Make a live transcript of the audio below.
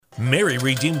Mary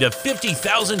redeemed a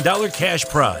 $50,000 cash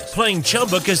prize playing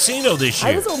Chumba Casino this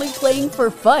year. I was only playing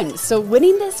for fun, so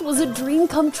winning this was a dream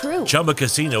come true. Chumba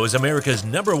Casino is America's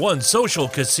 #1 social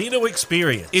casino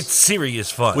experience. It's serious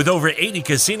fun. With over 80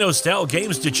 casino-style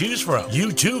games to choose from,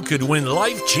 you too could win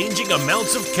life-changing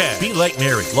amounts of cash. Be like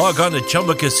Mary. Log on to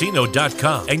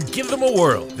ChumbaCasino.com and give them a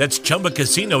whirl. That's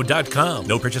ChumbaCasino.com.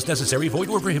 No purchase necessary. Void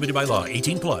where prohibited by law.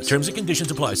 18+. Terms and conditions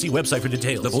apply. See website for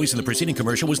details. The voice in the preceding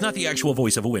commercial was not the actual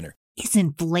voice of a winner. Is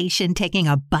inflation taking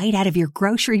a bite out of your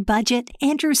grocery budget?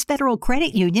 Andrews Federal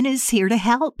Credit Union is here to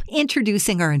help.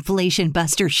 Introducing our Inflation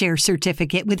Buster Share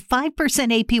Certificate with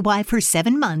 5% APY for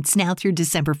 7 months now through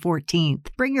December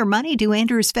 14th. Bring your money to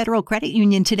Andrews Federal Credit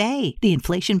Union today. The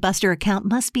Inflation Buster account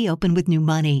must be open with new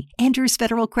money. Andrews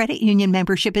Federal Credit Union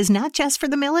membership is not just for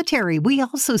the military. We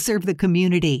also serve the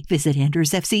community. Visit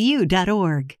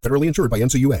andrewsfcu.org. Federally insured by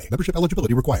NCUA. Membership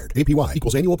eligibility required. APY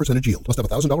equals annual percentage yield. Must have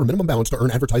 $1,000 minimum balance to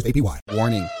earn advertised APY.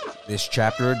 Warning. This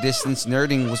chapter of Distance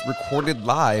Nerding was recorded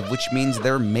live, which means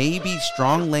there may be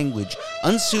strong language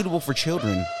unsuitable for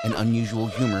children and unusual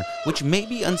humor, which may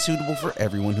be unsuitable for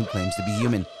everyone who claims to be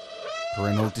human.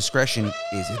 Parental discretion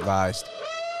is advised.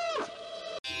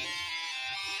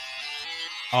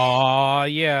 Aw,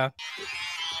 yeah.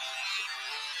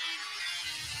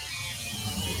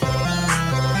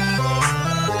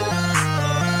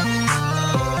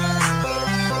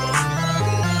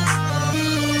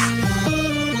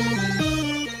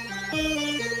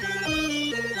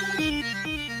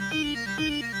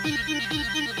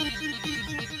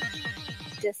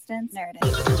 Distance Nerding.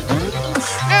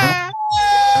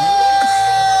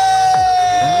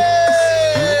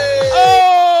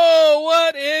 Oh,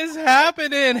 what is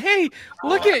happening? Hey,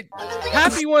 look at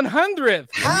Happy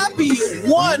 100th. Happy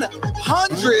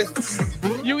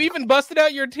 100th. You even busted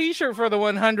out your t-shirt for the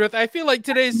 100th. I feel like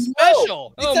today's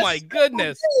special. Oh my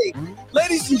goodness.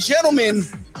 Ladies and gentlemen,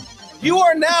 you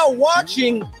are now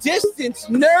watching Distance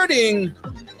Nerding.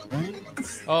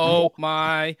 Oh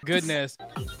my goodness.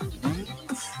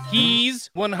 He's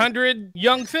 100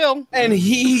 Young Phil. And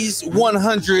he's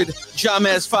 100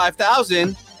 Jamez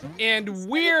 5000. And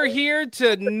we're here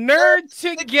to nerd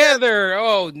together.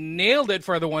 Oh, nailed it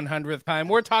for the 100th time.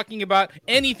 We're talking about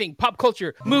anything, pop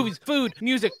culture, movies, food,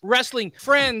 music, wrestling,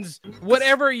 friends,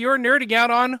 whatever you're nerding out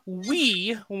on,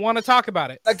 we want to talk about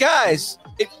it. Guys,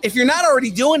 if you're not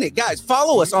already doing it, guys,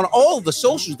 follow us on all the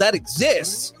socials that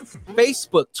exist.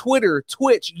 Facebook, Twitter,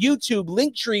 Twitch, YouTube,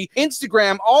 Linktree,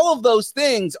 Instagram, all of those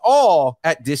things, all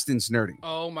at Distance Nerding.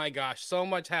 Oh my gosh, so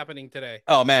much happening today.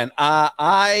 Oh man,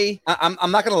 I'm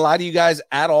not gonna lie to you guys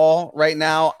at all right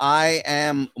now. I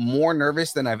am more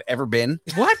nervous than I've ever been.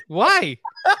 What? Why?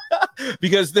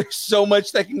 Because there's so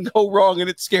much that can go wrong and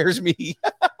it scares me.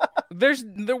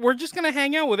 We're just gonna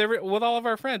hang out with all of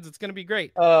our friends. It's gonna be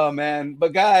great. Oh man,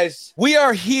 but guys, we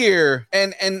are here,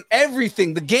 and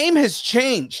everything. The game has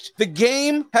changed. The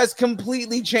game has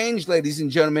completely changed, ladies and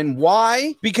gentlemen.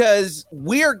 Why? Because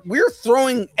we're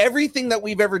throwing everything that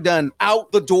we've ever done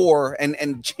out the door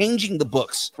and changing the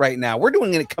books right now. We're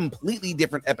doing a completely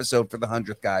different episode for the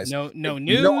 100th, guys. No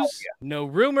news, no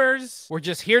rumors. We're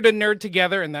just here to nerd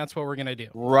together, and that's what we're gonna do.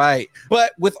 Right.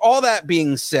 But with all that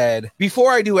being said,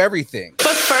 before I do everything.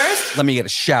 But first, let me get a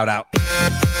shout out.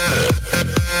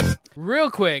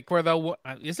 Real quick, for the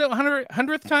is it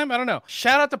 100th time? I don't know.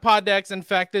 Shout out to Poddex. In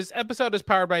fact, this episode is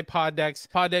powered by Poddex.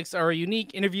 Poddex are a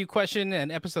unique interview question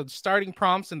and episode starting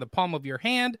prompts in the palm of your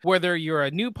hand. Whether you're a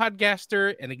new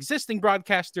podcaster, an existing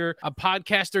broadcaster, a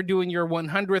podcaster doing your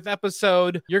 100th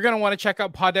episode, you're going to want to check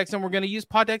out Poddex, and we're going to use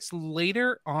Poddex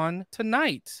later on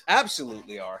tonight.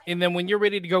 Absolutely are. And then when you're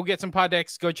ready to go get some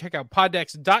Poddex, go check out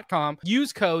poddex.com.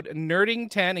 Use code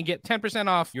NERDING10 and get 10%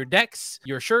 off your decks,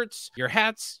 your shirts, your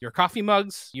hats, your coffee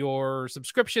mugs, your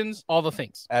subscriptions, all the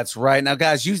things. That's right. Now,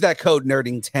 guys, use that code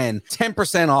NERDING10,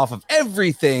 10% off of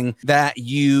everything that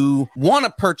you want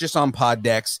to purchase on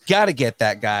Poddex. Got to get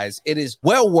that, guys. It is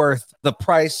well worth the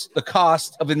price, the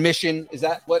cost of admission. Is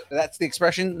that what? That's the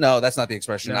expression? No, that's not the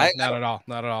expression. No, not at all.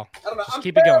 Not at all. I don't know. Just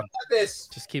keep it going.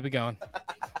 Just keep it going.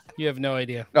 You have no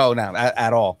idea. Oh, no,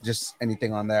 at all. Just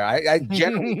anything on there. I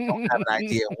generally don't have an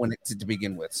idea when it's to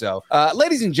begin with. So,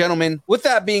 ladies and gentlemen, with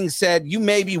that being said, you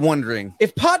may be wondering,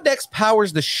 if Poddex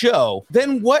powers the show,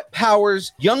 then what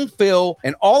powers young Phil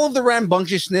and all of the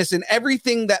rambunctiousness and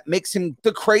everything that makes him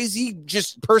the crazy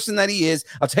just person that he is?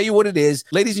 I'll tell you what it is.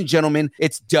 Ladies and gentlemen,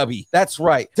 it's Dubby. That's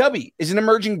right. Dubby is an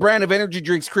emerging brand of energy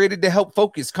drinks created to help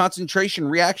focus, concentration,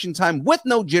 reaction time with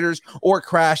no jitters or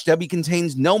crash. Dubby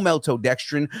contains no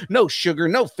maltodextrin, no sugar,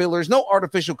 no fillers, no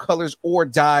artificial colors or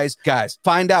dyes. Guys,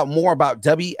 find out more about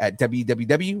Dubby at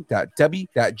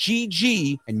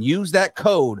www.dubby.gg and use that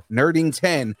code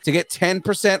NERDING10 to get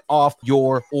 10% off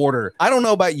your order. I don't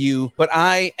know about you, but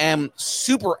I am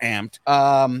super amped.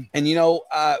 And you know,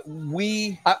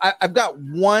 I've got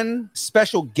one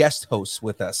special guest host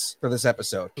with us for this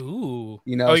episode. Ooh.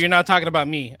 You know, oh, you're not talking about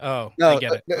me. Oh, no, I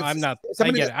get it. I'm not. I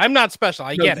somebody get it. I'm not special.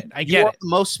 I get it. I You're get it. the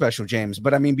most special, James.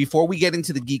 But I mean, before we get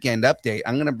into the Geek End update,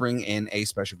 I'm going to bring in a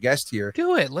special guest here.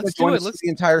 Do it. Let's join do us it. Let's the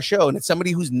entire show, and it's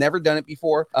somebody who's never done it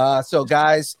before. So,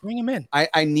 guys, bring him in.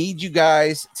 I need you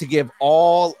guys to give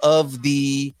all of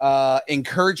the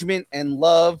encouragement and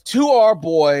love to our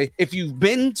boy. If you've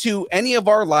been to any of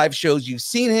our live shows, you've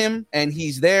seen him, and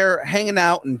he's there hanging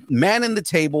out and manning the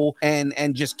table and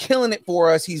just killing it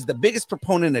for us. He's the biggest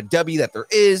proponent of W that there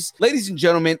is. Ladies and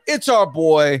gentlemen, it's our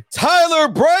boy, Tyler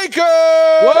Breaker!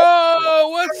 Whoa!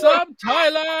 What's up,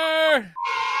 Tyler?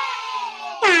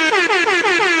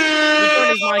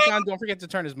 Turn his mic on. Don't forget to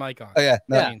turn his mic on. Oh, yeah.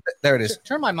 No, Yeah. There it is.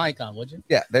 Turn my mic on, would you?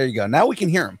 Yeah, there you go. Now we can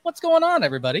hear him. What's going on,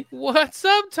 everybody? What's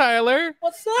up, Tyler?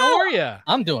 What's up? How are you?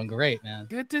 I'm doing great, man.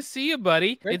 Good to see you,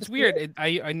 buddy. Great It's to see weird.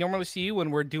 I normally see you when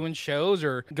we're doing shows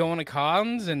or going to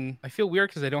cons, and I feel weird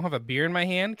because I don't have a beer in my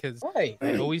hand because Right.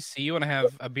 I always see you when I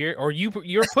have a beer, or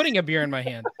you're putting a beer in my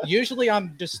hand. Usually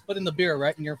I'm just putting the beer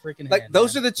right in your freaking Like hand.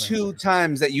 those man. are the two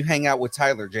times that you hang out with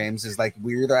Tyler, James. Is like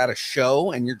we're either at a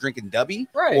show and you're drinking Dubby,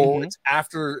 Right. or it's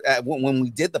after when we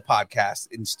did the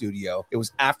podcast in studio. It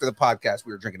was after the podcast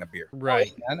we were drinking a beer.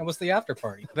 Right. And it was the after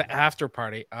party. The after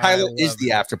party. Tyler I is love the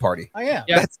it. after party. I am.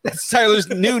 Yeah. That's Tyler's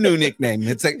new nickname.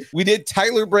 It's like we did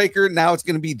Tyler Breaker. Now it's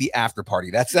going to be the after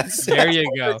party. That's There you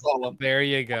what go. it's all about. There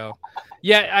you go.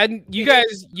 Yeah, and you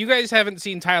guys haven't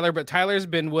seen Tyler, but Tyler's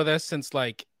been with us since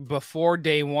like before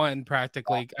day one,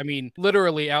 practically. I mean,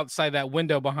 literally outside that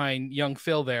window behind young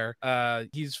Phil there.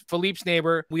 He's Philippe's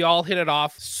neighbor. We all hit it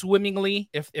off swimmingly,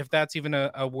 if that's even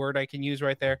a word I can use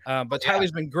right there. But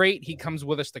Tyler's been great. He comes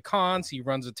with us to cons. He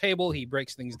runs a table. He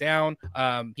breaks things down.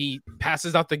 He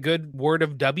passes out the good word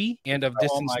of Dubby and of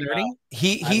distance my nerding.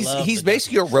 He's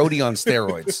basically a roadie on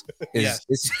steroids. Yes.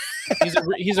 He's a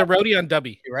roadie on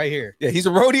Dubby. Right here. Yeah, he's a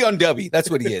roadie on Dubby. That's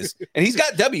what he is. And he's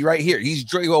got Dubby right here. He's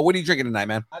drinking. Well, what are you drinking tonight,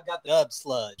 man? I got Dub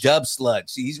Sludge. Dub Sludge.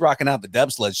 See, he's rocking out the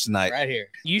Dub Sludge tonight. Right here.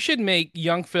 You should make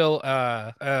young Phil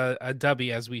a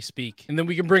Dubby as we speak, and then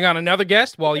we can bring on another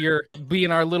guest while you're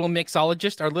being our little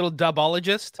mixologist, our little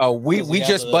dubologist. Oh, we Because we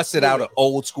just have busted out an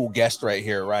old school guest right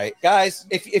here, right? Guys,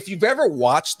 if you've ever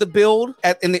watched the build,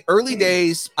 in the early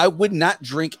days, I would not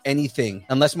drink anything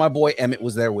unless my boy Emmett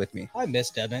was there with me. I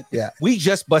missed Emmett. Yeah, we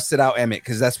just busted out Emmett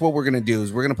because that's what we're gonna do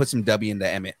is we're gonna put some W into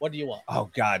Emmett. What do you want? Oh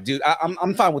God, dude,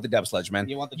 I'm fine with the Dub Sludge, man.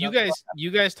 You want the You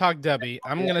Dub guys talk Dubby.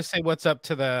 I'm gonna say what's up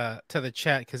to the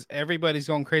chat because everybody's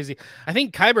going crazy. I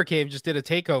think Kyber Cave just did a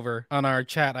takeover on our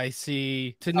chat. I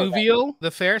see Tenuvial,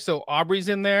 the fair. So Aubrey's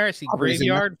in there. I see Aubrey's in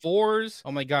Graveyard Fours.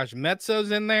 Oh my gosh,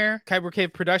 Mezzo's in there. Kyber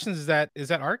Cave Productions. Is that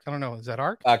Arc? I don't know. Is that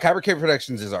Arc? Kyber Cave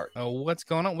Productions is art. Oh, what's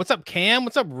going on? What's up, Cam?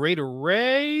 What's up, Raider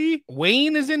Ray?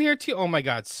 Wayne is in here too. Oh my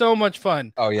god, so much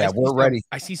fun. Oh yeah, I see we're ready.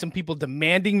 I see some people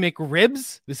demanding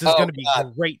McRibs. This is Oh, gonna be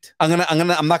God. great. I'm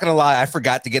not gonna lie. I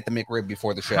forgot to get the McRib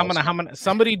before the show. How many?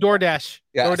 Somebody DoorDash.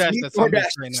 Yeah, DoorDash. That's on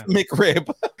this right now.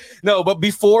 McRib. No, but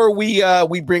before we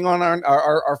bring on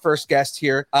our first guest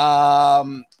here,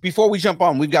 before we jump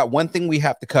on, we've got one thing we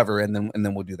have to cover, and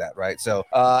then we'll do that, right? So,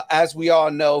 as we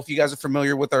all know, if you guys are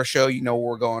familiar with our show, you know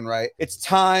where we're going, right? It's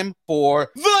time for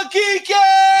the Geek End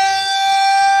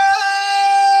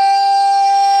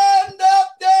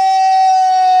Update.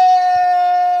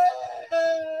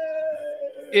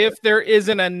 If there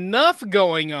isn't enough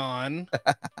going on,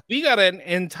 we got an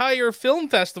entire film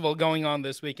festival going on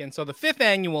this weekend. So the 5th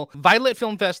annual Violet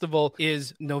Film Festival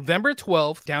is November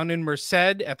 12th down in Merced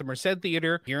at the Merced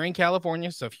Theater here in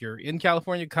California. So if you're in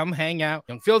California, come hang out.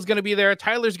 Young Phil's going to be there.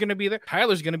 Tyler's going to be there.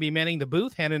 Tyler's going to be manning the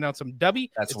booth, handing out some Dubby.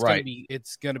 That's It's right.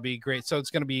 It's going to be great. So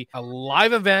it's going to be a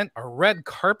live event, a red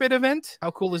carpet event.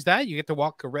 How cool is that? You get to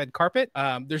walk a red carpet.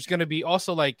 There's going to be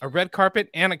also like a red carpet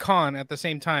and a con at the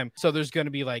same time. So there's going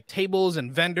to be like tables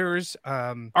and vendors.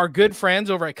 Our good friends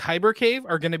over at Kyber Cave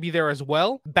are going to be there as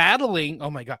well, battling.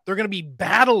 Oh my god, they're going to be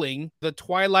battling the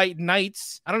Twilight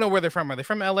Knights. I don't know where they're from. Are they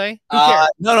from LA? Who cares?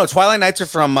 No, Twilight Knights are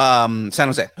from San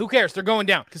Jose. Who cares? They're going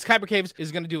down because Kyber Caves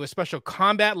is going to do a special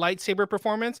combat lightsaber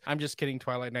performance. I'm just kidding,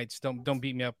 Twilight Knights. Don't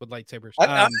beat me up with lightsabers.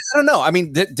 I don't know. I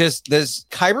mean, does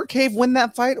Kyber Cave win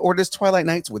that fight, or does Twilight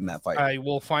Knights win that fight? I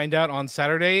will find out on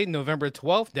Saturday, November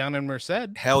 12th, down in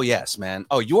Merced. Hell yes, man.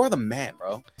 Oh, you are the man, bro.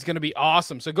 bro. It's going to be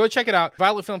awesome. So go check it out.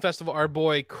 Violet Film Festival. Our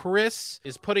boy Chris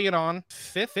is putting it on.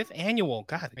 Fifth annual.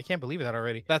 God, I can't believe that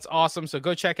already. That's awesome. So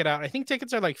go check it out. I think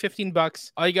tickets are like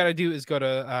 $15. All you got to do is go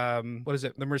to, what is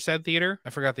it? The Merced Theater? I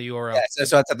forgot the URL. Yeah,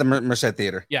 so it's at the Merced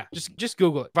Theater. Yeah, just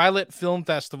Google it. Violet Film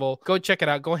Festival. Go check it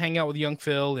out. Go hang out with Young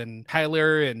Phil and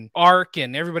Tyler and Ark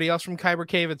and everybody else from Kyber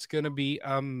Cave. It's going to be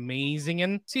amazing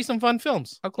and see some fun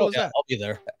films. How cool is that? I'll be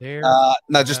there.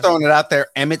 Now, just throwing it out there,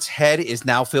 Emmett's head is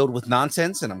now filled with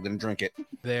nonsense, and I'm going to drink it.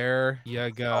 There you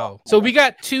go. So we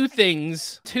got two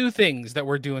things that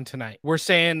we're doing tonight. We're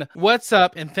saying what's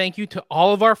up and thank you to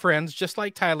all of our friends, just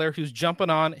like Tyler, who's jumping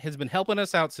on, has been helping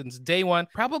us out since day one,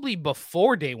 probably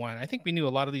before day one. I think we knew a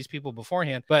lot of these people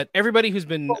beforehand, but everybody who's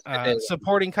been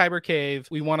supporting Kyber Cave,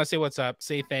 we want to say what's up,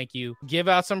 say thank you, give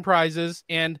out some prizes,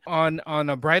 and on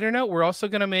a brighter note, we're also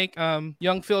going to make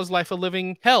Young Phil's life a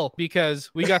living hell because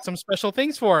we got some special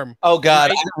things for him. Oh God,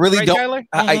 right? I really Right, don't.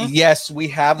 Tyler? Yes, we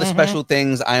have the special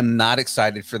things. I am not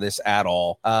excited for this at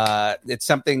all. It's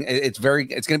something. It's going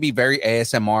to be very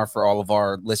ASMR for all of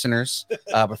our listeners,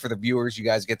 but for the viewers, you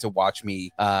guys get to watch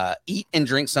me eat and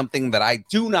drink something that I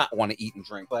do not want to eat and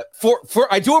drink. But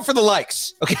I do it for the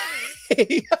likes.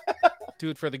 Okay. Do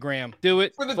it for the gram. Do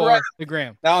it For the the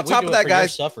gram. Now, on top of that,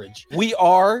 guys, suffrage. we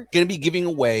are going to be giving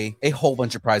away a whole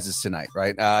bunch of prizes tonight,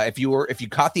 right? If you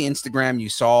caught the Instagram, you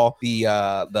saw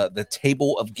the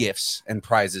table of gifts and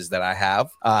prizes that I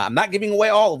have. I'm not giving away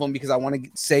all of them because I want to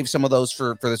save some of those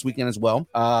for this weekend as well.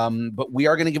 But we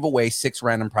are going to give away 6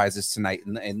 random prizes tonight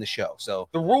in the show. So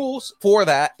the rules for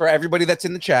that, for everybody that's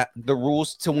in the chat, the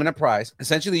rules to win a prize,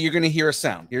 essentially, you're going to hear a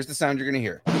sound. Here's the sound you're going to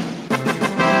hear.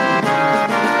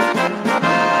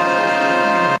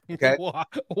 Okay.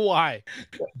 Why?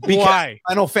 Because Why?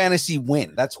 Final Fantasy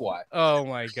win. That's why. Oh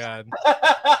my God.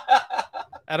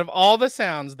 Out of all the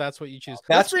sounds, that's what you choose.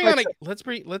 Let's go. no,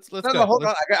 go. hold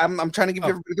on. I'm trying to give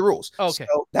everybody the rules. Okay.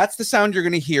 So that's the sound you're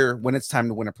going to hear when it's time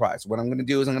to win a prize. What I'm going to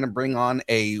do is I'm going to bring on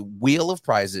a wheel of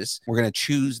prizes. We're going to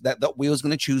choose that. The wheel is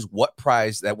going to choose what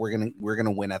prize that we're going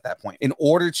to win at that point. In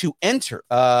order to enter,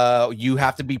 you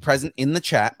have to be present in the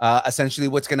chat. Essentially,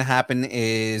 what's going to happen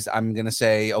is I'm going to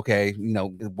say, okay,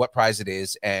 what prize it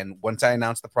is, and once I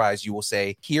announce the prize, you will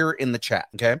say here in the chat.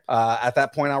 Okay. At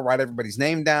that point, I'll write everybody's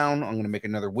name down. I'm going to make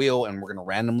another wheel, and we're going to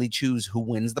randomly choose who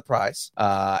wins the prize,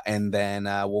 and then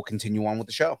we'll continue on with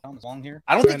the show. Thomas Wong here.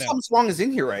 I don't think Thomas Wong is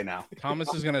in here right now.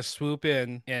 Thomas is going to swoop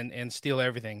in and steal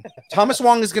everything. Thomas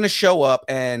Wong is going to show up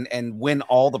and win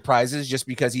all the prizes just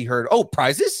because he heard, oh,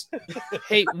 prizes?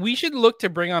 Hey, we should look to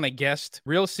bring on a guest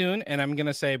real soon, and I'm going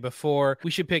to say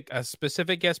we should pick a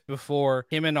specific guest before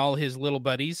him and all his little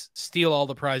buddies steal all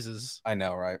the prizes. I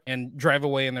know, right? And drive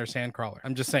away in their sandcrawler.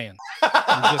 I'm just saying.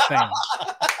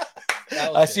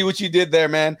 I see what you did there,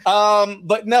 man.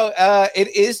 But no,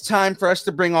 it is time for us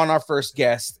to bring on our first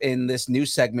guest in this new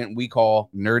segment we call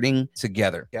Nerding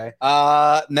Together. Okay.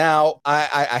 Now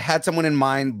I had someone in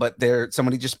mind, but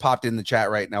somebody just popped in the chat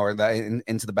right now, or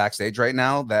into the backstage right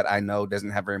now, that I know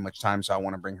doesn't have very much time, so I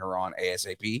want to bring her on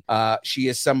ASAP. She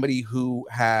is somebody who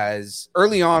has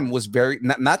early on was very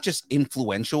not just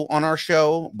influential on our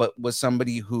show, but was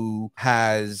somebody who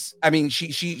has. I mean,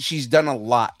 she's done a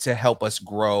lot to help us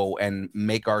grow and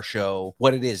make our show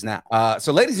what it is now.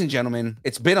 So ladies and gentlemen,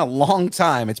 it's been a long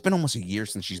time. It's been almost a year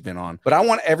since she's been on, but I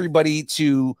want everybody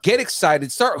to get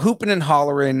excited, start hooping and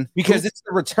hollering, because it's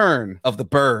the return of the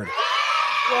bird.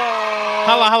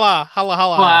 Holla, holla, holla,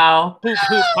 holla. Wow. Hoop,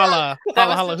 hoop, holla. That Holla,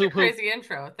 was holla, such a hoop, hoop. crazy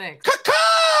intro. Thanks.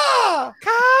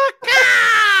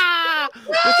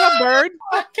 What's up, bird?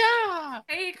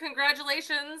 Hey,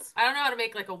 congratulations. I don't know how to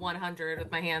make like a 100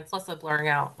 with my hands, plus I'm blurring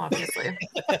out, obviously.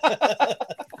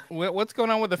 What's going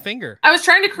on with the finger? I was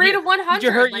trying to create a 100. Did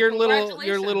you hurt like,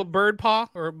 your little bird paw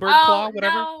or bird claw,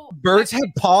 whatever? No. Birds had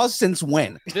paws since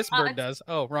when? This bird does.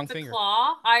 Oh, wrong It's a finger.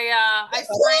 claw. I sprained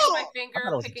my I finger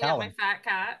thought it was a picking up my talon. fat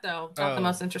cat, so not the Oh.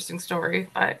 most interesting story,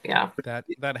 but yeah.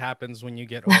 That happens when you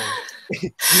get old.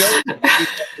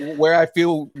 Where I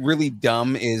feel really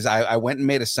dumb is I went and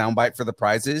made a soundbite for the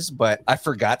prizes, but I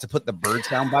forgot to put the bird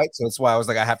soundbite, so that's why I was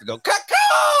like, I have to go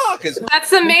because That's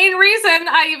the main reason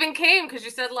I even came, because you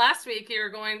said last week you were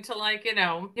going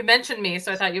to you mentioned me,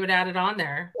 so I thought you would add it on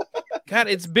there. God,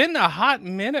 it's been a hot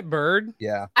minute, bird.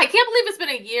 yeah. I can't believe it's been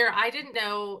a year. I didn't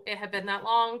know it had been that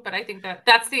long, but I think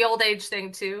that's the old age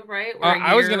thing too, right? Where a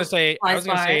I was year gonna say flies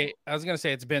by.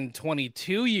 it's been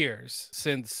 22 years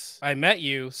since I met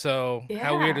you. So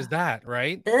how weird is that,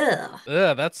 right? Ugh.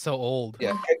 Ugh, that's so old.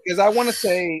 Yeah, because I want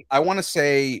to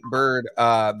say, Bird,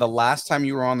 the last time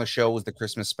you were on the show was the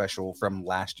Christmas special from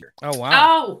last year. Oh wow.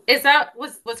 Oh,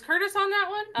 was Curtis on that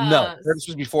one? No, Curtis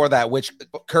was before that, which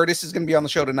Curtis is going to be on the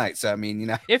show tonight. So mean, you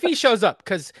know, If he shows up,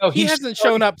 because Oh, he he hasn't showed-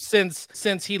 shown up since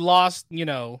he lost,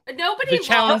 Nobody the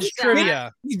challenge loves that.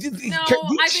 trivia. No, You I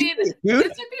mean, cheated, this dude.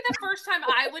 would be the first time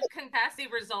I would contest the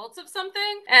results of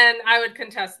something, and I would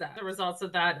contest the results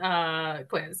of that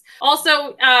quiz.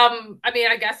 Also, I mean,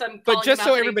 I guess I'm. But calling just him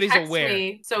so out that he everybody's texted aware.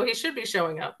 me, so he should be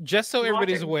showing up. Just so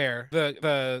everybody's Watching. aware,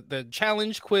 the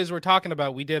challenge quiz we're talking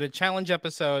about, we did a challenge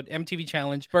episode, MTV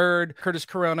challenge. Bird, Curtis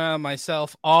Corona,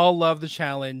 myself, all love the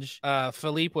challenge.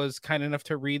 Philippe was kind enough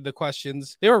to read the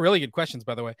questions. They were really good questions,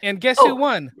 by the way. And guess who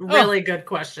won? Really good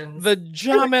questions. The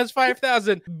Jamez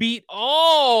 5000 beat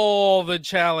all the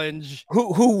challenge.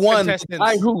 Who won? The contestants.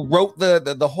 guy who wrote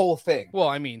the whole thing. Well,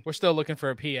 I mean, we're still looking for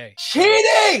a PA.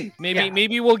 Cheating.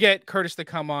 Maybe we'll get Curtis to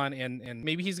come on and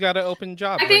maybe he's got an open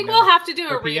job. I think right we'll now. have to do a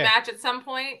for PA. rematch at some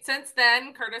point. Since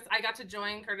then, I got to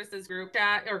join Curtis's group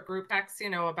chat or group text,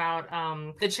 about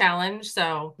the challenge.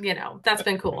 So, that's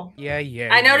been cool. Yeah.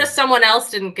 I noticed someone else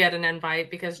didn't get an invite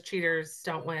because cheaters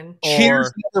don't win.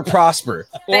 Cheaters never prosper.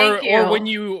 Thank you. Or when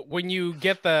you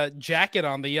get the jacket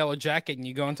on, the yellow jacket, and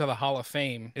you go into the Hall of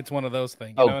Fame, it's one of those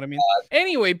things. You know what I mean?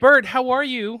 Anyway, Bird, how are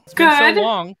you? It's been Good. so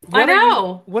long. I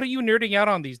know. What are you nerding out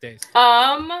on these days?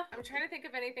 I'm trying to think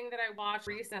of anything that I watched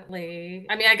recently.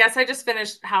 I mean, I guess I just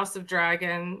finished House of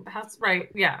Dragon. House of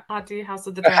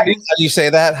the How do Dragon. you say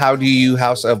that? How do you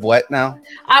House of what now?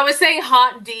 I was saying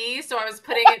Hot D, so I was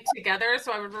putting it together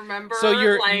so I would remember. So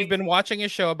you've been watching a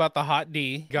show about the Hot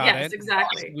D. Got it. Yes,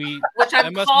 exactly. that Which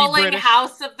I'm must be calling British.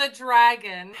 House of the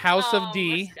Dragon. House of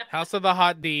D. House of the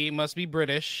Hot D must be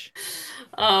British.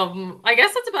 I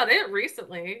guess that's about it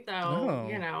recently. So,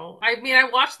 Oh. I mean, I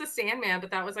watched The Sandman,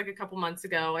 but that was like a couple months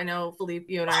ago. I know, Philippe,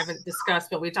 you and I haven't discussed,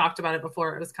 but we talked about it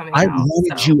before it was coming I out.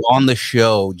 wanted so. you on the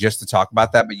show just to talk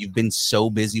about that, but you've been so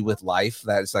busy with life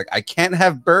that it's like I can't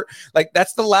have Bert. Like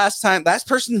that's the last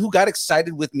person who got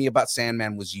excited with me about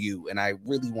Sandman was you, and I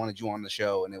really wanted you on the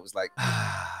show, and it was like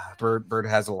Bird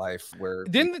has a life where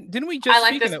Didn't we just I like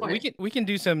speaking this of, we can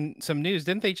do some news?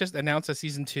 Didn't they just announce a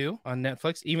season 2 on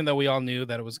Netflix? Even though we all knew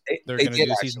that it was they're they going to did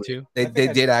do season actually. 2. They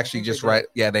did actually just right.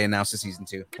 Yeah, they announced the season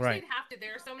 2. Which Right. they'd have to.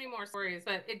 There are so many more stories,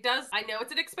 but it does. I know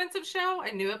it's an expensive show.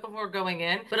 I knew it before going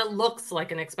in, but it looks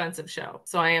like an expensive show.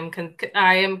 So I am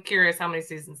curious how many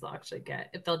seasons they'll actually get,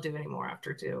 if they'll do any more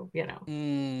after 2.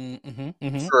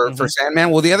 For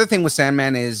Sandman. Well, the other thing with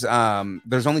Sandman is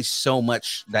there's only so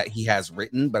much that he has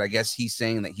written, but I guess he's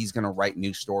saying that he's going to write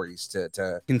new stories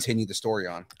to continue the story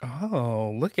on.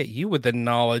 Oh, look at you with the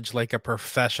knowledge like a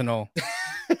professional.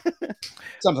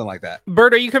 Something like that.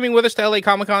 Bert, are you coming with us to LA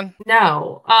Comic Con?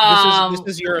 No.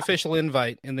 This is your official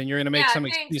invite, and then you're going to make some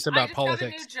excuse about I politics. got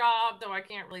a new job, though I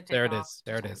can't really take There it off. is.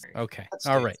 There it is. Okay. That's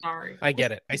All good. right. Sorry. I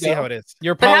get it. I see how it is.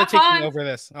 You're But have politicking fun. over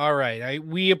this. All right.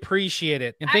 We appreciate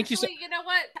it. And thank you so Actually, you know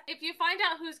what? If you find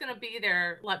out who's going to be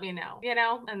there, let me know,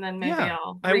 and then maybe Yeah,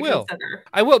 I'll I will. reconsider.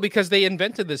 I will, because they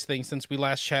invented this thing since we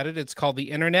last chatted. It's called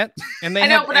the internet, and they I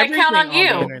know, have but I count on everything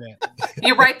you. the internet.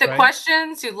 You write the Right.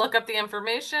 questions, you look up the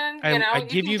information, I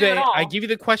give can you do it all. I give you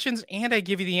the questions and I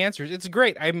give you the answers. It's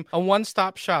great. I'm a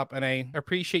one-stop shop, and I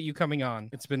appreciate you coming on.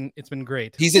 It's been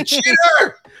great. He's a cheater.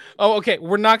 Oh, okay.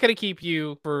 We're not going to keep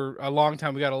you for a long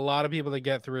time. We got a lot of people to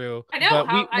get through. I know.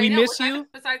 But we miss you.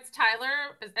 Besides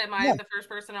Tyler, am I the first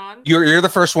person on? You're the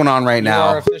first one on right You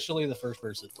are now. officially the first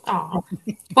person. Oh.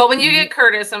 Well, when you get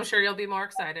Curtis, I'm sure you'll be more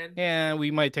excited. Yeah,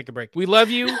 we might take a break. We love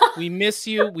you. We miss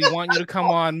you. We want you to come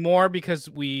on more because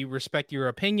we respect your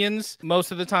opinions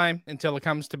most of the time until it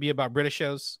comes to be about British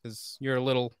shows, because you're a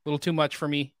little too much for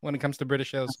me when it comes to British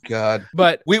shows. God.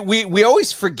 But We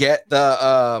always forget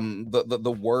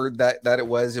the word that it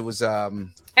was. It was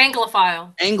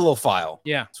Anglophile. Anglophile.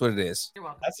 yeah, That's what it is. You're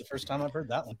welcome. That's the first time I've heard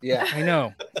that one. Yeah. I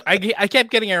know. I kept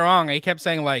getting it wrong. I kept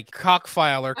saying like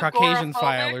cockfile or Caucasian Agoraphobic?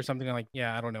 file or something like.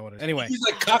 Yeah, I don't know what it is. Anyway, He's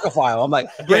like cockophile. I'm like,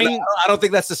 Bring- yeah, I don't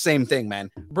think that's the same thing, man.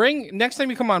 next time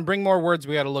you come on, bring more words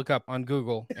we got to look up on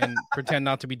Google and pretend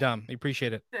not to be dumb. I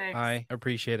appreciate it. Thanks. I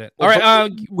appreciate it. Well, All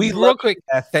right, we real love quick.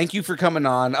 Thank you for coming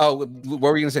on. Oh, what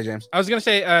were you gonna say, James? I was gonna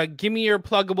say, give me your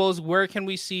pluggables. Where can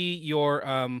we see your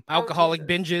alcoholic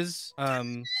Jesus.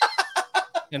 binges?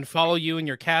 And follow you and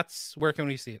your cats. Where can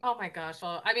we see it? Oh my gosh.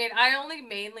 Well, I mean, I only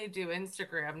mainly do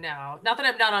Instagram now. Not that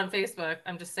I'm not on Facebook.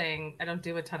 I'm just saying I don't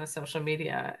do a ton of social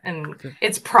media, and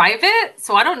it's private.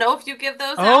 So I don't know if you give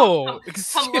those Oh, out.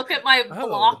 Come look at my Oh.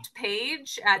 blocked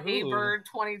page at Ooh.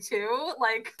 abird22.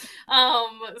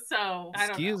 So I don't know.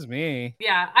 Excuse me.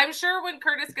 Yeah, I'm sure when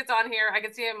Curtis gets on here, I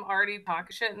can see him already talking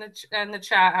shit in the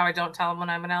chat. How I don't tell him when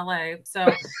I'm in LA. So,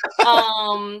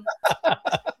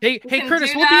 Hey, you can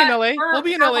Curtis, do we'll be in that LA. We'll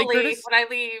be in LA, verbally Curtis. when I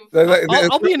leave.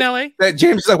 I'll be in LA.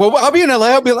 James is like, well, I'll be in LA.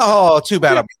 I'll be like, oh, too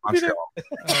bad. I'll be in Montreal.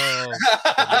 Oh.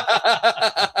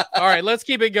 All right, let's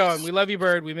keep it going. We love you,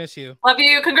 Bird. We miss you. Love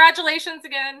you. Congratulations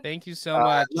again. Thank you so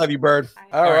much. Love you, Bird.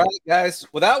 All right, guys.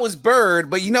 Well, that was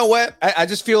Bird, but you know what? I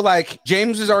just feel like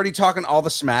James was already talking all the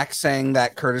smack, saying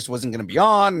that Curtis wasn't going to be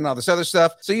on and all this other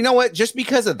stuff. So you know what? Just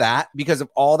because of that, because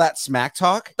of all that smack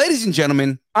talk, ladies and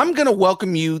gentlemen, I'm going to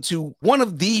welcome you to one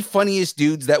of the funniest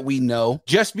dudes that we know,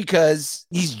 just because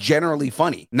he's generally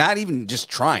funny, not even just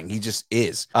trying. He just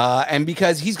is. And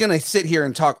because he's going to sit here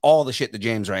and talk all the shit to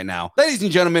James right now. Ladies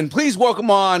and gentlemen, please welcome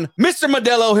on Mr.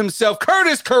 Modelo himself,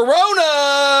 Curtis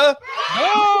Corona.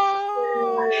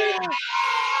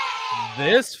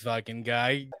 This fucking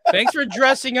guy. Thanks for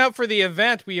dressing up for the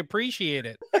event. We appreciate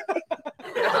it.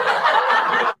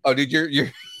 Oh,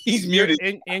 dude, he's muted.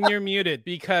 And you're muted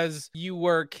because you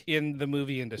work in the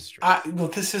movie industry. Well,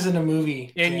 this isn't a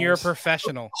movie. And you're a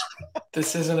professional.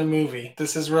 This isn't a movie.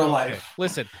 This is real life.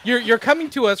 Listen, you're coming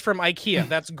to us from IKEA.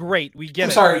 That's great. We get I'm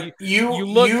it. sorry.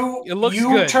 It looks you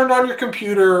good. turned on your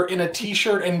computer in a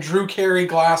t-shirt and Drew Carey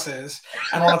glasses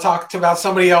and want to talk about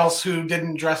somebody else who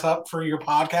didn't dress up for your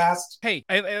podcast. Hey,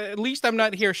 at least I'm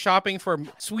not here shopping for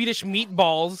Swedish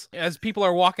meatballs as people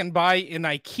are walking by in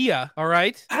IKEA. All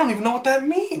right. I don't even know what that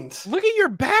means. Look at your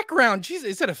background. Jeez,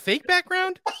 is it a fake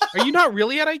background? Are you not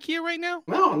really at IKEA right now?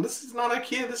 No, this is not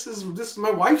IKEA. This is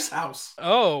my wife's house.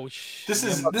 Oh, this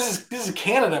is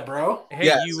Canada, bro. Hey,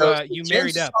 yeah, you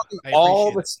married up.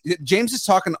 James is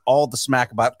talking all the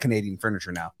smack about Canadian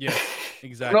furniture now. Yeah,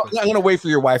 exactly. I'm gonna wait for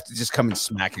your wife to just come and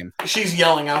smack him. She's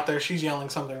yelling out there. She's yelling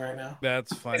something right now.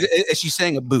 That's funny. Is she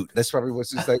saying a boot? That's probably what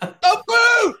she's like. A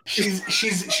boot.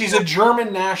 She's a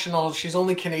German national. She's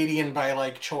only Canadian by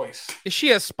like choice. Is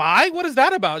she a spy? What is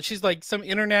that about? She's like some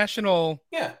international.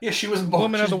 Yeah. She was born,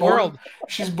 woman of the world.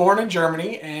 She's born in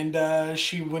Germany, and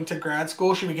she went to grad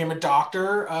school. She became a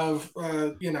doctor of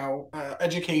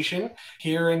education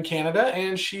here in Canada,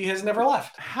 and she has never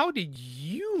left. How did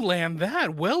you land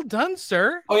that? Well done,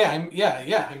 sir. Oh yeah.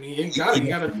 I mean, you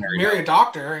gotta marry a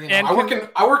doctor. You know, and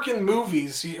I work in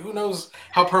movies. Who knows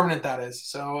how permanent that is?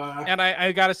 So. And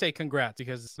I gotta say, congrats,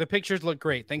 because the pictures look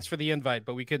great. Thanks for the invite,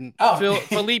 but we couldn't. Oh.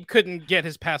 Philippe couldn't get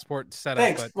his passport set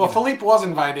Thanks. up. But, well, Philippe was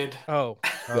invited. Oh.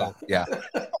 Yeah.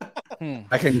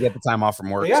 I couldn't get the time off from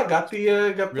work. But yeah, got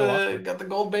the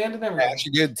gold band and everything. Yeah, she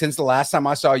did. Since the last time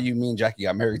I saw you, me and Jackie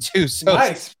got married too. So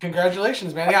nice,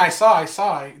 congratulations, man. Yeah, I saw.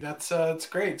 That's it's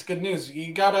great. It's good news.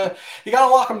 You gotta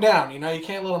lock them down. You know, you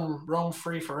can't let them roam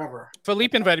free forever.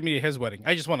 Philippe invited me to his wedding.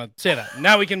 I just want to say that.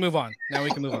 Now we can move on.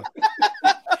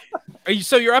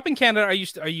 So you're up in Canada.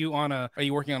 Are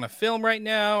you working on a film right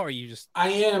now? Are you just? I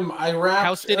am. I wrapped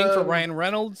house sitting for Ryan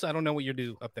Reynolds. I don't know what you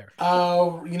do up there.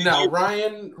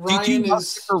 Ryan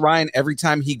is for Ryan every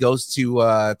time he goes to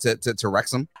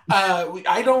Wrexham.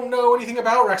 I don't know anything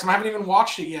about Wrexham. I haven't even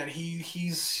watched it yet.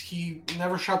 He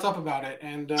never shuts up about it,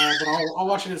 and but I'll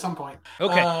watch it at some point.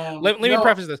 Okay. Let me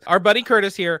preface this. Our buddy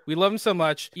Curtis here. We love him so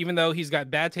much, even though he's got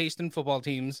bad taste in football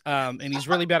teams, and he's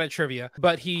really bad at trivia.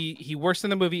 But he works in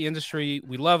the movie industry.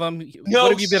 We love him.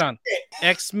 What have you been on?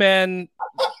 X-Men.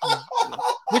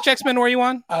 Which X-Men were you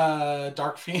on?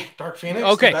 Dark Phoenix.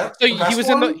 Okay, so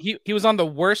he was on the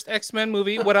worst X-Men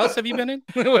movie. What else have you been in?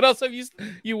 What else have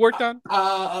you worked on?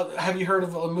 Have you heard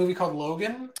of a movie called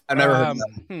Logan? I've never heard of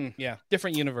that. Yeah,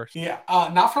 different universe. Yeah,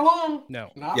 not for long. No.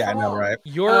 I know, right?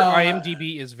 Your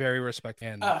IMDb is very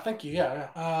respectfful. Thank you. Yeah.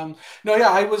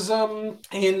 I was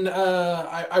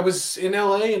I was in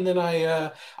LA, and then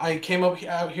I came out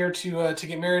here to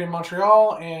get married in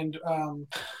Montreal, and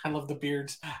I love the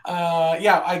beards.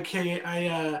 I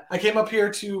came up here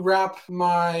to wrap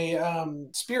my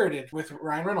Spirited with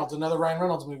Ryan Reynolds, another Ryan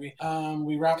Reynolds movie.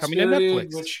 We wrapped coming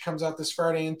Spirited, which comes out this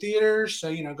Friday in theaters.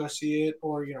 So go see it,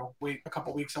 or wait a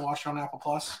couple weeks and watch it on Apple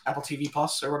TV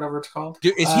Plus, or whatever it's called.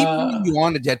 Dude, is he putting you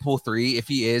on to Deadpool 3? If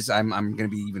he is, I'm gonna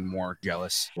be even more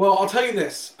jealous. Well, I'll tell you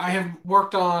this: I have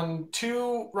worked on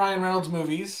 2 Ryan Reynolds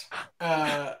movies,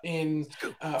 in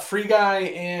Free Guy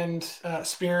and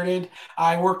Spirited.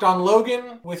 I worked on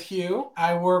Logan with Hugh.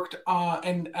 I worked on,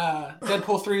 and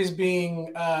Deadpool 3 is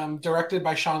being directed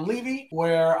by Sean Levy,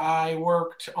 where I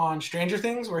worked on Stranger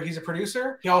Things, where he's a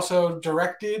producer. He also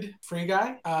directed Free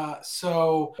Guy.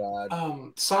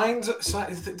 Signs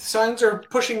are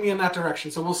pushing me in that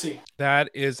direction, so we'll see. That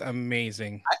is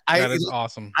amazing. That is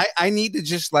awesome. I need to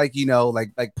just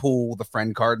pull the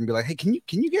friend card and be like, hey, can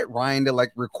you get Ryan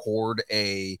to record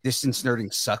a Distance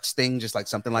Nerding Sucks thing, just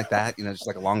something like that, just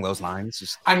along those lines.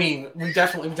 Just I mean, we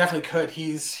definitely could.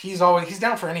 he's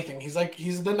down for anything.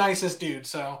 He's the nicest dude.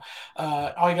 So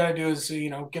all you gotta do is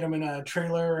get him in a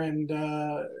trailer and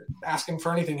ask him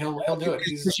for anything. He'll do it.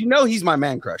 Because he's my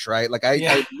man crush, right? Like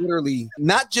I literally,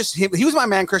 not just him. He was my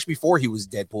man crush before he was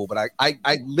Deadpool, but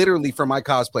I literally for my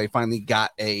cosplay finally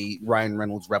got a Ryan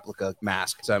Reynolds replica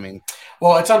mask. So I mean,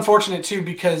 well, it's unfortunate too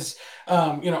because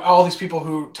all these people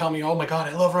who tell me, oh my god,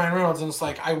 I love Ryan Reynolds, and it's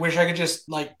like I wish I could just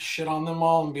like shit on them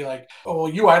all and be like, oh,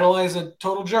 well, you idolize a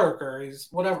total jerk or he's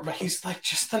whatever, but he's like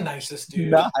just the nicest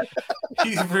dude.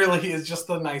 He really is just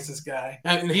the nicest guy.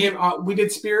 And we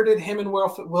did Spirited, him and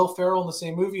Will Ferrell in the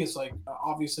same movie. It's like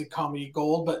obviously comedy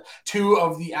gold, but two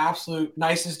of the absolute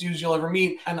nicest dudes you'll ever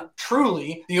meet. And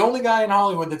truly, the only guy in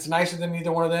Hollywood that's nicer than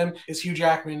either one of them is Hugh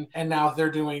Jackman, and now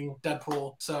they're doing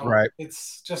Deadpool. So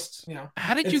it's just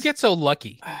how did you get so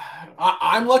lucky?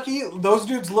 I'm lucky. Those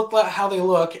dudes look like how they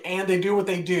look, and they do what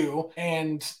they do,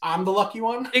 and I'm the lucky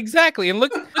one. Exactly. And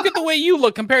look at the way you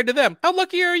look compared to them. How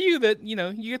lucky are you that you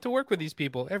get to work with these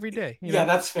people every day? Yeah,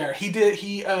 that's fair.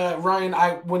 Ryan,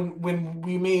 when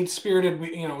we made Spirited,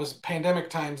 it was pandemic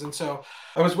times, and so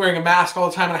I was wearing a mask all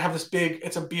the time, and I have this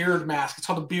it's a beard mask. It's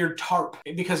called a beard tarp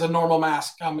because a normal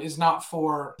mask is not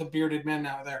for the bearded men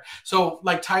out there. So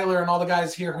like Tyler and all the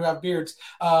guys here who have beards,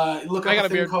 look up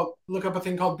a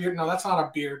thing called beard. No, that's not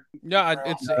a beard. No,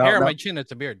 it's hair on my chin.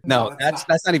 It's a beard. No, that's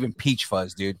not even peach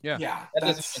fuzz, dude. Yeah, that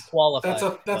doesn't qualify.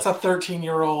 That's a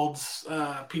 13-year-old's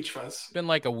peach fuzz. It's been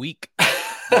like a week.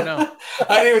 No.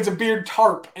 Anyway, it's a beard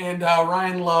tarp, and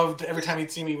Ryan loved every time he'd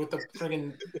see me with the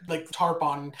friggin' like tarp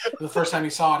on. The first time he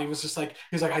saw it, he was like,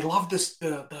 I love this.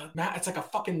 It's like a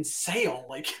fucking sail.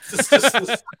 Like it's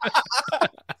just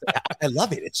I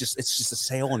love it. It's just a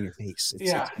sail on your face.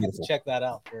 It's beautiful. Check that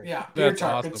out. Yeah, beard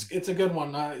tarp. Awesome. It's a good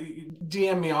one.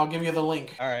 DM me. I'll give you the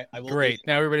link. All right, I will. Great.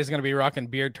 Now everybody's gonna be rocking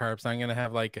beard tarps. I'm gonna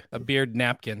have like a beard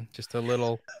napkin, just a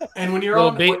little. And when you're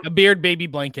a beard baby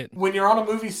blanket. When you're on a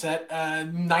movie set,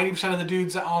 90% of the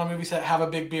dudes on a movie set have a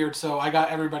big beard, so I got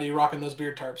everybody rocking those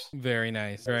beard tarps. Very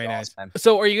nice. Very nice.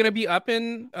 So are you going to be up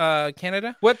in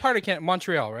Canada? What part of Canada?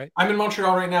 Montreal, right? I'm in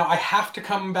Montreal right now. I have to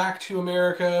come back to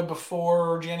America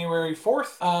before January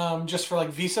 4th, just for like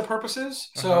visa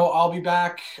purposes. So I'll be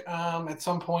back at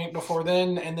some point before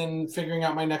then, and then figuring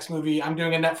out my next movie. I'm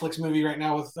doing a Netflix movie right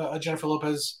now with a Jennifer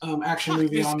Lopez action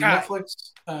movie on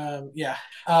Netflix.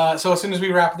 So as soon as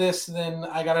we wrap this, then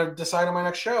I got to decide on my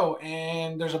next show,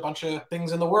 and there's a bunch of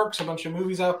things in the works, a bunch of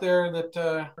movies out there that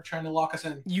are trying to lock us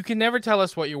in. You can never tell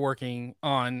us what you're working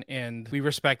on, and we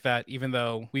respect that, even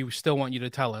though we still want you to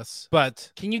tell us.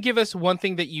 But can you give us one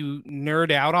thing that you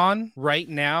nerd out on right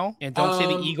now? And don't say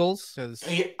the Eagles.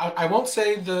 I won't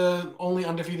say the only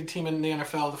undefeated team in the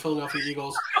NFL, the Philadelphia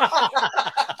Eagles.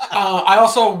 I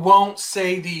also won't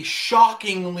say the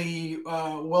shockingly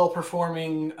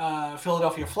well-performing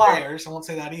Philadelphia Flyers. I won't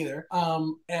say that either.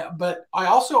 But I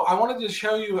wanted to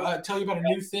tell you about a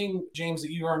new thing, James,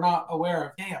 that you are not aware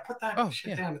of. Yeah, put that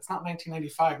shit down. It's not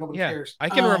 1995. Nobody cares. I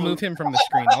can remove him from the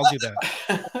screen. I'll do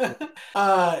that.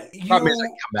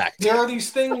 There are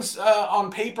these things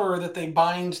on paper that they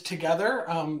bind together.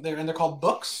 They're called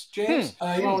books, James.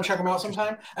 You want to check them out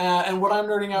sometime. And what I'm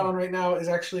nerding out on right now is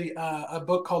actually a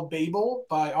book called Babel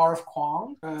by R.F.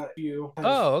 Kuang. You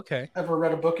ever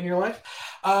read a book in your life?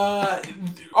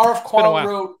 R.F.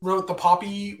 Kuang wrote the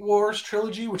Poppy Wars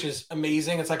trilogy, which is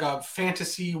amazing. It's like a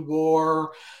fantasy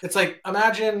war. It's like,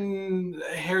 imagine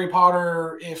Harry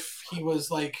Potter if he was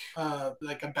like a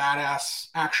badass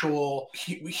actual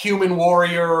human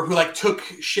warrior who like took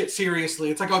shit seriously.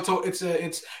 It's like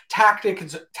it's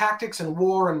tactics and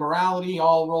war and morality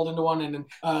all rolled into one, and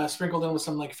sprinkled in with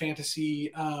some like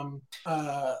fantasy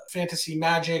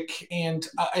magic and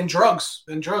drugs.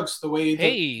 The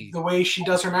way she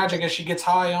does her magic is she gets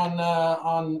high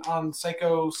on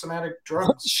psychosomatic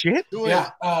drugs. Shit.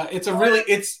 Yeah.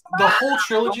 The whole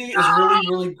trilogy is really,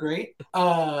 really great.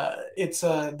 It's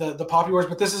the Poppy Wars,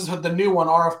 but this is the new one.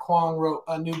 R.F. Kuang wrote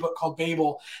a new book called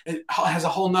Babel. It has a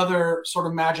whole nother sort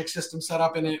of magic system set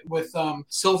up in it with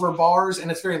silver bars, and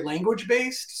it's very language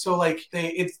based. So like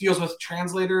it deals with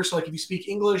translators. So like if you speak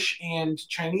English and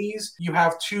Chinese, you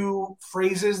have two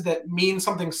phrases that mean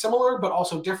something similar but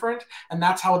also different, and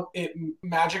that's how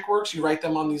magic works. You write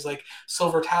them on these like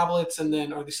silver tablets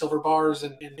or these silver bars,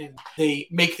 and they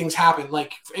make things happen,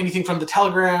 like anything from the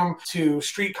telegram to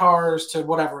streetcars to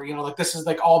whatever, like this is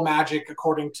like all magic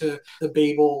according to the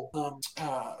Babel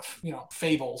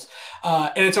fables,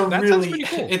 and it's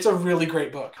a really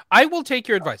great book. I will will take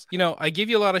your advice. You know, I give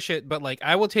you a lot of shit, but like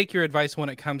I will take your advice when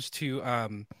it comes to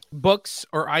books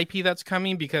or IP that's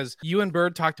coming, because you and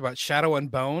Bird talked about Shadow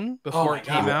and Bone before it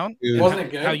came out. Wasn't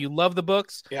it good? How you love the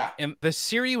books. Yeah. And the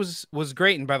series was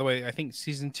great. And by the way, I think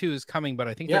season 2 is coming, but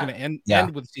I think they're going to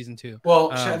end with season 2. Well,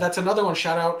 that's another one.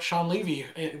 Shout out Sean Levy,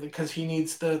 because he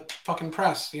needs the fucking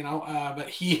press, you know. But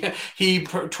he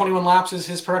 21 Laps is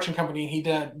his production company.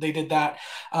 They did that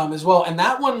as well. And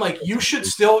that one, like, you should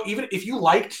still, even if you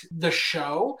liked the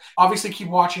show, obviously keep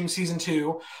watching season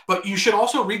 2, but you should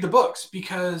also read the books,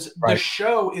 because the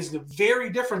show is very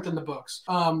different than the books.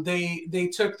 They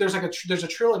took, there's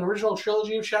an original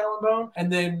trilogy of Shadow and Bone,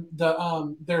 and then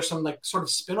there's some like sort of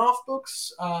spin-off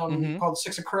books called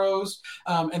Six of Crows,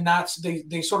 and that's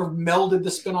they sort of melded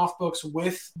the spin-off books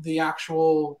with the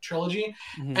actual trilogy,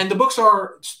 and the books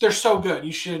they're so good.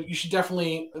 You should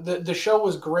definitely, the show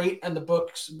was great, and the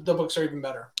books are even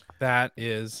better. That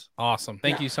is awesome.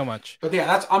 Thank you so much. But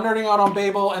yeah, I'm nerding out on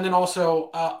Babel, and then also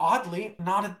oddly,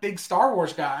 not a big Star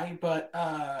Wars guy, but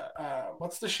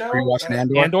what's the show? Are you watching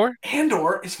Andor?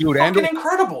 Andor is fucking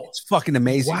incredible. It's fucking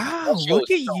amazing. Wow,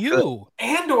 look at you.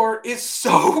 Andor is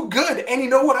so good. And you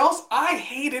know what else? I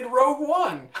hated Rogue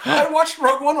One. I watched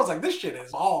Rogue One. I was like, this shit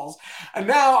is balls. And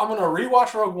now I'm gonna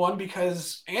rewatch Rogue One,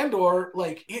 because Andor,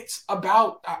 like, it's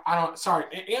about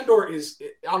Andor is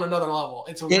on another level.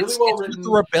 It's really well written.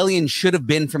 The rebellion should have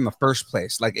been from the first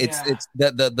place. Like it's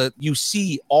the you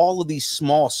see all of these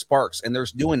small sparks, and they're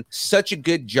doing such a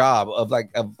good job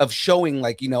of showing,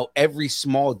 like, you know, every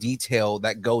small detail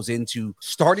that goes into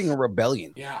starting a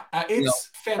rebellion. Yeah, it's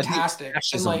fantastic.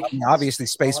 And like, obviously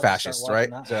space fascists, right?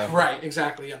 So. Right,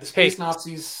 exactly. Yeah, the space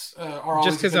Nazis are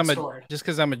always just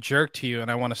because I'm a jerk to you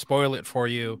and I want to spoil it for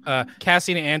you.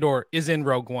 Cassian Andor is in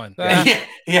Rogue One.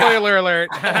 Spoiler alert.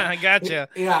 I gotcha.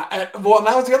 Yeah. Well, and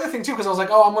that was the other thing too, because I was like,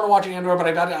 oh, I'm going to watch Andor, but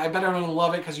I bet I'm going to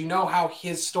love it, because you know how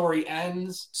his story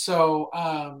ends. So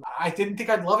I didn't think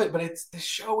I'd love it, but the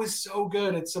show is so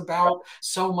good. It's about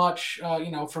so much,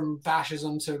 from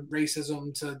fascism to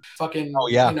racism to fucking,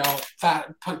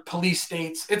 police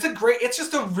states. It's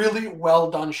just a really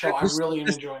well done show. I really am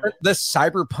enjoying it. The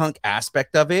cyberpunk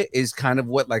aspect of it is kind of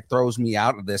what like throws me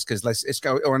out of this, because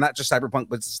or not just cyberpunk,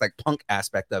 but it's like punk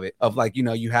aspect of it, of like, you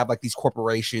know, you have like these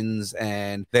corporations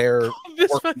and they're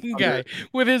this fucking guy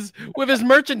with his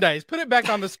merchandise. Put it back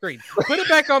on the screen. Put it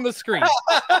back on the screen.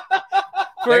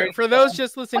 For those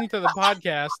just listening to the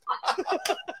podcast,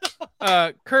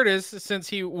 Curtis, since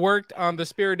he worked on the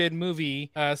Spirited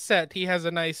movie set, he has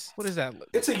a nice, what is that?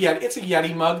 It's a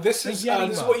Yeti mug. This is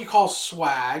what you call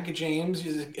swag, James.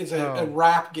 It's a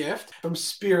wrap gift from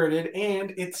Spirited,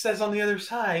 and it says on the other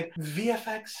side,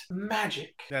 VFX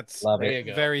magic. That's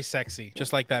very sexy,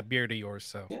 just like that beard of yours.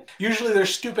 So usually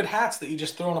there's stupid hats that you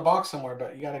just throw in a box somewhere,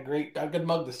 but you got a good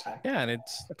mug this time. Yeah, and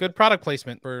it's good product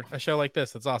placement for a show like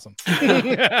this. That's awesome.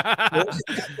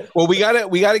 Well, we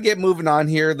gotta get moving on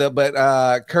here.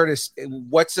 But Curtis,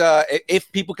 what's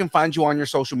if people can find you on your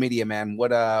social media, man?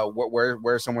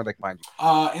 Where's somewhere they can find you?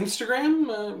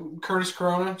 Instagram, Curtis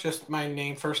Corona, just my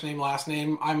name, first name, last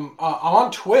name. I'm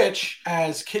on Twitch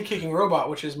as Kid Kicking Robot,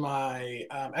 which is my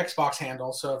Xbox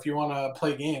handle. So if you want to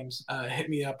play games, hit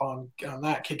me up on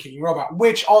that, Kid Kicking Robot,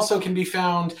 which also can be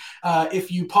found if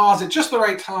you pause at just the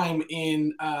right time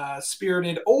in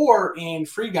Spirited or in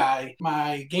Free Guy.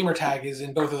 My gamer tag is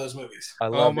in both of those movies.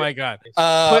 Oh my god!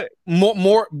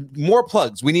 More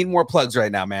plugs. We need more plugs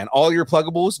right now, man. All your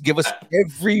pluggables. Give us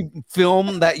every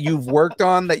film that you've worked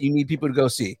on that you need people to go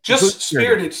see. Just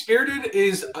Spirited. Spirited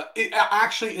is it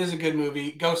actually is a good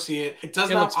movie. Go see it. It does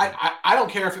not. I don't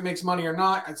care if it makes money or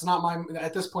not. It's not my.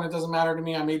 At this point, it doesn't matter to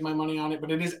me. I made my money on it,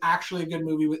 but it is actually a good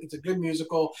movie. It's a good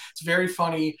musical. It's very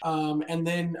funny. And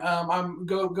then I'm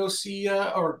go see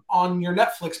or on your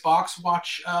Netflix box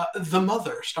watch The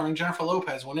Mother, starring Jennifer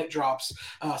Lopez, when it drops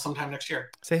sometime next year.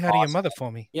 Say hi to your mother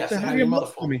for me. Yes, say hi to your mother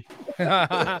for me.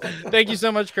 Thank you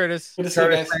so much, Curtis. Good to see you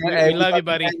guys. We love you,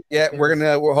 buddy. Yeah,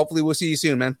 hopefully we'll see you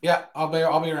soon, man. Yeah, I'll be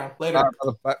around later.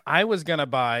 I was gonna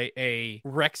buy a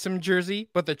Wrexham jersey,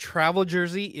 but the travel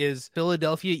jersey is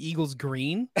Philadelphia Eagles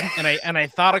green, and I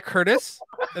thought of Curtis,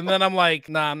 and then I'm like,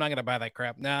 nah, I'm not gonna buy that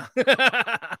crap. Nah.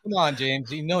 Come on,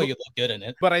 James. You know you look good in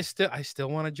it. But I still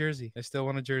want a jersey.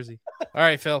 All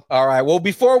right, Phil. All right. Well,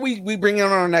 before we bring in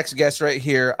our next guest right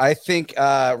here, I think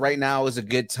right now is a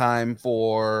good time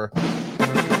for.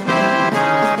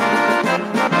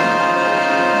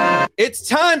 It's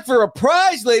time for a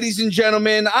prize, ladies and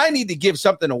gentlemen. I need to give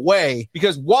something away.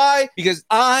 Because why? Because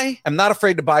I am not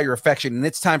afraid to buy your affection, and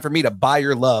it's time for me to buy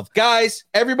your love. Guys,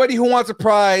 everybody who wants a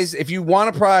prize, if you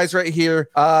want a prize right here,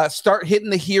 start hitting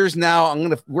the here's now.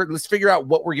 Let's figure out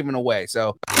what we're giving away.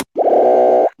 So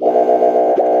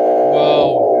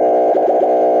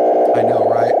Oh, I know,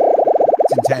 right?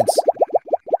 It's intense.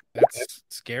 that's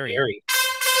scary.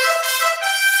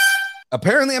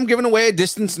 Apparently, I'm giving away a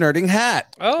Distance Nerding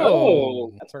hat.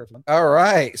 Oh, That's perfect. All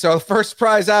right. So first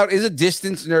prize out is a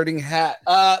Distance Nerding hat.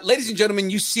 Ladies and gentlemen,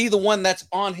 you see the one that's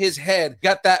on his head.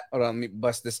 Got that. Hold on, let me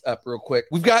bust this up real quick.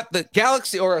 We've got the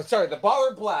Galaxy, the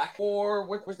Baller Black, or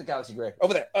where's the Galaxy Gray?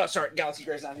 Over there. Oh, sorry, Galaxy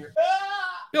Gray's down here.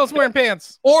 Bill's wearing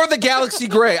pants. Or the Galaxy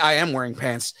Gray. I am wearing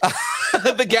pants.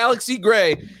 The Galaxy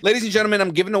Gray. Ladies and gentlemen,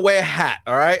 I'm giving away a hat.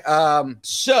 All right.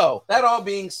 So that all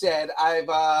being said, I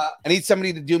need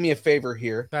somebody to do me a favor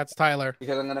here. That's Tyler.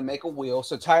 Because I'm gonna make a wheel.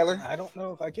 So Tyler, I don't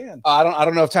know if I can. I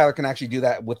don't know if Tyler can actually do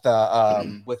that with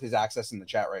his access in the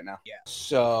chat right now. Yeah.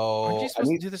 So Aren't you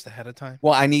supposed to do this ahead of time?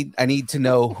 well, I need to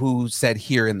know who said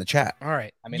here in the chat. All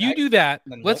right. I mean, you do that.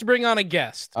 then Let's what? bring on a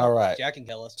guest. All right. Jack can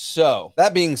kill us. So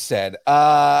that being said,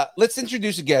 let's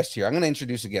introduce a guest here. I'm going to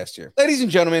introduce a guest here, ladies and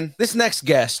gentlemen. This next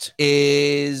guest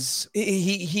is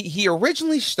he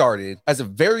originally started as a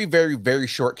very, very, very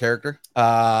short character,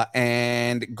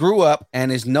 and grew up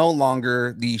and is no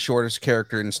longer the shortest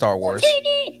character in Star Wars.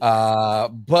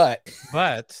 But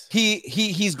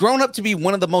he's grown up to be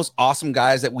one of the most awesome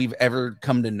guys that we've ever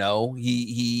come to know.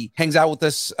 He hangs out with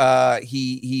us.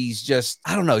 He's just,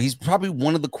 I don't know. He's probably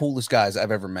one of the coolest guys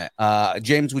I've ever met.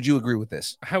 James, would you agree with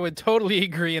this? I would totally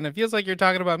agree, and it feels like you're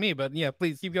talking about me, but yeah,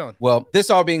 please keep going. Well, this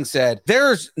all being said,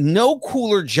 there's no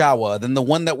cooler Jawa than the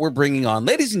one that we're bringing on.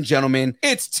 Ladies and gentlemen,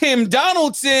 it's Tim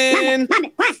Donaldson.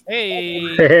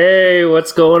 Hey,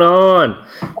 what's going on?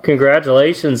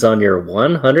 Congratulations on your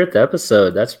 100th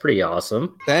episode. That's pretty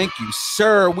awesome. Thank you,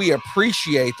 sir. We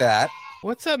appreciate that.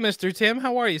 What's up, Mr. Tim?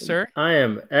 How are you, sir? I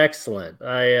am excellent.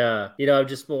 I've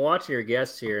just been watching your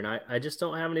guests here, and I just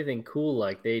don't have anything cool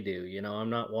like they do. You know, I'm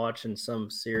not watching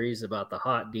some series about the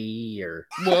hot D or,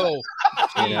 whoa,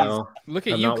 look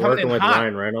at I'm you not coming working in with hot.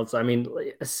 Ryan Reynolds. I mean,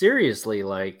 seriously,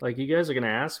 like you guys are gonna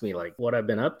ask me like what I've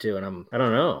been up to, and I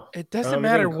don't know. It I don't doesn't have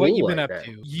matter anything what cool you've been like up that.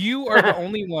 to. You are the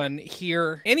only one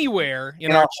here anywhere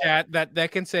in our chat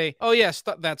that can say, "Oh yeah,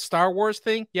 that Star Wars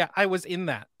thing. Yeah, I was in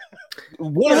that."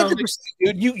 100%,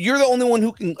 dude. You're the only one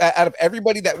who can, out of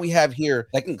everybody that we have here,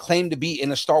 that can claim to be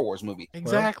in a Star Wars movie.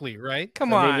 Exactly, right?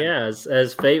 Come I on. mean, yeah,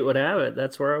 as fate would have it,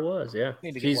 that's where I was. Yeah.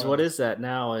 Need to get Geez, one what of is that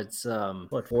now? It's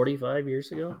 45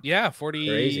 years ago? Yeah, 40.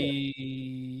 Crazy.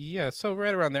 Yeah, so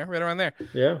right around there.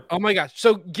 Yeah. Oh my gosh.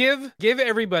 So give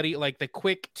everybody like the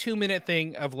quick 2-minute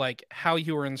thing of like how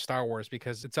you were in Star Wars,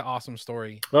 because it's an awesome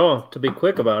story. Oh, to be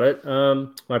quick about it,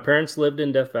 my parents lived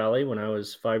in Death Valley when I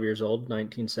was 5 years old,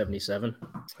 1977,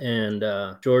 and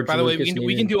George. By the way, Lucas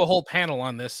we can do a whole panel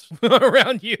on this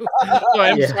around you. So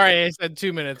I'm sorry I said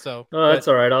 2 minutes. So that's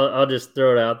all right. I'll just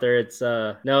throw it out there. It's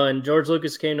no, and George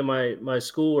Lucas came to my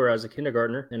school where I was a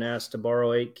kindergartner and asked to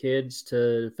borrow 8 kids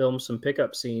to film some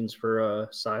pickup scenes for a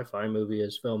sci-fi movie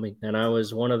as filming, and I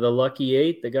was one of the lucky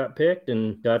 8 that got picked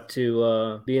and got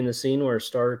to be in the scene where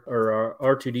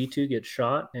R2D2 gets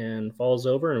shot and falls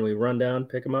over, and we run down,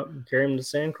 pick him up, and carry him to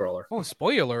Sandcrawler. Oh,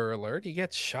 spoiler alert! He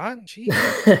gets shot. Jeez.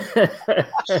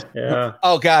 Yeah.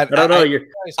 Oh God. I don't know. Your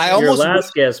almost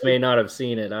last guest may not have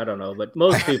seen it. I don't know, but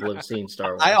most people have seen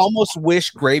Star Wars. I almost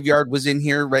wish Graveyard was in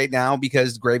here right now,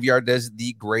 because Graveyard does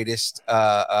the greatest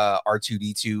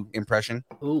R2D2 impression.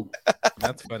 Ooh,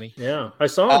 that's funny. Yeah, I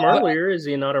saw him earlier. Is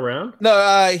he not around?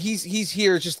 No, he's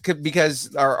here just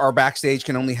because our backstage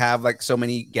can only have like so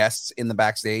many guests in the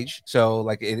backstage, so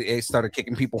like it started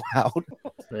kicking people out.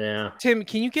 Yeah. Tim,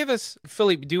 can you give us,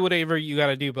 Philippe, do whatever you got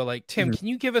to do, but like Tim, can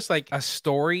you give us like a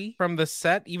story from the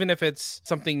set, even if it's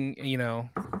something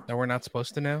that we're not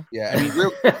supposed to know? Yeah, I mean,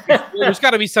 there's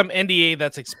got to be some NDA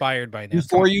that's expired by now.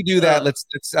 Before you do that, let's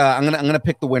I'm gonna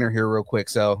pick the winner here real quick,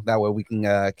 so that way we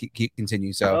can keep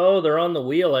continue. So oh, they're on the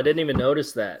wheel. I didn't even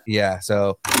notice that. Yeah,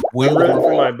 so I'm rooting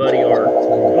for my buddy Art. Come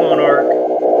on, Art.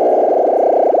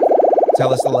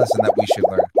 Tell us the lesson that we should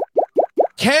learn.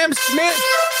 Cam Smith.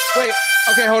 Wait,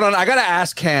 okay, hold on. I gotta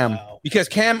ask Cam, because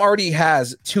Cam already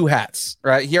has 2 hats,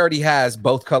 right? He already has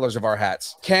both colors of our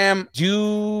hats. Cam,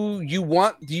 do you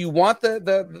want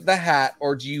the hat,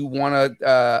 or do you want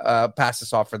to pass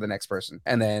this off for the next person?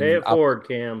 And then pay it forward,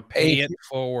 Cam. Pay it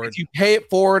forward. If you pay it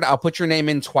forward, I'll put your name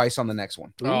in twice on the next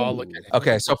one. Oh, look at it.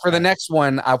 Okay, so for the next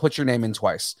one, I'll put your name in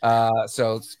twice.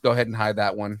 So let's go ahead and hide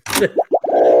that one. By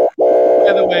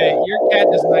the way, your cat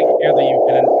does not care that you've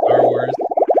been in Star Wars.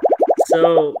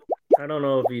 So I don't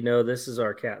know if you know, this is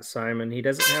our cat Simon. He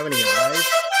doesn't have any eyes.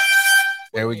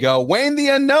 There we go. Wayne the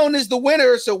Unknown is the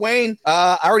winner. So Wayne,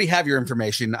 I already have your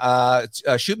information.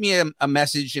 Shoot me a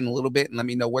message in a little bit and let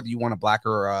me know whether you want a black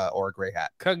or a gray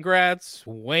hat. Congrats,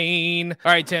 Wayne.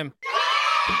 All right, Tim.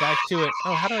 Back to it.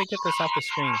 Oh, how do I get this off the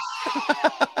screen?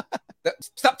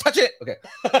 Stop touching it. Okay.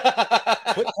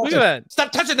 Look at that.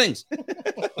 Stop touching things.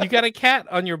 You got a cat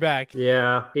on your back.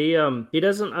 Yeah, he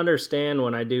doesn't understand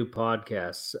when I do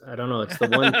podcasts. I don't know. It's the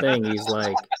one thing he's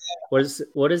like,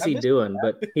 what is he doing?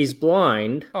 But he's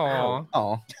blind.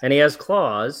 Oh, and he has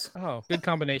claws. Oh, good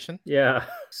combination. Yeah.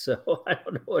 So I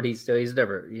don't know what he's doing. He's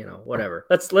never, whatever.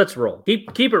 Let's roll.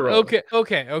 Keep it rolling.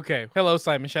 Okay. Hello,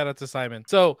 Simon. Shout out to Simon.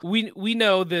 So we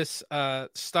know this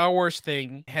Star Wars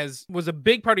thing was a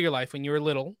big part of your life when you were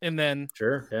little, and then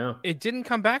sure, yeah, it didn't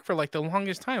come back for like the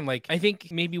longest time. Like I think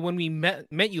maybe when we met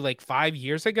you like 5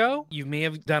 years ago, you may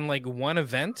have done like one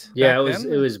event. Yeah,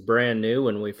 it was brand new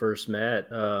when we first met.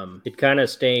 It kind of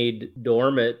stayed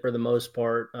dormant for the most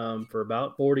part for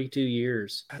about 42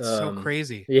 years. That's so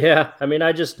crazy. Yeah, I mean,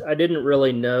 I didn't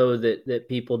really know that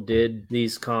people did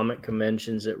these comic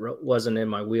conventions. It wasn't in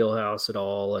my wheelhouse at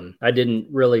all, and I didn't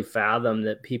really fathom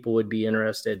that people would be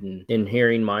interested in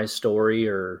hearing my story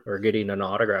or getting an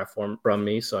autograph from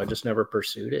me. So I just never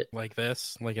pursued it. Like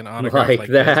this, like an autograph, like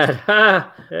that.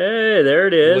 Hey, there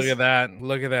it is.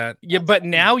 Look at that. Yeah, but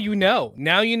now you know.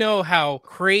 Now you know how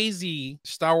crazy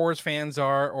Star Wars fans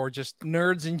are, or just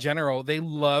nerds in general. They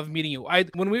love meeting you.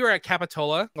 When we were at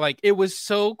Capitola, like it was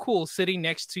so cool sitting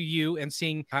next to you and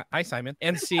seeing hi Simon,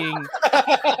 and seeing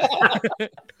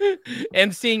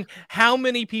and seeing how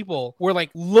many people were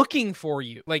like looking for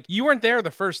you. Like you weren't there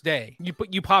the first day.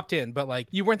 You popped in, but like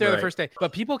you weren't there the first day.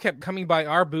 But people kept coming by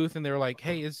our booth and they were like,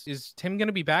 "Hey, is Tim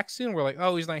gonna be back soon?" We're like,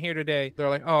 "Oh, he's not here today." They're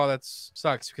like, "Oh, that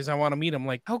sucks because I want to meet him."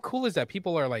 Like, how cool is that?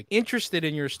 People are like interested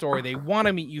in your story. They want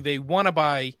to meet you. They want to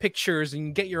buy pictures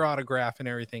and get your autograph and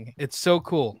everything. It's so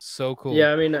cool. So cool.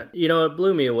 Yeah, I mean, it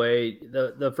blew me away.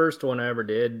 The first one I ever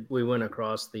did, we went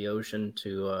across the ocean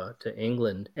to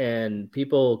England, and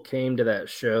people came to that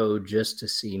show just to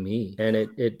see me, and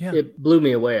it blew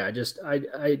me away.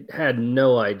 I had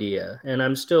no idea, and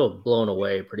I'm still blown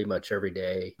away pretty much every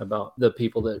day about the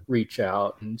people that reach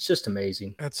out, and it's just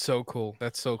amazing. That's so cool.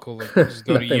 Like, just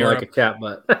go to Europe. Like a cat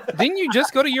butt. Didn't you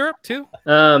just go to Europe too?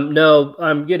 No,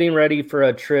 I'm getting ready for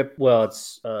a trip. Well,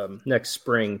 it's next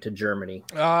spring to Germany.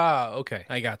 Okay.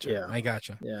 I got you.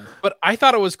 Yeah. But I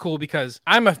thought it was cool because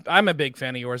I'm a big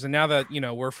fan of yours, and now that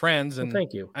we're friends, and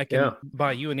thank you. I can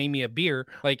buy you and Amy a beer.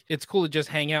 Like it's cool to just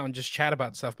hang out and just chat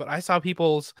about stuff. But I saw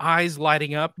people's eyes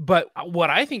lighting up. But what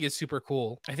I think is super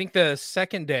cool, I think the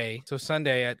second day, so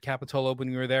Sunday at Capitola when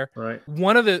we were there, right?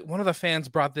 One of the fans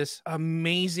brought this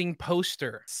amazing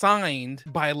poster signed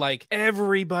by like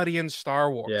everybody in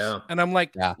Star Wars. Yeah. And I'm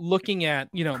like looking at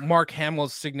Mark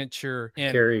Hamill's signature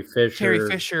and Carrie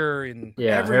Fisher and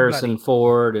everybody. Harrison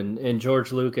Ford and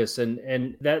George Lucas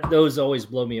and those always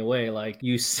blow me away. Like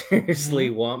you seriously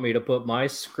want me to put my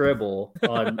scribble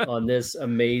on this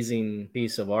amazing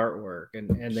piece of artwork, and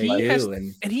they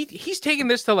do. And he's taken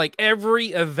this to like every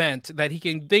event that he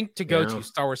can think to go to.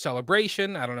 Star Wars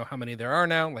Celebration, I don't know how many there are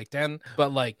now, like 10,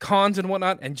 but like cons and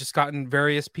whatnot, and just gotten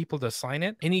various people to sign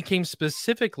it. And he came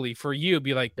specifically for you,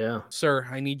 be like, "Sir,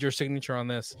 I need your signature on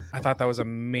this." I thought that was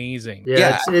amazing.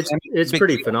 Yeah, it's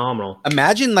pretty phenomenal.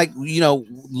 Imagine like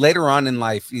later on in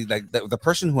life, like the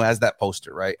person who has that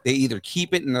poster, right? They either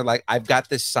keep it and they're like, "I've got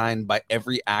this signed by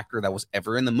every actor that was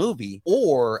ever in the movie,"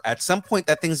 or at some point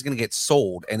that thing's gonna get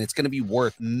sold and it's gonna be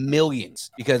worth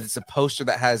millions because it's a poster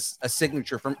that has a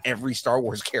signature from every Star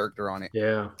Wars character on it.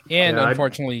 Yeah, and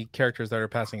unfortunately, characters that are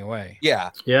passing away. Yeah,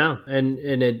 and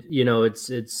it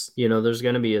it's there's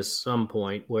gonna be some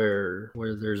point where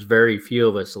there's very few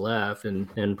of us left,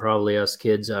 and probably us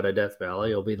kids out of Death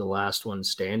Valley will be the last one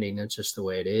standing. That's just the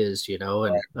way it is,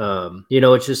 and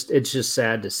it's just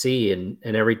sad to see, and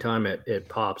every time it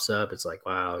pops up, it's like,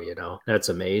 wow, that's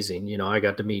amazing. I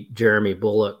got to meet Jeremy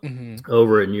Bullock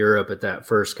over in Europe at that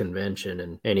first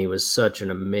convention, and he was such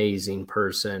an amazing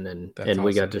person, and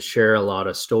we got to share a lot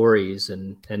of stories,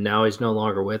 and now he's no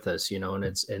longer with us,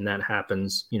 and that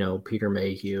happens, Peter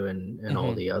Mayhew and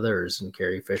all the others, and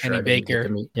Carrie Fisher, Kenny Baker.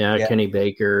 Kenny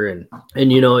Baker, and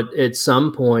at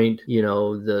some point,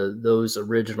 those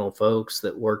original folks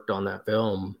that worked on that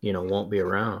film, won't be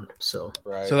around. So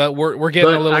that we're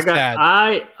getting a little sad.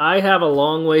 I have a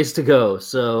long ways to go.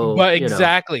 So, but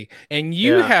exactly, and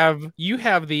you have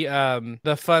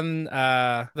the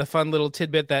fun little little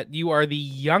tidbit that you are the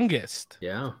youngest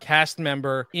cast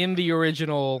member in the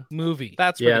original movie.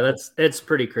 That's pretty cool. It's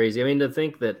pretty crazy. I mean, to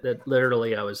think that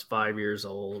literally I was 5 years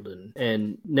old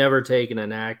and never taken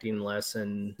an acting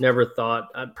lesson, never thought,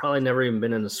 I'd probably never even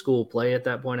been in a school play at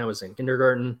that point. I was in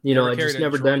kindergarten. You know, I just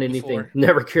never done anything. Before.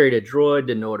 Never carried a droid,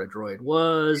 didn't know what a droid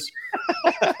was.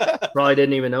 Probably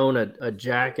didn't even own a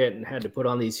jacket and had to put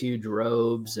on these huge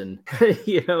robes. And,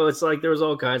 you know, it's like there was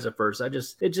all kinds of firsts.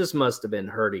 It just must have been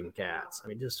hurting cats. I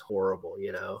mean, just horrible,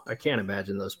 you know. I can't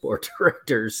imagine those poor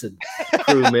directors and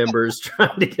crew members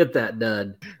trying to get that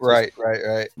done. Right.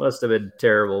 Must have been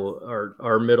terrible.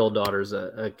 Our middle daughter's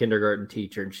a kindergarten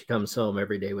teacher, and she comes home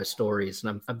every day with stories.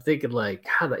 And I'm thinking, like,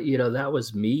 God, you know, that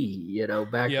was me, you know,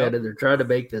 back then. And they're trying to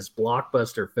make this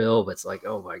blockbuster film. It's like,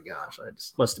 oh my gosh, I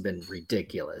just must have been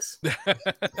ridiculous.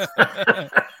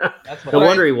 No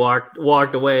wonder he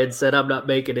walked away and said, I'm not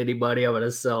making any money. I'm going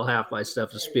to sell half my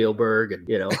stuff to Spielberg and,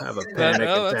 you know, have a panic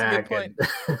attack.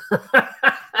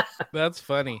 That's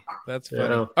funny.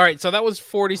 All right, so that was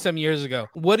 40-some years ago.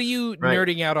 What are you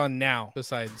nerding out on now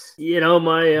besides? You know,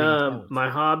 my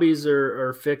hobbies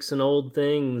are fixing old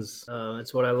things.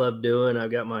 It's what I love doing.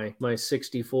 I've got my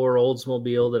 64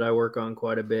 Oldsmobile that I work on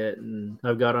quite a bit, and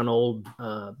I've got an old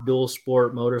dual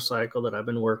sport motorcycle that I've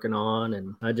been working on,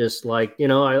 and I just like, you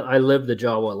know, I live the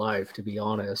Jawa life, to be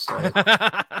honest.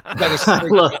 I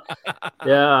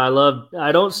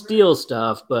don't steal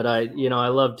stuff, but I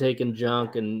love taking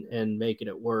junk and making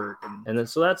it work, and then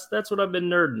so that's what I've been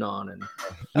nerding on, and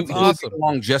that's awesome. Get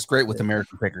along just great with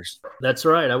American Pickers. That's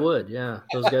right, I would. Yeah,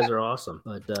 those guys are awesome.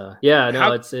 But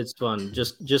it's fun.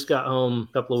 Just got home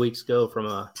a couple of weeks ago from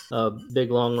a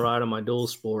big long ride on my dual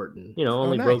sport, and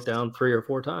only broke down 3 or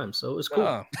 4 times, so it was cool.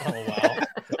 Oh wow.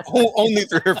 Only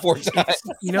 3 or 4 times.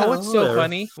 You know what's so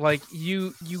funny? Like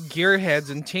you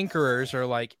gearheads and tinkerers are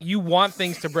like, you want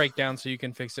things to break down so you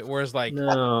can fix it. Whereas like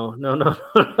no.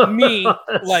 Me,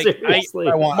 like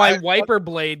my wiper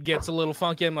blade gets a little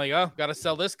funky. I'm like, oh, gotta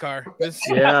sell this car.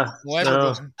 We're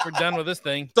done with this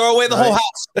thing. Throw away the whole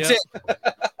house. That's it.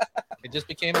 It just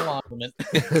became a monument.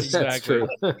 Exactly.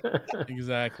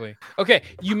 Exactly. Okay,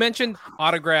 you mentioned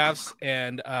autographs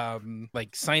and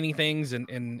like signing things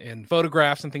and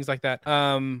photographs and things like that.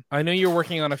 I know you're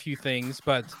working on a few things,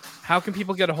 but how can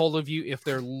people get a hold of you if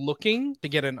they're looking to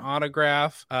get an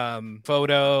autograph,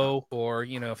 photo, or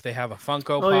if they have a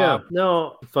Funko Pop? Yeah,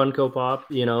 no Funko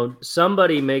Pop.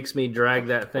 Somebody makes me drag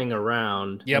that thing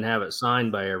around and have it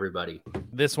signed by everybody.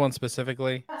 This one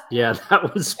specifically? Yeah, that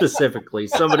one specifically.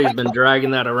 Somebody's been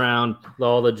dragging that around.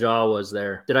 All the Jawas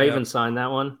there. Did I even sign that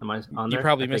one? Am I on there? You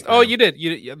probably missed. Oh, you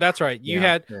did. That's right. You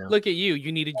had. Look at you.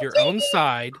 You needed your own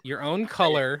side, your own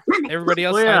color. Everybody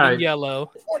else signed in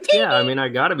yellow. Yeah, I mean, I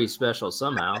got to be special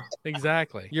somehow.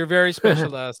 Exactly. You're very special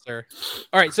to us, sir.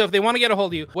 All right. So if they want to get a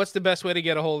hold of you, what's the best way to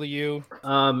get a hold of you?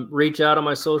 Reach out on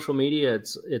my social media.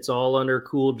 It's all under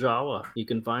Cool Jawa. You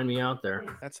can find me out there.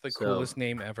 That's the coolest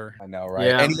name ever. I know, right?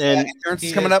 Yeah, and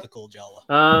insurance coming up. Cool Jawa.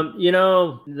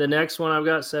 The next one I've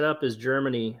got set up is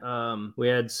Germany. We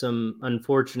had some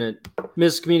unfortunate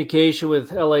miscommunication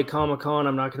with LA Comic-Con.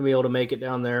 I'm not going to be able to make it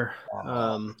down there.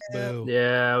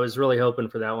 I was really hoping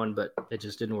for that one, but it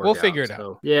just didn't work. We'll figure it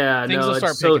out. Yeah, things will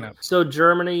start picking up. So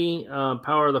Germany,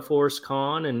 Power of the Force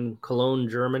Con in Cologne,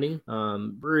 Germany.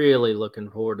 Really looking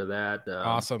forward to that.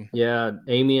 Awesome. Yeah,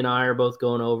 Amy and I are both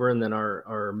going over, and then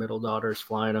our middle daughter's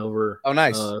flying over. Oh,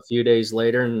 nice. A few days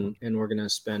later, and we're going to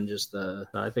spend just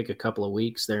I think a couple of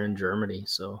weeks there in Germany.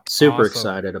 So super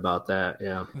excited about that.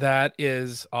 Yeah, that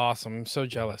is awesome. I'm so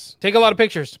jealous. Take a lot of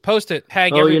pictures, post it,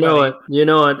 tag everybody. You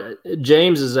know what?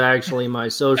 James is actually my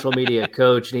social media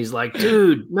coach, and he's like,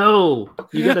 dude, no,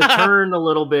 you got to turn a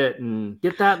little bit and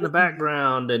get that in the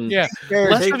background, and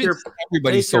take your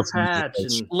patch,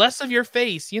 and less of your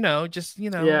face. Do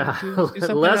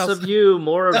less else. of you,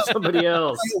 more of somebody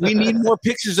else. We need more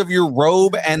pictures of your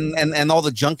robe and all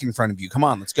the junk in front of you. Come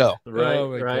on, let's go. Right. Oh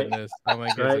my goodness.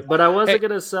 Right. But I wasn't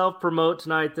going to self-promote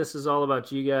tonight. This is all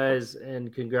about you guys,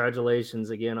 and congratulations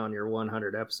again on your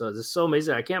 100 episodes. It's so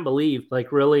amazing. I can't believe,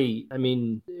 really, I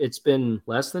mean, it's been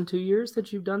less than 2 years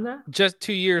that you've done that? Just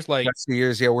 2 years, Just 2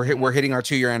 years, yeah. We're hitting our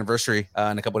 2-year anniversary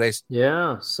in a couple of days.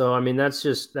 Yeah, so I mean,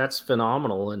 that's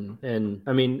phenomenal, and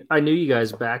I mean, I knew you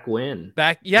guys back when.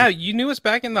 You knew us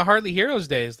back in the Hardly Heroes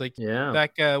days,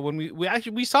 back when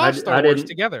we saw Star Wars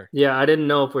together. Yeah, I didn't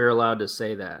know if we were allowed to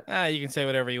say that. You can say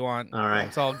whatever you want. All right.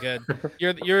 It's all all good.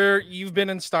 You've been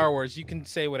in Star Wars. You can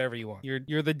say whatever you want.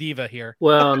 You're the diva here.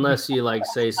 Well, unless you like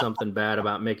say something bad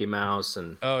about Mickey Mouse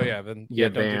and Oh yeah, then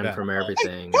get don't do banned that. from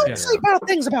everything. Don't say bad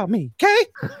things about me, okay?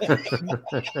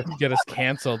 Get us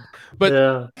canceled. But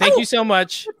Yeah. thank you so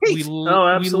much. We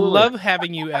absolutely. love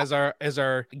having you as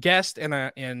our guest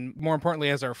and more importantly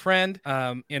as our friend.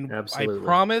 And Absolutely. I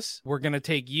promise we're gonna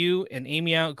take you and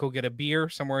Amy out, go get a beer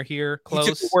somewhere here You took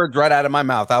close. the words right out of my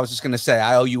mouth. I was just gonna say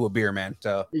I owe you a beer, man.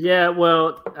 So Yeah,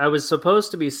 well, I was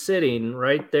supposed to be sitting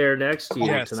right there next to you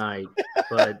Yes. tonight,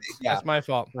 but That's my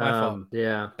fault. My fault.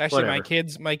 yeah. Actually,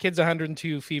 whatever. my kids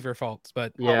 102 fever faults,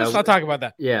 but Yeah, let's not talk about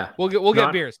that. Yeah, We'll get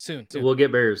Not- beers soon. We'll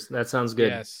get beers. That sounds good.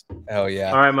 Yes. oh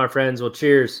yeah. All right, my friends. Well,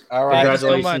 cheers. All right. Thank you so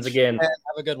Congratulations much. again.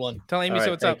 Have a good one. Tell Amy All so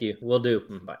right, what's thank up. you. We'll do.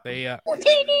 Bye. They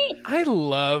I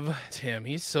love Tim.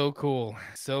 He's so cool.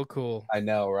 So cool. I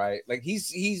know, right? Like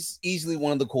he's easily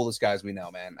one of the coolest guys we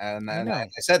know, man. And know.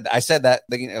 I said that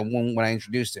when I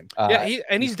introduced him. Yeah,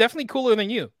 he's definitely cooler than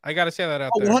you. I gotta say that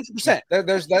out there.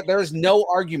 100%. There's no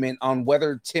argument on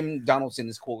whether Tim Donaldson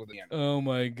is cooler than you. Oh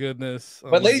my goodness.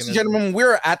 But ladies and gentlemen,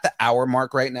 we're at the hour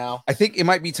mark right now. I think it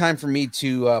might be time for me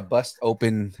to bust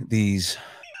open these.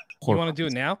 You want to do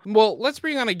it now? Well, let's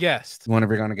bring on a guest. You want to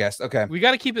bring on a guest? Okay. We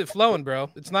got to keep it flowing, bro.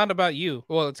 It's not about you.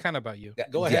 Well, it's kind of about you.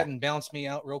 Go ahead and bounce me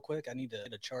out real quick. I need to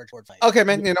get a charge board fight. Okay,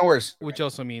 man. No worries. Which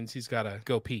also means he's got to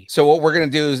go pee. So what we're gonna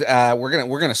do is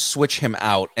we're gonna switch him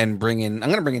out and bring in.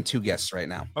 I'm gonna bring in two guests right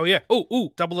now. Oh yeah.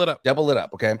 Oh, double it up. Double it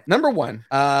up. Okay. Number one,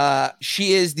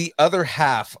 she is the other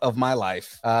half of my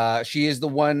life. She is the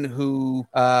one who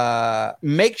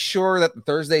makes sure that the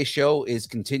Thursday show is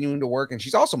continuing to work, and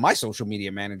she's also my social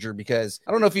media manager because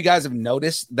I don't know if you guys have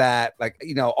noticed that, like,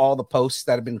 you know, all the posts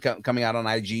that have been coming out on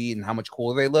IG and how much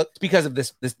cooler they look. It's because of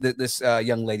this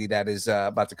young lady that is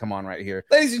about to come on right here.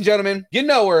 Ladies and gentlemen, you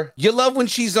know her. You love when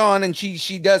she's on and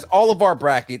she does all of our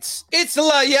brackets. It's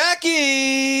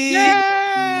Layaki.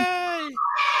 Yay!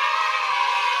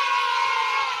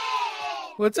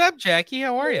 What's up, Jackie?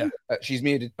 How are you? She's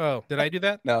muted. Oh, did I do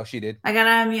that? No, she did. I gotta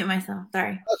unmute myself.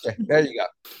 Sorry. Okay, there you go.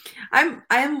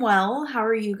 I'm well. How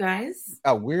are you guys?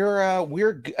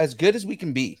 We're as good as we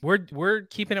can be. We're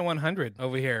keeping it 100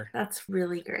 over here. That's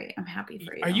really great. I'm happy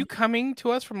for you. Are you coming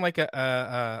to us from like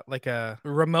a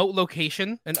remote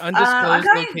location, an I'm undisclosed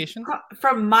coming location?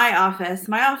 from my office.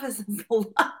 My office is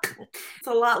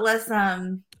a lot less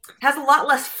has a lot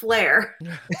less flair.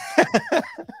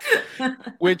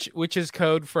 which is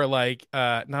code for like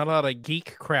not a lot of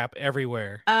geek crap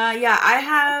everywhere. Yeah, I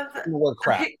have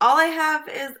crap. All I have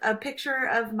is a picture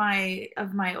of my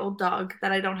old dog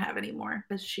that I don't have anymore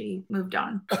because she moved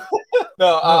on.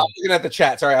 No, looking at the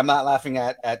chat. Sorry, I'm not laughing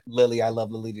at Lily. I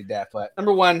love Lily to death. But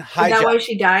number one, hi. Is that why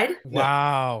she died?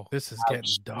 Wow, this is getting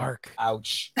dark.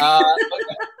 Ouch.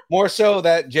 More so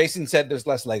that Jason said there's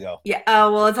less Lego. Yeah.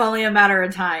 Oh well, it's only a matter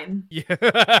of time. Yeah.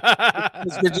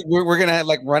 we're gonna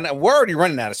like run. We're already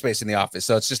running out of space in the office,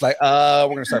 so it's just like we're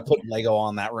gonna start putting Lego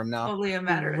on that room now. Only a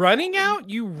matter. Running out?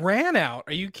 You ran out?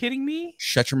 Are you kidding me?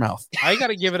 Shut your mouth. I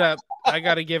gotta give it up. I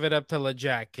gotta give it up to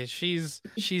LeJack because she's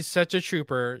such a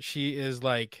trooper. She is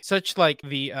like such like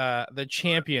the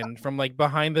champion from like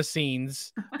behind the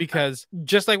scenes because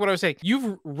just like what I was saying,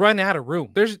 you've run out of room.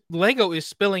 There's Lego is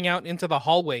spilling out into the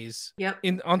hallways. Yep.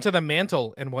 Onto the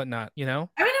mantle and whatnot. You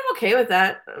know. I mean, I'm okay with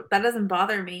that. That doesn't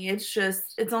bother me. It's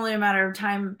only a matter of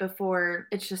time before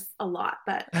it's just a lot.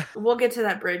 But we'll get to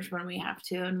that bridge when we have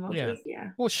to, and we'll just.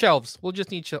 Well, shelves. We'll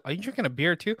just need. Are you drinking a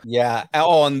beer too? Yeah.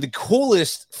 Oh, and the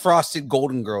coolest frosted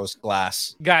Golden Girls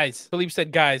glass. Guys, Philippe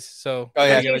said guys. So oh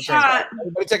yeah,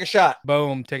 everybody take a shot.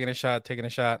 Boom, taking a shot.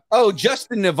 Oh,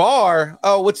 Justin Navarre.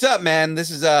 Oh, what's up, man? This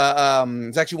is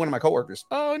it's actually one of my coworkers.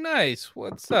 Oh, nice.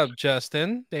 What's up,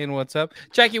 Justin? Dane, what's up?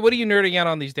 Jackie, what are you nerding out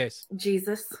on these days?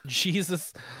 Jesus.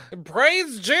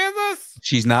 Praise Jesus.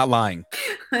 She's not lying.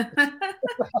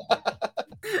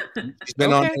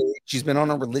 She's been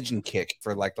on a religion kick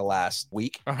for like the last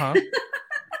week.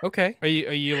 Okay. Are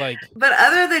you like? But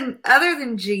other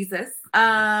than Jesus,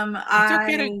 it's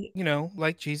okay to,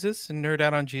 like Jesus and nerd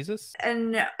out on Jesus.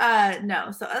 And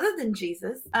no. So other than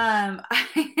Jesus, I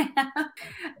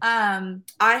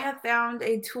have found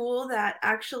a tool that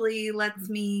actually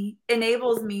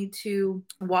enables me to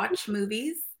watch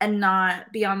movies and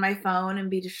not be on my phone and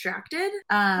be distracted.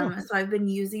 So I've been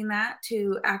using that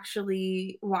to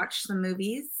actually watch some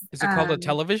movies. Is it called a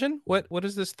television? What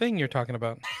is this thing you're talking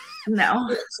about?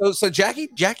 No. So Jackie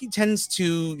tends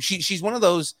to she's one of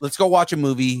those, let's go watch a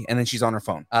movie, and then she's on her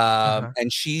phone.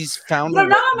 And she's found. But I'm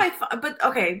not on my phone. But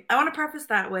okay, I want to preface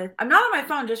that with I'm not on my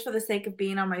phone just for the sake of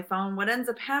being on my phone. What ends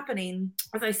up happening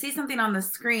is I see something on the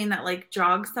screen that like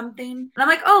jogs something, and I'm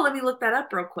like, oh, let me look that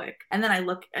up real quick. And then I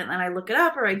look it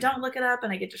up, or I don't look it up,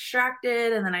 and I get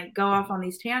distracted, and then I go off on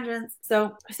these tangents.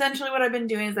 So essentially, what I've been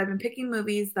doing is I've been picking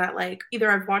movies that like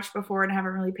either I've watched before and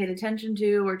haven't really paid attention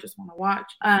to, or just want to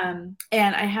watch.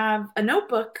 And I have a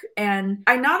notebook, and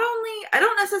I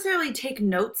don't necessarily take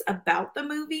notes about the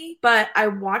movie, but I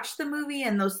watch the movie,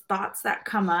 and those thoughts that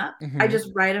come up, I just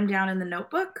write them down in the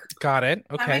notebook. Got it.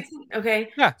 Okay. Okay.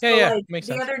 Yeah. Like, makes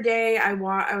the sense. other day, I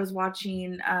was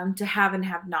watching To Have and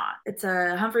Have Not. It's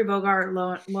a Humphrey Bogart,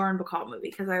 Lauren Bacall movie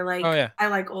because I like I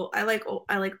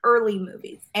like early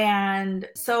movies. And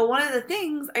so one of the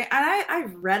things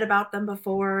I've read about them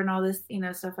before and all this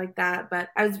stuff like that, but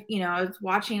I was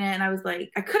watching it, and I was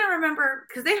like, I couldn't remember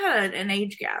because they had an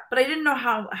age gap, but I didn't know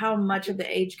how much of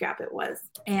the age gap it was.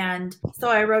 And so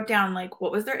I wrote down like,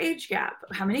 what was their age gap?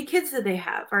 How many kids did they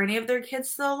have? Are any of their kids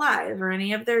still alive? Or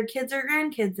any of their kids or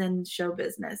grandkids in show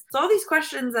business? So all these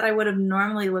questions that I would have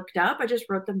normally looked up, I just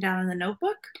wrote them down in the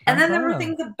notebook. And then there were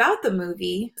things about the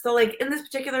movie. So like in this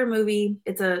particular movie,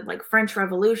 it's a like French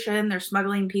Revolution. They're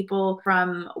smuggling people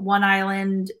from one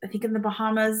island, I think in the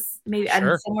Bahamas, maybe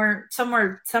somewhere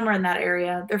in that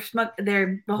area. They're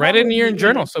Write it in your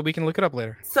journal so we can look it up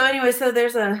later. So anyway, so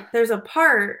there's a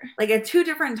part like at two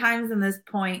different times in this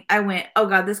point, I went, oh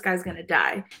God, this guy's gonna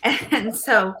die. And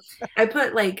so I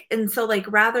put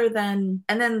rather than,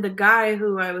 and then the guy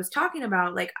who I was talking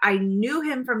about, like I knew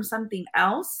him from something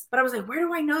else, but I was like, where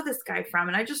do I know this guy from?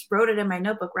 And I just wrote it in my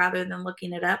notebook rather than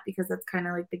looking it up because that's kind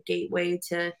of like the gateway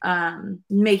to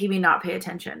making me not pay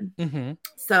attention. Mm-hmm.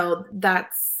 So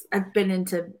I've been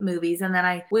into movies, and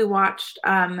then we watched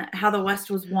How the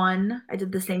West Was Won. I did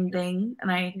the same thing,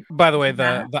 and By the way,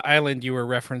 the island you were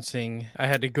referencing, I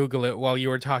had to Google it while you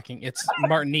were talking. It's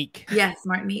Martinique. Yes,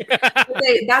 Martinique.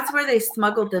 That's where they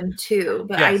smuggled them to,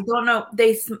 but yes. I don't know.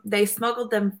 They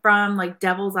smuggled them from like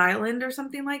Devil's Island or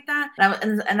something like that.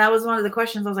 And that was one of the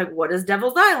questions. I was like, what is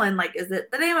Devil's Island? Like, is it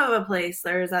the name of a place,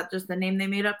 or is that just the name they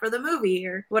made up for the movie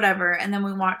or whatever? And then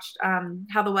we watched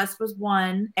How the West Was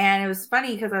Won, and it was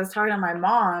funny because I was talking to my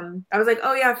mom. I was like,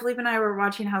 oh yeah, Philippe and I were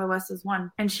watching How the West Was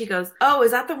Won. And she goes, oh,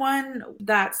 is that the one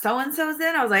that so-and-so's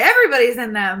in? I was like, everybody's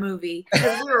in that movie.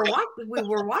 Because we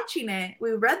were watching it.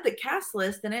 We read the cast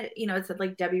list, and it said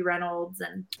like Debbie Reynolds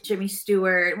and Jimmy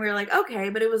Stewart. And we were like, okay,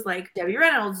 but it was like Debbie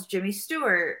Reynolds, Jimmy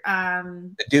Stewart,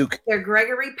 the Duke. They're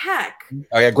Gregory Peck.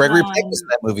 Oh yeah, Gregory Peck was in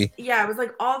that movie. Yeah, it was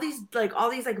like all these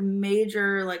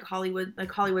major like Hollywood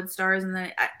stars, and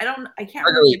then I can't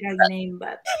remember the guy's name,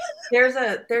 but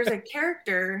there's a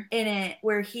character in it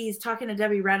where he's talking to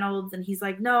Debbie Reynolds, and he's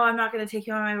like, no, I'm not going to take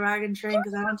you on my wagon train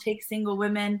because I don't take single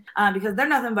women because they're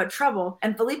nothing but trouble.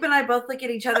 And Philippe and I both look at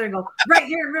each other and go, right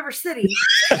here in River City.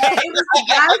 And it was the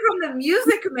guy from The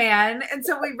Music Man, and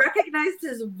so we recognized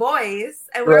his voice,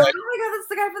 and we were like, oh my God, that's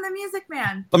the guy from The Music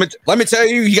Man. Let me tell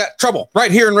you, you got trouble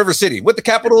right here in River City with the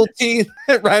capital T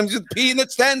that rhymes with P and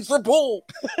it stands for pool.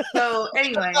 So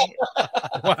anyway,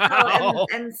 wow.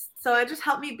 And so it just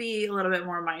helped me be a little bit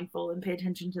more mindful and pay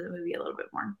attention to the movie a little bit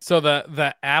more. So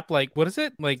the app, like, what is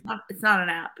it? Like, it's not an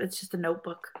app. It's just a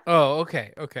notebook. Oh,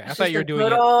 okay. I thought you were doing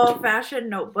good old-fashioned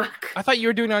notebook. I thought you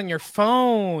were doing it on your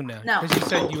phone. No, because you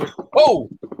said you were. Oh,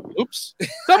 oops!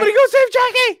 Somebody go save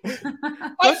Jackie!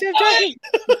 Go save Jackie!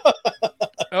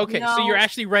 Okay, No. so you're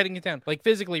actually writing it down, like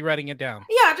physically writing it down.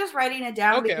 Yeah, just writing it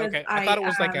down. Okay. I thought it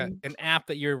was like an app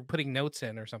that you're putting notes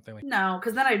in or something like that. No,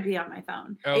 because then I'd be on my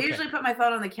phone. I Okay. usually put my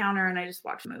phone on the counter and I just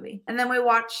watch a movie. And then we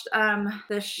watched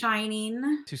The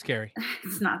Shining. Too scary.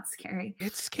 It's not scary.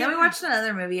 It's scary. Then we watched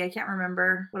another movie. I can't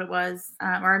remember what it was.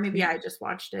 Or maybe I just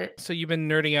watched it. So you've been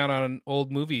nerding out on old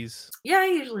movies. Yeah, I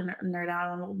usually nerd out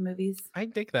on old movies. I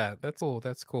dig that. That's cool.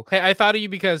 That's cool. Hey, I thought of you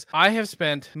because I have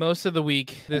spent most of the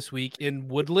week this week in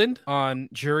Woodland on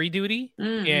jury duty,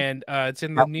 and it's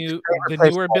in the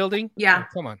newer building. Yeah. Oh,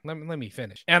 come on, let me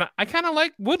finish. And I kind of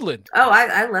like Woodland. Oh,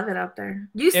 I love it out there.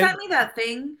 You sent me that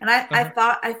thing, and I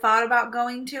thought about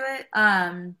going to it.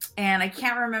 And I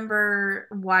can't remember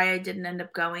why I didn't end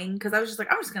up going because I was just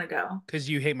like, I'm just gonna go. Because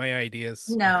you hate my ideas.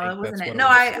 No, it wasn't it. No,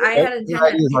 I had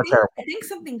intended. I think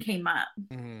something came up.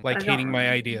 Like hating my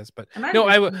ideas, but I might no,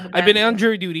 have just I've been on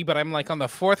jury duty, but I'm like on the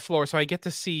 4th floor, so I get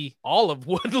to see all of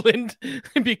Woodland.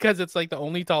 because it's like the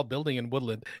only tall building in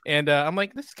Woodland. And I'm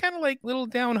like, this is kind of like little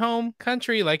down home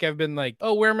country. Like I've been like,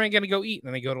 oh, where am I going to go eat? And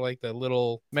then I go to like the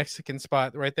little Mexican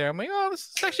spot right there. I'm like, oh,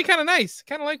 this is actually kind of nice.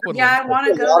 Kind of like Woodland. Yeah, I want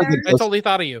to go there. I totally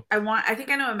thought of you. I think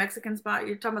I know a Mexican spot.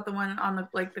 You're talking about the one on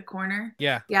the corner.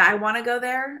 Yeah. Yeah, I want to go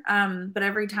there. But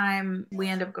every time we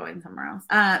end up going somewhere else.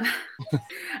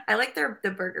 I like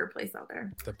the burger place out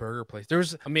there. The burger place.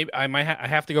 There's maybe I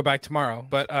have to go back tomorrow,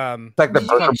 but like the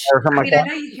burger bar or something like that. I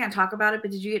know you can't talk about it,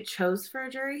 but did you get chose for a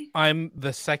jury? I'm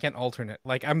the second alternate.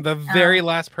 Like I'm the very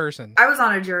last person. I was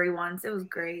on a jury once. It was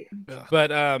great.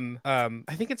 But I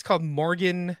think it's called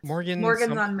Morgan's on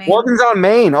Main. Morgan's on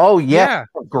Main. Oh yeah,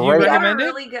 great. They have a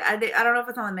really good. I don't know if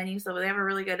it's on the menu still, but they have a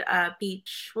really good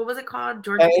peach. What was it called?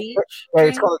 Georgia peach. Yeah,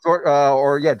 it's called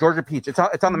Georgia peach. It's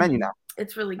on the menu now.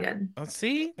 It's really good. Let's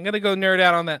see. I'm gonna go nerd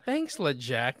out on that. Thanks,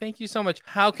 LeJack. Thank you so much.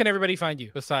 How can everybody find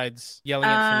you besides yelling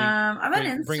at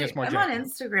Philippe? I'm on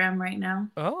Instagram right now.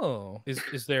 Oh,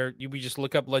 is there? We just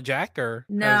look up LeJack or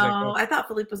no? I thought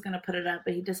Philippe was gonna put it up,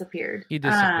 but he disappeared. He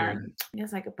disappeared. I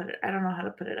guess I could put it. I don't know how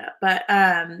to put it up, but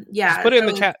yeah. Just put it in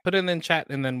the chat. Put it in the chat,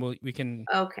 and then we can.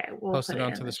 Okay, we'll post it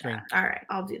onto the screen. Chat. All right,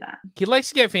 I'll do that. He likes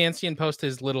to get fancy and post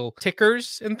his little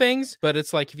tickers and things, but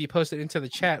it's like if you post it into the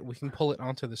chat, we can pull it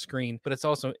onto the screen. But it's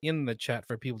also in the chat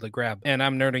for people to grab. And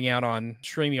I'm nerding out on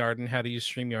StreamYard and how to use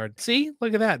StreamYard. See,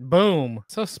 look at that. Boom.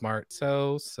 So smart.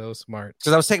 So smart.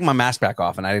 Because I was taking my mask back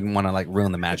off and I didn't want to like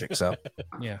ruin the magic. So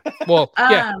yeah. Well,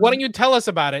 yeah. Why don't you tell us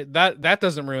about it? That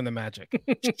doesn't ruin the magic.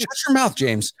 Shut your mouth,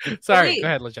 James. Sorry. Go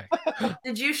ahead, LeJack.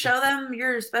 Did you show them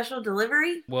your special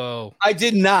delivery? Whoa. I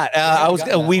did not.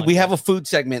 We have a food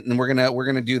segment and we're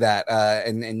gonna do that.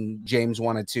 And James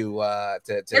wanted to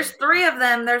There's 3 of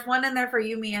them. There's one in there for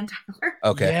you, me, and Tyler.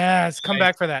 Okay. Yes, come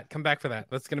back for that.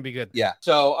 That's gonna be good. Yeah.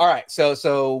 So all right. So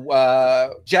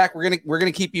Jack, we're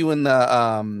gonna keep you in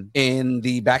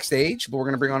the backstage, but we're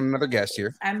gonna bring on another guest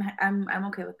here. I'm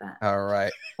okay with that. All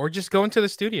right. Or just go into the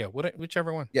studio.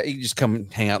 Whichever one. Yeah, you can just come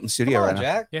hang out in the studio right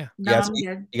Jack. Now. Yeah. No, I'm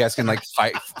good. You guys can like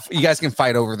fight. You guys can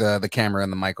fight over the camera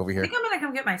and the mic over here. I think I'm gonna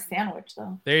come get my sandwich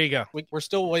though. There you go. We're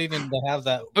still waiting to have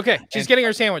that. Okay, she's getting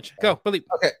her sandwich. Go, Philippe.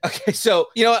 Okay. So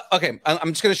you know what? Okay, I'm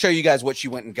just gonna show you guys what she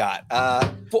went and got.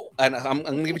 And I'm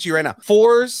gonna give it to you right now.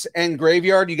 Fours and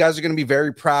Graveyard. You guys are gonna be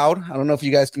very proud. I don't know if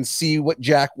you guys can see what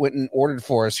Jack went and ordered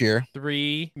for us here.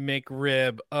 3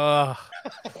 McRib. Ugh.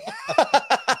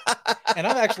 And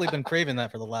I've actually been craving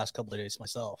that for the last couple of days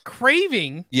myself.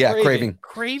 Craving? Yeah, craving.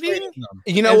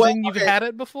 You know what? You've had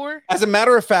it before? As a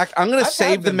matter of fact, I'm going to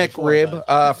save the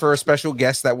McRib for a special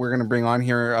guest that we're going to bring on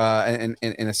here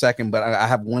in a second. But I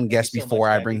have one guest before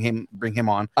I bring him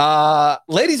on.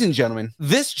 Ladies and gentlemen,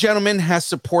 this gentleman has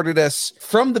supported us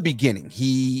from the beginning.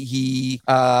 He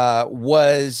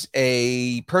was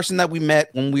a person that we met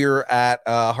when we were at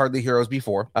Hardly Heroes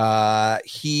before.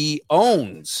 He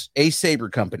owns a saber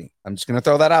company. I'm just going to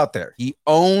throw that out there. He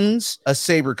owns a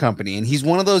saber company, and he's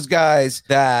one of those guys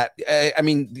that, I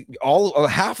mean,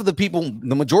 half of the people,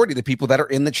 the majority of the people that are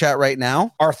in the chat right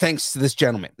now are thanks to this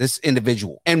gentleman, this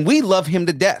individual. And we love him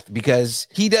to death because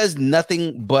he does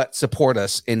nothing but support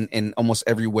us in almost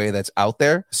every way that's out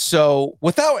there. So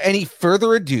without any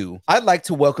further ado, I'd like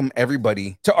to welcome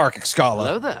everybody to Arc Scala.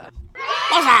 Hello there.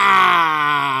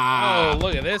 Oh,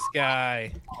 look at this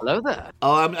guy. Hello there.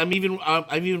 Oh, I'm even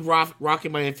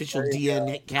rocking my official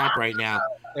DN cap right now.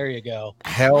 There you go.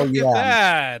 Hell yeah.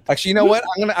 That. Actually, you know what?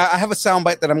 I have a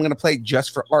soundbite that I'm gonna play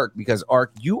just for Arc because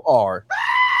Arc, you are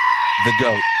the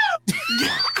GOAT.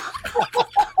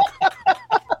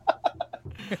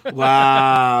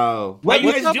 Wow. What you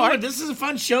guys up, doing? Art? This is a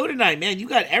fun show tonight, man. You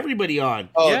got everybody on.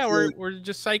 Yeah, we're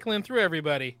just cycling through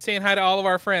everybody, saying hi to all of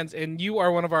our friends, and you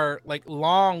are one of our like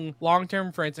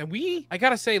long-term friends. And I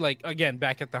gotta say, like, again,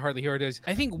 back at the Hardly Hero days,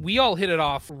 I think we all hit it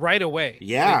off right away.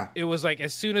 Yeah. It was like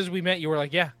as soon as we met, you were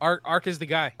like, yeah, Arc is the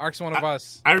guy. Arc's one of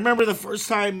us. I remember the first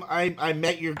time I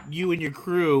met you and your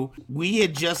crew, we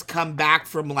had just come back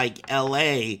from like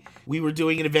LA. We were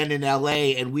doing an event in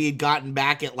LA and we had gotten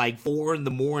back at like 4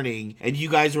 a.m. and you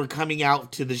guys were coming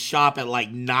out to the shop at like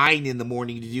 9 a.m.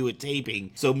 to do a taping.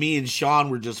 So me and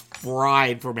Sean were just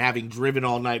fried from having driven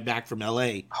all night back from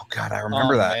LA. Oh God, I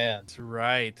remember that. Man. That's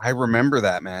right. I remember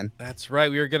that, man. That's right.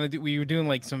 We were doing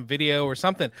like some video or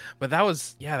something, but that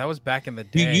was back in the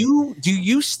day. Do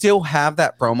you still have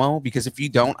that promo? Because if you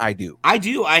don't, I do. I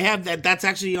do. I have that. That's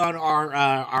actually on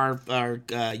our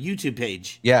YouTube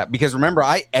page. Yeah, because remember,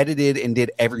 I edited and did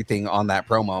everything on that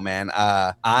promo, man.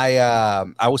 I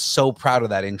I was so proud of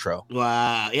that intro.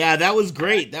 Wow. Yeah, that was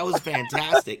great. That was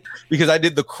fantastic. Because I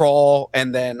did the crawl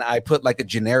and then I put like a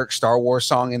generic Star Wars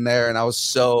song in there, and I was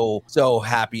so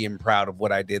happy and proud of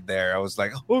what I did there. I was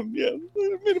like, oh yeah,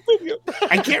 I made a video.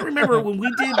 I can't remember when we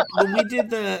did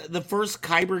the first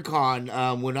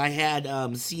KyberCon, when I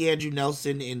had C. Andrew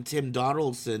Nelson and Tim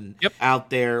Donaldson out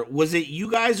there. Was it you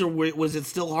guys, or was it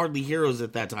still Hardly Heroes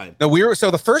at that time? No,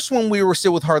 the first one we were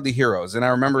still with Hardly Heroes, and I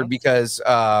remember because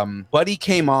Buddy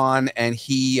came on and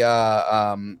he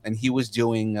was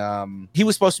doing he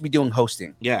was supposed to be doing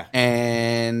hosting. Yeah.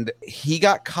 And he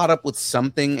got caught up with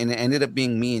something, and it ended up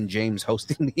being me and James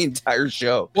hosting the entire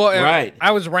show. Well, right.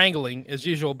 I was wrangling as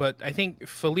usual, but I think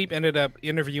Philippe ended up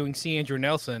interviewing C. Andrew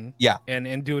Nelson. Yeah.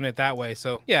 And doing it that way.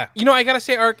 So yeah. You know, I gotta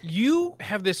say, Ark, you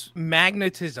have this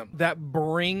magnetism that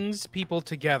brings people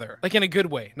together. Like in a good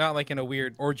way, not like in a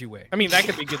weird orgy way. I mean, that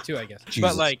could be good too, I guess.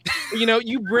 But like, you know,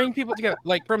 you bring people together.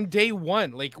 Like from day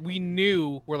one, like we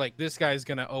knew we're like, this guy's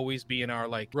gonna always be in our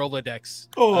like Rolodex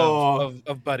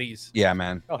of buddies. Yeah,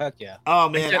 man. Oh heck yeah. Oh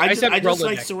man, I just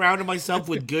like surrounding myself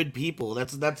with good people.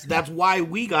 That's why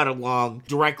we got along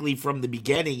directly from the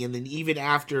beginning, and then even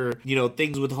after, you know,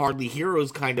 things with Hardly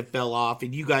Heroes kind of fell off,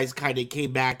 and you guys kind of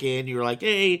came back in. You were like,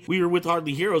 hey, we were with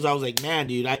Hardly Heroes. I was like, man,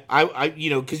 dude, I you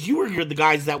know, because you were the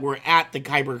guys that were at the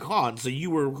KyberCon, so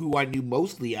you were who I knew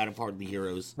mostly out of Hardly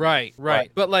Heroes. Right.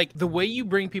 But like the way you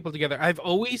bring people together, I've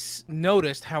always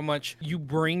noticed how much you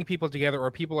bring people together,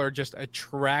 or people are just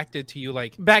attracted to you.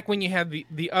 Like back when you had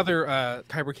the other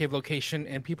Kyber Cave location,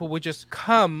 and people would just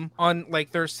come on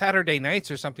like their Saturday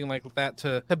nights or something like that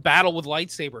to battle with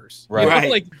lightsabers. Right. You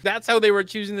know? Like that's how they were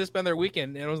choosing to spend their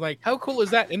weekend. And it was like, how cool is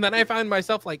that? And then I found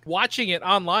myself like watching it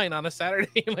online on a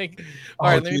Saturday. Like, all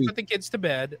right, let me put the kids to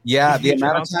bed. Yeah, the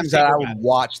amount of times that I would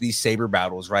watch these saber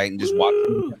battles, right, and just watch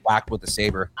them get whacked with the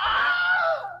saber.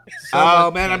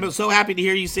 Oh man, I'm so happy to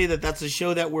hear you say that. That's a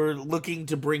show that we're looking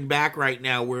to bring back right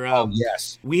now. We're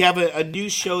yes, we have a new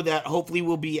show that hopefully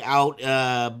will be out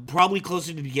probably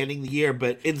closer to the beginning of the year.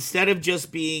 But instead of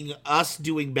just being us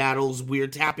doing battles, we're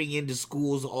tapping into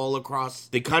schools all across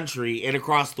the country and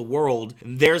across the world.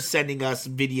 And they're sending us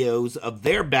videos of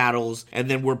their battles, and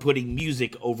then we're putting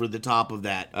music over the top of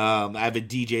that. I have a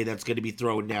DJ that's going to be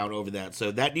throwing down over that.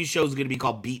 So that new show is going to be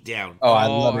called Beat Down. Oh, I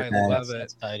love it. I love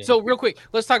it. So real quick,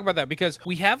 let's talk about that, because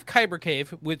we have Kyber Cave,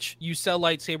 which you sell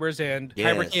lightsabers, and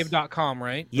kybercave.com,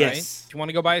 right? Yes. Right? If you want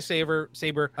to go buy a saber,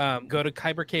 go to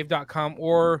kybercave.com,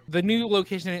 or the new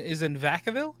location is in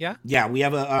Vacaville. Yeah. Yeah, we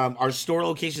have our store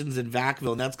locations in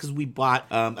Vacaville, and that's because we bought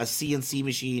a CNC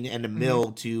machine and a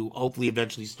mill to hopefully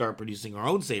eventually start producing our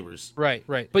own sabers. Right.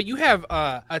 But you have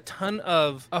a ton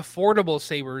of affordable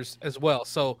sabers as well.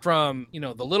 So from, you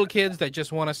know, the little kids that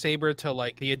just want a saber to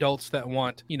like the adults that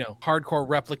want, you know, hardcore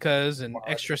replicas and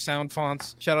extra sound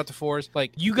fonts. Shout out to Forrest.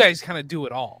 Like, you guys kind of do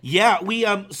it all. Yeah, we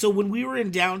so when we were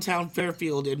in downtown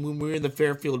Fairfield and when we were in the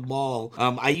Fairfield Mall,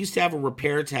 I used to have a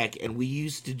repair tech, and we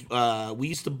used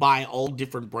to buy all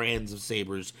different brands of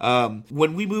sabers.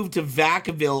 When we moved to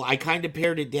Vacaville, I kind of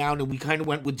pared it down, and we kind of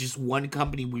went with just one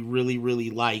company we really, really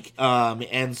like.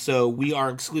 And so we are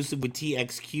exclusive with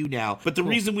TXQ now. But the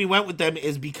reason we went with them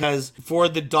is because for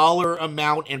the dollar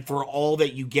amount and for all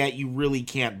that you get, you really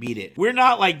can't beat it. We're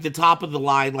not like the top of the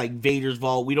line like Vader's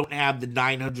Vault. We don't have the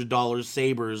 $900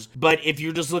 sabers. But if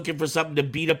you're just looking for something to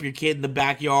beat up your kid in the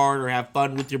backyard or have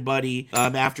fun with your buddy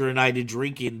after a night of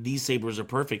drinking, these sabers are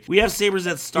perfect. We have sabers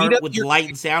that start with light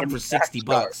and sound for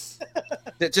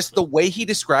 $60. Just the way he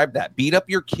described that, beat up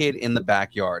your kid in the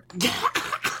backyard.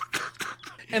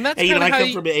 And that's I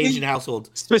come from an Asian household.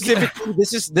 Specifically,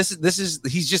 this is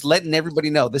he's just letting everybody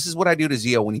know this is what I do to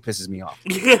Zio when he pisses me off.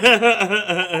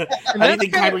 I didn't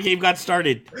think Kyber Cave got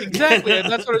started. Exactly,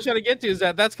 and that's what I was trying to get to. Is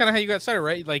that's kind of how you got started,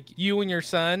 right? Like you and your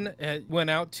son went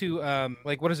out to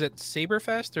like, what is it,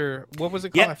 Saberfest, or what was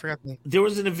it called? Yeah, I forgot. There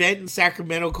was an event in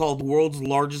Sacramento called World's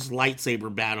Largest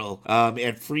Lightsaber Battle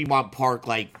at Fremont Park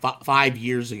like 5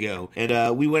 years ago,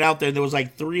 and we went out there. And there was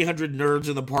like 300 nerds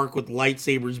in the park with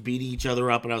lightsabers beating each other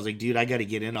up. And I was like, dude, I got to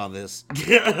get in on this.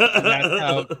 That's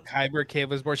how Kyber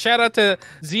Cave was born. Shout out to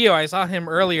Zio. I saw him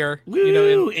earlier. Woo! You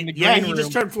know, in the yeah, green he room.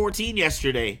 just turned 14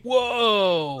 yesterday.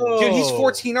 Whoa. Dude, he's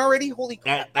 14 already? Holy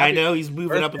crap. I know, he's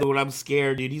moving up in the one. I'm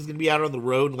scared, dude. He's going to be out on the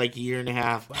road in like a year and a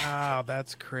half. Wow,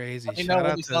 that's crazy. I know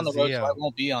when he's on the road, so I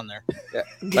won't be on there. Yeah.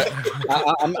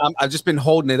 I've just been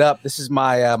holding it up. This is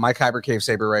my my Kyber Cave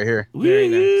saber right here. Very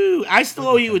nice. I still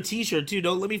owe you a T-shirt too.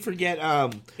 Don't let me forget.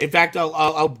 In fact,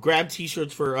 I'll grab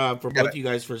T-shirts for both of you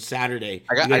guys for Saturday.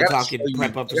 I got to talk and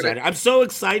prep up for Saturday. I'm so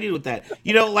excited with that.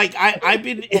 You know, like I've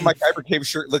been. What my Kyber Cave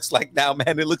shirt looks like now,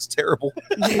 man. It looks terrible.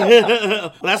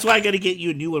 Well, that's why I got to get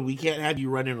you a new one. We can't have you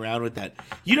running around with that.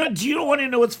 You know? Do you want to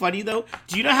know what's funny though?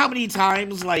 Do you know how many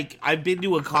times like I've been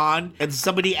to a con and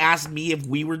somebody asked me if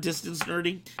we were distance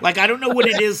nerding? Like I don't know what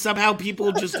it is. Somehow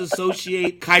people just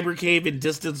associate Kyber Cave and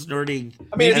distance nerding.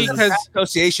 I mean, it's an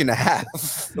association to have.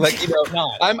 Like, you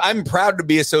know, I'm proud to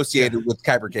be associated with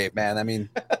Kyber Cave, man. I mean,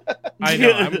 I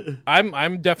know.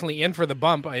 I'm definitely in for the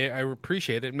bump. I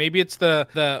appreciate it. Maybe it's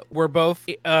the we're both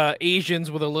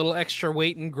Asians with a little extra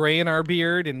weight and gray in our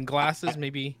beard and glasses.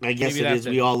 Maybe I guess maybe it is.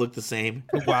 We all look the same.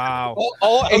 Wow.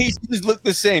 All Asians look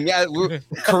the same. Yeah,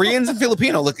 Koreans and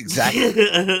Filipino look exactly.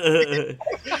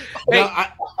 No,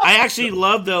 I actually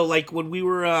love though, like when we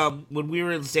were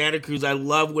in Santa Cruz, I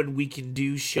love when we can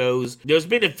do shows. There's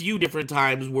been a few different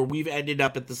times where we've ended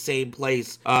up at the same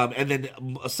place, and then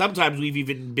sometimes we've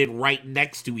even been right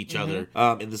next to each other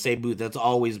in the same booth. That's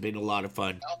always been a lot of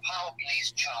fun.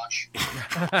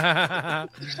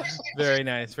 Very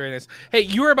nice, very nice. Hey,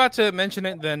 you were about to mention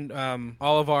it, then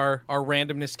all of our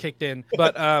randomness kicked in.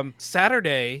 But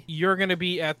Saturday, you're going to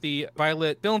be at the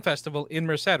Violet Film Festival in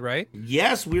Merced, right?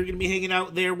 Yes, we're going to be hanging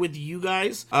out there with you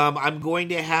guys. I'm going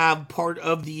to have part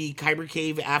of the Kyber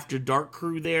Cave After Dark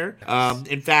crew there.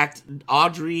 In fact,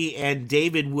 Audrey and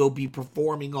David will be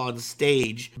performing on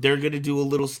stage. They're going to do a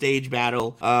little stage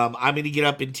battle. I'm going to get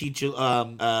up and teach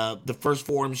the first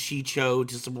form Shicho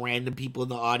to some random people in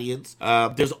the audience.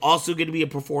 There's also going to be a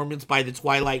performance by the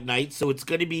Twilight Knights. So it's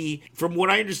going to be, from what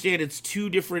I understand, it's 2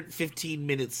 different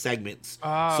 15-minute segments.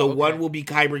 One will be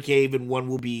Kyber Cave and one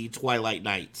will be Twilight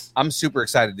Knights. I'm super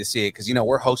excited to see it because, you know,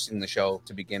 we're hosting the show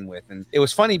to begin with. And it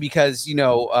was funny because, you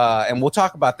know, and we'll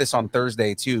talk about this on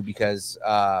Thursday too, because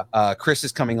Chris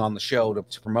is coming on the show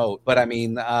to promote. But I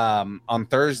mean, on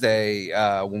Thursday,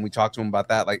 when we talked to him about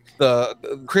that, like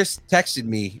Chris texted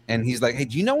me and he's like, hey,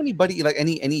 do you know anybody, like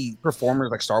any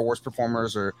performers, like Star Wars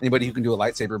performers or anybody who can do a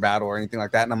lightsaber battle or anything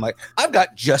like that? And I'm like, I've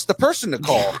got just the person to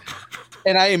call.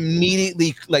 And I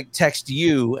immediately like text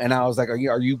you and I was like, are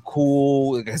you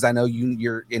cool? Because I know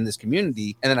you're in this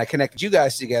community. And then I connected you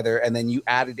guys together and then you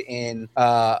added in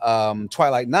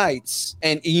Twilight Knights.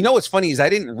 And you know what's funny is I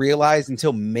didn't realize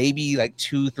until maybe like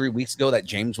 2-3 weeks ago that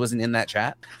James wasn't in that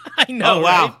chat. I know. Oh,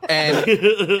 wow. Right? And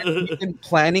we've been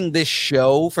planning this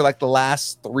show for like the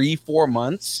last 3-4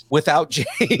 months without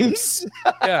James.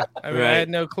 Yeah, I mean, I had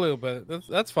no clue, but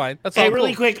that's fine. That's hey, all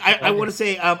really cool. quick, I want to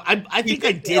say, I think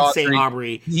I did say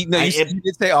Aubrey. You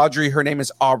did say Audrey. Her name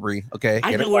is Aubrey. Okay,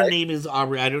 I know her name is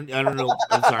Aubrey. I don't know.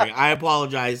 I'm sorry. I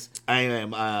apologize. I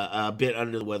am a bit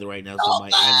under the weather right now, so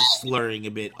I'm slurring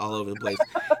a bit all over the place.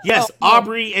 Yes,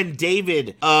 Aubrey and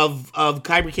David of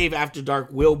Kyber Cave After Dark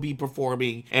will be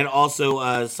performing and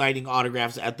also signing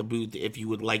autographs at the booth if you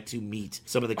would like to meet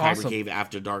some of the Kyber Cave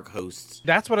After Dark hosts.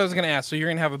 That's what I was going to ask. So you're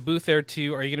going to have a booth there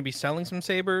too. Are you going to be selling some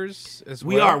sabers as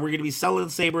well? We are. We're going to be selling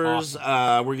sabers.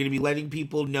 Awesome. We're going to be letting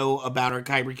people know about our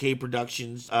Kyber Cave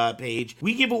Productions page.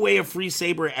 We give away a free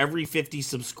saber every 50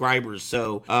 subscribers.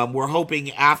 So we're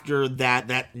hoping after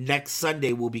that next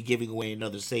Sunday we'll be giving away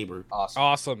another saber.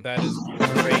 Awesome. That is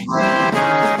great.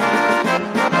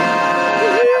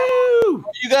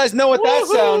 You guys know what that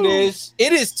sound is.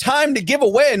 It is time to give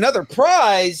away another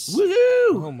prize. Woohoo!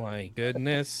 Oh my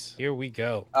goodness. Here we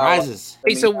go. Prizes.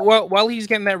 Hey, so while he's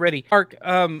getting that ready, Ark,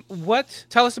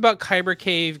 tell us about Kyber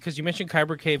Cave, because you mentioned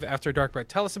Kyber Cave After Dark, but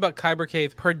tell us about Kyber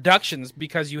Cave Productions,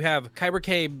 because you have Kyber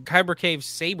Cave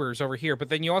Sabers over here, but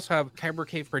then you also have Kyber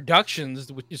Cave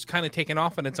Productions, which is kind of taken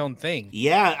off on its own thing.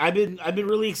 Yeah, I've been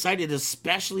really excited,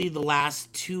 especially the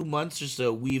last 2 months or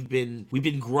so. We've been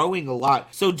growing a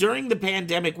lot. So during the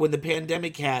pandemic, when the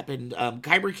pandemic happened,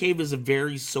 Kyber Cave is a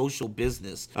very social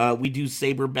business. We do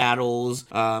saber battles.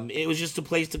 It was just a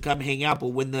place to come hang out. But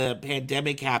when the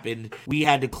pandemic happened, we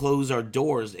had to close our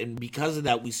doors, and because of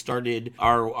that, we started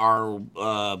our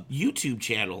YouTube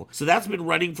channel. So that's been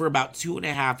running for about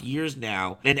 2.5 years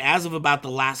now. And as of about the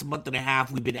last month and a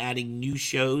half, we've been adding new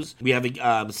shows. We have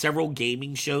several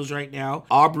gaming shows right now.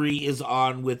 Aubrey is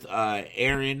on with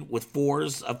Aaron with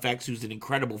Force Effects, who's an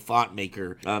incredible font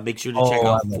maker. Make sure to check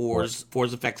out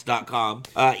ForceEffects.com.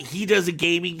 He does a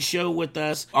gaming show with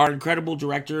us. Our incredible incredible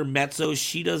director, Mezzo.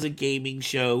 She does a gaming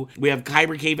show. We have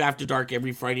Kyber Cave After Dark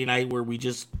every Friday night where we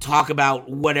just talk about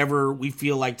whatever we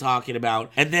feel like talking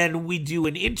about. And then we do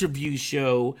an interview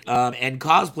show and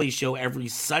cosplay show every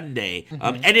Sunday.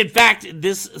 And in fact,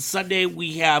 this Sunday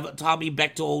we have Tommy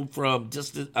Bechtold from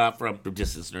Distance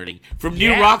Nerding, from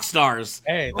New Rockstars.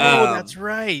 Hey, that's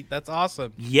right. That's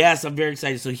awesome. Yes, I'm very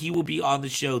excited. So he will be on the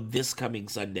show this coming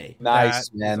Sunday.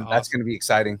 Nice, man. That's going to be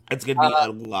exciting. It's going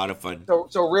to be a lot of fun.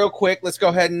 So real quick, let's go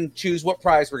ahead and choose what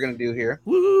prize we're going to do here.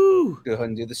 Woo! Go ahead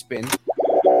and do the spin.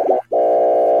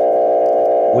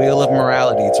 Wheel of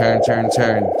morality. Turn, turn,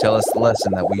 turn. Tell us the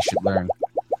lesson that we should learn.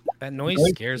 That noise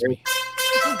scares me.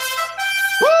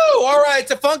 Woo! All right, it's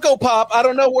a Funko Pop. I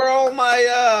don't know where all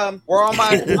my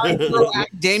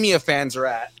Academia fans are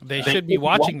at. They should be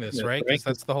watching this, right? Because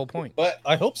that's the whole point. But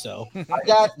I hope so. I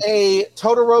got a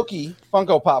Todoroki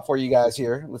Funko Pop for you guys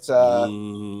here. Let's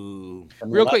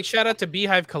real quick, shout out to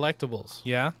Beehive Collectibles.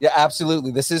 Yeah,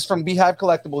 absolutely. This is from Beehive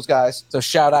Collectibles, guys. So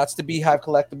shout outs to Beehive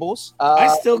Collectibles.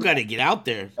 I still got to get out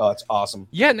there. Oh, it's awesome.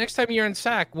 Yeah, next time you're in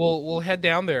SAC, we'll head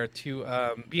down there to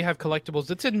Beehive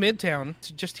Collectibles. It's in Midtown,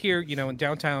 just here, in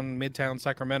downtown Midtown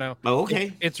Sacramento. Oh,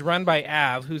 okay. It's run by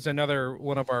Av, who's another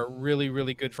one of our really,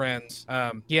 really good friends.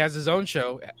 He has his own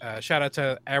show. Shout out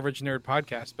to Average Nerd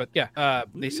Podcast. But yeah,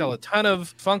 they sell a ton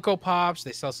of Funko Pops.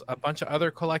 They sell a bunch of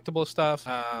other collectible stuff.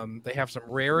 They have some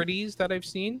rarities that I've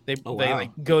seen. They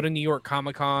like go to New York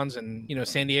Comic Cons and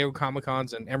San Diego Comic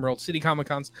Cons and Emerald City Comic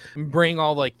Cons and bring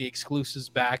all like the exclusives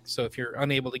back. So if you're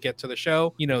unable to get to the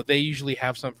show, they usually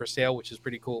have some for sale, which is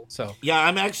pretty cool. So yeah,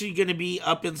 I'm actually going to be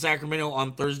up in Sacramento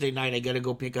on Thursday night. I got to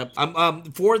go pick up.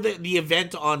 For the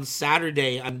event on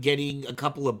Saturday, I'm getting a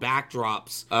couple of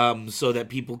backdrops so that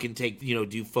people can take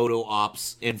do photo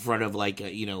ops in front of like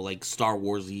Star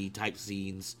Wars-y type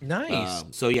scenes. Nice.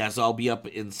 So I'll be up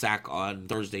in Sac on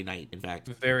Thursday night. In fact,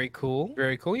 very cool.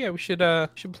 Yeah, we should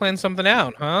plan something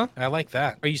out, huh? I like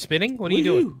that. Are you spinning? What are you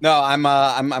doing? No,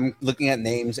 I'm looking at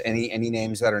names. Any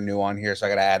names that are new on here. So I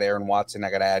got to add Aaron Watson. I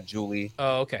got to add Julie.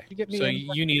 Oh, okay. So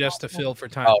you need us to fill for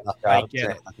time. Oh, I get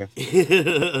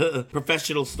it.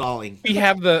 Professional stalling. We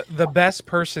have the best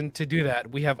person to do that.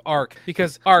 We have Ark,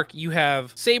 because Ark, you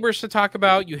have Sabers to talk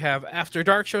about, you have After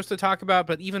Dark shows to talk about,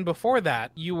 but even before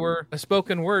that, you were a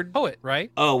spoken word poet,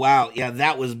 right? Oh wow, yeah,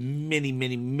 that was many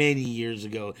years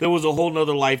ago. There was a whole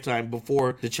nother lifetime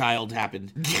before the child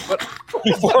happened.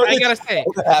 I gotta say,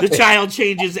 the child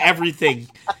changes everything.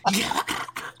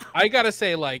 I gotta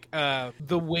say, like,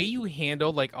 the way you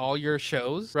handle like all your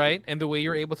shows, right, and the way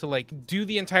you're able to like do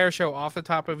the entire show off the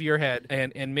top of your head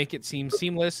and make it seem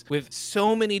seamless with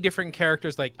so many different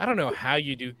characters. Like, I don't know how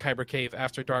you do Kyber Cave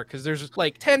After Dark, because there's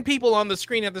like 10 people on the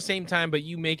screen at the same time, but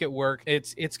you make it work.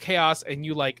 It's chaos, and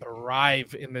you like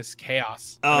arrive in this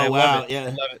chaos. Oh wow, yeah, I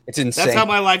love it. It's insane. That's how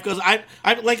my life goes. I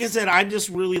like I said, I'm just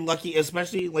really lucky,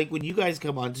 especially like when you guys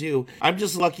come on too. I'm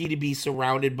just lucky to be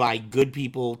surrounded by good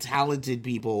people, talented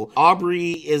people.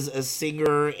 Aubrey is a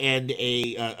singer and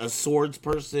a swords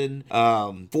person.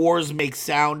 Fours makes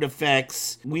sound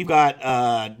effects. We've got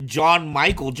John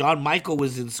Michael. John Michael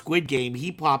was in Squid Game.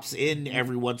 He pops in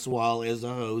every once in a while as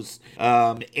a host.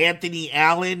 Anthony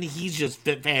Allen, he's just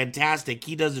fantastic.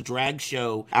 He does a drag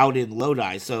show out in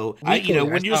Lodi. So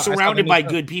when you're surrounded by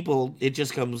good people, it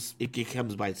just comes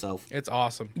by itself. It's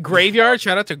awesome. Graveyard,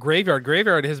 shout out to Graveyard.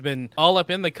 Graveyard has been all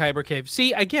up in the Kyber Cave.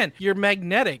 See, again, you're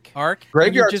magnetic, Ark.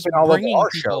 Graveyard's been all over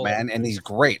our show, man, and he's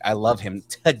great. I love him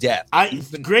to death.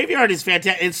 Graveyard is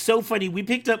fantastic. It's so funny. We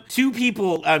picked up 2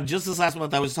 people just this last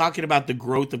month. I was talking about the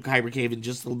growth of Kyber Cave in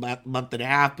just a month and a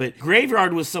half, but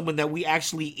Graveyard was someone that we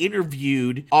actually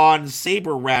interviewed on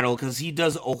Saber Rattle because he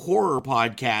does a horror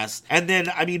podcast. And then,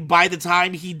 I mean, by the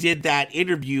time he did that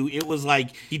interview, it was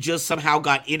like he just somehow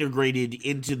got integrated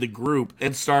into the group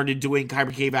and started doing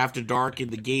Kyber Cave After Dark in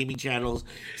the gaming channels.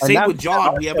 Same with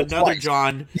John. We have another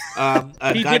John.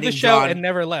 He did the show and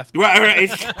never left. Right.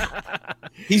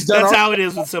 He's done. That's how it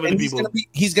is with some of the people.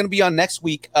 He's going to be on next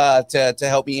week to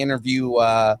help me interview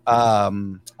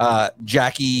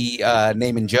Jackie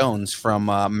Naaman Jones from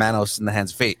Manos in the Hands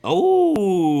of Fate.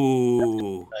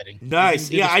 Oh,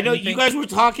 nice. Yeah, I know you guys were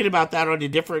talking about that on a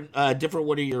different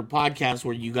one of your podcasts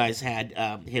where you guys had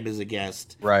him as a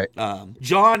guest. Right.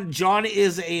 John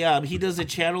is he does a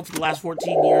channel for the last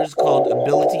 14 years called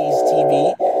Abilities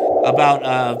TV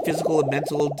about physical and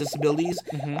mental disabilities.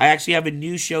 Mm-hmm. I actually have a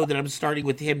new show that I'm starting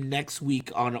with him next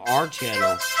week on our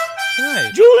channel.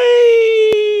 Nice.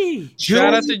 Julie!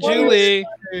 Shout out to Julie.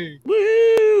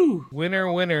 Woo!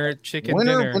 Winner, chicken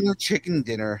dinner. Winner, chicken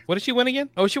dinner. What did she win again?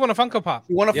 Oh, she won a Funko Pop.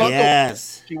 She won a Funko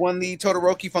Yes. She won the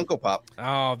Todoroki Funko Pop.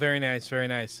 Oh, very nice, very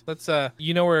nice. Let's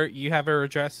you know where you have her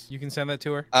address? You can send that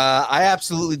to her. I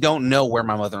absolutely don't know where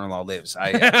my mother-in-law lives.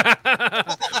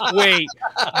 Wait,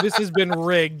 this has been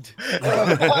rigged.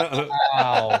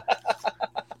 Wow.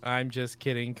 I'm just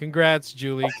kidding. Congrats,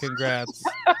 Julie. Congrats.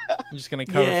 I'm just gonna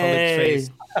cover Philip's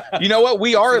face. You know what?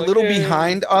 We are a little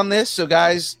behind on this, so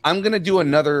guys, I'm gonna do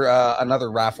another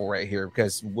raffle right here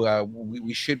because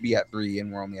we should be at 3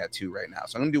 and we're only at 2 right now.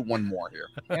 So I'm gonna do one more here.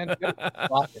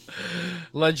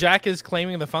 La Jack is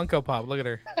claiming the Funko Pop. Look at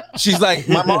her. She's like,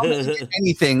 my mom doesn't get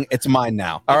anything. It's mine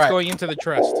now. All right, going into the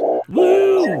trust.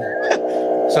 Woo!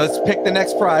 So let's pick the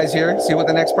next prize here. See what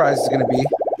the next prize is gonna be.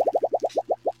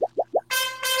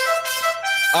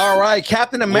 All right,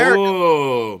 Captain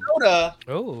America soda.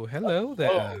 Oh, hello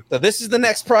there. So this is the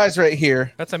next prize right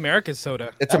here. That's America's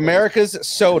soda. It's America's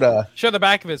soda. Show the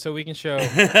back of it so we can show.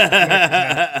 Let's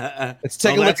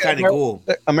take a look at cool.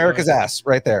 America's ass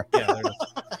right there. Yeah, there it is.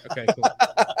 Okay, cool.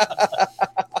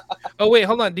 Oh, wait,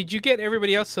 hold on. Did you get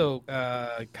everybody else? So,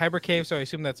 Kyber Cave, so I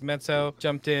assume that's Metso,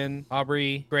 Jumped In,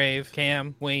 Aubrey, Grave,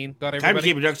 Cam, Wayne, got everybody? Kyber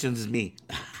Cave Productions is me.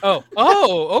 Oh,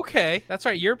 okay. That's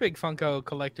right. You're a big Funko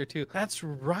collector, too. That's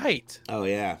right. Oh,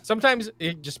 yeah. Sometimes,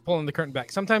 just pulling the curtain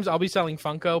back, sometimes I'll be selling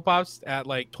Funko Pops at,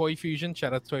 like, Toy Fusion.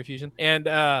 Shout out to Toy Fusion. And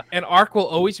Ark will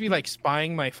always be, like,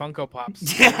 spying my Funko Pops.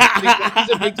 He's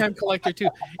a big-time collector, too.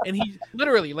 And he,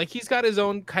 literally, like, he's got his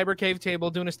own Kyber Cave table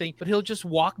doing his thing, but he'll just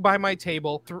walk by my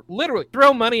table, literally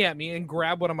throw money at me and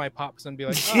grab one of my pops and be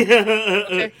like, oh,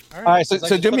 okay. All right,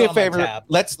 so do me a favor.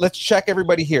 Let's check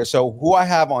everybody here. So who I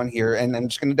have on here, and I'm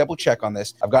just going to double check on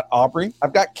this. I've got Aubrey.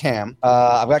 I've got Cam.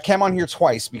 I've got Cam on here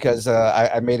twice because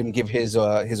I made him give his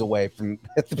away from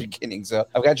at the beginning. So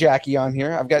I've got Jackie on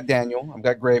here. I've got Daniel. I've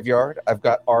got Graveyard. I've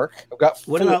got Ark. I've got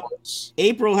What about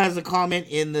April has a comment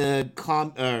in the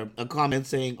a comment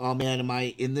saying, "Oh man, am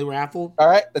I in the raffle?" All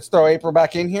right, let's throw April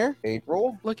back in here.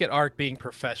 April. Look at Ark being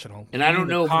professional. And I don't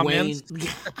know if Wayne.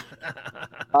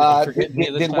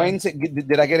 Did Wayne say,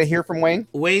 did I get a hear from Wayne?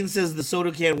 Wayne says the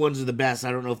soda can ones are the best.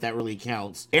 I don't know if that really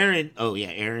counts. Aaron. Oh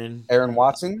yeah, Aaron. Aaron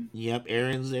Watson. Yep,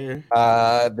 Aaron's there.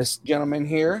 This gentleman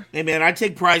here. Hey man, I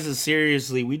take prizes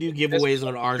seriously. We do giveaways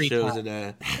on our shows,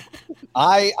 and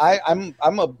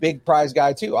I'm a big prize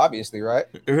guy too, obviously, right?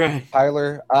 Right.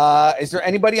 Tyler. Is there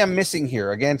anybody I'm missing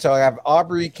here? Again, so I have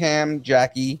Aubrey, Cam,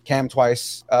 Jackie, Cam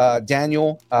twice,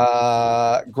 Daniel,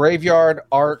 Graveyard,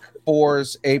 Ark,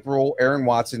 Fours, April, Aaron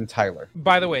Watson, Tyler.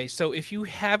 By the way, so if you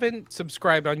haven't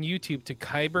subscribed on YouTube to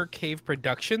Kyber Cave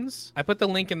Productions, I put the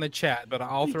link in the chat, but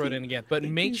I'll throw it in again. But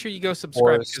make sure you go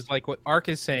subscribe because, like what Ark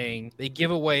is saying, they give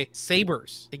away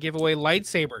sabers. They give away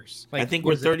lightsabers. Like, I think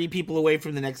we're 30 people away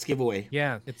from the next giveaway.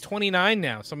 Yeah, it's 29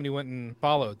 now. Somebody went and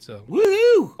followed, so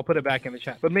woohoo! I'll put it back in the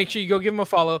chat. But make sure you go give them a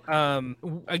follow.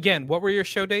 Again, what were your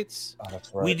show dates? Oh,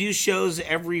 that's right. We do shows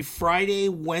every Friday,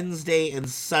 Wednesday, and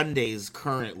Sundays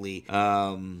currently.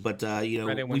 But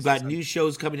we've got new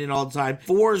shows coming in all the time.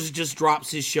 Fours just drops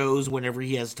his shows whenever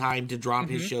he has time to drop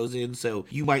his shows in, so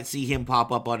you might see him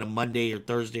pop up on a Monday or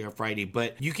Thursday or Friday,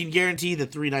 but you can guarantee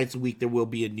that 3 nights a week there will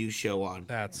be a new show on.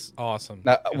 That's awesome.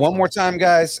 Now, one more time,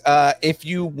 guys, if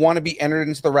you want to be entered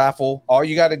into the raffle, all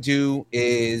you got to do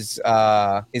is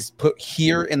put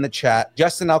here in the chat.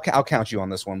 Justin, I'll count you on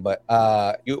this one, but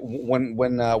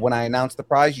when I announce the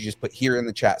prize, you just put here in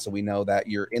the chat so we know that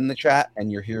you're in the chat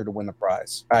and you're here to win the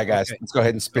prize. All right, guys, let's go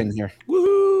ahead and spin here.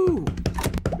 Woohoo!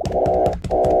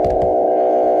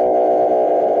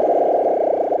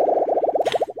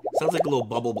 Sounds like a little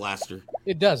bubble blaster.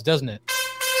 It does, doesn't it?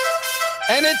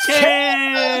 And it's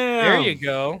Cam! There you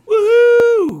go.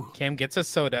 Woohoo! Cam gets a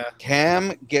soda.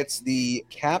 Cam gets the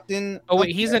Captain. Oh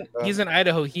wait, he's in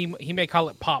Idaho. He may call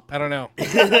it pop. I don't know.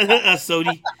 A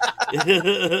sody.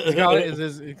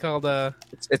 It's called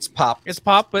It's pop. It's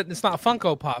pop, but it's not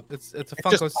Funko Pop. It's a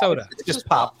Funko soda. It's just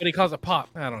pop. But he calls it pop.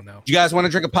 I don't know. You guys want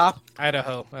to drink a pop?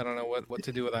 Idaho. I don't know what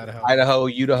to do with Idaho. Idaho,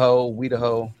 Udaho,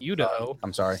 Weedaho. Udaho.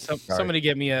 I'm sorry. Somebody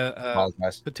get me a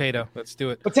potato. Let's do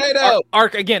it. Potato.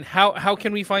 Ark again. How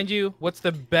can we find you? What's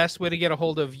the best way to get a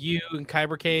hold of you and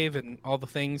Kyber Cave and all the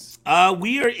things?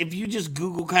 We are. If you just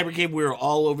Google Kyber Cave, we're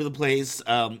all over the place.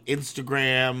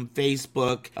 Instagram,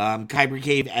 Facebook, Kyber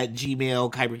Cave at at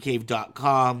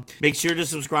gmail.kybercave.com. Make sure to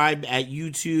subscribe at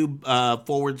YouTube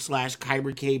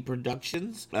 /KyberCave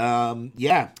Productions.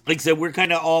 Yeah, like I said, we're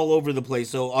kind of all over the place,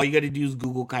 so all you got to do is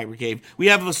Google Kyber Cave. We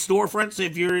have a storefront, so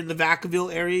if you're in the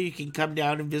Vacaville area, you can come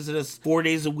down and visit us 4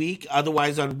 days a week.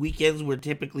 Otherwise, on weekends, we're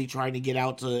typically trying to get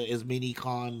out to as many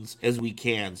cons as we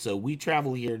can. So we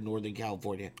travel here in Northern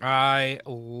California. I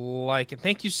like it.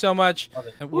 Thank you so much.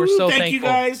 We're so thankful. Thank you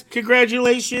guys.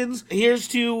 Congratulations. Here's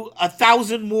to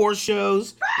 1,000 more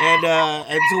shows, and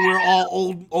so we're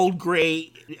all old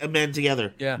gray men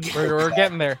together. Yeah, we're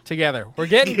getting there together. We're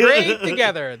getting great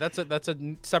together. That's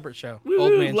a separate show.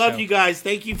 Old man Love show. you guys.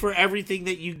 Thank you for everything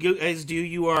that you guys do.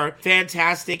 You are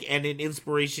fantastic and an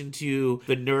inspiration to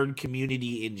the nerd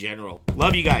community in general.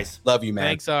 Love you guys. Love you, man.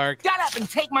 Thanks, Ark. Shut up and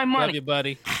take my money. Love you,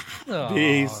 buddy.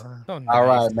 Peace. So nice. All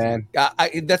right, man.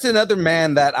 That's another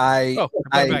man that I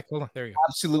back. Hold on. There you go.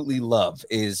 absolutely love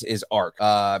is Ark,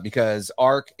 because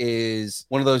Ark is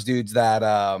one of those dudes that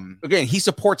again, he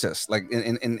supports us like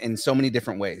in so many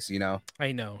different ways, you know.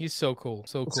 I know, he's so cool,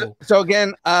 so cool. So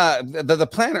again, the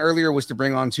plan earlier was to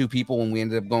bring on 2 people, and we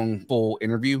ended up going full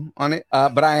interview on it.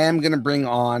 But I am gonna bring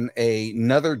on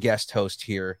another guest host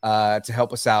here to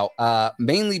help us out,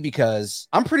 mainly because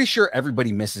I'm pretty sure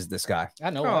everybody misses this guy. I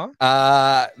know.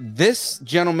 This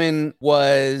gentleman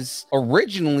was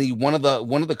originally one of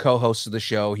the co-hosts of the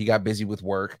show. He got busy with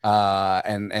work,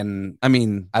 and I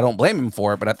mean, I don't blame him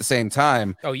for it, but at the same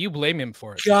time, Oh, you blame him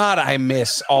for it. God, I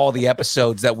miss all the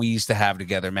episodes that we used to have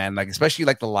together, man. Like, especially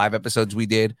like the live episodes we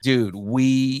did, dude.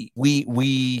 We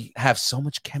have so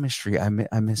much chemistry. I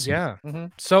miss him. Yeah.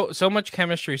 So much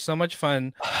chemistry, so much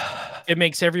fun. It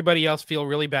makes everybody else feel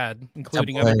really bad,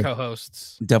 including other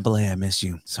co-hosts. Double A, I miss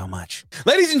you so much.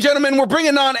 Ladies and gentlemen, we're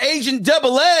bringing on Agent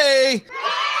Double A.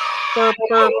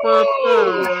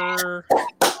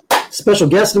 Special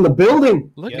guest in the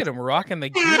building. Look at him rocking the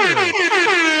gear.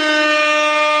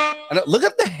 Look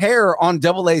at the hair on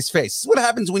Double A's face. This is what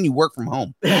happens when you work from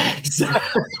home.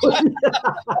 Exactly.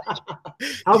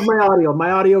 How's my audio?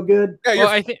 My audio good? Yeah, Well,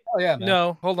 I think. Oh yeah, man.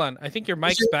 No, hold on. I think your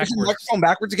mic's Is your backwards. microphone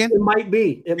backwards again? It might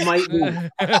be. It might be.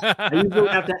 I usually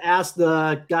have to ask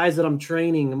the guys that I'm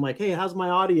training. I'm like, hey, how's my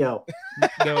audio?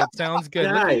 No, it sounds good.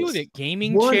 Look at you with a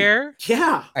gaming One- chair.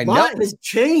 Yeah, I a know. lot has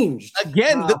changed.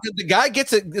 Again, the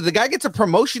guy gets a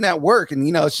promotion at work, and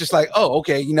you know, it's just like, oh,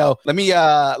 okay, you know, let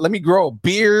me grow a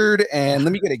beard and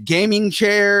let me get a gaming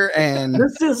chair, and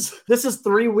This is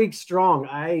 3 weeks strong.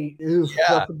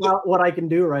 That's about what I can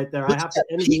do right there. I have to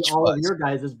envy all of your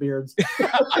guys' beards.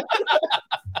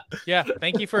 Yeah,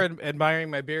 thank you for admiring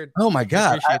my beard. oh my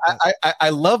God, I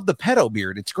love the pedo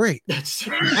beard. It's great. That's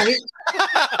right.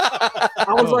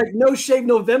 I was like, no shave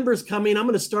November's coming. I'm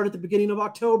going to start at the beginning of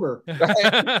October.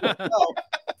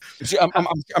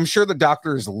 I'm sure the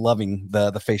doctor is loving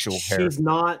the facial hair. She's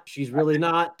not. She's really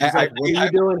not. She's like, what are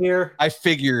you doing here? I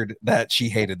figured that she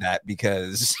hated that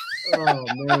because Oh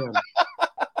man.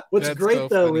 What's That's great so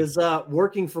though funny. is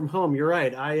working from home. You're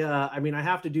right. I mean, I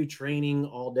have to do training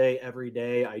all day, every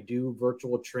day. I do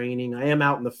virtual training. I am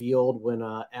out in the field when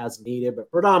as needed,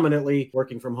 but predominantly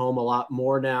working from home a lot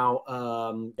more now.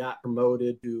 Got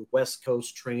promoted to West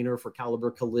Coast trainer for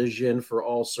Caliber Collision for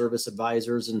all service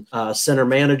advisors and center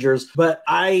managers. But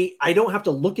I don't have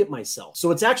to look at myself,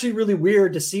 so it's actually really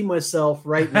weird to see myself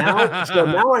right now. So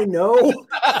now I know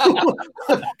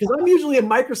because I'm usually in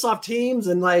Microsoft Teams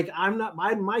and like I'm not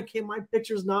my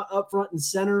picture's not up front and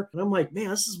center, and I'm like, man,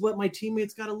 this is what my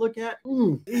teammates got to look at.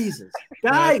 Jesus,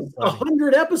 guys,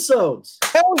 100 episodes.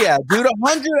 Hell yeah, dude,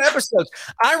 100 episodes.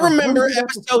 I remember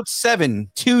episode 7,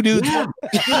 2 dudes. Yeah,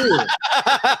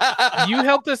 dude. You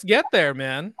helped us get there,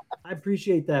 man. I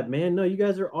appreciate that, man. No, you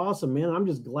guys are awesome, man. I'm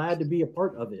just glad to be a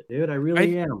part of it, dude. I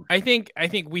really am. I think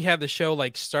we had the show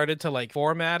like started to like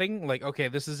formatting, like, okay,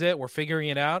 this is it, we're figuring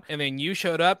it out, and then you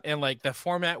showed up and like the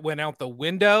format went out the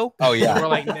window. Oh yeah. We're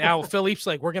like, now Philippe's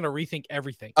like, we're gonna rethink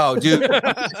everything. Oh, dude,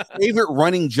 favorite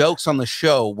running jokes on the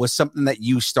show was something that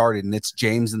you started, and it's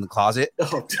James in the closet.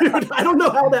 Oh, dude, I don't know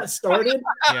how that started.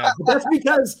 Yeah. But that's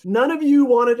because none of you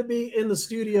wanted to be in the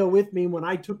studio with me when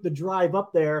I took the drive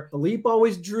up there. Philippe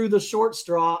always drew the short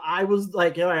straw. I was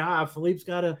like, Philippe's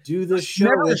got to do this show.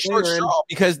 Never the with short Aaron. straw,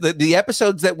 because the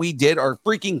episodes that we did are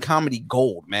freaking comedy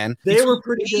gold, man. They were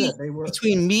pretty good. They were.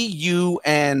 Between me, you,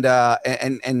 and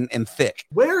Thick.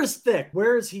 Where is Thick?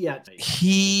 Where is he at?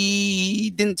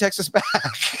 He didn't text us back.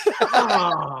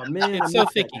 Oh man, It's so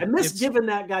thicky. I miss giving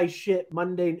that guy shit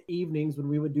Monday evenings when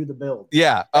we would do the build.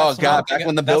 Yeah. Oh God, back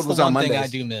when the build was on Monday. I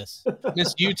do miss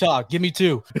Utah. Give me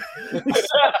 2. Dude,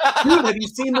 have you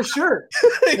seen the shirt?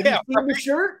 Have you seen the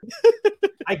shirt?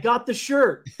 I got the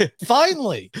shirt.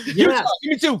 Finally. Yeah.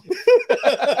 Me too.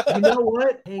 You know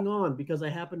what? Hang on, because I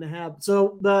happen to have.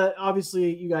 So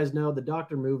obviously you guys know the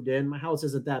doctor moved in. My house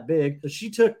isn't that big, so she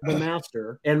took the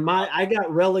master, and I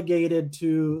got relegated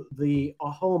to the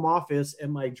home office,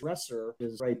 and my dresser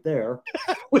is right there,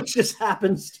 which just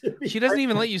happens to be. She doesn't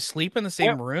even let you sleep in the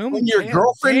same room. When your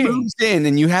girlfriend moves in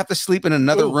and you have to sleep in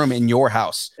another room in your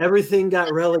house. Everything got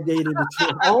relegated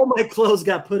to all my clothes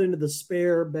got put into the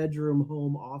spare bedroom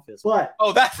home office. But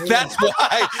that's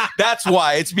why. That's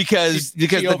why. It's because she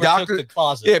the doctor the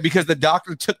closet. Yeah, because the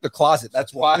doctor took the closet.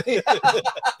 That's why.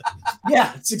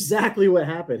 Yeah, it's exactly what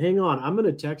happened. Hang on, I'm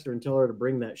gonna text her and tell her to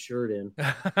bring that shirt in.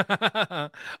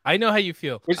 I know how you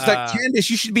feel. It's like, Candace,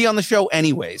 you should be on the show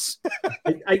anyways.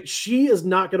 She is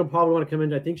not gonna probably want to come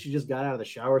in. I think she just got out of the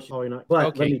shower. She's probably not.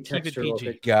 But let me text her.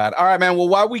 God. All right, man. Well,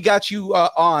 while we got you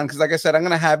on, because like I said, I'm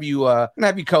gonna have you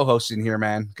co-hosting here,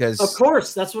 man. Because of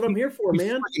course, that's what I'm here for,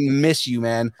 man. Miss you,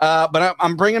 man. But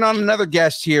I'm bringing on another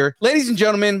guest here, ladies and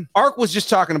gentlemen. Ark was just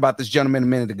talking about this gentleman a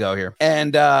minute ago here,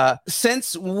 and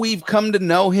since we've come to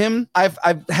know him, I've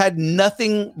had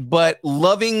nothing but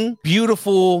loving,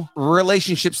 beautiful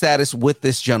relationship status with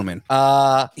this gentleman.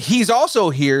 He's also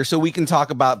here so we can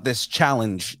talk about this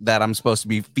challenge that I'm supposed to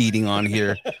be feeding on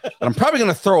here. But I'm probably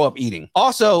going to throw up eating.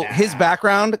 Also, his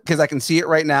background, because I can see it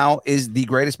right now, is the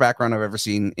greatest background I've ever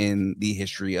seen in the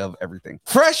history of everything.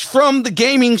 Fresh from the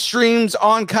gaming streams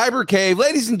on Kyber Cave,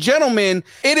 ladies and gentlemen,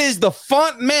 it is the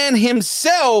font man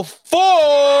himself,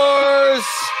 Force.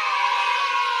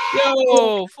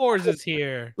 Yo, Force is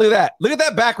here. Look at that. Look at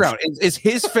that background. It's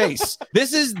his face.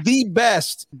 This is the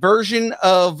best version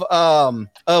of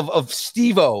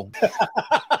Steve-O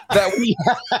that we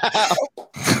have.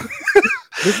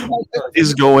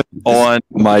 Is going on,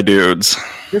 my dudes.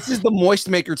 This is the moist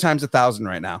maker times 1,000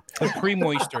 right now. The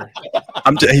pre-moister.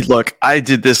 Hey, look, I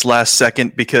did this last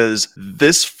second because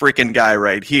this freaking guy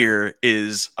right here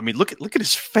is. I mean, look at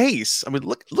his face. I mean,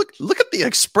 look at the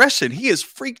expression. He is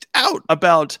freaked out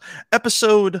about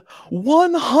episode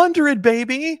 100,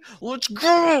 baby. Let's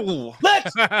go.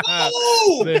 Let's go. I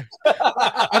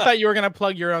thought you were gonna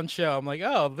plug your own show. I'm like,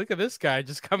 oh, look at this guy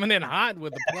just coming in hot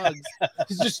with the plugs.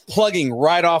 He's just plugging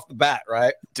right off the bat,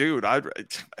 right? Dude, I'm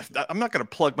not gonna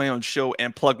plug my own show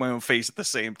and plug my own face at the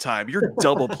same time. You're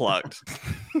double plugged.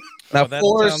 Now, that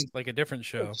Force, sounds like a different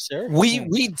show. I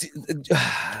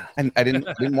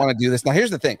didn't want to do this. Now,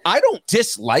 here's the thing. I don't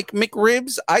dislike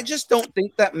McRibs. I just don't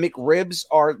think that McRibs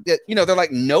are, they're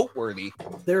like noteworthy.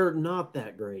 They're not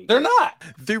that great. They're not.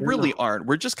 They really aren't.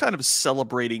 We're just kind of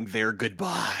celebrating their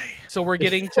goodbye. So we're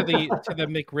getting to the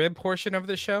McRib portion of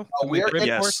the show.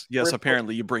 Yes.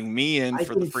 Apparently, you bring me in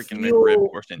for the freaking feel McRib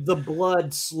portion. The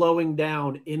blood slowing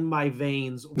down in my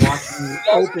veins watching you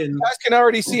open. You guys can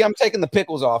already see I'm taking the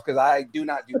pickles off because I do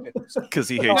not do pickles. Because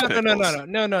he hates pickles.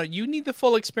 No. You need the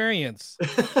full experience.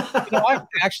 I've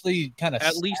actually kind of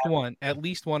at least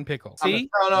one pickle. See?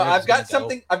 No. I've got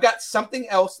something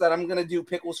else that I'm gonna do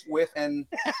pickles with, and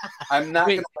I'm not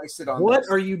gonna waste it on. What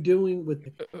are you doing with?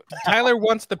 Tyler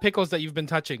wants the pickles that you've been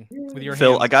touching with your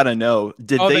Phil, hand. I gotta know,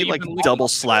 did they like double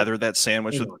slather that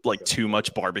sandwich with like too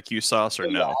much barbecue sauce or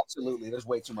no? Absolutely, there's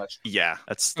way too much. Yeah,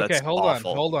 that's okay. Hold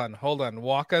awful. on.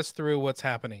 Walk us through what's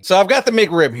happening. So I've got the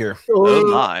McRib here.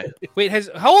 Oh my! Wait,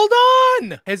 hold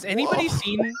on. Has anybody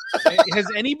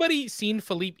seen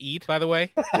Philippe eat? By the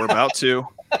way, we're about to.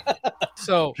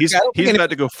 So he's about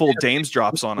to go full Dames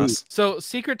drops on us. So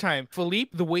secret time,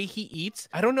 Philippe, the way he eats,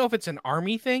 I don't know if it's an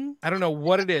army thing. I don't know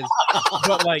what it is,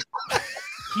 but like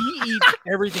he eats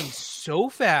everything so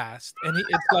fast, and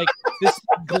it's like this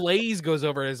glaze goes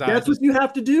over his eyes. That's what you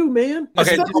have to do, man.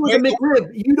 Okay, especially with a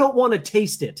McRib, you don't want to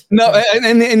taste it. No,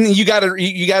 and you got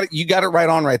it right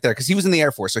on right there because he was in the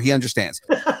Air Force, so he understands.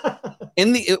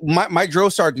 My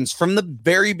drill sergeants from the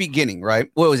very beginning,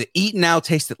 right? What was it? Eat now,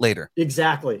 taste it later.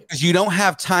 Exactly. Because you don't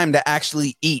have time to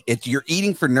actually eat. You're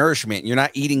eating for nourishment. You're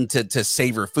not eating to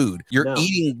savor food. You're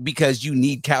eating because you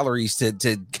need calories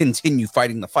to continue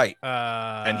fighting the fight.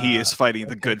 And he is fighting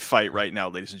the good fight right now,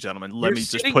 ladies and gentlemen. Let me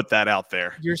just put that out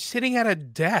there. You're sitting at a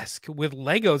desk with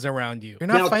Legos around you. You're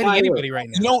not fighting anybody right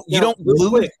now. You don't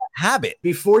lose habit.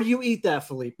 Before you eat that,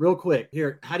 Philippe, real quick.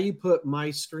 Here, how do you put my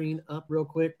screen up real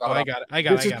quick? Oh, I got it.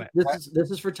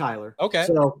 This is for Tyler. Okay.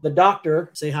 So the doctor,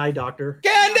 say hi, doctor.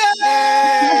 Candace!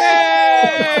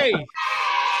 Hey!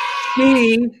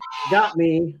 She got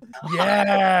me.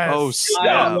 Yes. Oh,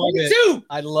 snap.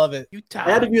 I love it.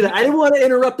 I had to do that. I didn't want to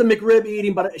interrupt the McRib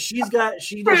eating, but she does not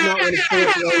want to say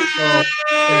it right.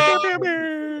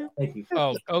 So, thank you. Oh,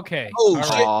 Oh, okay. Oh, All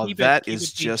shit. right. Keep it- that keep is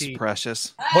it just PG.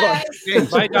 precious. Hold on.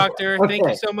 Bye, doctor. Thank you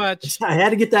Okay. so much. I had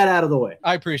to get that out of the way.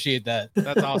 I appreciate that.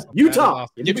 That's awesome. Utah. That is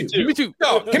awesome. Give me Give me two.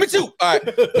 No, give me 2. All right.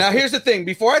 Now here's the thing.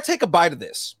 Before I take a bite of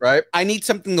this, right? I need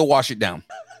something to wash it down.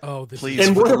 Oh, this Please,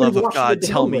 And for what the are we love of washing God, it down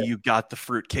tell me with? you got the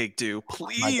fruitcake do.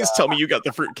 Please tell me you got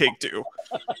the fruitcake do.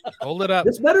 Hold it up.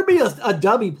 This better be a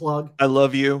Dubby plug. I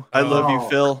love you. I love you, Oh.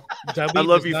 Phil. Dubby I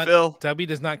love does you, not- Phil. Dubby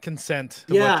does not consent.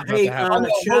 To Yeah, what's about hey, to happen.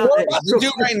 What we're about to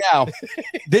do right now.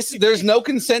 There's no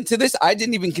consent to this. I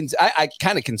didn't even I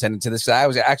kind of consented to this. I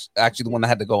was actually the one that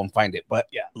had to go and find it. But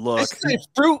yeah, Look, this is a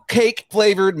fruitcake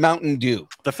flavored Mountain Dew.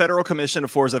 the Federal Commission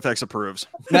of Force FX approves.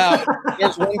 Now,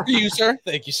 there's one for you, sir.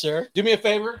 Thank you, sir. Do me a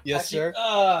favor. Yes, sir.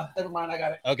 Never mind. I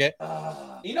got it. Okay.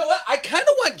 You know what? I kind of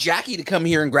want Jackie to come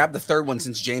here and grab the third one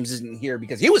since James isn't here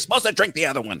because he was supposed to drink the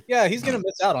other one. Yeah, he's gonna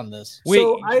miss out on this. Wait,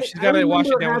 So she's I gotta wash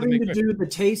it remember down with a having big to do the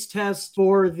taste test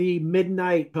for the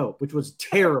Midnight Coke, which was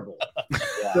terrible.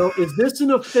 So is this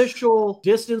an official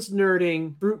distance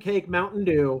nerding fruitcake Mountain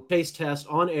Dew taste test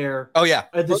on air? Oh yeah.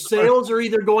 The sales are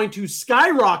either going to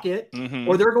skyrocket Mhm.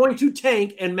 or they're going to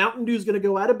tank, and Mountain Dew is going to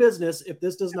go out of business if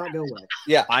this does not go well.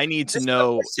 Yeah. I need to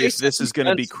know if this is going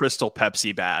to be Crystal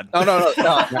Pepsi bad.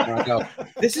 No.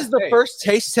 This is the first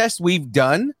taste test we've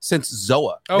done since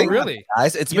Zoa. Oh, Think about really? it,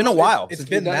 guys? It's been a while. It's since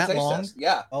been we've done a that taste long? test.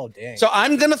 Yeah. Oh, dang. So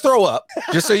I'm gonna throw up,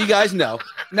 just so you guys know.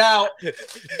 Now,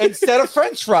 instead of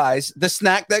French fries, the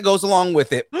snack that goes along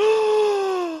with it.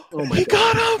 Oh my He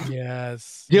God. got him.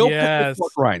 Yes. Dill Yes. pickle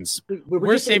pork rinds.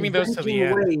 We're saving those to the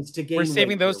end. We're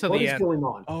saving those to What the is end. going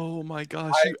on? Oh my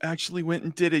gosh, you actually went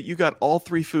and did it. You got all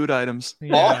 3 food items. All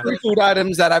Yeah. 3 food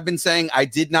items that I've been saying I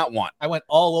did not want. I went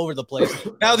all over the place.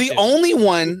 Now, the only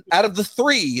one out of the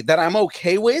 3 that I'm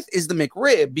okay with is the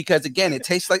McRib because again, it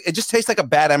just tastes like a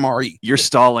bad MRE. You're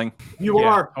stalling. You Yeah,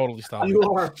 are. totally stop. You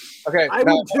are. Okay, I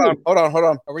now, would too. hold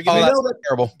on. Are we Oh, gonna that's know that-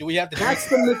 terrible. do we have to That's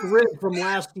the McRib from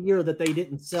last year that they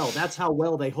didn't sell. That's how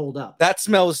well they hold up. That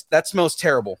smells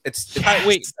terrible. It's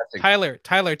Wait, disgusting.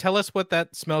 Tyler, tell us what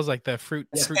that smells like. The fruit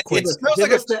Yeah, quid. It smells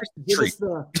like a give treat. us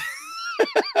the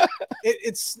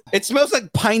it's It smells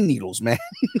like pine needles, man.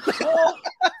 I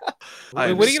Wait,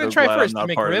 am what are you gonna so try glad first, I'm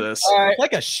the not part of McRib? this.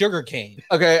 like a sugar cane.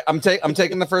 Okay, I'm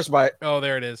taking the first bite. Oh,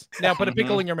 there it is. Now put a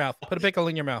pickle in your mouth. Put a pickle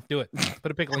in your mouth. Do it.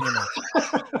 Put a pickle in your mouth.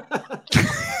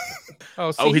 Oh,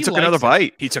 see, Oh, he took another likes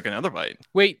it. bite. He took another bite.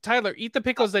 Wait, Tyler, eat the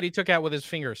pickles that he took out with his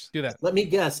fingers. Do that. Let me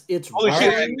guess. It's Holy shit,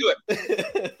 I rye. can do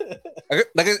it. Okay,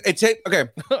 like okay,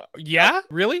 Yeah?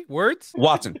 Really? Words?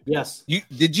 Watson. Yes.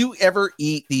 Did you ever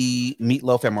eat the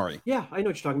meatloaf MRE? Yeah, I know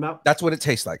what you're talking about. That's what it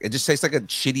tastes like. It just tastes like a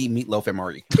shitty meatloaf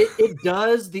MRE. It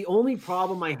does. The only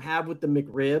problem I have with the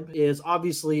McRib is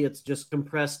obviously it's just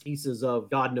compressed pieces of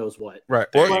God knows what. Right.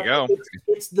 There But you go.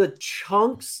 It's the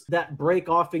chunks that break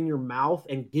off in your mouth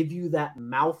and give you that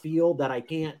mouthfeel that I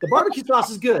can't. The barbecue sauce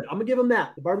is good. I'm gonna give them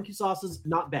that. The barbecue sauce is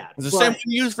not bad. It's the But- same one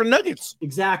you use for nuggets.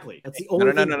 Exactly. That's the No, only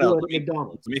no, thing no, no. good at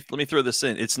McDonald's. Let me throw this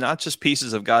in. It's not just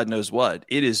pieces of God knows what.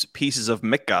 It is pieces of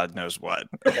God knows what.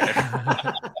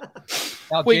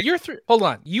 Now, Wait, hold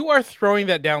on. You are throwing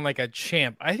that down like a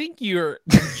champ. I think you're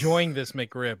enjoying this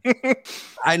McRib.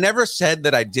 I never said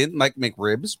that I didn't like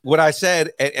McRibs. What I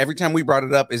said every time we brought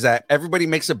it up is that everybody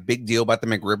makes a big deal about the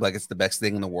McRib like it's the best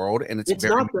thing in the world, and it's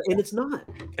very not. And it's not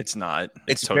It's not.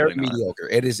 it's totally very not. mediocre.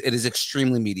 It is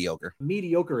extremely mediocre.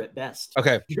 mediocre at best.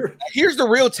 Okay, here's the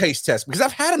real taste test because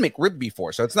I've had a McRib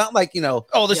before, so it's not like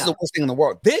oh, this is the worst thing in the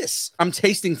world. This I'm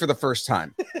tasting for the first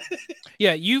time.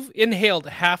 Yeah, you've inhaled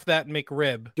half that McRib.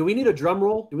 Do we need a drum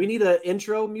roll? Do we need an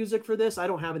intro music for this? I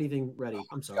don't have anything ready.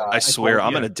 I'm sorry. I swear,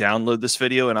 I'm told you. going to download this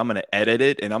video and I'm going to edit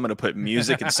it and I'm going to put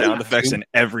music and sound effects and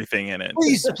everything in it.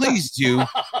 Please do.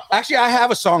 Actually, I have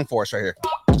a song for us right here.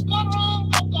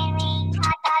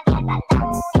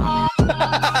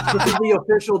 This is the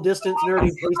official distance nerdy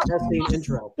taste testing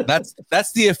intro.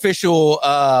 That's the official.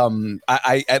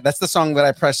 I that's the song that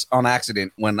I press on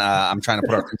accident when I'm trying to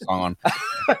put our theme song on.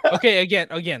 Okay,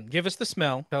 again, give us the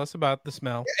smell. Tell us about the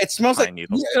smell. It smells Pine like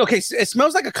needles. okay. So it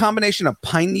smells like a combination of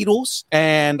pine needles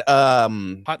and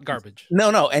Hot garbage.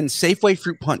 No, and Safeway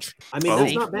fruit punch. I mean,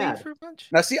 that's not bad.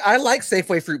 Now, see, I like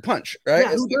Safeway fruit punch, right?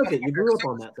 Yeah, who doesn't? You grew up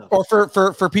on that, though.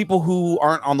 Or for people who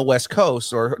aren't on the West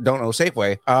Coast or don't know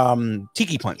Safeway,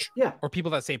 Tiki punch. Yeah. Or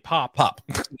people that say pop.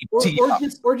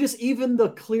 Or just even the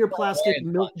clear plastic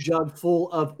milk jug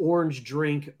full of orange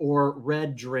drink or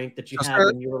red drink that you had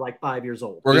when you were like 5 years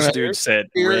old. This dude said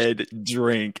red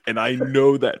drink, and I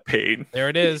know that pain. There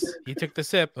it is. He took the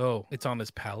sip. Oh, it's on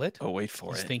his palate. Oh, wait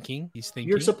for He's it. thinking. He's thinking.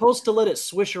 You're supposed to let it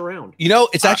swish around. You know,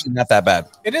 it's actually not that bad.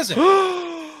 It isn't.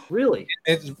 Really?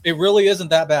 It really isn't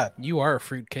that bad. You are a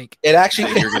fruitcake. It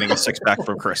actually You're getting a 6-pack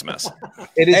for Christmas.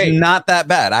 It is not that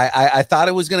bad. I thought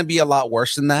it was going to be a lot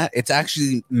worse than that. It's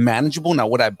actually manageable. Now,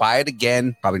 would I buy it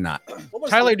again? Probably not.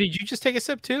 Tyler, did you just take a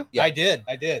sip too? Yeah. I did.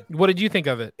 What did you think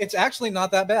of it? It's actually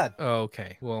not that bad. Oh,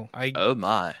 okay. Well, Oh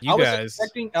my. You guys.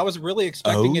 I was really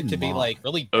expecting it to be like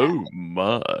really bad. Oh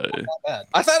my. Not bad.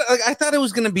 I thought it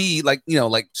was going to be like,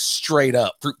 like straight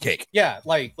up fruitcake. Yeah,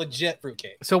 like legit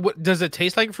fruitcake. So what does it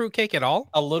taste like fruitcake at all?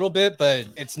 A little bit, but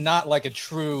it's not like a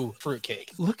true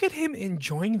fruitcake. Look at him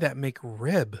enjoying that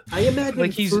McRib. I imagine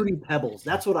Like he's- fruity pebbles.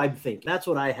 That's what I'm thinking. That's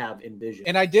what I have envisioned.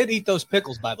 And I did eat those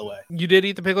pickles, by the way. You did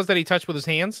eat the pickles that he touched with his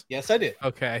hands? Yes, I did.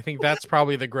 Okay, I think that's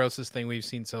probably the grossest thing we've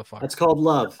seen so far. That's called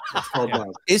love. That's called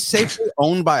love. Is Safeway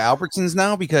owned by Albertsons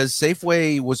now? Because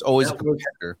Safeway was always a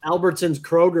competitor. Albertsons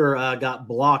Kroger got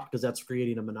blocked because that's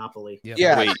creating a monopoly.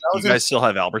 Yeah. Wait, you guys still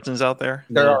have Albertsons out there?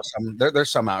 There are some. There's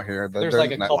some out here. There's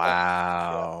like a couple.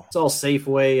 Wow. It's all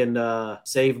Safeway and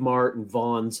Save Mart and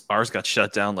Vaughn's. Ours got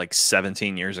shut down like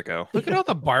 17 years ago. Look at all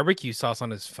the barbecue sauce on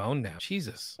his phone now.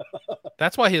 Jesus.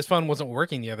 That's why his phone wasn't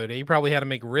working the other day. He probably had to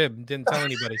make rib, didn't tell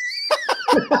anybody.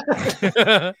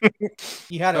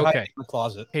 He had it Okay. in the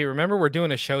closet. Hey, remember we're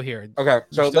doing a show here. Okay,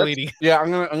 so You're still let's- eating. yeah,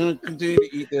 I'm gonna continue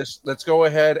to eat this. Let's go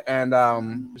ahead and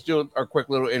let's do a quick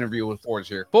little interview with Forrest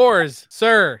here. Boars,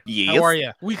 sir. Yes. How are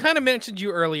you? We kind of mentioned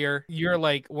you earlier. You're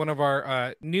like one of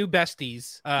our new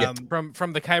besties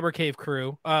from the Kyber Cave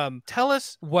crew. Tell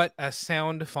us what a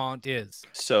sound font is.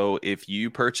 So if you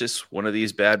purchase one of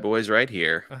these bad boys right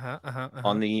here,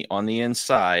 on the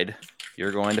inside,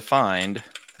 you're going to find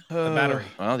the battery.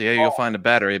 Well, yeah, you'll find a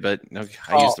battery, but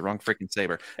I used the wrong freaking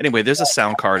saber. Anyway, there's a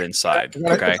sound card inside.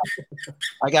 Okay.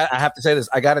 I have to say this.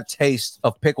 I got a taste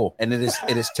of pickle, and it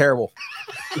is terrible.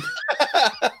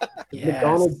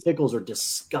 McDonald's pickles are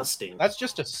disgusting. That's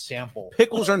just a sample.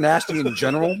 Pickles are nasty in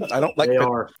general. I don't like. They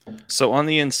pickles. are. So on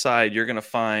the inside, you're gonna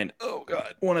find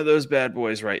one of those bad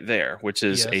boys right there, which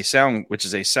is a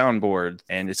soundboard,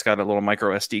 and it's got a little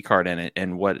micro SD card in it.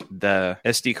 And what the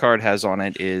SD card has on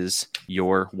it is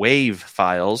your wave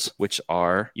files, which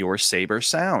are your Saber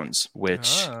sounds,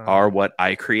 which are what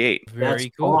I create. Very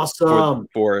cool. Awesome.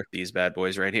 For these bad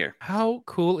boys right here. How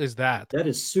cool is that? That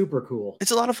is super cool.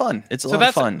 It's a lot of fun. It's a lot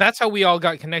of fun. That's how we all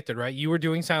got connected, right? You were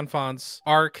doing sound fonts.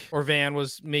 Ark or Van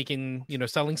was making,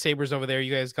 selling sabers over there.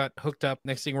 You guys got hooked up.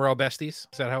 Next thing we're all besties.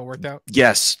 Is that how it worked out?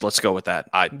 Yes, let's go with that.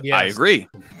 I agree.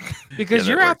 Because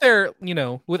Yeah, you're that out there,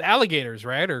 with alligators,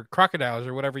 right? Or crocodiles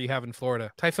or whatever you have in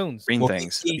Florida. Typhoons. Green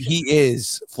things. He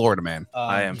is Florida man.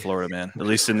 I am Florida man. At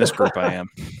least in this group, I am.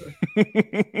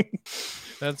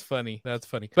 That's funny. That's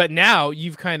funny. But now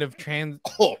you've kind of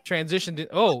transitioned.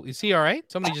 Is he all right?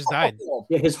 Somebody just died.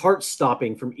 Yeah, his heart's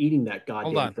stopping from eating that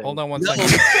goddamn thing. Hold on one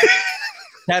second.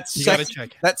 That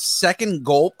second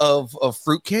gulp of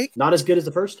fruitcake, not as good as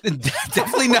the first.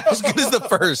 Definitely not as good as the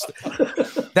first.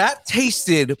 That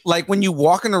tasted like when you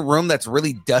walk in a room that's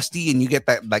really dusty and you get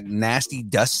that like nasty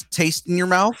dust taste in your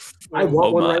mouth. I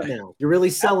want one right now. You're really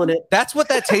selling it. That's what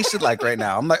that tasted like right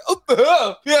now. I'm like,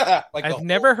 yeah. Like I've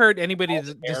never heard anybody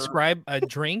describe a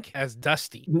drink as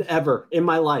dusty. Ever in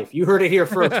my life. You heard it here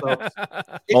first, folks.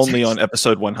 Only on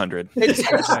episode 100.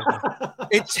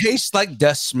 It tastes like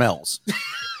dust smells.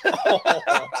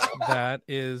 That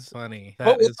is funny.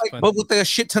 But with a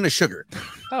shit ton of sugar.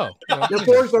 Oh. Now,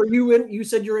 Forrest, are you in? You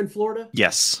said you're in Florida?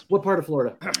 Yes. What part of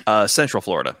Florida? Central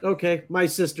Florida. Okay. My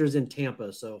sister's in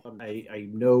Tampa, so I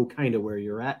know kind of where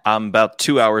you're at. I'm about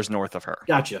 2 hours north of her.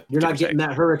 Gotcha. You're not getting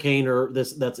that hurricane or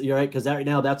this. You're right. Because right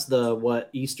now that's the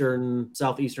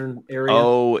southeastern area.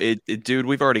 Oh, dude,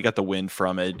 we've already got the wind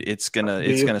from it. It's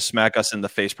gonna smack us in the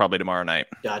face probably tomorrow night.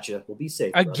 Gotcha. Well, be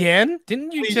safe. Again?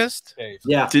 Didn't you just?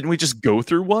 Yeah. Didn't we just go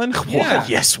through one? Yeah. Well,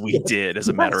 yes, we did. As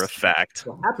a matter of fact.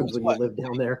 What happens when you live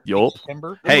down there? Yup.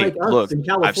 Unlike Hey, us look, in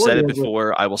I've said it California,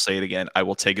 before. I will say it again. I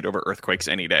will take it over earthquakes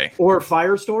any day. Or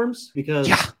firestorms, because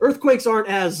earthquakes aren't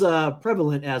as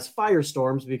prevalent as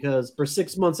firestorms, because for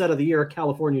 6 months out of the year,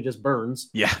 California just burns.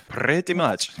 Yeah, pretty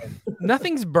much.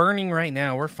 Nothing's burning right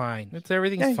now. We're fine.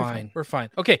 Everything's fine. We're fine.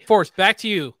 Okay, Forrest, back to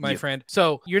you, my friend.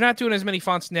 So you're not doing as many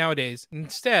fonts nowadays.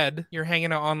 Instead, you're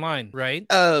hanging out online, right?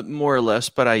 More or less,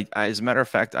 but I as a matter of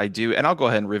fact, I do, and I'll go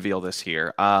ahead and reveal this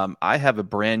here. I have a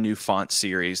brand new font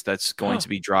series that's going to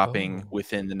be dropping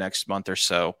within the next month or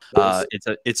so.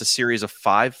 It's a series of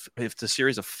five. It's a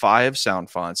series of 5 sound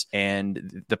fonts,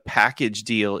 and the package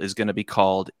deal is going to be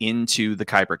called Into the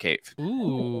Kyber Cave.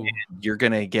 Ooh! And you're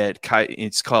going to get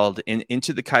it's called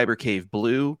Into the Kyber Cave: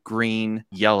 blue, green,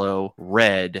 yellow,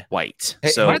 red, white.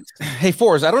 Hey,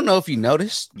 Forrest, I don't know if you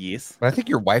noticed. Yes, but I think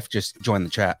your wife just joined the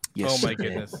chat. Yes. Oh my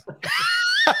goodness.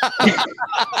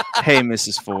 Hey,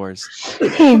 Mrs. Fours.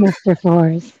 Hey, Mr.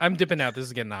 Fours. I'm dipping out. This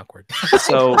is getting awkward.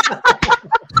 So,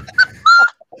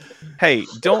 hey,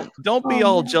 don't be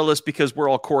all jealous because we're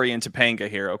all Corey and Topanga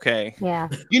here, okay? Yeah.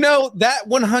 You know, that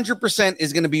 100%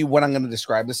 is going to be what I'm going to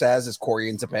describe this as Corey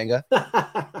and Topanga.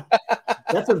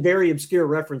 That's a very obscure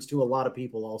reference to a lot of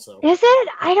people also. Is it?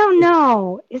 I don't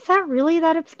know. Is that really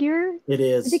that obscure? It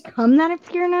is. Has it become that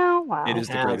obscure now? Wow. It is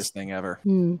the greatest thing ever. I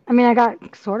mean, I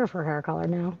got sort of her hair color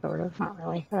now. Sort of. Not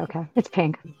really. But okay. It's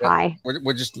pink. Bye.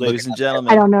 We're just Ladies and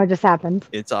gentlemen. I don't know. It just happened.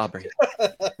 It's Aubrey.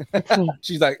 It's me.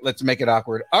 She's like, let's make it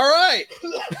awkward. All right.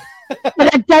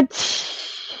 Okay,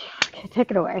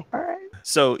 take it away. All right.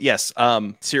 So yes,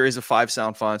 series of 5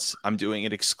 sound fonts. I'm doing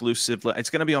it exclusively. It's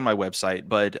going to be on my website,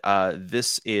 but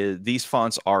these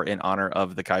fonts are in honor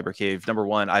of the Kyber Cave. Number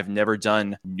one, I've never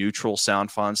done neutral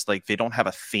sound fonts. Like they don't have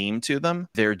a theme to them.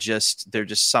 They're just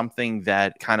something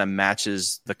that kind of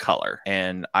matches the color.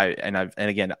 And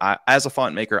again, as a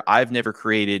font maker, I've never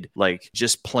created like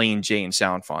just plain Jane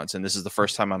sound fonts. And this is the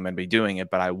first time I'm going to be doing it.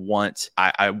 But I want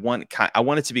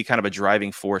it to be kind of a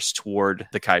driving force toward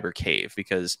the Kyber Cave,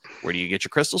 because where do you get your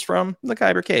crystals from? The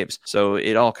Kyber Caves. So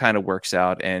it all kind of works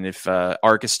out. And if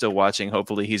Ark is still watching,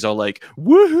 hopefully he's all like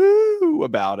woohoo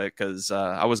about it, because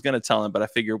I was gonna tell him, but I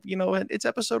figure, you know what, it's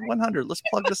episode 100, let's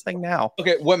plug this thing now.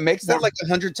 Okay, what makes that like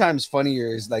 100 times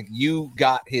funnier is like you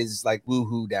got his like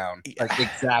woohoo down, like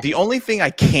exactly. The only thing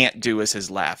I can't do is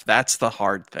his laugh. That's the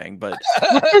hard thing. But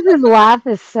His laugh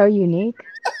is so unique.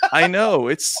 I know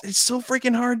it's so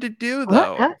freaking hard to do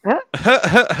though.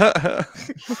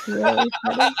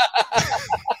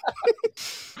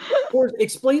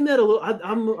 Explain that a little.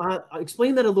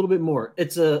 Explain that a little bit more.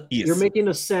 It's you're making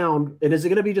a sound, and is it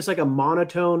going to be just like a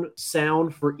monotone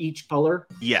sound for each color?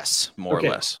 Yes, more or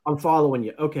less. I'm following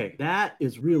you. Okay, that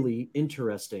is really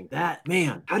interesting. That,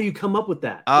 man, how do you come up with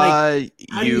that? How do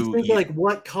you think like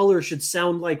what color should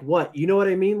sound like what? You know what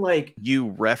I mean? Like you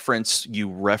reference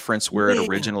where it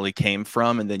originally came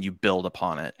from, and then you build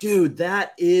upon it. Dude,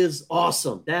 that is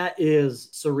awesome. That is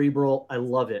cerebral. I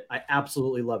love it. I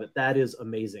absolutely love it. That is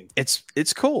amazing.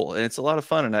 It's cool, and it's a lot of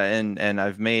fun, and I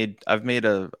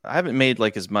haven't made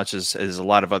like as much as a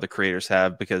lot of other creators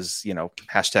have, because, you know,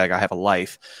 hashtag I have a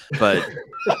life, but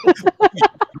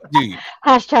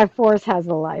hashtag Force has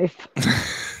a life.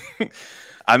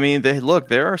 I mean,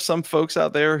 there are some folks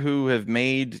out there who have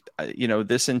made,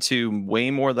 this into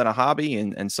way more than a hobby,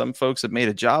 and some folks have made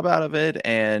a job out of it.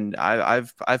 And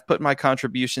I've put my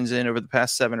contributions in over the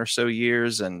past 7 or so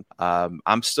years, and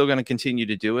I'm still going to continue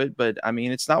to do it. But I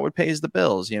mean, it's not what pays the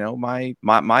bills. You know, my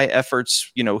efforts,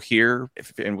 here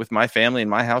and with my family and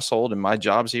my household and my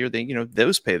jobs here,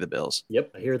 those pay the bills.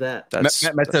 Yep, I hear that.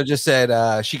 Meto just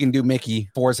said she can do Mickey.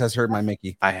 Forrest has heard my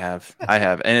Mickey. I have,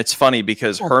 and it's funny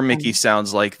because her Mickey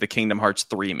sounds like the Kingdom Hearts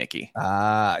 3 Mickey.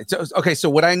 So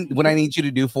what I need you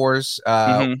to do for us,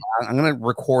 I'm gonna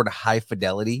record high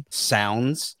fidelity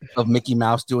sounds of Mickey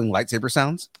Mouse doing lightsaber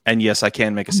sounds. And yes, I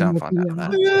can make a sound font out of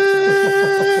that.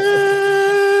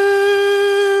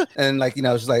 And like,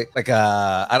 it's like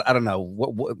I don't know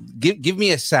what give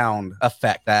me a sound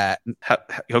effect that.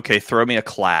 Okay, throw me a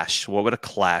clash. What would a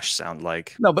clash sound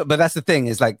like? No, but that's the thing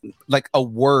is like a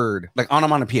word, like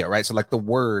onomatopoeia, right? So like the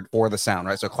word for the sound,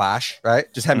 right? So clash, right?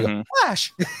 Just have me go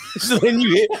clash. So then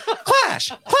you hit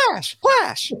clash, clash,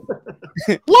 clash.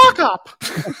 Lock up.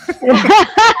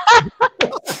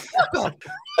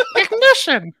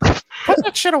 Ignition. Put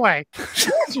that shit away.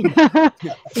 See,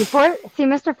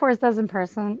 Mr. Force does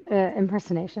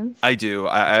impersonations. I do.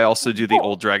 I also do the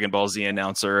old Dragon Ball Z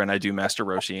announcer, and I do Master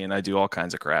Roshi, and I do all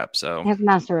kinds of crap. So his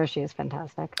Master Roshi is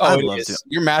fantastic. Oh,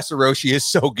 your Master Roshi is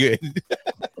so good.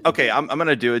 Okay, I'm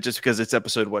gonna do it just because it's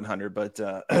episode 100. But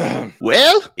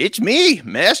well, it's me,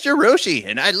 Master Roshi,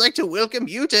 and I'd like to welcome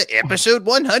you to episode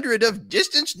 100 of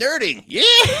Distance Nerding. Yeah,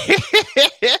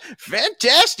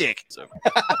 fantastic. So.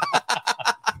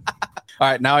 All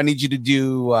right, now I need you to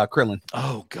do Krillin.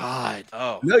 Oh God!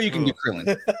 Oh no, you can do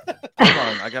Krillin. Hold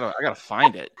on, I gotta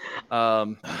find it.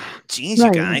 Jeez,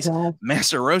 you guys,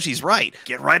 Master Roshi's right.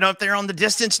 Get right up there on the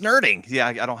Distance Nerding. Yeah,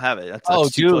 I don't have it.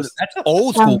 That's dude, that's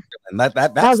old school Krillin.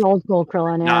 That was old school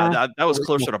Krillin. Yeah, nah, that was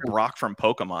closer to Brock from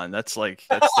Pokemon. That's more.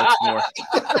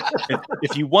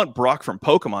 If you want Brock from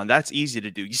Pokemon, that's easy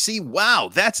to do. You see, wow,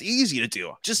 that's easy to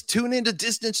do. Just tune into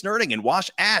Distance Nerding and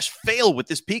watch Ash fail with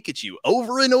this Pikachu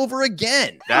over and over again.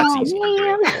 That's easy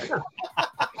to do.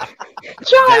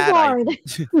 Charizard.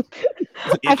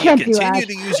 If you continue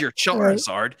to use your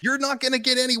Charizard, you're not going to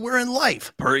get anywhere in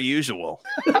life, per usual.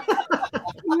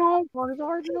 No,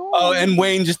 Charizard, no. Oh, and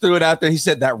Wayne just threw it out there. He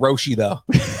said that Roshi, though.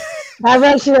 That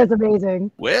Roshi is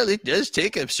amazing. Well, it does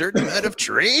take a certain amount of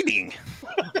training.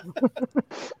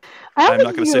 I'm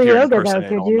not going to sit here and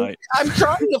impersonate all night. I'm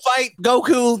trying to fight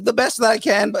Goku the best that I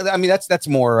can, but I mean that's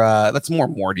more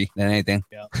Morty than anything.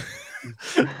 Yeah.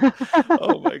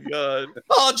 Oh my god.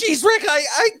 Oh geez, Rick,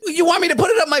 you want me to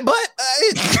put it up my butt?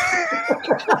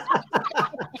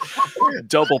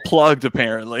 Double plugged,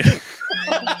 apparently.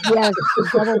 Yes,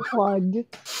 double plugged.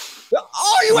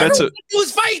 All you ever do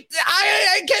is fight.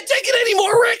 I can't take it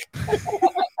anymore, Rick.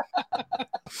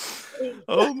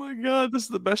 Oh my god, this is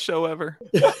the best show ever.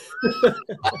 It's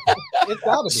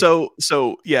gotta be.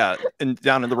 So yeah, and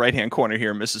down in the right hand corner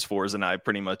here, Mrs. Fours and I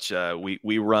pretty much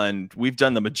we've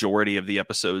done the majority of the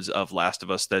episodes of Last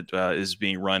of Us that is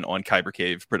being run on Kyber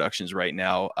Cave Productions right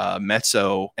now.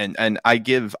 Mezzo and I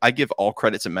give all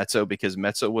credit to Mezzo because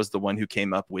Mezzo was the one who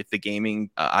came up with the gaming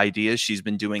ideas. She's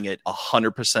been doing it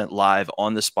 100% live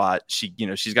on the spot.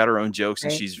 She's got her own jokes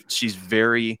and she's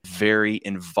very, very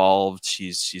involved.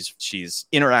 She's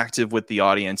interactive with the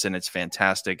audience and it's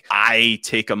fantastic. I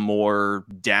take a more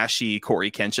dashy Corey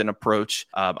Kenshin approach.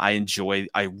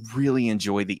 I really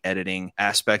enjoy the editing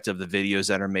aspect of the videos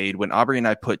that are made. When Aubrey and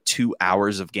I put 2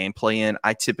 hours of gameplay in,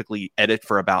 I typically edit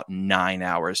for about 9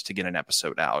 hours to get an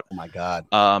episode out. Oh my god.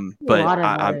 But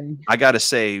I gotta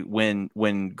say,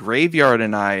 when Graveyard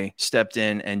and I stepped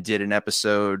in and did an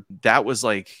episode, that was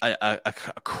like a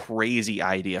crazy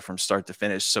idea from start to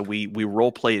finish. So we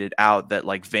role played it out that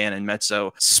like Van and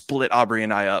Mezzo split Aubrey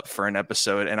and I up for an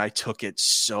episode, and I took it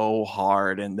so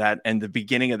hard. And the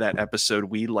beginning of that episode,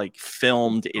 we like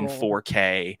filmed in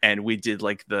 4K, and we did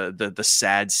like the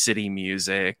Sad City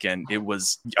music, and it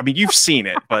was, I mean, you've seen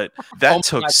it, but that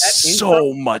took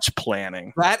so much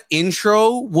planning. That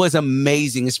intro was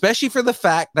amazing, especially for the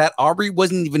fact that Aubrey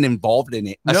wasn't even involved in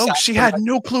it. No, she had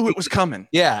no clue it was coming.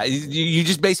 Yeah, you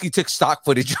just basically took stock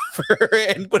footage of her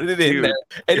and put it in there.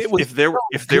 And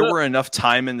if there were enough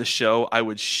time in the show, I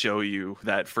would show you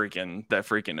that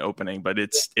freaking opening, but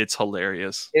it's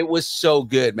hilarious. It was so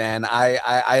good, man.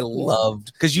 I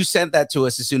loved, because you sent that to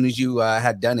us as soon as you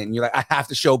had done it, and you're like, I have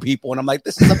to show people, and I'm like,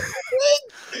 this is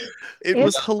It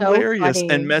was hilarious. So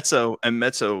and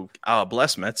Mezzo,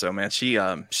 bless Mezzo, man.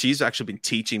 She's actually been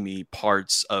teaching me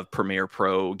parts of Premiere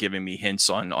Pro, giving me hints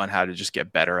on how to just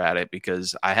get better at it,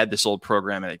 because I had this old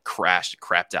program and it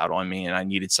crapped out on me and I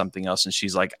needed something else. And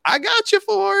she's like, I got you,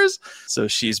 Fours. So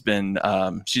she's been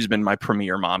my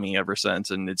Premiere mommy ever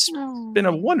since, and it's been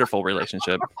a wonderful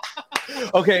relationship.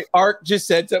 Okay, Art just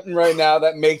said something right now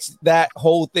that makes that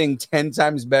whole thing 10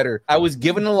 times better. I was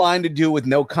given a line to do with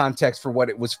no context for what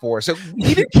it was for. So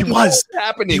he was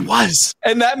happening. He was.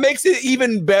 And that makes it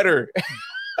even better.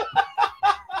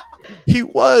 He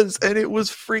was, and it was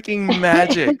freaking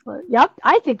magic. Yep,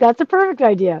 I think that's a perfect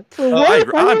idea. I'm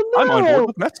on board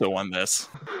with Mezzo on this.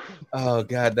 Oh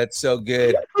god, that's so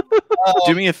good.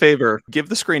 Do me a favor, give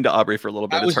the screen to Aubrey for a little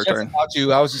bit. It's her turn.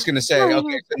 I was just gonna say,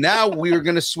 okay, so now we were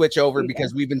gonna switch over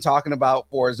because we've been talking about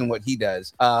Fours and what he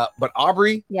does. But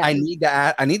Aubrey, I need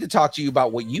to talk to you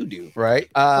about what you do, right?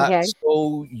 Okay.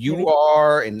 So you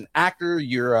are an actor,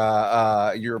 you're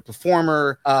a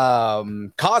performer,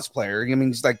 cosplayer. I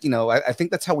mean, it's like, I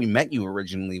think that's how we met you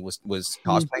originally was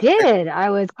cosplaying. I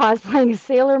was cosplaying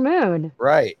Sailor Moon.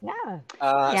 Right. Yeah. So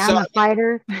I'm a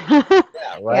fighter. Yeah,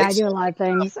 right. Yeah, I do a lot of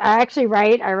things. I actually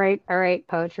write. I write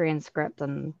poetry and script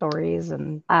and stories,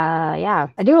 and I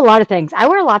do a lot of things. I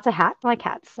wear lots of hats. I like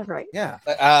hats. That's right. Yeah.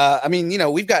 I mean,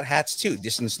 we've got hats too.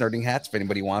 Distance Nerding hats. If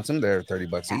anybody wants them, they're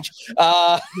 $30 each.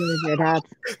 Really good hats.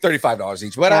 $35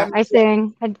 each. But I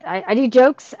sing. I do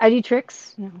jokes. I do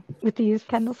tricks with the used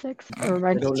candlesticks.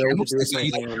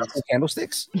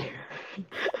 Candlesticks.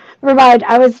 Never mind.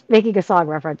 I was making a song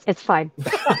reference. It's fine.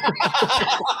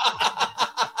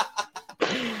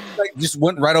 Like, just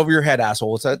went right over your head,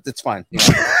 asshole. It's fine.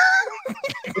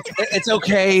 It's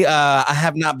okay. I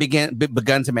have not begun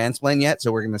to mansplain yet,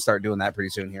 so we're going to start doing that pretty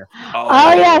soon here.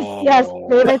 Oh yes.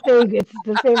 Favorite thing. It's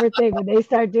the favorite thing when they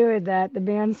start doing that. The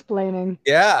mansplaining.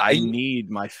 Yeah, I need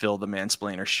my Phil the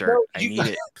Mansplainer shirt. I need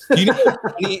it. You know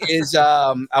what's funny is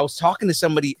I was talking to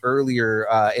somebody earlier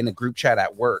in a group chat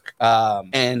at work,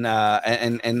 and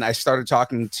I started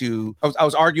talking to. I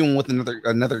was arguing with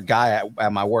another guy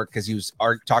at my work because he was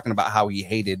talking about how he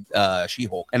hated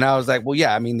She-Hulk, and I was like, well,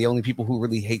 yeah, I mean, the only people who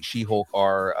really hate She-Hulk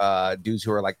are dudes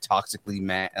who are like toxic males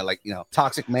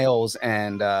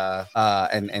and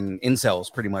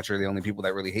incels pretty much are the only people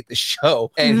that really hate the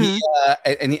show. And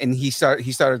he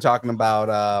started talking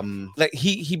about like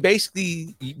he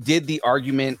basically did the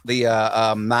argument, the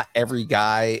not every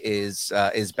guy is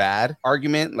bad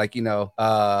argument, like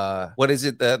what is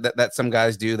it that some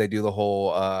guys do? They do the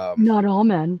whole not all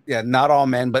men. Yeah, not all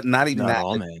men, but not even not that.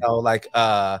 All men.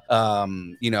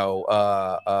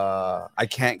 I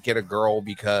can't can't get a girl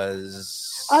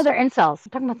because Oh, they're incels.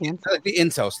 I'm talking about the incels. Like the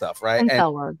incel stuff, right?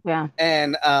 Incel word, yeah.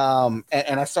 And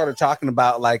I started talking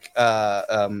about like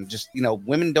just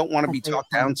women don't want to be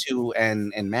talked down to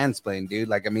and mansplained, dude.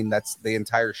 Like, I mean, that's the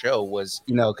entire show was,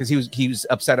 because he was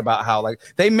upset about how like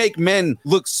they make men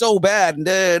look so bad,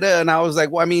 and I was like,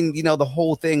 well, I mean, the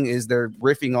whole thing is they're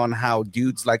riffing on how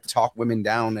dudes like to talk women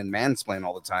down and mansplain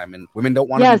all the time, and women don't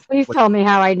want to. Yes, please tell me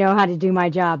how I know how to do my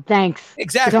job. Thanks.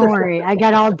 Exactly. Don't worry, I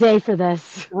got all day for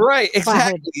this. Right.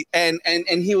 Exactly. And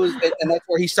he was, and that's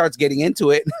where he starts getting into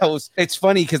it. And it's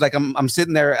funny because like I'm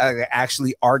sitting there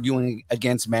actually arguing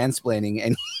against mansplaining,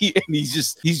 and he's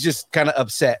just kind of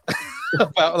upset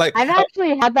about like. I've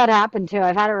actually had that happen too.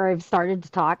 I've had it where I've started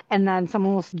to talk, and then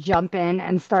someone will jump in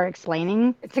and start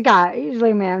explaining. It's a guy,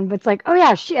 usually a man, but it's like, oh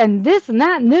yeah, and this and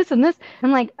that and this and this.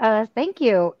 I'm like, thank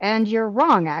you, and you're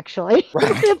wrong actually.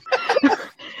 Right.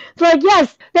 It's like,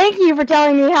 yes, thank you for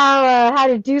telling me how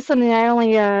to do something I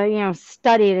only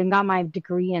studied and got my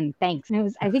degree in. Thanks.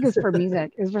 And I think it was for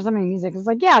music. It was for something music. It's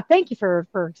like, yeah, thank you for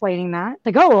explaining that. It's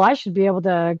like, oh, well, I should be able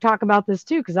to talk about this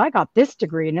too because I got this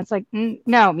degree. And it's like,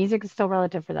 no, music is still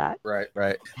relative for that. Right.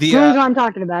 I'm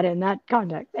talking about it in that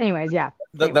context. Anyways, yeah.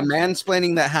 The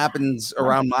mansplaining that happens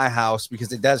around my house,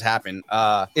 because it does happen,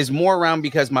 is more around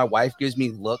because my wife gives me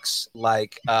looks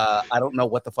like I don't know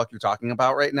what the fuck you're talking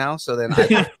about right now. So then I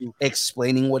have to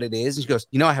explaining what it is, and she goes,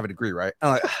 I have a degree, right?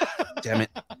 I'm like, damn it.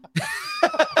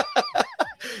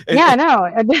 Yeah, no.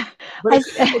 But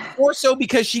it's more so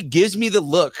because she gives me the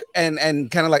look and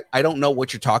kind of like, I don't know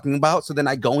what you're talking about. So then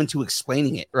I go into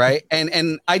explaining it, right?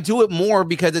 And I do it more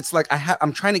because it's like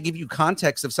I'm trying to give you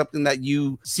context of something that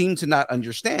you seem to not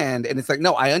understand. And it's like,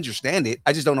 no, I understand it.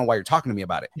 I just don't know why you're talking to me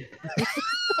about it.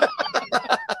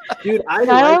 Dude, I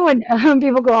know when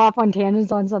people go off on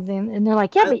tangents on something and they're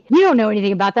like, yeah, but you don't know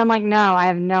anything about that. I'm like, no, I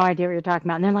have no idea what you're talking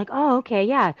about. And they're like, oh, okay,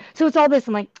 yeah. So it's all this.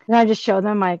 I'm like, and I just show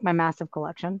them my massive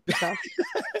collection. So.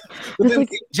 But then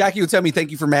Jackie would tell me,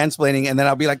 thank you for mansplaining. And then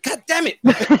I'll be like, God damn it.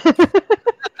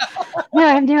 No,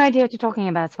 I have no idea what you're talking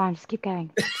about. It's fine. Just keep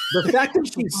going. The fact that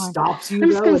she stops you,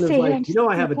 though, and is like,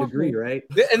 I have a degree, right?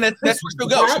 And that's where she'll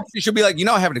go. She'll be like,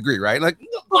 I have a degree, right? Like,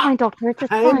 fine, doctor. It's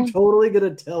I am totally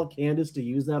going to tell Candace to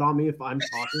use that on me if I'm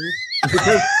talking.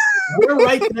 Because they're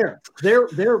right there.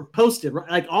 They're posted, right?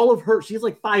 Like all of her, she's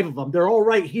like 5 of them. They're all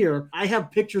right here. I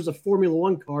have pictures of Formula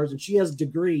One cars, and she has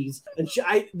degrees. And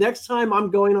next time I'm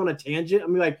going on a tangent,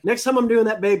 I'm like, next time I'm doing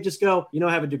that, babe, just go,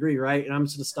 I have a degree, right? And I'm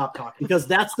just gonna stop talking because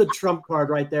that's the trump card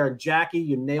right there. And Jackie,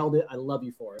 you nailed it. I love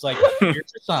you for it. It's like, here's your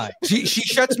sign. She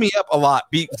shuts me up a lot.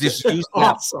 Just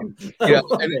awesome.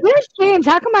 Where's James?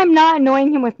 How come I'm not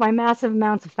annoying him with my massive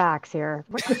amounts of facts here?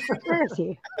 Where is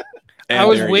he? I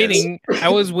was waiting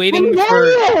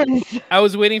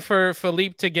for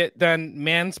Philippe to get done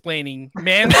mansplaining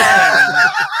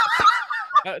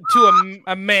to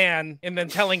a man, and then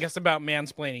telling us about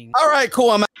mansplaining. All right,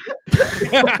 cool. I'm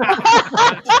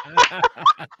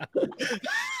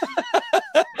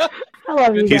I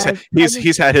love you guys.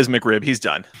 He's had his McRib. He's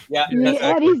done. Yeah, he's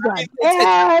done.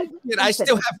 I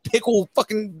still have pickle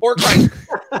fucking pork rice.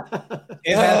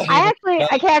 I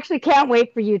actually can't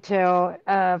wait for you two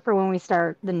for when we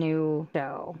start the new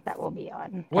show that will be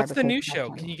on. What's the new show?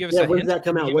 Can you give us a when hint? does that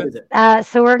come out? What is it?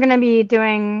 So we're gonna be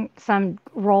doing some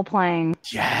role playing.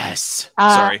 Yes.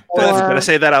 Sorry. Did I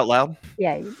say that out loud?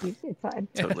 Yeah, it's fine.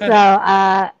 Totally.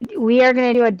 So we are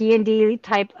gonna do a D&D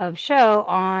type of show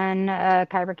on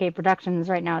Kyber K Productions.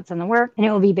 Right now, it's in the work, and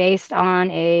it will be based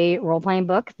on a role playing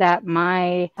book that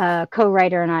my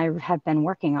co-writer and I have been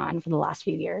working on for the last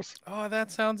few years. Oh,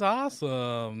 that sounds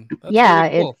awesome. That's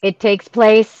really cool. It takes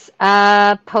place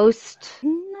post,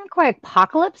 not quite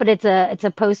apocalypse, but it's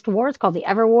a post-war. It's called the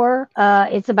Everwar.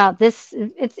 It's about this.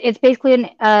 It's basically an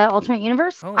alternate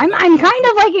universe. Oh, I'm kind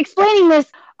of like explaining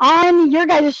this on your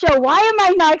guys' show. Why am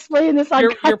I not explaining this on?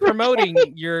 You're promoting.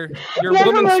 You're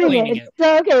promoting it.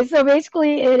 So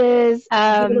basically, it is.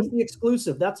 The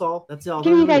exclusive. That's all.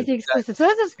 Giving you guys the exclusive. So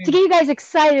this is to get you guys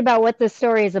excited about what this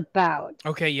story is about.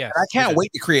 Okay. Yes. I can't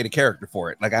wait to create a character for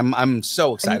it. Like I'm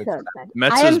so excited.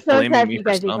 Metz is blaming me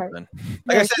for something.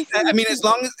 Like I said, I mean, as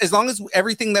long as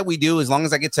everything that we do, as long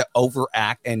as I get to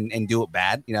overact and do it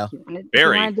bad,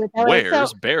 Barry,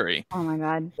 where's Barry? Oh my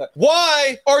God.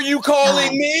 Why are you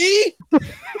calling me?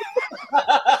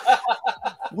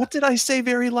 What did I say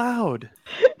very loud?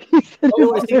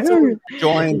 Join.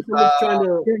 Trying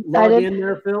to log in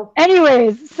there, Phil.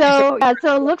 Anyways, so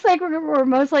it looks like we're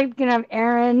most likely gonna have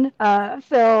Aaron,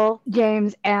 Phil,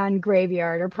 James, and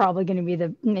Graveyard are probably gonna be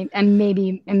and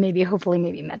maybe hopefully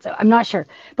Mezzo. I'm not sure,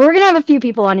 but we're gonna have a few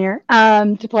people on here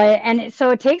to play it, and so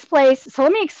it takes place. So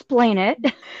let me explain it.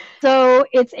 So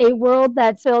it's a world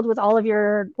that's filled with all of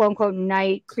your quote unquote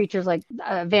night creatures like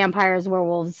vampires,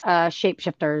 werewolves,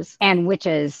 shapeshifters, and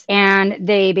witches. And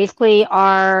they basically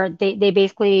they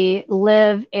basically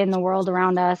live in the world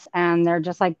around us, and they're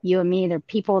just like you and me. They're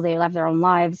people. They live their own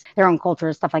lives, their own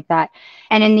cultures, stuff like that.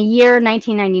 And in the year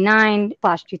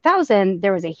 1999/2000,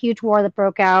 there was a huge war that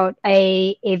broke out.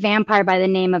 A vampire by the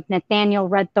name of Nathaniel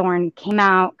Redthorn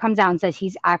comes out and says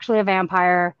he's actually a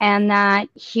vampire, and that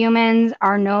humans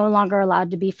are no longer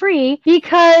allowed to be free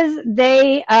because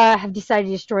they have decided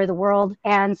to destroy the world,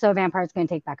 and so vampires going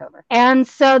to take back over. And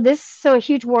so a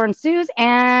huge war ensues,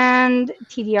 and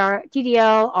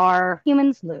TDL are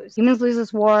humans lose. Humans lose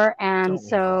this war, and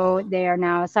so they are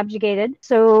now subjugated.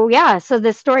 So so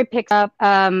the story picks up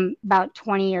about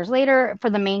 20 years later. For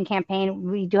the main campaign,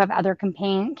 we do have other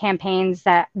campaigns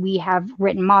that we have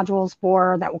written modules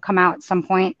for that will come out at some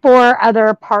point for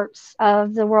other parts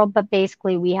of the world, but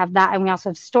basically we have that, and we also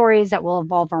have stories that will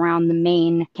evolve around the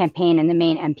main campaign and the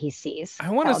main NPCs.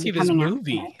 I want to see this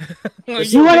movie.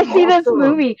 You want to see this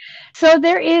movie? So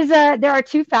there are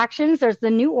two factions. There's the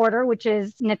New Order, which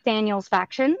is Nathaniel's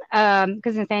faction,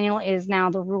 because Nathaniel is now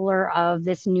the ruler of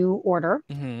this new order.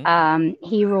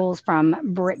 He rules from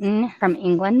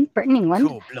England,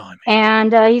 Cool,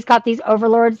 and he's got these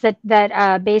overlords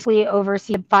that basically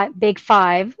oversee big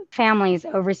five families,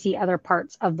 oversee other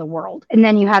parts of the world. And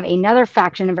then you have another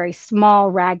faction, a very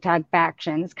small ragtag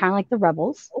faction. It's kind of like the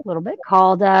rebels, a little bit,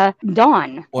 called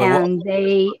Dawn, and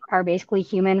they are basically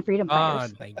human freedom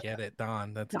fighters. I get it,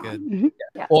 Dawn. That's good.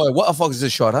 Yeah. Boy, what the fuck is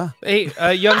this shot, huh?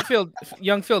 Hey, Young Phil,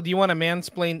 do you want to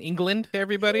mansplain England to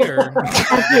everybody, or Go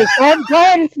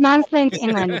ahead and mansplain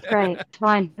England. It's great. It's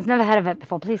fine. I've never heard of it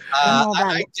before. Please.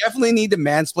 I definitely need to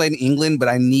mansplain England, but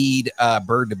I need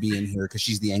Bird to be in here because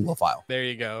she's the Anglophile. There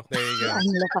you go.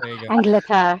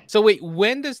 Anglophile. So wait,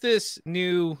 when does this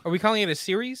new? Are we calling it a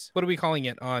series? What are we calling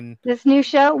it on this new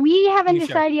show? We haven't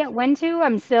decided yet when to.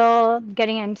 I'm still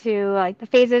getting into like the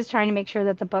phases, trying to make sure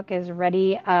that the book is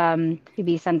ready to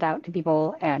be sent out to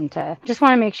people, and just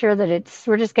want to make sure that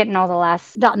we're just getting all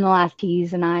dotting the last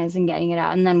T's and I's and getting it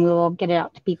out, and then we will get it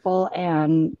out to people,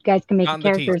 and you guys can make the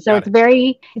characters. So it's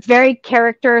very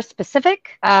character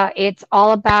specific. It's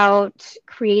all about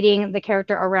creating the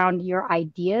character around your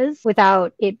ideas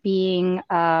without it being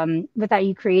without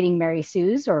you creating Mary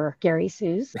Sue's or Gary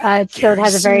Sue's. So it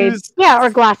has a very or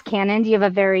Glass Cannon. You have a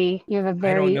very I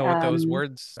don't know what those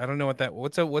words. I don't know what that.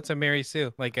 What's a Mary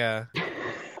Sue? Like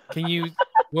can you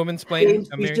woman-splain?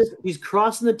 He's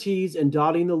crossing the T's and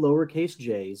dotting the lowercase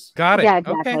J's. Got it. Yeah,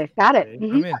 exactly. Okay. Got it.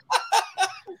 Mm-hmm. I'm in.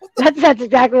 That's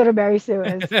exactly what a Mary Sue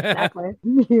is. Exactly.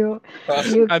 You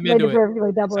I'm into it.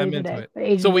 perfectly I'm into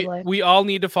it. So we all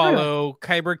need to follow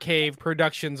Kyber Cave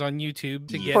Productions on YouTube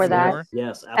to get more.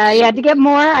 Yes. To get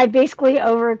more, I basically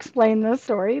over-explained this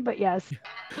story, but yes.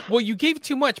 Well, you gave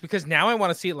too much because now I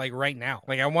want to see it like right now.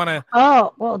 Like I want to.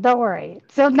 Oh well, don't worry.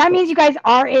 So that means you guys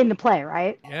are in the play,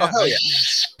 right? Yeah.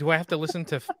 Do I have to listen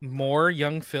to more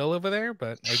Young Phil over there?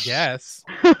 But I guess.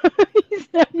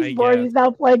 He's bored. He's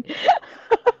now playing.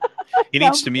 He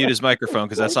needs to mute his microphone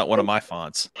because that's not one of my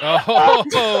fonts. Oh,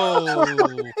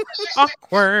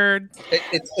 awkward.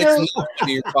 It's not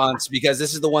your fonts because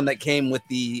this is the one that came with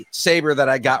the saber that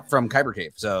I got from Kyber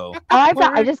Cave. So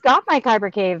I just got my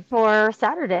Kyber Cave for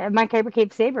Saturday. My Kyber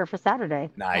Cave saber for Saturday.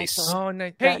 Nice. Oh,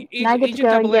 nice. Hey, I get to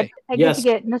go and get to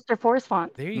get Mr. Force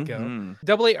font. There you go.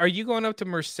 Double A, are you going up to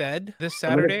Merced this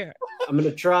Saturday? I'm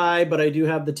gonna try, but I do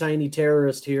have the tiny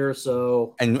terrorist here,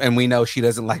 so and we know she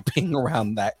doesn't like being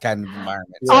around that kind of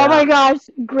environment. So. Oh my gosh,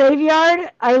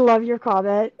 Graveyard! I love your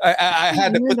comment. I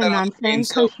had to put that on screen.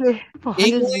 So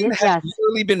England has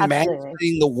literally been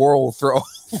mansplaining the world for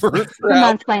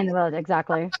mansplaining the world,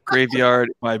 exactly. Graveyard,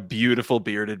 my beautiful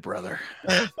bearded brother.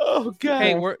 Oh god!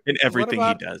 Hey, in everything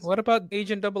he does. What about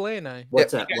Agent Double A and I?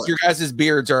 What's that? Your guys'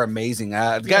 beards are amazing.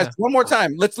 Guys, one more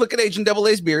time. Let's look at Agent Double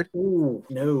A's beard. Ooh,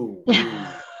 no.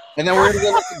 And then we're gonna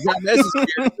go look at John Mez's beard.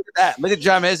 Look at that. Look at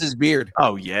John Mez's beard.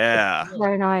 Oh yeah.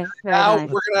 Very nice. Now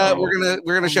we're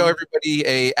gonna show everybody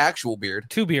a actual beard.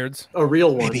 Two beards. A real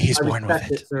one. Maybe he's born with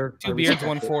it. Two beards,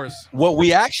 one force. What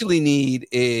we actually need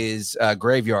is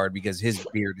Graveyard because his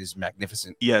beard is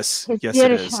magnificent. Yes. His yes,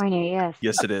 beard it is is. shiny, yes.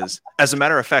 Yes, it is. As a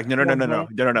matter of fact,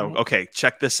 no. Okay,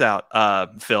 check this out.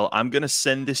 Phil, I'm gonna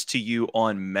send this to you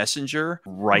on Messenger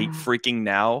right freaking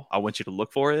now. I want you to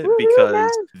look for it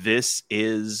because this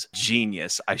is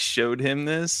genius. I showed him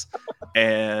this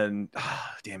And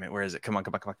damn it, where is it? Come on.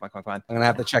 I'm gonna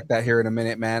have to check that here in a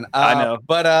minute, man. I know,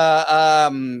 but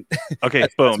okay,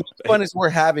 boom. Fun as we're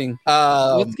having.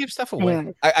 Let's give stuff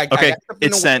away. Okay,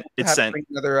 it's sent. It's sent.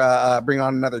 Bring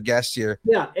on another guest here.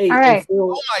 Yeah. Hey, all right.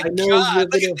 Oh my god!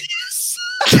 Look at this.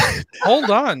 Hold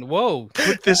on. Whoa.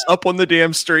 Put this up on the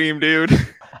damn stream, dude.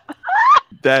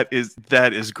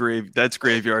 That's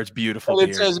Graveyard's beautiful. And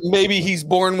it says maybe he's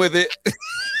born with it.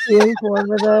 He's born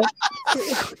with it.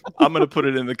 I'm gonna put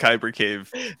it in the Kyber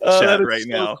Cave chat right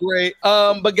now. Great.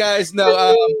 But guys,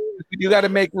 no, you got to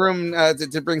make room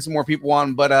to bring some more people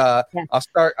on. But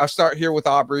I'll start here with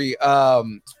Aubrey.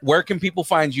 Where can people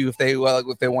find you if they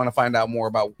want to find out more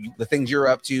about the things you're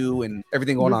up to and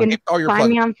everything going on? All your find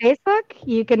me on Facebook.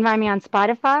 You can find me on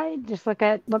Spotify. Just look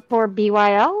for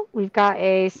BYL. We've got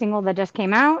a single that just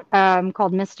came out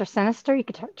called Mr. Sinister. You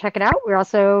can check it out. We're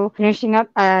also finishing up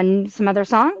some other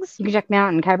songs. You can check me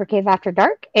out in Kyber Cave After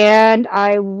Dark, and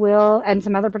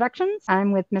some other productions.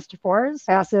 I'm with Mr. Fours.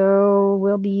 I also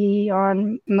will be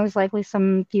on most likely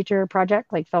some future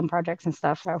project, like film projects and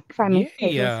stuff. So find me.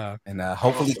 Yeah, and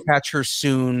hopefully catch her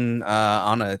soon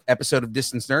on an episode of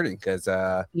Distance Nerding because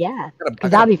that'll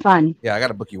be fun. Yeah, I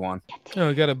gotta book you on. Oh,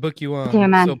 I gotta book you on. Yeah,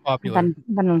 man. So popular.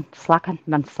 Been slacking.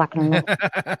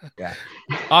 Yeah.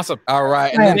 Awesome. All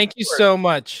right. And thank you so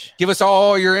much. Give us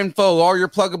all your info, all your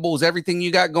pluggables, everything you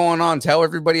got going on. Tell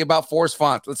everybody about Force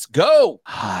Font. Let's go.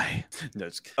 Hi.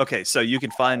 Okay, so you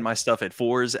can find my stuff at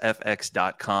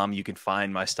foresfx.com. You can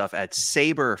find my stuff at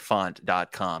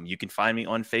saberfont.com. You can find me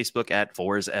on Facebook at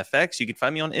foresfx. You can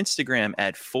find me on Instagram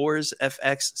at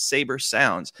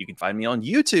foresfxsabersounds. You can find me on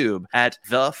YouTube at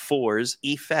the Fours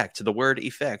Effect, the word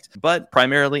effect. But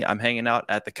primarily, I'm hanging out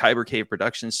at the Kyber Cave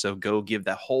Productions, so go give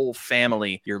the whole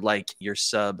family your like, your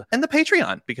sub, and the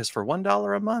Patreon, because for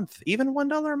 $1 a month, even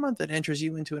 $1 a month, it enters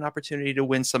you into an opportunity to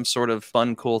win some sort of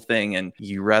fun, cool thing, and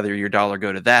you rather your dollar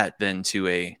go to that than to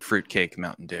a fruitcake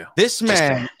Mountain Dew. This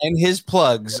man and his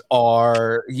plugs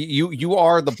are you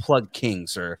are the plug king,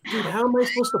 sir. Dude, how am I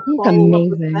supposed to follow up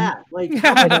with that? Like,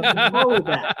 how am I to follow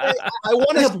that? I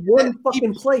want to have one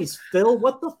fucking place, Phil.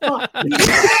 What the fuck?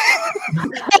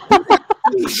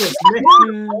 Jesus,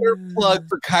 man. Better plug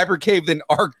for Kyber Cave than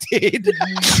Ark did.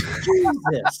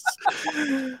 Jesus.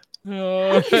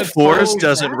 Forrest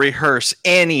doesn't rehearse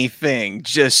anything.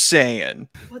 Just saying.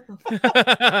 What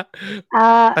the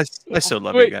I so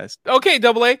love you guys. Okay,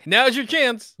 Double A. Now's your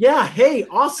chance. Yeah. Hey,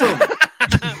 awesome.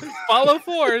 Follow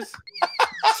Fours.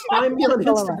 Find me on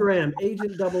Instagram,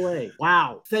 Agent Double A.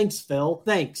 Wow. Thanks, Phil.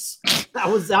 Thanks.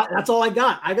 That's all I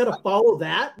got. I gotta follow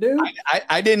that, dude.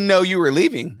 I didn't know you were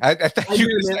leaving. I thought you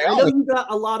were I know you got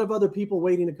a lot of other people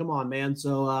waiting to come on, man.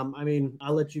 So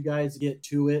I'll let you guys get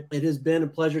to it. It has been a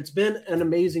pleasure. It's been an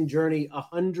amazing journey.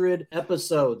 100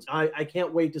 episodes. I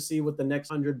can't wait to see what the next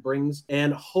 100 brings.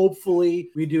 And hopefully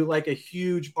we do like a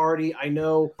huge party. I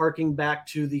know, harking back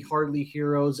to the Hardly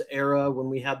Heroes era when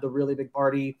we had the really big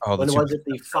party. When was it?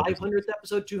 The 500th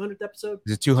episode, 200th episode?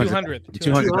 The 200th.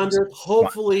 200th.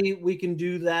 Hopefully we can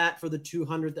do that for the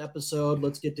 200th episode.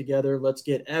 Let's get together. Let's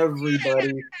get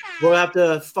everybody. We'll have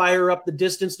to fire up the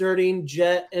Distance Nerding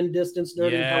jet and Distance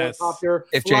Nerding helicopter.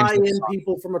 Fly in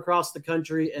people from across the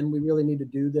country, and we really need to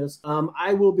do this.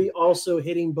 I will be also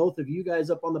hitting both of you guys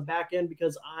up on the back end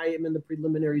because I am in the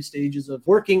preliminary stages of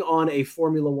working on a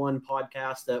Formula One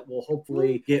podcast that will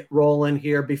hopefully get rolling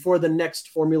here before the next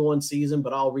Formula One season,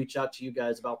 but I'll reach out to you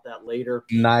guys about that later.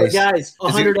 Nice. But guys,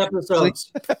 100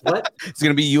 episodes. What? It's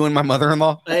going to be you and my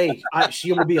mother-in-law? Hey,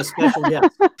 she will be a special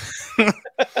guest.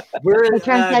 We're in, the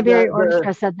Trans-Siberian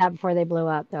Orchestra said that before they blew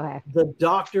up. So hey. The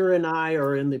doctor and I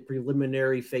are in the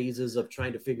preliminary phases of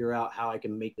trying to figure out how I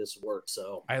can make this work.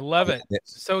 So I love it.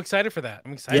 So excited for that.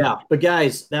 I'm excited. Yeah, but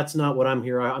guys, that's not what I'm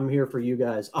here. I'm here for you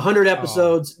guys. 100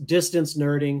 episodes, Distance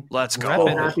Nerding. Let's go. I'm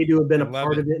so happy to have been a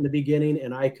part of it in the beginning,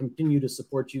 and I continue to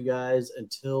support you guys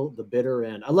until the bitter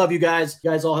end. I love you guys. You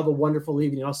guys all have a wonderful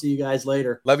evening. I'll see you guys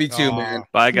later. Love you too, man.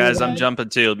 Bye, guys. I'm jumping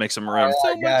too. Make some room.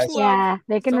 All right, guys. Yeah,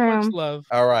 making room. Love.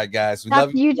 All right, guys. We Talk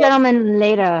love to you gentlemen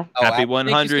later. Happy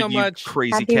 100, so you much.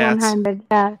 crazy Happy cats. 100.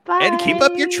 Yeah. Bye. And keep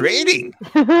up your trading.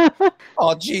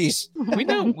 Oh, geez. We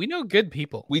know good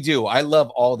people. We do. I love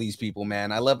all these people,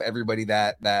 man. I love everybody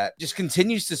that just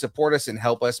continues to support us and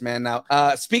help us, man. Now,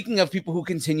 speaking of people who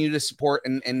continue to support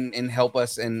and help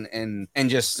us and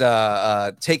just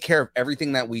take care of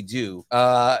everything that we do,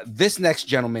 this next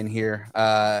gentleman here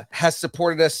has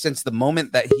supported us since the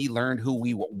moment that he learned who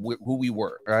we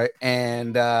were, right?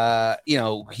 And you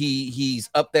know, he's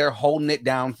up there holding it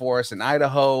down for us in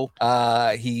Idaho.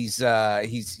 He's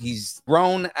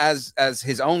grown as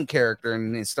his own character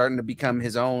and is starting to become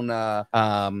his own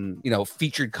you know,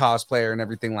 featured cosplayer and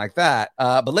everything like that.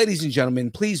 But ladies and gentlemen,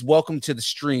 please welcome to the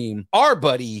stream our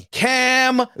buddy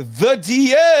Cam the DM.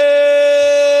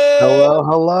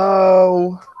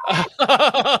 Hello.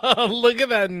 Look at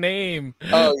that name.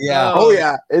 Oh yeah. Oh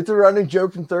yeah. It's a running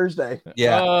joke from Thursday.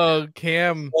 Yeah. Oh,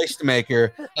 Cam.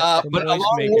 Maker. But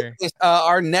along with this,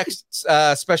 our next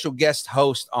special guest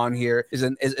host on here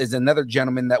is another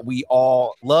gentleman that we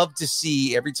all love to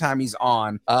see every time he's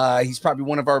on. He's probably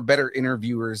one of our better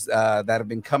interviewers that have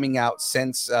been coming out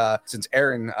since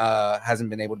Aaron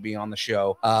hasn't been able to be on the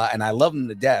show. And I love him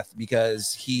to death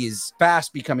because he is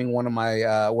fast becoming one of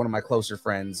my closer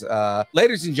friends.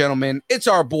 Ladies and gentlemen, it's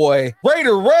our boy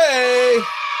Raider Ray.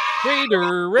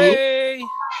 Raider Ray.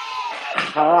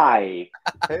 Hi.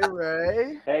 Hey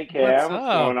Ray. Hey Cam. What's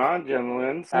going on,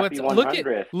 gentlemen? Happy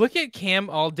 100th. Look at Cam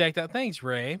all decked out. Thanks,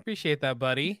 Ray. Appreciate that,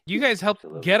 buddy. You guys helped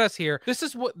get us here. This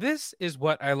is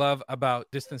what I love about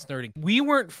Distance Nerding. We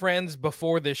weren't friends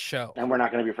before this show. And we're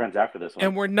not going to be friends after this one.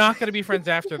 And we're not going to be friends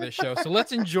after this show. So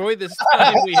let's enjoy this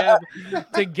time we have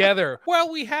together.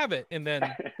 Well, we have it, and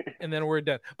then we're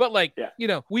done. But you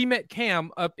know, we met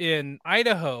Cam up in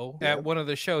Idaho at one of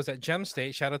the shows at Gem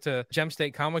State. Shout out to Gem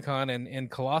State Comic-Con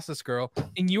and Colossus Girl.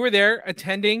 And you were there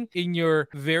attending in your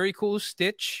very cool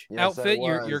Stitch outfit,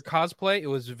 your cosplay. It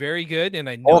was very good, and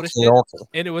I noticed it,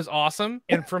 and it was awesome.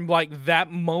 And from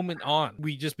that moment on,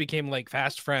 we just became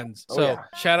fast friends. So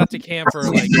shout out to Cam for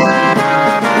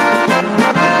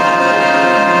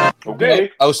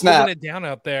okay. Oh snap! It down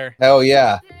up there. Oh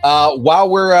yeah. While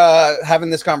we're having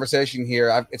this conversation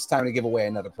here, it's time to give away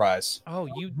another prize. Oh,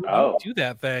 you do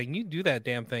that thing. You do that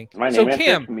damn thing. My so name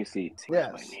Cam, let me see.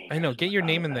 Yes. I know. Get your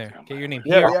name in there. Get your name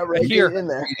Yeah, here. Ray, Here. get in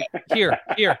there.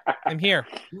 Here. I'm here.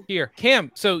 Here.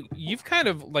 Cam, so you've kind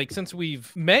of since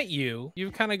we've met you,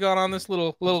 you've kind of gone on this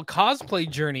little cosplay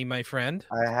journey, my friend.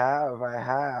 I have.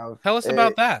 Tell us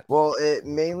about that. Well, it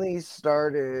mainly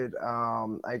started.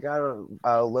 I got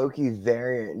a Loki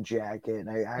variant jacket, and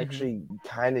I actually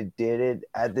kind of did it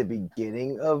at the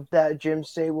beginning of that gym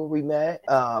stay where we met.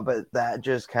 But that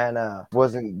just kind of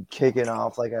wasn't kicking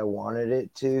off like I wanted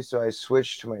it to, so I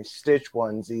switched to my Stitch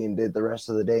onesie and did the rest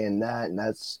of the day in that, and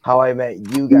that's how I met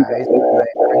you guys.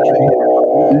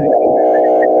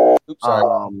 Oops,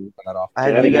 sorry. I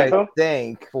had you guys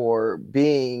thank for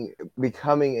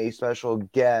becoming a special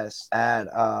guest at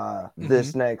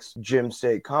this next Gym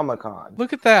State Comic-Con.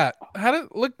 Look at that.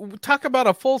 Talk about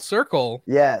a full circle.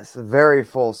 Yes, very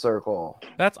full circle.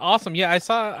 That's awesome. Yeah, I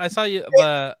saw you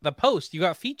the post. You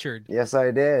got featured. Yes,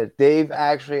 I did. Dave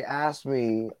actually asked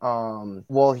me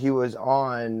while he was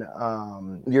on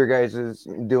your guys'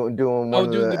 doing one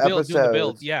of the episodes. Doing the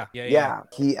build. Yeah.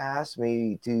 He asked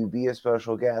me to be a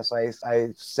special guest. I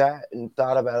sat and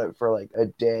thought about it for a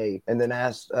day, and then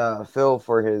asked Phil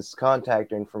for his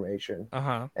contact information.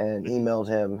 And emailed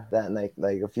him that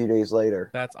a few days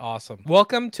later. That's awesome.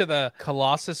 Welcome to the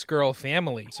Colossus Girl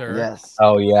family, sir. Yes.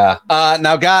 Oh yeah.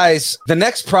 Now guys, the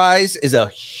next prize is a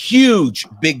huge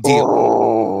big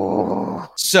deal.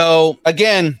 So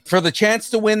again, for the chance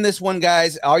to win this one,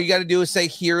 guys, all you got to do is say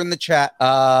here in the chat.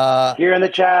 Here in the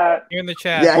chat. Here in the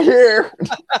chat. Yeah, here.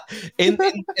 in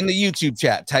the YouTube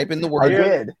chat. Type in the word. I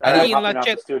did. Throwing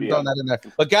that in there.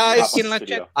 But guys,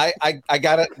 I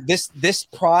got it. This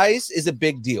prize is a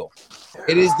big deal.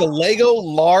 It is the Lego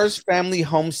Lars Family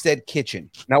Homestead Kitchen.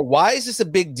 Now, why is this a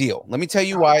big deal? Let me tell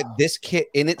you why this kit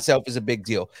in itself is a big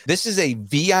deal. This is a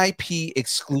VIP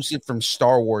exclusive from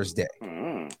Star Wars Day.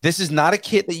 This is not a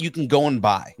kit that you can go and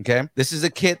buy, okay? This is a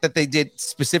kit that they did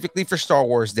specifically for Star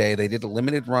Wars Day. They did a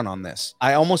limited run on this.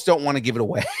 I almost don't want to give it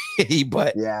away,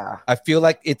 but yeah, I feel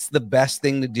like it's the best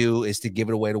thing to do is to give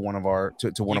it away to one of our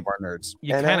one of our nerds.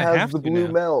 You and it has the blue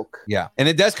milk. Yeah, and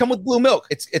it does come with blue milk.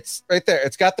 It's right there.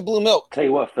 It's got the blue milk. Tell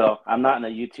you what, Phil, I'm not in the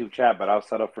YouTube chat, but I'll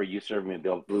set up for you serving me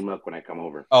blue milk when I come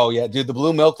over. Oh yeah, dude, the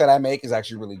blue milk that I make is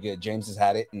actually really good. James has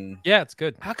had it, and yeah, it's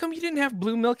good. How come you didn't have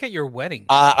blue milk at your wedding?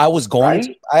 I was going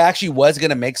to. I actually was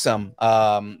gonna make some,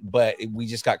 but we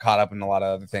just got caught up in a lot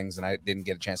of other things, and I didn't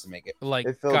get a chance to make it.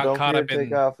 Hey, Phil, don't forget to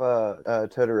take off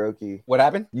Todoroki. What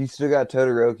happened? You still got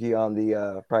Todoroki on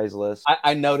the prize list.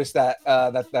 I noticed that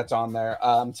that's on there.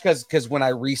 It's because when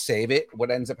I resave it,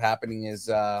 what ends up happening is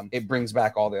it brings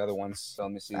back all the other ones. So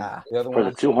let me see. The other for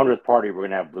the 200th party, we're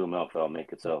gonna have blue milk. I'll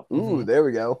make it so. Ooh, there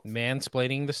we go.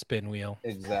 Mansplaining the spin wheel.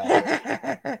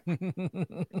 Exactly.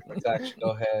 Let's actually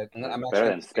go ahead. Better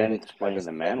than spin explaining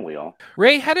the man wheel.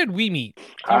 Ray, how did we meet?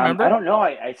 remember? I don't know.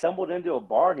 I stumbled into a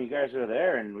bar and you guys were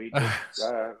there, and we just,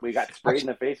 we got sprayed in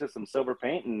the face with some silver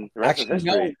paint, and the rest is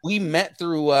history. No, we met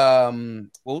through the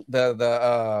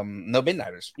No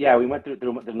Midnighters. Yeah, we went through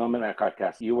the No Midnight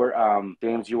podcast. You were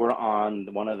James. You were on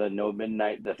one of the No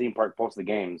Midnight, the theme park post the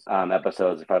games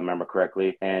episodes, if I remember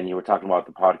correctly, and you were talking about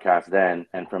the podcast then.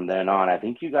 And from then on, I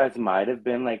think you guys might have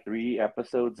been like 3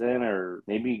 episodes in, or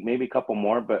maybe a couple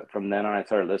more. But from then on, I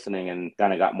started listening and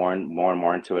kind of got more and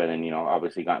more into it, and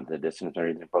obviously got into the Distance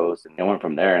Nerding post, and it went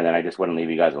from there. And then I just wouldn't leave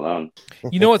you guys alone.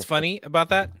 You know what's funny about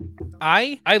that?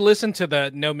 I listened to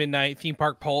the No Midnight Theme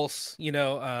Park Pulse,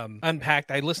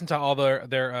 Unpacked. I listened to all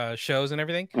their shows and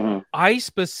everything. Mm-hmm. I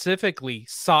specifically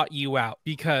sought you out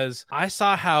because I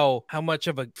saw how much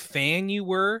of a fan you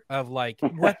were of like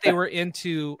what they were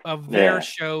into of their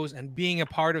shows and being a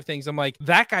part of things. I'm like,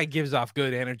 that guy gives off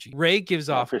good energy. Ray gives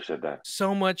off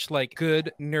so much like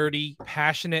good, nerdy,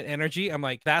 passionate energy. I'm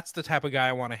like, that's the type of guy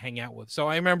I want to hang out with. So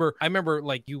I remember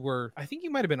like I think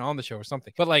you might have been on the show or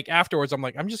something, but like afterwards, I'm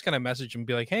like, I'm just going to message him and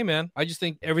be like, hey man, I just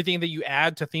think everything that you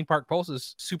add to Theme Park Pulse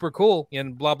is super cool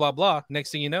and blah, blah, blah.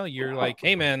 Next thing you know, you're like,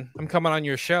 hey man, I'm coming on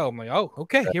your show. I'm like, oh,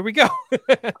 okay, here we go.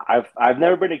 I've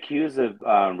never been accused of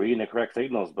reading the correct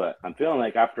signals, but I'm feeling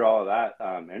like after all of that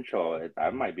intro, I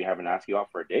might be having to ask you out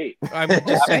for a date. I'm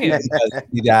just saying.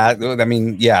 Yeah, I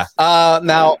mean, yeah.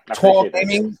 Now, Twirl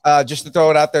Gaming, just to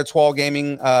throw it out there, Twirl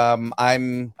Gaming,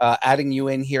 I'm adding you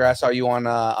in here. I saw you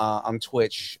on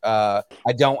Twitch. I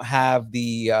don't have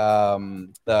the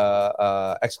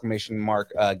exclamation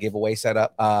mark giveaway set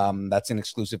up. That's an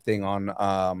exclusive thing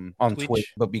on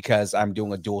Twitch, but because I'm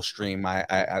doing a dual stream, I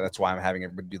that's why I'm having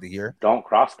everybody do the here. Don't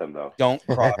cross them though. Don't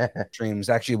cross streams.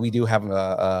 Actually, we do have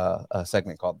a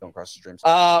segment called "Don't Cross the Streams."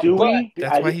 Do we?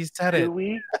 That's why he said it. Do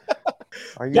we?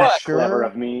 Are you What? sure? Clever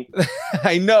of me.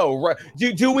 I know. Right?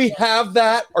 Do we have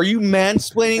that? Are you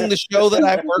mansplaining the show that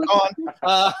I work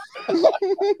on?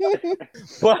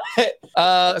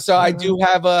 So I do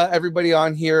have everybody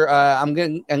on here. I'm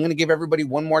gonna give everybody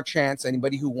one more chance.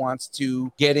 Anybody who wants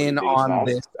to get in on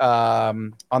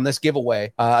this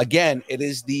giveaway. Again, it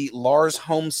is the Lars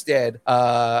Homestead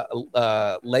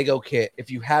Lego kit. If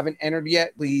you haven't entered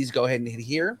yet, please go ahead and hit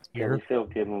here. Really feel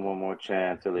give me one more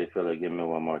chance. Really feel give me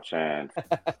one more chance.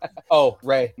 Oh,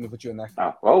 Ray, let me put you in there.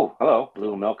 Oh, hello,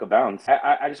 Blue Milk Abounds.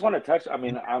 I just want to touch. I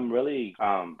mean, I'm really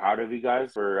proud of you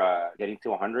guys for getting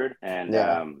to 100, and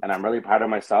I'm really proud of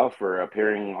myself for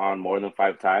appearing on more than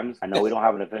 5 times. I know we don't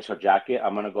have an official jacket.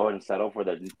 I'm gonna go ahead and settle for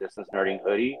the Distance Nerding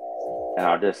hoodie, and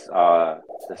I'll just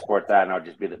sport that, and I'll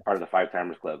just be part of the 5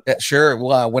 Timers Club. Yeah, sure.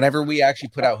 Well, whenever we actually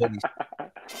put out hoodies.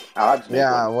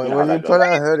 When you put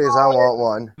out hoodies, I want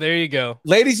one. There you go.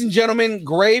 Ladies and gentlemen,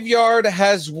 Graveyard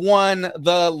has won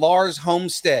the Lars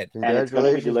Homestead.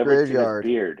 Congratulations, Graveyard.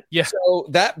 Beard. Yeah. So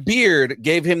that beard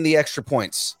gave him the extra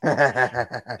points.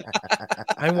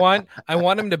 I want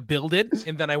him to build it,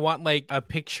 and then I want like a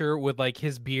picture with like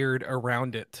his beard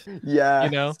around it.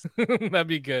 Yeah. That'd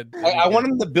be good. I want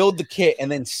him to build the kit and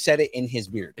then set it in his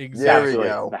beard. Exactly. There we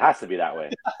go. It has to be that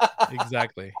way.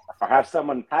 Exactly. Or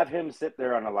have him sit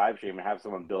there on a live stream and have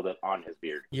someone build it on his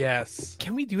beard. Yes.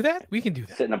 Can we do that? We can do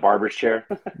that. Sit in a barber's chair.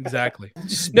 Exactly.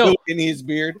 No, in his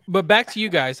beard. But back to you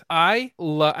guys. I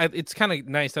love. It's kind of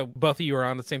nice that both of you are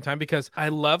on at the same time because I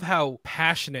love how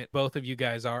passionate both of you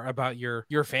guys are about your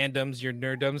fandoms, your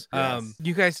nerddoms. Yes.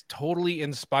 You guys totally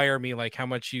inspire me. Like how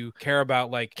much you care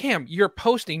about. Like Cam, you're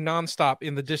posting nonstop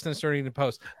in the Distance Nerding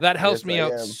post. That helps me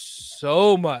out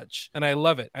so much, and I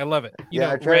love it. I love it.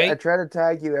 I try to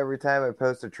tag you every time I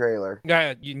post a trailer.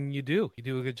 Yeah, you do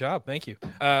a good job. Thank you.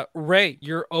 Ray,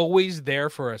 you're always there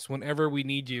for us whenever we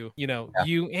need you.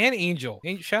 You and Angel.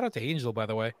 Shout out to Angel, by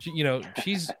the way.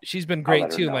 She's been great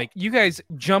too. Like you guys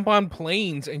jump on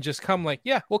planes and just come like,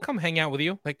 yeah, we'll come hang out with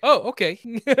you. Like, oh, okay.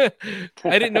 I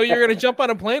didn't know you were gonna jump on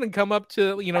a plane and come up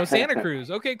to Santa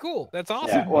Cruz. Okay, cool. That's awesome.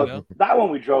 Yeah, well, that one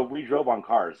we drove on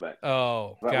cars, but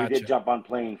gotcha. We did jump on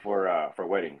plane for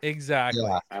weddings. Exactly.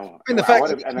 Yeah. The fact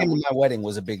that my wedding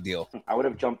was a big deal. I would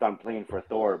have jumped on plane for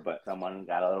Thor, but someone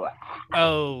got a little.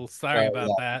 Oh, sorry about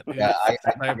that. Yeah,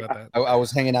 sorry about that. I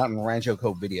was hanging out in Rancho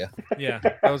Copia. Yeah,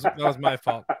 that was my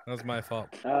fault.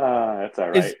 That's all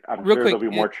right. I'm sure there'll be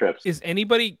more trips. Is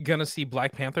anybody gonna see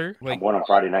Black Panther? I'm going on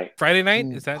Friday night. Friday night?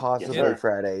 Is that possibly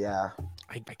Friday? Yeah.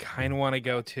 I kind of want to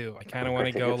go too. I kind of want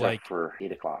to go like for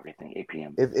 8 o'clock, I think 8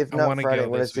 p.m. If not Friday, I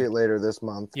want to see it later this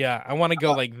month. Yeah, I want to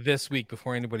go like this week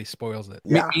before anybody spoils it.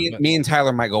 Yeah. Me and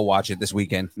Tyler might go watch it this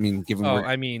weekend. I mean, give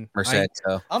him Merced.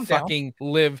 I'm fucking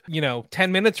live,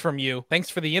 10 minutes from you. Thanks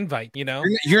for the invite.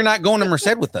 You're not going to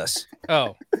Merced with us.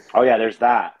 Oh yeah, there's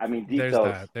that. I mean,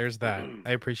 details. There's that.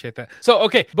 I appreciate that. So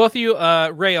okay, both of you,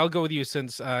 Ray, I'll go with you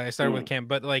since I started with Cam.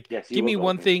 But give me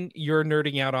one thing you're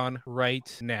nerding out on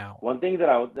right now. One thing that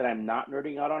I'm not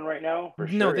nerding out on right now.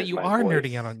 That you are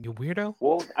nerding out on, you weirdo.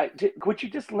 Well, would you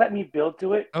just let me build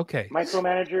to it? Okay.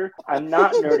 Micromanager. I'm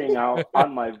not nerding out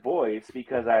on my voice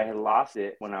because I had lost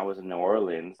it when I was in New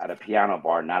Orleans at a piano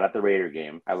bar, not at the Raider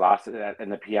game. I lost it in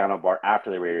the piano bar after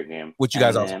the Raider game. Which you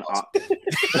guys also lost.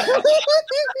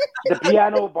 The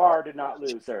piano bar did not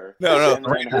lose, sir. No.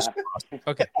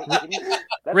 Okay.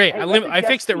 Ray, I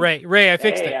fixed it, Ray. Ray, I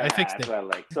fixed it. I fixed it.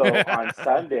 So on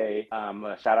Sunday,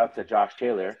 shout out to Josh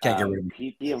Taylor. Can't get rid of him.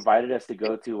 He invited us to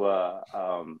go to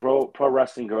a pro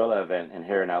wrestling gorilla event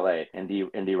here in LA.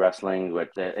 Indie wrestling,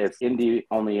 which it's indie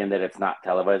only in that it's not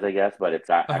televised, I guess, but it's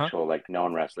actual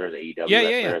known wrestlers, AEW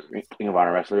wrestlers, Ring of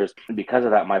Honor wrestlers. Because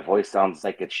of that, my voice sounds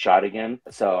like it's shot again.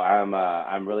 So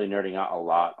I'm really nerding out a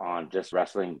lot on just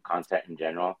wrestling content in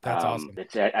general. That's awesome.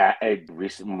 I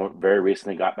very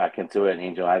recently got back into it, and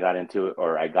Angel, I got into it,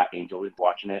 or I got Angel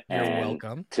watching it. You're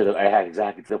welcome. To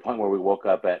the point where we woke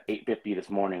up at 8:50 this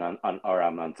morning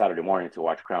on Saturday morning to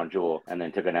watch Crown Jewel, and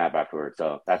then took a nap afterwards.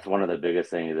 So that's one of the biggest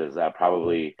things is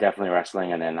definitely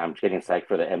wrestling, and then I'm getting psyched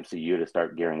for the MCU to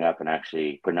start gearing up and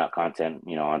actually putting out content,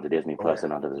 onto Disney Plus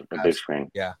and onto the big screen.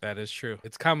 Yeah, that is true.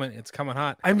 It's coming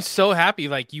hot. I'm so happy.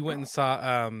 Like you went and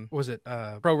saw, was it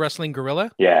Pro Wrestling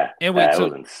Gorilla? Yeah, and that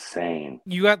was insane.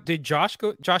 Did Josh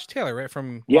Taylor, right?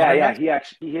 From yeah, he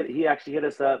actually hit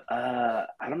us up.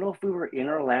 I don't know if we were in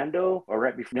Orlando or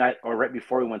right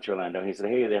before we went to Orlando. He said,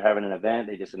 "Hey, they're having an event.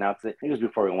 They just announced it." I think it was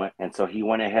before we went, and so he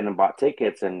went ahead and bought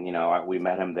tickets. And we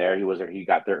met him there. He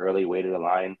got there early, waited in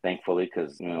line, thankfully,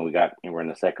 because we're in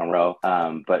the second row.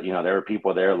 But there were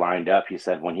people there lined up. He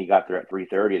said when he got there at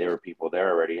 3:30, there were people there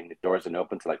already, and the doors didn't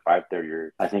open till like 5:30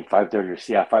 or I think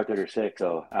 5:30 or 6.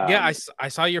 So I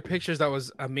saw your pictures. That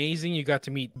was amazing. You got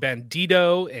to meet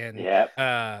Bandito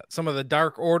and some of the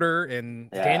Dark Order and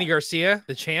Danny Garcia,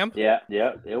 the champ. Yeah,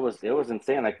 it was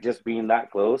insane. Like just being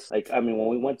that close. Like when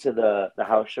we went to the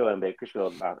house show in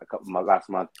Bakersfield last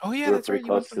month. Oh yeah, we were that's pretty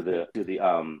close to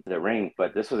the ring.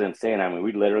 But this was insane. I mean,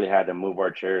 we literally had to move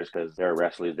our chairs because there were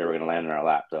wrestlers that were going to land in our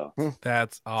lap. So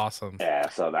that's awesome. Yeah,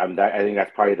 so I think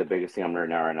that's probably the biggest thing I'm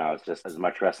nerding out right now. Is just as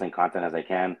much wrestling content as I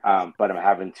can. But I'm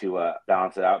having to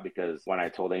balance it out because when I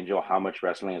told Angel how much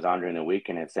wrestling is on during the week,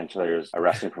 and essentially there's a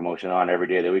wrestling promotion on every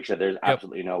day of the week, so there's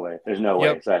absolutely no way. There's no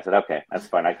way. So I said, okay, that's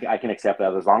fine. I can accept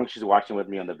that as long as she's watching with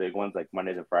me on the big ones like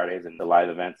Mondays and Fridays and the live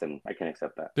events, and I can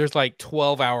accept that. There's like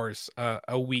 12 hours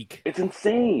a week. It's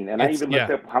insane. And I even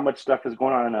looked up how much stuff is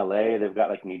going on in LA. They've got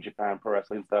like New Japan Pro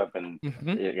Wrestling stuff, and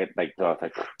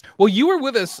well, you were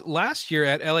with us last year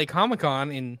at LA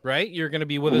Comic-Con, right? You're going to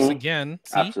be with us again.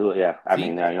 See? Absolutely, yeah. I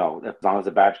mean, as long as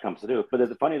the badge comes through. But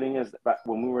the funny thing is, that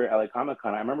when we were at LA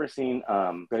Comic-Con, I remember seeing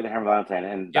Greg the Hammer Valentine,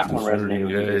 and that one resonated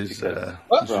with me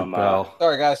because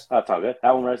sorry guys, that's all good.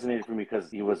 That one resonated for me because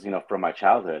he was from my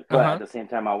childhood. But at the same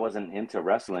time, I wasn't into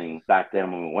wrestling back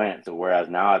then when we went. So whereas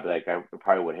now I'd be like, I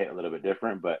probably would hit a little bit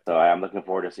different. But so I'm looking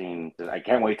forward to seeing. I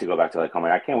can't wait to go back to LA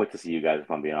Comic. I can't wait to see you guys,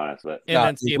 if I'm being honest. But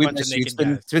it's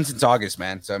been since August,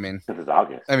 man. So I mean, since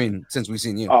August. I mean, since we've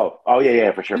seen you. Oh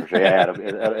yeah, for sure. Yeah,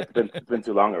 it's been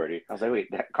too long already. I was like, wait,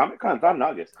 Comic-Con's not in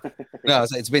August. No,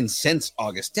 it's been since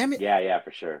August. Damn it. Yeah,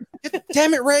 for sure.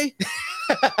 Damn it, Ray.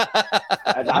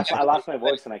 I lost my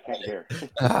voice and I can't hear.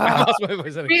 I lost my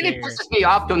voice and I can't hear. Pisses me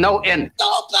off to no end.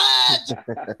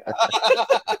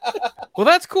 Well,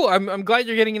 that's cool. I'm glad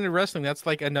you're getting into wrestling. That's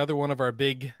like another one of our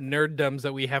big nerddoms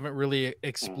that we haven't really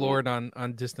explored on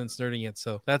Distance Nerding yet.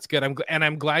 So that's good.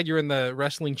 I'm glad you're in the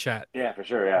wrestling chat. Yeah, for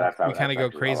sure. Yeah, we kind of go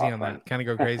crazy on that.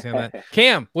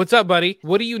 Cam, what's up, buddy?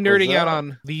 What are you nerding out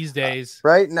on these days?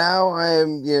 Right now, I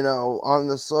am on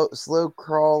the slow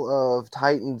crawl of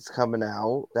Titans coming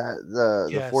out.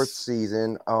 The fourth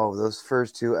season. Oh, those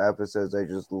first 2 episodes I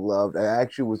just loved. I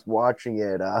actually was watching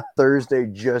it Thursday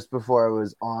just before I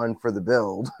was on for the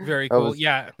build. Very cool.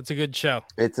 Yeah, it's a good show.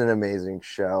 It's an amazing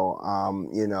show.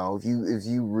 If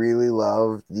you really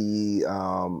love the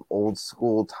old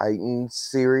school Titans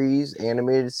series,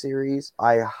 animated series,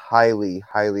 I highly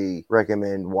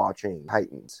recommend watching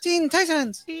Titans. Teen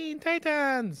Titans.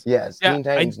 Yes, Teen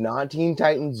Titans, not Teen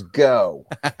Titans Go.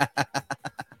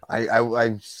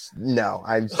 No,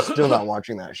 I'm still not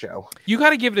watching that show. You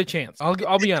got to give it a chance.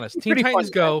 I'll be honest. Teen pretty Titans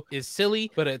funny, Go is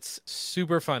silly, but it's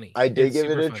super funny. I did It's give it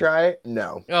super a funny. try.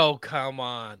 No. Oh, come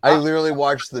on. I literally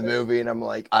watched the movie and I'm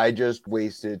like, I just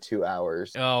wasted 2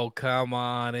 hours. Oh, come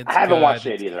on. It's I haven't good. watched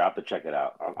it either. I'll have to check it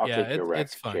out. I'll Yeah, take your rec,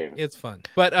 it's fun. James. It's fun.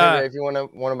 But Ray, if you want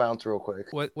to bounce real quick.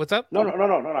 What's up? No,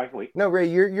 I can wait. No, Ray,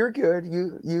 you're good.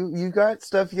 You got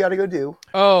stuff you got to go do.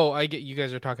 Oh, I get you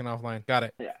guys are talking offline. Got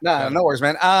it. Yeah. No worries,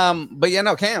 man. But yeah,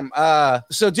 no, Cam.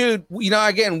 So, dude,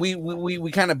 again,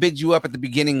 we kind of bigged you up at the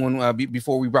beginning when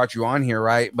before we brought you on here,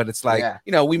 right? But it's like,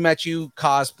 we met you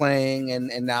cosplaying,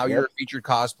 and now you're a featured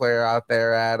cosplayer out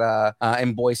there at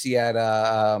in Boise at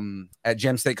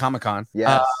Gem State Comic-Con.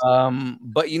 Yes.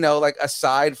 But like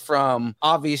aside from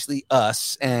obviously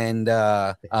us and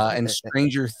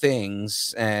Stranger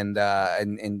Things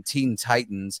and Teen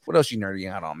Titans, what else are you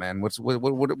nerding out on, man? What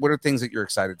are things that you're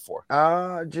excited for?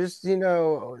 Just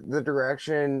the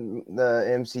direction the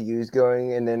MCU is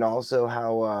going, and then also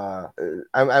how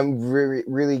I'm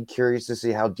really curious to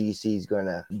see how DC is going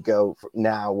to go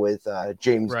now with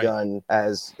James Gunn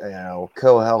as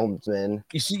co-helmsman.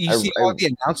 You see all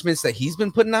the announcements that he's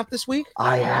been putting out this week?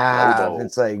 I have.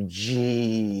 It's like,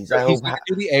 geez. He's going to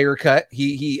do the Ayer cut.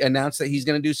 He announced that he's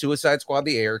going to do Suicide Squad,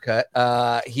 the Ayer cut.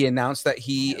 He announced that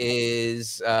he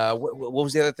is what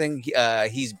was the other thing?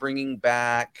 He's bringing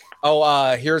back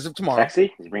Heroes of Tomorrow.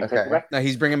 Sexy? He's bringing Sexy back? No,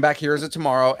 he's bringing back Heroes of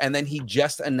Tomorrow, and then he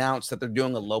just announced that they're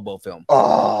doing a Lobo film.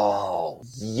 Oh,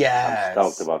 yes.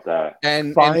 I'm stoked about that.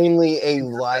 And finally a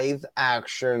live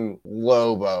action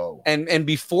Lobo. And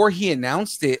before he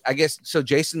announced it, I guess so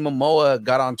Jason Momoa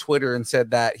got on Twitter and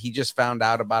said that he just found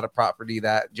out about a property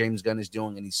that James Gunn is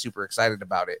doing and he's super excited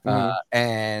about it.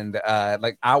 And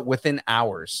out within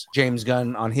hours, James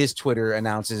Gunn on his Twitter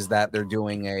announces that they're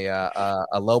doing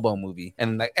a Lobo movie.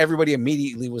 And like everybody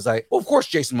immediately was like, well, of course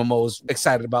Jason Momoa is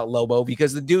excited about Lobo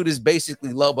because the dude is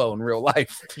basically Lobo in real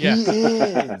life. Yeah. He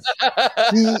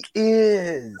is. He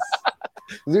is.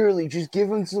 Literally, just give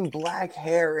him some black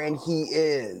hair and he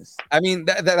is. I mean,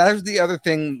 that was the other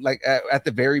thing. Like at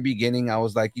the very beginning, I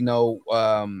was like,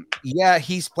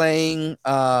 he's playing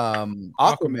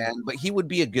Aquaman, but he would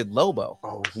be a good Lobo.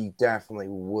 Oh, he definitely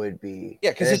would be.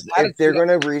 Yeah, because if they're going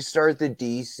to restart the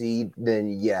DC,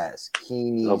 then yes,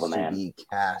 he needs to be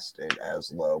casted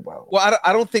as Lobo. Well,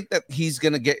 I don't think that he's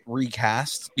going to get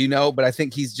recast, but I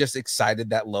think he's just excited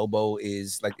that Lobo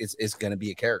is going to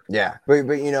be a character. Yeah, but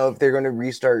if they're going to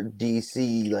restart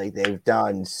DC like they've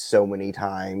done so many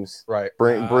times, right?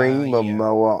 Bring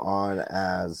Momoa on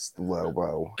as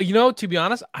Lobo. To be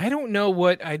honest, I don't know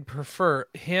what I'd prefer,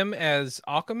 him as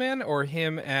Aquaman or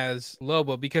him as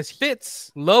Lobo, because he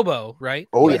fits Lobo, right?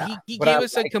 Oh, but yeah. He gave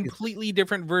us a completely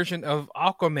different version of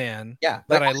Aquaman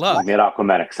that I love. Made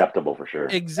Aquaman acceptable for sure.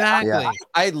 Exactly. Yeah.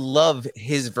 I love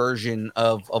his version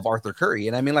of Arthur Curry.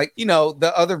 And I mean,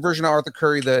 the other version of Arthur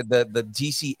Curry, the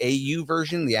DCAU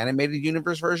version, the animated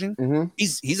universe version,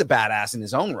 he's a badass in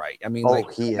his own right. I mean,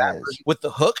 he is. With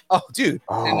the hook. Oh, dude.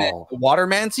 And then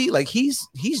Watermancy,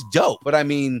 he's dope. But I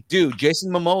mean, dude,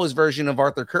 Jason Momoa's version of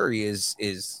Arthur Curry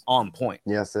is on point.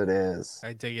 Yes, it is.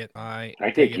 I dig it. I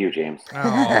dig you, James.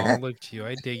 Oh, look at you.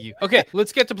 I dig you. Okay,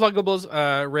 let's get to pluggables.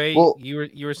 Ray,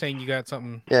 you were saying you got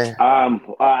something. Yeah.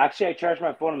 Actually, I charged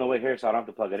my phone on the way here, so I don't have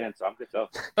to plug it in, so I'm good to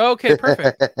go. Okay,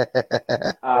 perfect.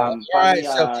 All right,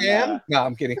 so Cam? No,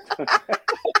 I'm kidding.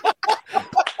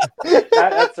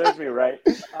 that serves me right.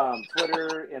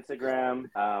 Twitter, Instagram,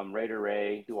 Raider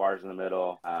Ray, 2 R's in the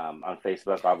middle. On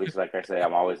Facebook, obviously, like I say,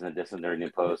 I'm always in the distant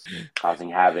nerding posts, causing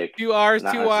havoc. 2 R's,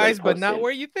 2 I's, but not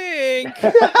where you think.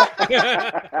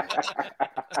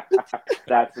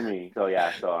 That's me. So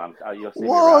yeah, you'll see me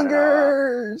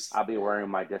Wongers. I'll be wearing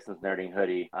my distance nerding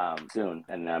hoodie soon,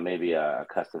 and maybe a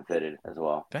custom fitted as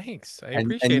well. Thanks, I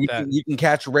appreciate that. You can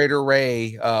catch Raider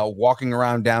Ray walking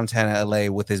around downtown LA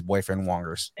with his boyfriend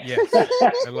Wongers. Yes,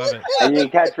 I love it. And you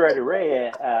can catch Raider Ray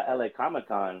at LA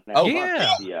Comic-Con.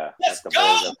 Let's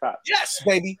go! Yes,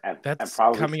 baby. And that's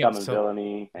probably coming Scum up and so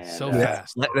Villainy. And, so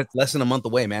fast. That's less than a month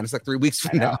away, man. It's like 3 weeks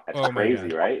from now. That's crazy,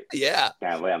 right? Yeah.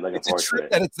 Can't wait. I'm looking forward to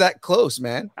it. That it's that close,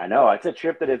 man. I know. It's a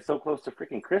trip that it's so close to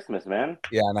freaking Christmas, man.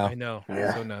 Yeah, I know. I know.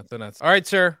 Yeah. So nuts. All right,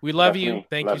 sir. We love you.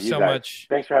 Thank you so much.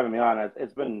 Thanks for having me on.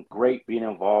 It's been great being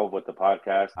involved with the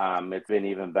podcast. It's been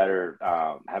even better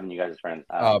having you guys as friends.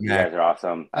 You guys are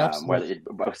awesome. Whether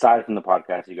aside from the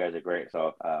podcast, you guys are great.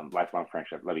 So lifelong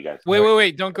friendship. Love you guys.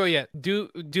 Wait. Don't go yet. Do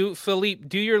Philippe,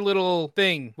 do your little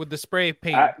thing with the spray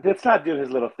paint. Let's not do his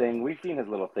little thing. We've seen his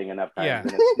little thing enough times. Yeah,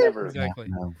 and it's never exactly.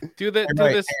 No. Do this.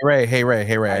 Hey Ray. I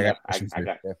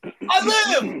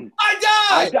live! I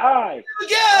die! I die!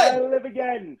 Again! I live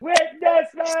again! Witness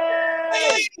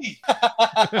me!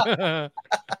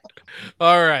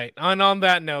 All right. On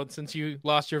that note, since you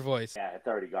lost your voice. Yeah, it's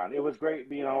already gone. It was great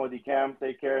being on with you, Cam.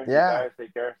 Take care. Yeah. You guys,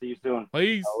 take care. See you soon.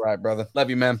 Please. All right, brother. Love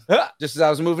you, man. Just as I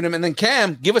was moving him, and then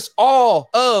Cam, give us all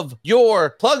of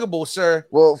your pluggables, sir.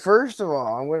 Well, first of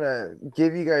all, I'm gonna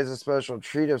give you guys a special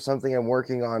treat of something I'm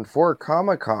working on for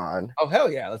Comic-Con. Oh hell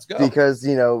yeah, let's go. Because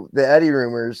the Eddie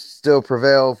rumors still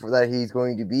prevail for that he's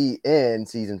going to be in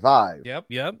season 5. Yep.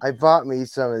 I bought me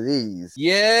some of these.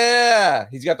 Yeah,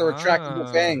 he's got the retractable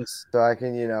fangs. So I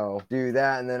can, do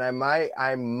that, and then I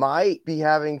might be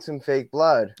having some fake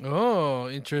blood. Oh,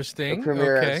 interesting.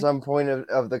 Premiere at some point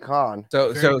of the con.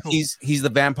 So cool. he's the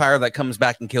vampire that comes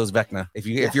back and kills Vecna. If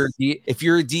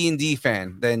you're a D&D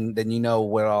fan, then you know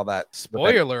what all that.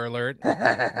 Spoiler alert.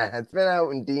 It's been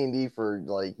out in D&D for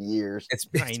like years. It's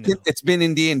been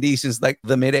in D&D since like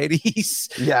the mid 80s.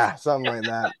 Yeah, something like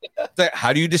that. So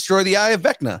how do you destroy the Eye of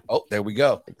Vecna? Oh, there we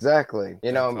go. Exactly.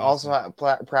 I'm also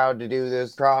proud to do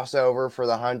this crossover for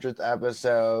the 100th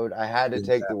episode. I had to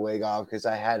take the wig off because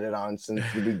I had it on since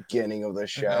the beginning of the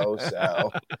show.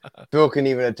 So Phil can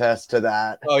even attest to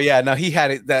that. Oh yeah, no, he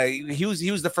had it. He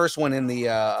was the first one in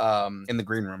the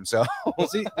green room. So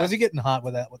was he getting hot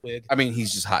with that wig? I mean,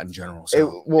 he's just hot in general.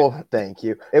 So. Well, thank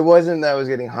you. It wasn't that I was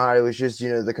getting hot. It was just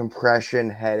the compression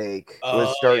headache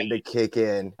was starting to kick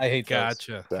in. I hate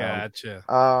Gotcha. So, Gotcha.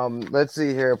 Let's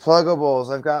see here.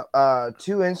 Pluggables. I've got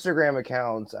 2 Instagram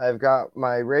accounts. I've got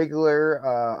my regular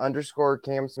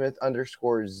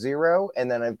 _CamSmith_0,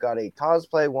 and then I've got a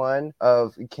cosplay one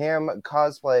of Cam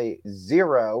Cosplay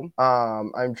 0.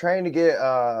 I'm trying to get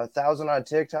 1,000 on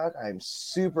TikTok. I'm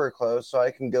super close, so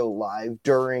I can go live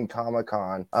during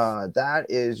Comic-Con. That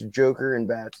is Joker and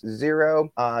Bats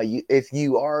 0. If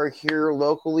you are here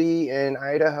locally in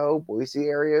Idaho, Boise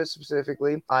area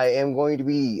specifically, I am going to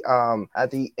be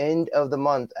at the end of the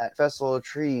month at Festival of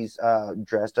Trees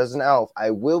dressed as an elf.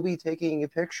 I will be taking a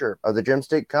picture of the Gem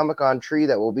State Comic-Con tree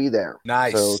that will be there.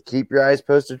 Nice. So keep your eyes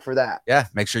posted for that. Yeah,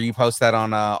 make sure you post that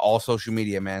on all social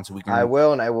media, man, so we can. I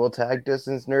will, and I will tag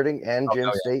Distance Nerding and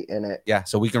Gem State in it. Yeah,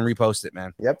 so we can repost it,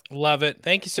 man. Yep. Love it.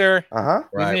 Thank you, sir.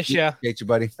 We miss you. Appreciate you,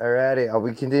 buddy. Alrighty, I'll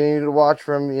be continuing to watch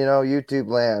from YouTube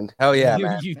land. Hell yeah,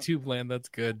 man. YouTube land. That's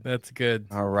good. That's good.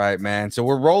 All right, man. So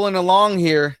we're rolling along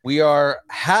here. We are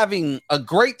having a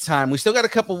great time. We still got a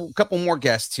couple more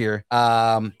guests here.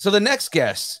 So the next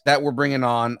guest that we're bringing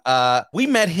on, we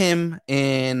met him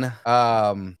in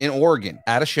Oregon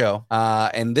at a show,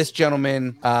 and this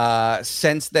gentleman,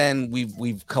 since then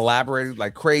we've collaborated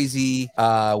like crazy.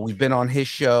 We've been on his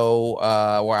show,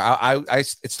 where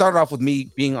it started off with me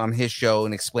being on his show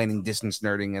and explaining distance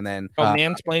nerding, and then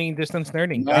mansplaining distance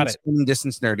nerding. Got it.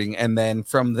 Distance nerding, and then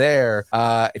from there,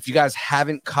 if you guys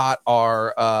haven't caught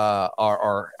our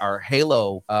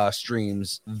Halo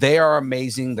streams, they are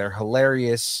amazing. They're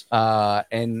hilarious,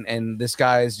 and this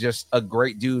guy is just a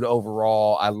great dude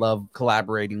overall. I love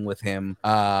collaborating with him,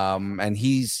 and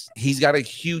he's got a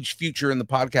huge future in the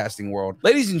podcasting world.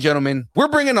 Ladies and gentlemen, we're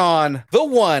bringing on the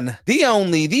one, the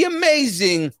only, the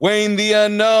amazing Wayne the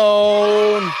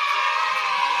Unknown.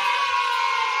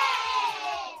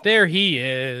 There he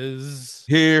is.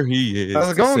 Here he is.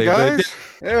 How's it going, guys?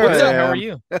 What's up? How are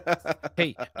you?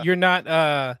 Hey, you're not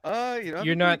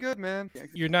you're not good, man.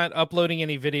 You're not uploading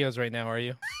any videos right now, are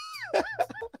you?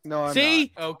 No, I'm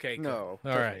See? not. Okay. Good. No.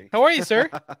 All right. How are you, sir?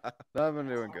 I've been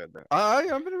doing good.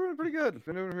 I've been doing pretty good.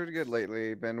 Been doing pretty good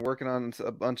lately. Been working on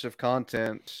a bunch of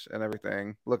content and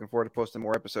everything. Looking forward to posting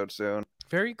more episodes soon.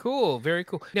 Very cool. Very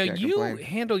cool. Now Can't you complain.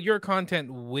 handle your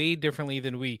content way differently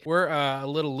than we. We're a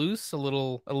little loose, a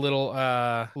little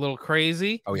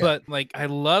crazy. Oh, yeah. But like, I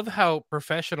love how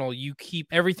professional you keep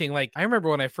everything. Like, I remember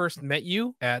when I first met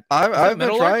you at I've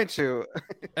been trying to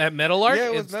at Metal Arc. Yeah,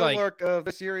 it was it's Metal like Arc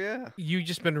this year. Yeah. you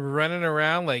just been running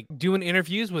around like doing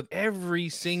interviews with every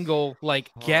single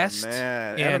like guest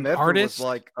Man, and Adam Edford artist. was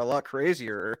like a lot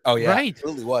crazier. Oh yeah, Right. it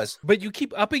really was. But you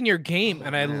keep upping your game,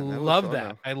 and I man, that was love fun,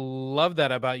 that. I love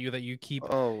that about you, that you keep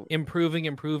improving,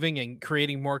 and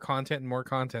creating more content and more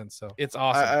content. So it's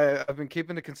awesome. I've been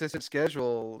keeping a consistent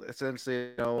schedule since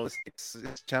this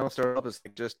channel started up. It's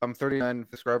just I'm 39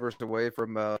 subscribers away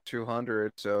from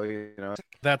 200. So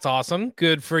That's awesome.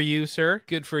 Good for you, sir.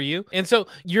 Good for you. And so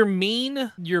your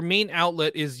main your main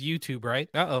outlet is YouTube, right?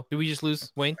 Uh-oh. Did we just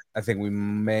lose Wayne? I think we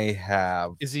may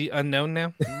have. Is he unknown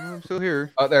now? I'm still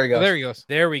here. Oh, there he goes. There he goes.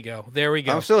 There we go. There we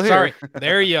go. I'm still here. Sorry.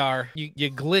 There you are.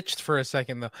 You glitched for a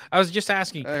second though. I was just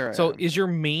asking. Right. So is your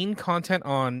main content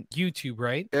on YouTube,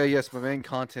 right? Yes, my main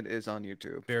content is on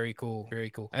YouTube. Very cool. Very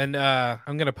cool. And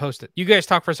I'm gonna post it. You guys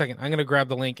talk for a second. I'm gonna grab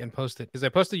the link and post it because I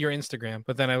posted your Instagram,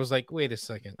 but then I was like, wait a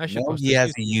second. I should post he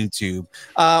has a YouTube.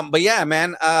 But yeah,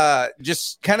 man,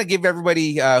 just kind of give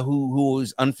everybody who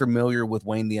is unfamiliar with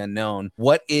Wayne the Unknown,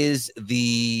 what is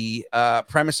the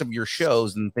premise of your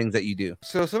shows and things that you do?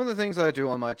 So some of the things I do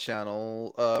on my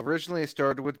channel, originally I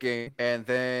started with game, and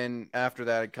then after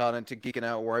that I got into geeking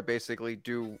out, where I basically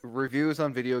do reviews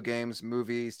on video games,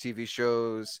 movies, TV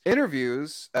shows,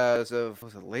 interviews. As of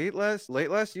late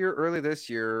last year, early this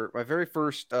year, my very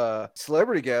first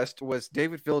celebrity guest was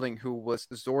David Fielding, who was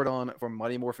Zordon from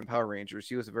Mighty Morphin Power Rangers.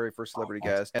 He was the very first celebrity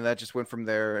guest, and that just went from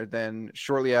there. And then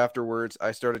shortly afterwards,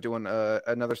 I started doing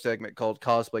another segment called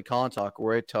Cosplay Con Talk,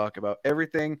 where I talk about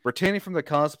everything pertaining from the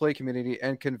cosplay community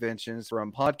and conventions,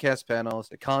 from podcast panels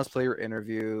to cosplayer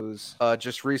interviews.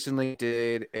 Just recently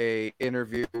did a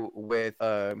interview with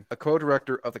a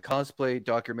co-director of the cosplay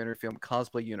documentary film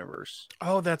Cosplay Universe.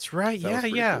 Oh, that's right. That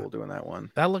was yeah. cool doing that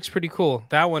one. That looks pretty cool.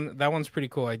 That one's pretty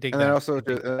cool. I dig And that. I also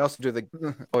do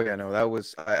the. Oh yeah, no, that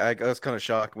was I was kind of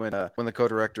shocked when the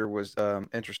co-director was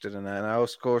interested in that. And I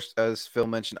also, of course, as Phil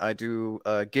mentioned, I do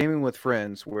Gaming with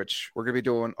Friends, which we're gonna be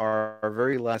doing our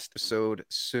very last episode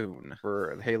soon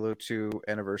for the Halo 2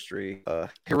 anniversary.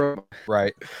 Hero.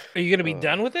 Right. Are you gonna be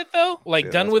done with it though? Like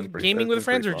Yeah, done that's with been pretty- gaming that's with been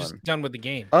friends, or pretty just fun. done with the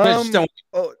game?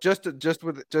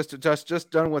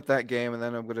 Just done with that game, and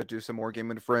then I'm gonna do some more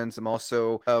Gaming with Friends. I'm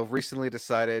also recently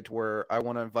decided where I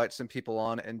want to invite some people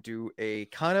on and do a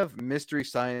kind of mystery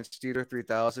science theater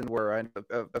 3000, where I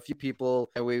a few people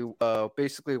and we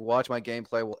basically watch my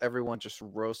gameplay while everyone just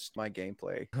roasts my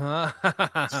gameplay.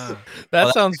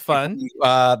 That sounds fun.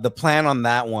 The plan on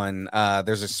that one,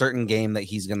 there's a certain game that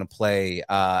he's gonna play,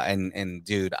 and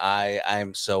dude,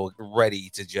 I'm so ready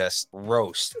to just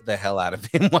roast the hell out of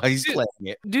him while he's playing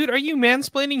it. Dude, are you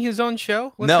mansplaining his own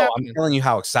show? What's No, happening? I'm telling you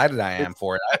how excited I am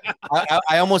for it.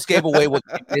 I almost gave away what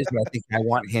it is, but I think I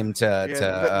want him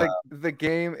The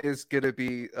game is gonna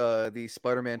be the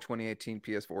Spider-Man 2018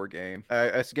 PS4 game.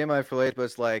 It's a game I've played, but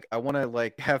it's like I want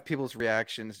to have people's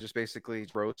reactions, just basically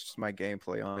roast my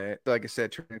gameplay on it. Like I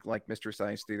said, turn it like Mystery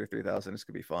Science Theater 3000. It's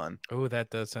gonna be fun. Oh, that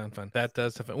does sound fun. That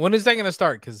does sound fun. When is that gonna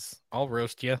start? Because I'll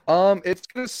roast you.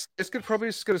 It's probably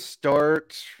just gonna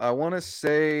start. I want to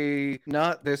say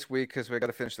not this week because we got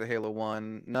to finish the Halo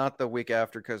 1. Not the week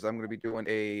after because I'm gonna be doing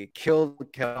a kill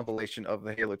compilation of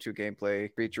the Halo 2 gameplay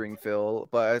featuring Phil.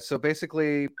 But so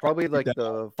basically, probably like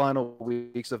the final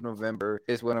weeks of November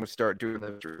is when I'm gonna start doing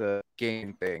the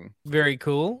game thing. Very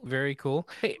cool. Very cool.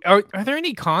 Hey, are there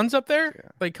any cons up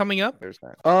there like coming up? There's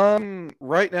that.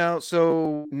 Right now,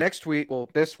 so next week, well,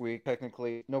 this week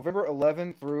technically, November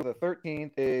 11th through the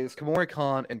 13th is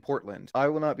KomoriCon in Portland. I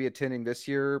will not be attending this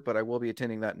year, but I will be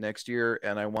attending that next year,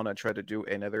 and I want to try to do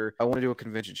I want to do a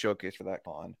convention showcase for that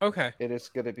con. Okay. It is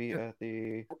going to be at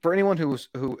for anyone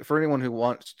who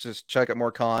wants to check out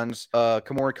more cons,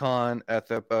 KomoriCon at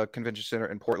the Convention Center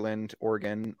in Portland,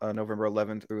 Oregon, November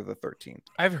 11th through the 13th.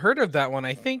 I've heard of that one.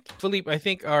 I think Philippe. I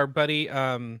think our buddy,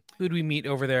 who'd we meet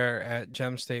over there at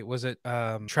Gem State? Was it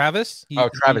Travis?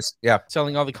 Travis. Yeah,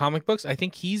 selling all the comic books. I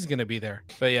think he's gonna be there.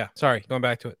 But yeah, sorry, going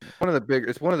back to it.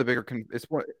 It's one of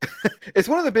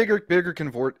the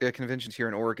bigger conventions here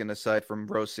in Oregon, aside from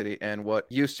Rose City and what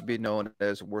used to be known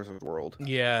as Wizard World.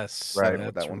 Yes, right. That's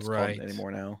What that one's right. called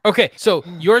anymore now. Okay, so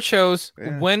your shows.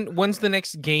 Yeah. When's the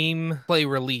next gameplay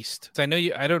released? 'Cause I know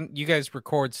you guys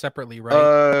record separately, right?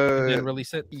 And then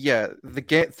release it. Yeah, the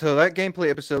game. So that gameplay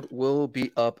episode will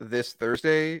be up this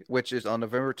Thursday, which is on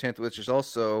November 10th, which is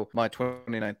also my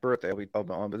 29th birthday. I'll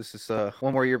be on, but this is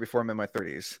one more year before I'm in my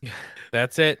 30s.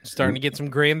 That's it. Starting to get some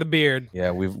gray in the beard.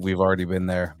 Yeah, we've already been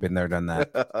there, done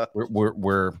that.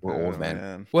 we're old,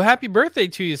 man. Well, happy birthday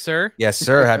to you, sir. Yes,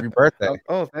 sir. Happy birthday.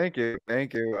 Oh, thank you.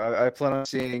 I plan on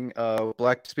seeing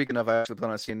Speaking of, I actually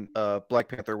plan on seeing Black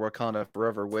Panther: Wakanda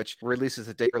Forever, which releases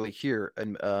a day early here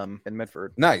in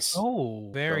Medford. Nice. Oh,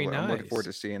 very nice. I'm looking forward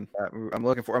to seeing that. I'm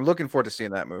looking forward to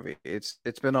seeing that movie. It's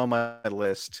it's been on my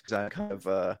list because I'm kind of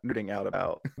nerding out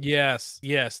about. Yes,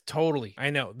 totally. I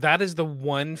know that is the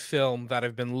one film that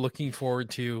I've been looking forward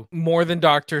to more than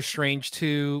Doctor Strange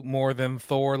 2, more than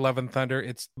Thor: Love and Thunder.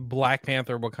 It's Black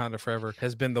Panther: Wakanda Forever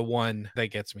has been the one that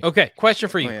gets me. Okay, question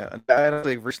for you. Oh, yeah, I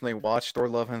actually recently watched Thor: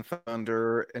 Love and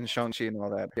Thunder and Shang-Chi and all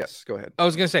that. Yes, go ahead. I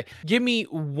was gonna say, give me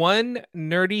one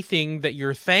nerdy thing that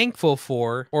you're thankful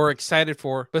for or excited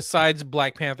for besides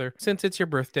Black Panther. Since it's your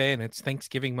birthday and it's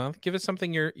Thanksgiving month, give us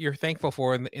something you're thankful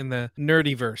for in the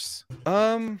nerdy verse.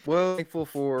 Well, thankful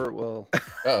for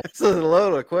it's a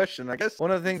loaded question. I guess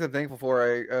one of the things I'm thankful for,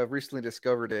 I recently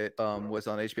discovered it was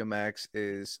on HBO Max,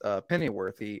 is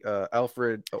Pennyworth, the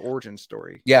Alfred origin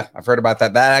story. Yeah, I've heard about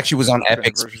that. That actually was on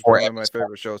Epix before. One of my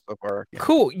favorite shows so far. Yeah.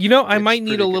 Cool. You know, I might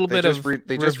need a little bit of.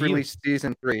 They just released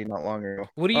season 3 not long ago.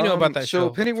 What do you know about that show? So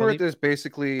Pennyworth is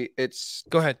basically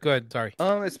Go ahead. Sorry.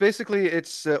 It's basically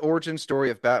the origin story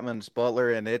of Batman's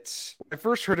butler, and it's. I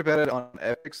first heard about it on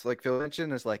Epix, like Phil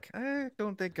mentioned, is like, I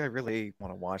don't think I really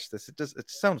want to watch this. It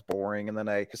sounds boring, and then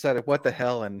I decided, what the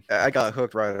hell, and I got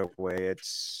hooked right away.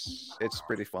 It's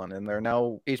pretty fun, and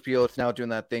HBO is now doing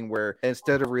that thing where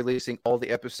instead of releasing all the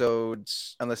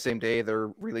episodes on the same day,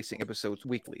 they're releasing episodes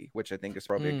weekly, which I think is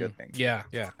probably a good thing. Yeah,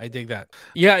 I dig that.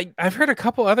 Yeah, I've heard a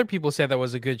couple other people say that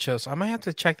was a good show, so I might have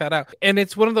to check that out. And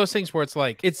it's one of those things where it's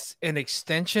like it's an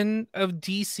extension of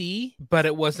DC, but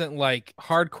it wasn't like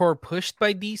hardcore pushed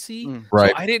by DC.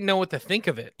 Right. So I didn't know what to think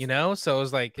of it, So I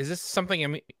was like, is this something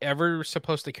I'm ever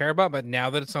supposed to care about? But now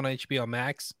that it's on HBO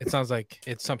Max, it sounds like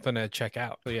it's something to check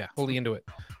out. So yeah, fully into it.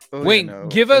 Wait,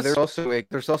 give us.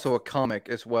 There's also a comic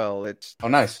as well. It's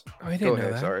nice. Oh, I didn't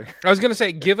know that. Sorry. I was gonna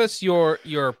say, give us your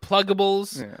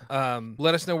pluggables. Yeah.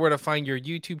 Let us know where to find your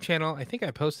YouTube channel. I think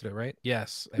I posted it, right?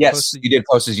 Yes. You did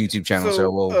post his YouTube channel. So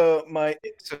we'll.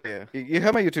 You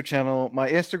have my YouTube channel. My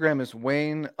Instagram is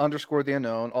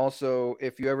Wayne_the_unknown. Also,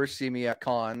 if you ever see me at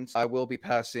cons, I will be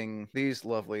passing these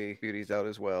lovely beauties out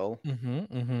as well.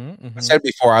 I said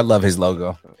before, I love his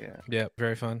logo. Yeah,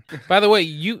 very fun. By the way,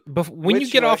 when you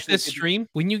get off this stream,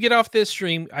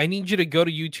 I need you to go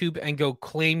to YouTube and go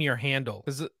claim your handle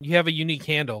because you have a unique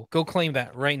handle. Go claim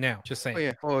that right now. Just saying. Oh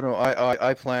yeah. Oh no,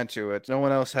 I plan to. No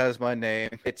one else has my name.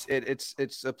 It's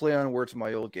a play on words to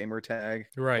my old gamer tag.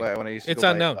 Right. When I used to it's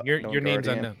go unknown. by, Your name's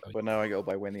unknown. But now I go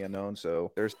by Wayne the Unknown.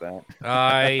 So there's that.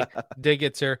 I dig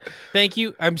it, sir. Thank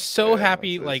you. I'm so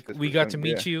happy. We got to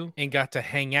meet you and got to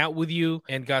hang out with you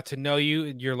and got to know you.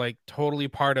 And you're like totally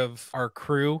part of our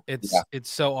crew. It's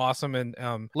so awesome. And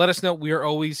let us know. We are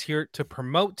always here to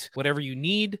promote whatever you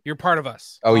need. You're part of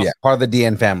us. Oh yeah, part of the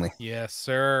DN family. Yes,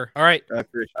 sir. All right. I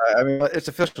mean, it's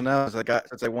official now.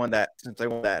 Since I won that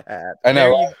hat. I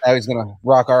know. I was gonna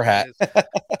rock our hat.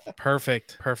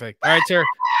 Perfect. All right, sir.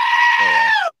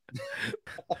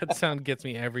 That sound gets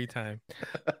me every time.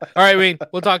 All right, Wayne.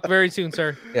 We'll talk very soon,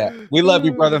 sir. Yeah, we love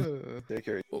you, brother. Take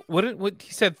care. What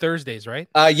he said Thursdays, right?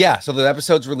 Yeah. So the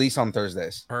episodes release on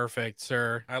Thursdays. Perfect,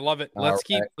 sir. I love it. Let's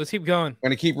keep going. We're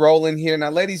gonna keep rolling here now,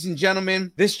 ladies and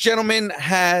gentlemen. This gentleman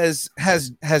has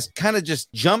kind of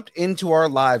just jumped into our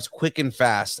lives quick and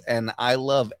fast, and I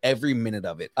love every minute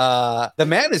of it. The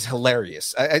man is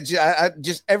hilarious. I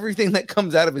just everything that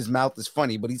comes out of his mouth is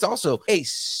funny, but he's also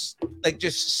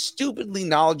just stupidly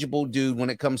knowledgeable dude when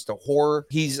it comes to horror.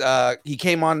 He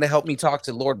came on to help me talk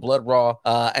to Lord Bloodraw,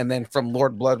 and then from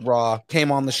Lord Bloodraw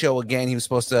came on the show again. He was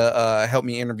supposed to help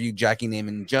me interview Jackie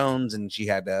Naaman Jones, and she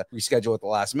had to reschedule at the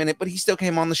last minute, but he still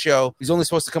came on the show. He's only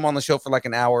supposed to come on the show for like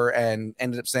an hour and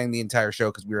ended up staying the entire show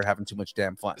because we were having too much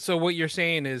damn fun. So what you're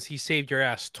saying is he saved your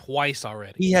ass twice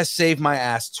already. He has saved my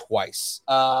ass twice.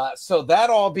 So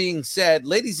that all being said,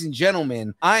 ladies and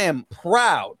gentlemen, I am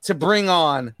proud to bring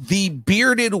on the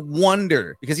bearded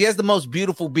wonder because he has the most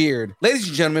beautiful beard. Ladies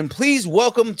and gentlemen, please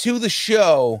welcome to the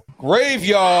show,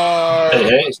 Graveyard.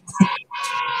 Hey.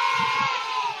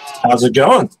 How's it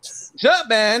going? What's up,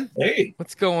 man? Hey.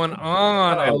 What's going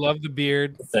on? I love the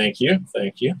beard. Thank you.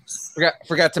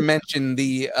 Forgot to mention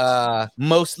the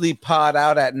mostly pod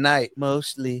out at night.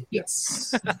 Mostly.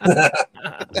 Yes.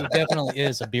 It definitely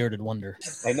is a bearded wonder.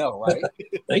 I know, right?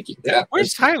 Thank you. Yeah.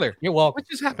 Where's Tyler? You're welcome. What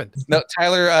just happened? No,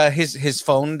 Tyler, his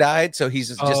phone died, so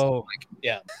he's just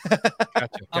yeah. Gotcha.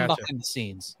 I'm behind the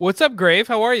scenes. What's up, Grave?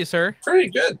 How are you, sir? Pretty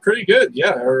good.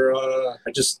 Yeah.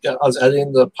 I was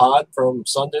editing the pod from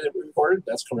Sunday that we recorded.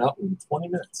 That's coming out in 20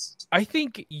 minutes. I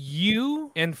think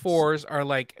you and Fours are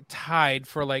like tied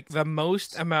for like the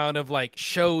most amount of like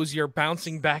shows you're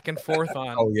bouncing back and forth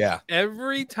on. Oh yeah.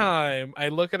 Every time I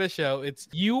look at a show, it's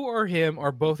you or him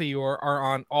or both of you are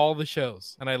on all the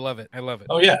shows, and I love it.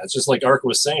 Oh yeah, it's just like Ark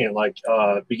was saying. Like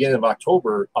beginning of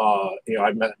October,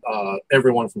 I met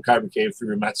everyone from Kyber Cave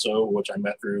through Mezzo, which I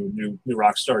met through New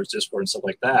Rockstars Discord and stuff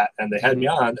like that. And they had me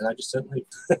on, and I just didn't leave.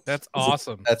 That's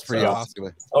awesome. That's pretty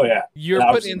awesome. Oh yeah, you're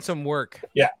putting in some work.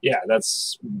 Yeah,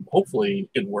 that's hopefully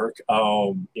good work.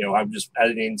 I'm just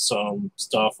editing some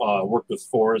stuff. Worked with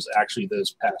Forz actually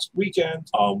this past weekend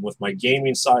with my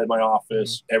gaming side of my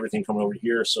office. Everything coming over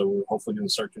here, so we're hopefully going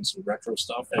to start doing some retro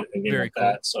stuff and games like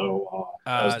that. So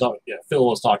I was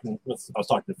talking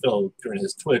to Phil during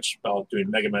his Twitch about doing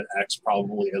Mega Man X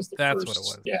probably as the That's first. what it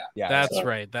was. Yeah, that's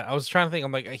right. I was trying to think.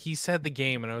 I'm like, he said the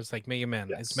game, and I was like, Mega Man.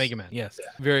 Yes. It's Mega Man. Yes,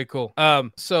 very cool.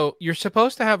 So you're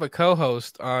supposed to have a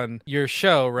co-host on your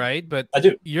show, right? But I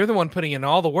do. You're the one putting in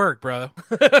all the work, bro.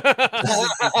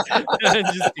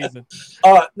 Just teasing.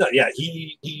 No, yeah,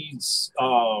 he's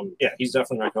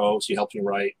definitely my co-host. He helps me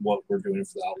write what we're doing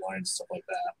for the outlines, stuff like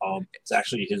that. It's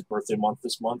actually his birthday month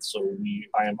this month, so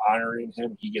I am honoring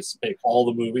him. He gets to pick all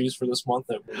the movies for this month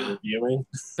that we're reviewing.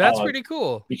 That's pretty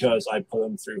cool. Because I put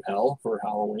him through hell for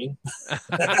Halloween.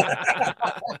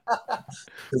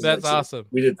 That's awesome.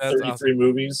 We did That's 33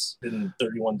 movies in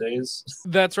 31 days.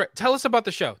 That's right. Tell us about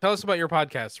the show. Tell us about your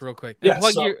podcast real quick. Yeah,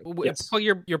 plug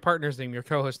your partner's name, your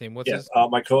co-host name. What's his?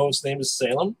 My co-host name is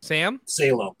Salem. Sam?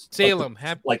 Salem. Salem.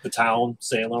 Like the town,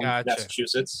 Salem, Gotcha.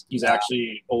 Massachusetts. He's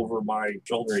actually over my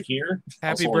shoulder here.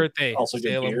 Happy birthday, Also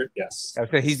good Salem. beard. Yes.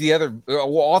 Okay, he's the other.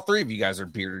 Well, all three of you guys are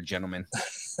bearded gentlemen.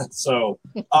 So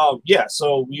they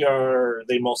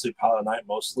mostly pilot night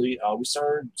mostly. We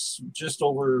started just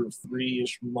over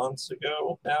 3-ish months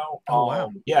ago now. Oh,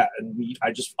 wow. Yeah, and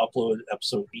I just uploaded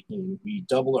episode 18. We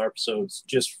doubled our episodes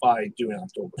just by doing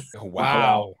October. Oh,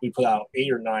 wow. We put out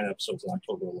 8 or 9 episodes in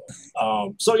October alone.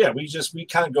 We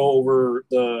kind of go over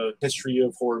the history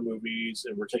of horror movies,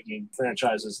 and we're taking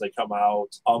franchises that come out,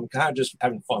 kind of just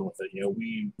having fun with it.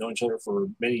 We've known each other for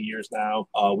many years now.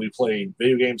 We played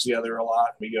video games together a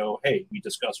lot. We go, hey, we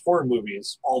discuss horror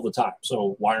movies all the time,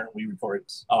 so why aren't we recording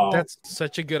this? That's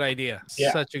such a good idea.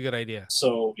 Yeah. Such a good idea.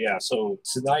 So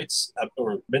tonight's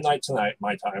or midnight tonight,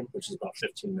 my time, which is about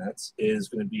 15 minutes, is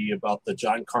going to be about the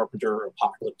John Carpenter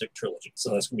apocalyptic trilogy.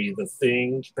 So that's going to be The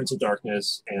Thing, Prince of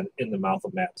Darkness, and In the Mouth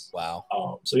of Madness. Wow.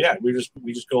 We just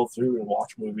go through and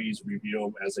watch movies, review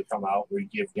them as they come out. We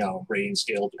give rating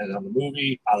scale depending on the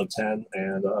movie out of 10,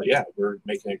 and we're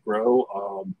making it grow.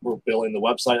 We're building the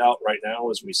website out right now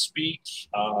as we speak.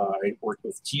 I work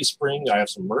with Teespring. I have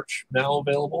some merch now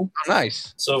available. Oh,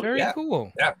 nice. So very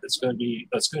cool. Yeah, it's gonna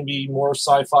be more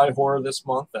sci-fi horror this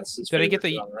month. That's his Did I get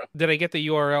the genre. Did I get the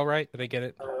URL right? Did I get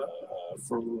it?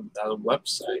 From the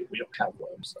website, we don't have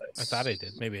websites. I thought I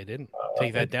did. Maybe I didn't.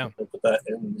 Take that down. I'll put that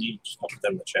in I'll put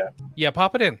that in the chat. Yeah,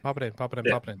 pop it in. Pop it in.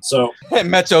 So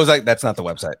Mezzo's like, that's not the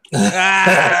website.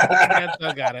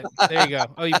 I got it. There you go.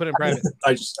 Oh, you put it in private.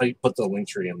 I put the link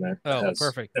tree in there. Oh, It has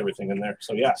perfect. Everything in there.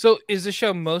 So yeah. So is the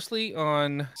show mostly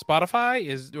on Spotify?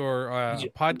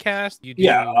 Podcast? You do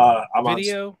I'm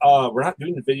video? We're not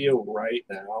doing the video right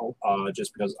now,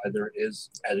 just because there is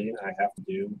editing I have to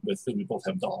do with. We both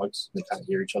have dogs. They kind of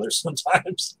hear each other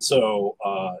sometimes, so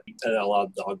edit a lot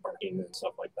of dog barking and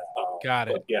stuff like that. Got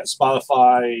it. But yeah,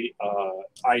 Spotify,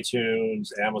 iTunes,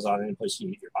 Amazon, any place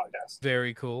you get your podcast.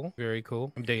 Very cool. Very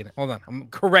cool. I'm digging it. Hold on. I'm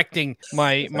correcting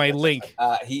my link.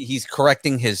 He's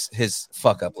correcting his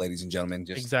fuck up, ladies and gentlemen.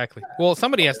 Exactly. Well,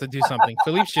 somebody has to do something.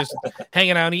 Philippe's just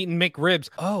hanging out eating McRibs.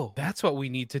 Oh, that's what we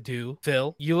need to do,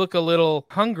 Phil. You look a little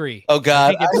hungry. Oh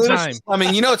God! Time. I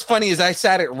mean, what's funny is I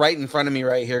sat it right in front of me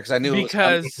right here because I knew it was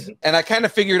coming. And I kind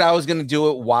of figured I was going to do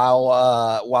it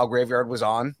while Graveyard was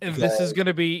on. If this is going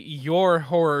to be your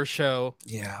horror show,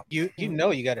 yeah, you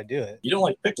know you got to do it. You don't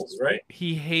like pickles, right?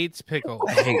 He hates pickles.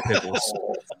 I hate pickles.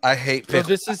 I hate So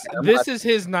pickles. this is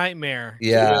his nightmare.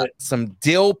 Yeah, some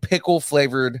dill pickle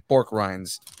flavored pork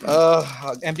rinds.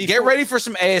 And get ready for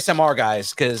some ASMR,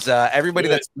 guys, because everybody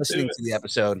that's listening to the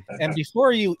episode. And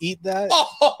before you eat that,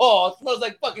 it smells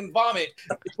like fucking vomit.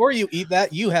 Before you eat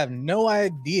that, you have no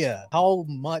idea how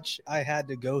much I had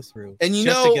to go through. And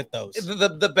to get those.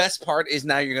 The best part is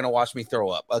now you're gonna watch me throw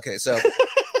up. Okay, so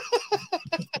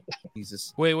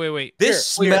Jesus. Wait. This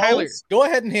smells. Go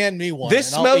ahead and hand me one.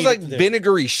 This smells like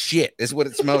vinegary shit. Is what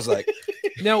it smells like.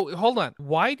 No, hold on.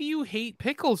 Why do you hate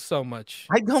pickles so much?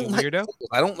 I don't like weirdo. pickles.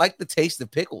 I don't like the taste of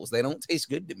pickles. They don't taste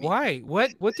good to me. Why?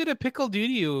 What did a pickle do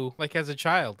to you, like as a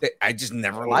child? I just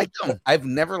never liked them. I've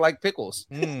never liked pickles.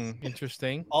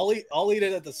 Interesting. I'll eat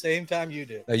it at the same time you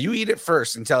do. Now you eat it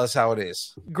first and tell us how it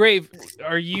is. Grave,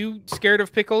 are you scared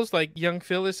of pickles? Like young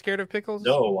Phil is scared of pickles?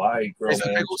 No, I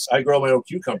grow my own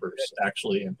cucumbers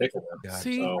actually and pickle them.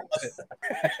 See, So.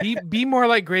 be more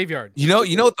like Graveyard. You know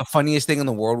what the funniest thing in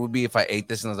the world would be if I ate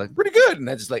this, and I was like, pretty good. And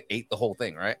I just like ate the whole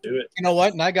thing, right? Do it. You know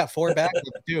what? And I got 4 bags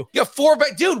of it too. You got 4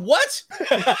 bags, dude. What?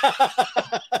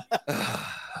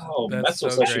 Oh, That's so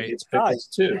so actually great. eats pickles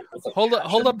too. Hold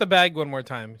up the bag one more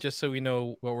time, just so we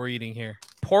know what we're eating here.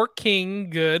 Pork King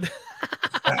Good.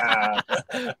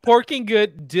 Pork King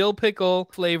Good dill pickle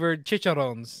flavored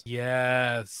chicharrones.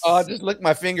 Yes. Oh, I just licked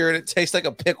my finger and it tastes like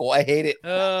a pickle. I hate it.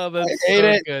 Oh, that's I hate so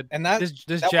it. good. And that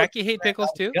Does Jackie hate pickles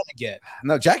too?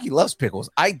 No, Jackie loves pickles.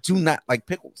 I do not like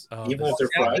pickles. Oh, Even if they're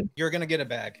fried. You're gonna get a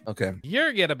bag. Okay.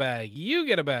 You get a bag. You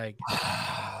get a bag.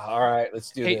 All right,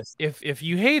 let's do Hey, this. if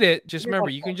you hate it, just remember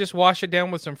you can just wash it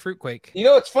down with some fruit quake. You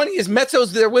know what's funny is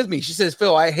Mezzo's there with me. She says,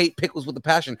 Phil, I hate pickles with a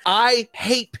passion. I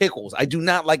hate pickles. I do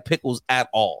not like pickles at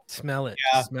all. Smell it.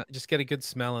 Yeah. Just get a good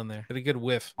smell in there. Get a good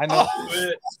whiff. I know.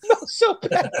 It smells so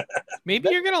bad. Maybe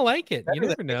you're gonna like it. You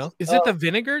never know. Is it the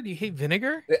vinegar? Do you hate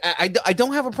vinegar? I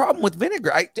don't have a problem with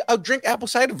vinegar. I'll drink apple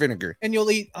cider vinegar. And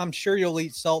you'll eat. I'm sure you'll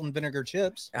eat salt and vinegar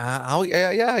chips.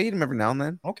 I eat them every now and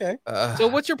then. Okay. So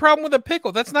what's your problem with a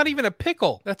pickle? That's not even a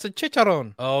pickle. That's a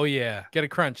chicharron. Oh yeah. Get a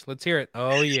crunch. Let's hear it.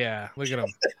 Oh yeah. Look at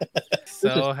him.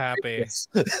 So happy.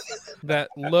 That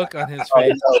look on his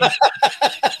face.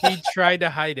 He tried to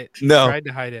hide it. No. Tried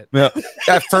to hide it. No.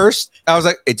 At first, I was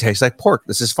like, it tastes like pork.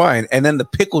 This is fine. And then the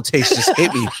pickle taste just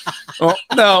hit me. Oh,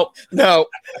 no.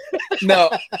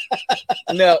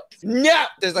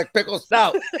 There's like pickle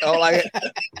stout. Oh, like it.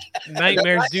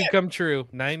 Nightmares do come true.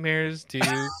 Nightmares do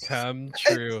come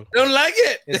true. Don't like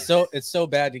it. It's so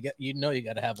bad. You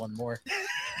got to have one more.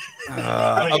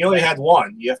 I mean, you only had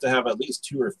one. You have to have at least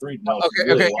 2 or 3. No,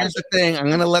 Okay. Here's the thing. I'm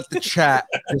gonna let the chat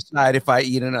decide if I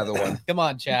eat another one. Come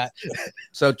on, chat.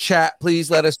 So, chat,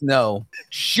 please let us know.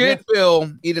 Should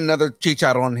Bill eat another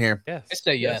chicharron here? Yes. I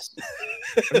say yes.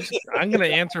 I'm gonna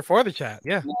answer for the chat.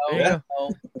 Yeah. There you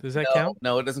go. Does that count?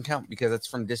 No, it doesn't count because it's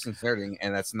from distance nerding,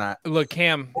 and that's not. Look,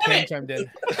 Cam chimed in.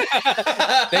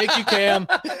 Thank you, Cam.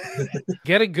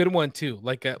 Get a good one too,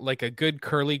 like a good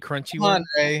curly, crunchy Come on, one.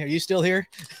 Ray. Are you still here?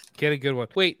 Get a good one.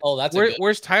 Wait. Oh, that's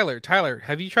where's Tyler? Tyler,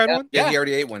 have you tried one? Yeah, he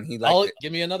already ate one. He liked it.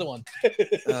 Give me another one.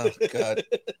 Oh God.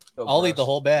 So I'll eat gross. the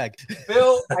whole bag.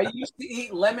 Bill, I used to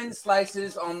eat lemon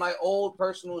slices on my old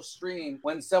personal stream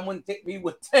when someone tipped me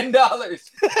with $10.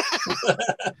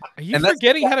 Are you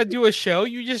forgetting how to do a show?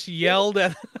 You just yelled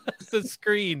at the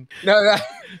screen. No,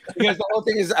 because the whole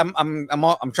thing is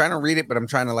I'm trying to read it, but I'm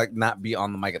trying to like not be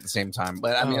on the mic at the same time.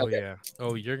 But I mean, oh okay. yeah.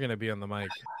 Oh, you're gonna be on the mic.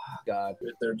 God,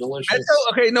 they're delicious. Mezzo,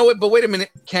 okay, no, but wait a minute.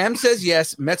 Cam says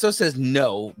yes. Mezzo says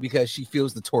no because she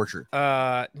feels the torture.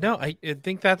 No, I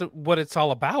think that's what it's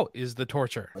all about is the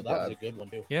torture. That was a good one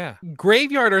too. Yeah,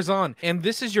 Graveyarders on, and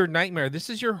this is your nightmare. This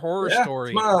is your horror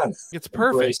story. Come on. It's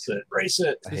perfect. Embrace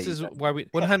it. This is why we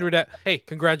 100. Hey,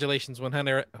 congratulations,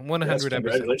 100 episodes.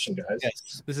 Congratulations, guys.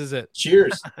 Yes, this is it.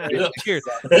 Cheers. Cheers.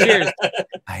 Cheers.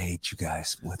 I hate you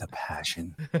guys with a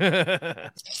passion.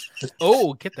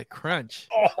 Oh, get the crunch.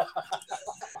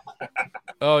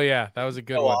 Oh yeah, that was a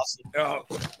good one. Awesome. Oh.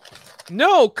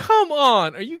 No, come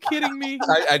on. Are you kidding me?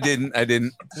 I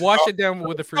didn't. Wash it down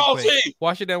with a fruit quake.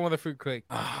 Wash it down with a fruit quake.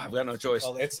 I've got no choice.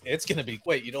 Well, it's gonna be.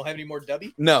 Wait, you don't have any more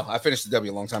W? No, I finished the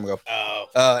W a long time ago.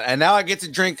 Oh. And now I get to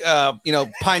drink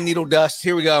pine needle dust.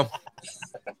 Here we go.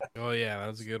 Oh yeah, that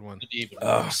was a good one.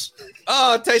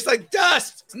 Oh, it tastes like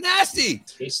dust. It's nasty.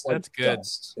 Tastes like That's good.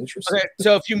 dust. Interesting. Okay,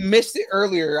 so if you missed it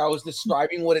earlier, I was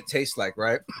describing what it tastes like,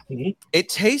 right? Mhm. It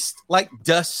tastes like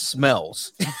dust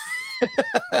smells.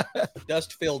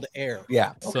 Dust-filled air.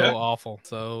 Yeah. So awful.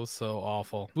 So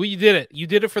awful. Well, you did it. You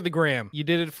did it for the gram. You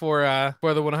did it for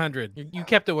the 100. You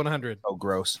kept it 100. Oh,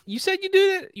 gross. You said you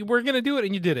did it. You were gonna do it,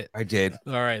 and you did it. I did.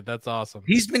 All right, that's awesome.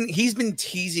 He's been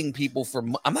teasing people for.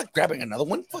 I'm not grabbing another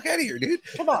one. Fuck out of here, dude.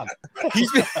 Come on.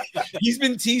 He's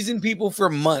been teasing people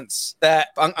for months that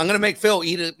I'm gonna make Phil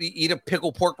eat a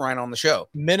pickle pork rind on the show.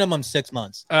 Minimum 6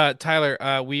 months.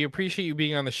 Tyler, we appreciate you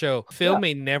being on the show. Phil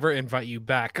may never invite you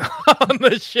back on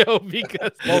the show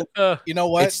because you know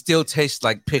what? It still tastes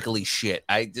like pickly shit.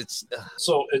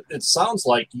 So it sounds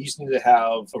like you just need to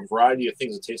have a variety of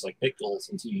things that taste like pickles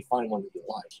until you find one that you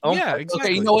like. Yeah,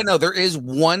 exactly. Okay, you know what? No, there is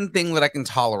one thing that I can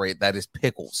tolerate. That is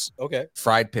pickles. Okay.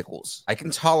 Fried pickles. I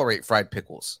can tolerate fried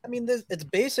pickles. I mean, it's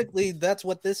basically that's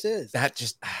what this is. That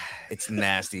just, it's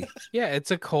nasty. Yeah,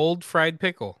 it's a cold fried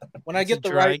pickle. When I It's get a the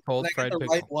dry, right, cold when I fried get the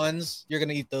pickle. right ones, you're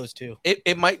gonna eat those too.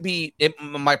 It might be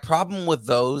my problem with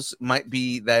those might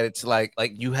be that it's it's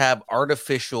like you have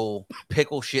artificial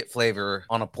pickle shit flavor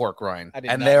on a pork rind, I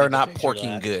did and not they are take a not picture of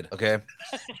porking that. good. Okay.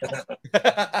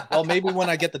 Well, maybe when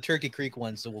I get the Turkey Creek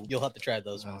ones, so you'll have to try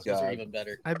those ones. Those are God. even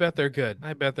better. I bet they're good.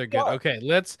 Okay,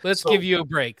 let's give you a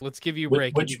break. Let's give you a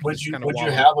break. Would and you kinda would you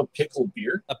wallow. have a pickle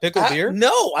beer? A pickle beer?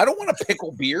 No, I don't want a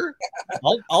pickle beer.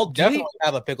 I'll definitely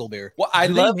have a pickle beer. Well, I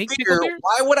Do they love make beer. pickle beer?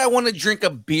 Why would I want to drink a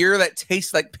beer that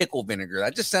tastes like pickle vinegar?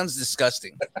 That just sounds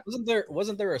disgusting.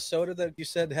 Wasn't there a soda that you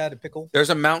said had a pickle? There's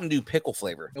a Mountain Dew pickle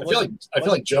flavor. I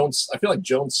feel like Jones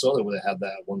Soda would have had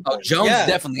that at one point. Oh, Jones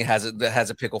definitely has it. That has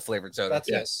a pickle flavored soda. That's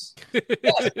yes.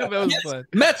 That was fun.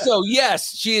 Mezzo,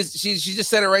 yes, she just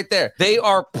said it right there. They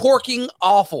are porking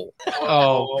awful.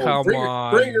 Oh, come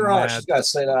on. Bring her on. Matt. She's got to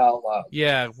say that out loud.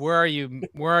 Yeah, where are you?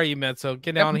 Where are you, Mezzo?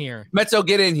 Get down here. Mezzo,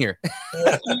 get in here.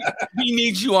 We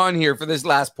need you on here for this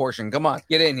last portion. Come on,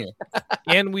 get in here.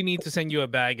 And we need to send you a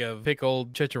bag of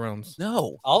pickled chicharrones.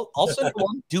 No, I'll send you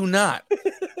one. Do not.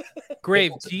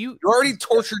 Grave, you already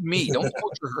tortured me. Don't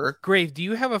torture her. Grave, do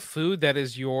you have a food that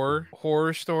is your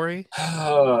horror story?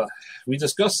 We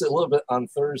discussed it a little bit on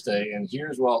Thursday, and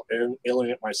here's where I'll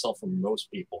alienate myself from most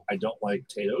people. I don't like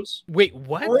potatoes. Wait,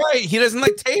 what? Right, he doesn't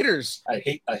like taters. I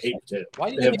hate potatoes.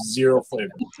 Why do They you have zero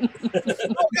flavor.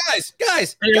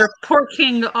 guys. They're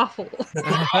porking awful.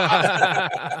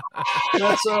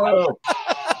 That's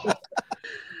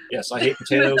Yes, I hate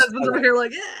potatoes. My husband's over here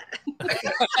like,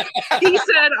 yeah. He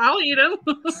said, "I'll eat them."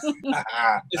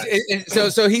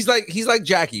 So he's like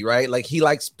Jackie, right? Like he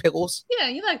likes pickles. Yeah,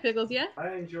 you like pickles, yeah?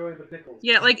 I enjoy the pickles.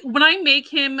 Yeah, like when I make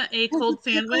him a cold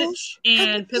sandwich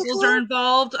and pickles are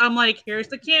involved, I'm like, here's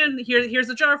the can, here's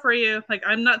the jar for you. Like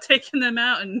I'm not taking them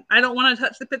out, and I don't want to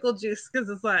touch the pickle juice because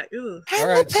it's like, ooh. All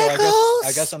right, so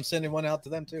I guess I'm sending one out to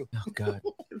them too. Oh God.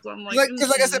 So I'm Like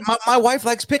I said, my wife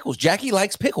likes pickles. Jackie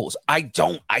likes pickles. I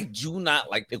do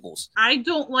not like pickles. I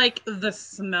don't like the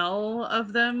smell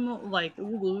of them. Like,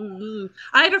 ooh.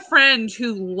 I had a friend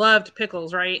who loved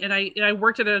pickles, right? And I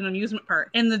worked at an amusement park,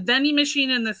 and the vending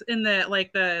machine in the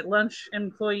like the lunch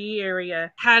employee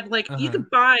area had like you could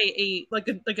buy a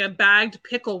bagged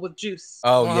pickle with juice.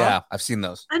 Oh yeah, I've seen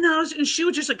those. And she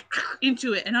would just like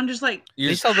into it, and I'm just like,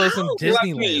 They sell those in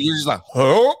Disneyland. You're just like,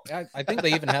 huh? I think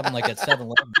they even have them like at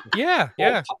 7-Eleven. Yeah.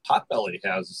 Potbelly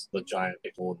has the giant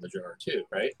pickle in the jar too,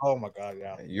 right? Oh my God,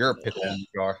 yeah. You're a pickle in the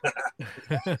jar.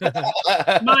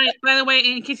 By the way,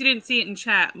 in case you didn't see it in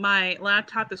chat, my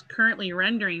laptop is currently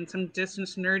rendering some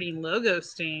Distance Nerding logo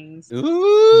stings.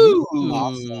 Ooh,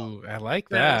 awesome. I like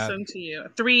That I'll that. send to you.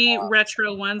 3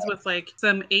 retro ones with like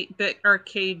some 8-bit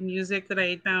arcade music that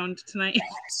I found tonight.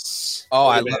 Oh,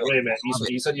 wait a minute.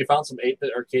 You said you found some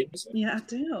 8-bit arcade music? Yeah,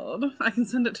 dude. I can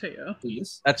send it to you.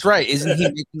 Please. That's right. Isn't he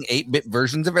making 8-bit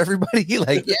versions of everybody?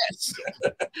 Like, yes.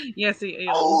 Yes, he is.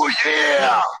 Oh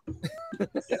yeah.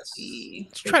 Yes.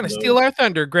 He's trying to steal our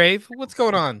thunder, Grave. What's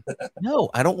going on? No,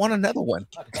 I don't want another one.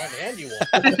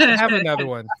 Have another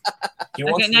one.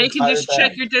 Okay, now you can just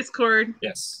check your Discord.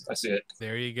 Yes, I see it.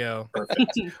 There you go.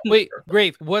 Perfect. Wait,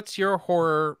 Grave, what's your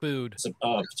horror food?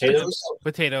 Potatoes.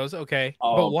 Potatoes, okay.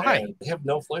 Oh, But why? man, they have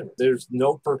no flavor. There's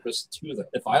no purpose to them.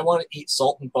 If I want to eat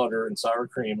salt and butter and sour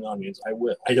cream and onions, I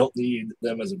will. I don't need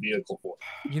them as a vehicle for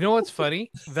it. You know what's funny?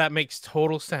 That makes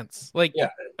total sense. Like,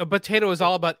 a potato is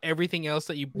all about everything else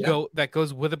that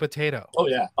goes with a potato. Oh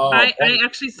yeah. I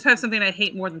actually have something I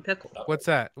hate more than pickles. What's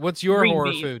that? What's your Green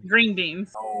horror beans. food? Green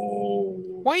beans. Oh.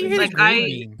 Why are you Like hating green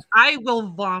beans? I will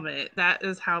vomit. That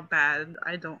is how bad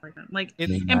I don't like them. Like, It-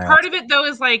 and part of it though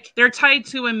is like they're tied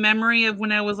to a memory of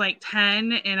when I was like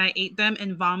 10 and I ate them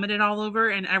and vomited all over,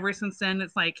 and ever since then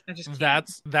it's like I just can't.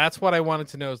 That's what I wanted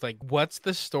to know is like, what's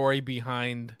the story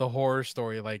behind the horror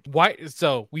story? Like, why?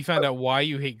 So we found out why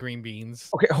you hate green beans.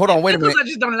 Okay, hold on. Wait a minute. I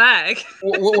just don't like.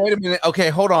 Wait a minute. Okay,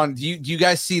 hold on. Do you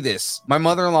guys see this? My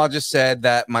mother-in-law just said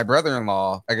that my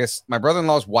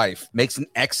brother-in-law's wife makes an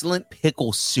excellent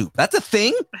pickle soup. That's a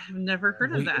thing? I've never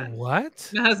heard of that. What?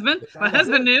 My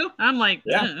husband knew. I'm like,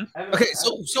 Okay,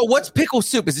 so what's pickle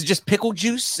soup? Is it just pickle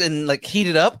juice and like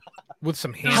heated up with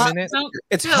some ham in it?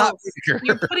 It's Phil, hot.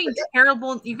 You're putting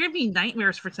terrible. You're gonna be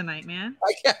nightmares for tonight, man.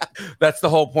 That's the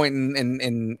whole point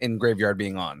in Graveyard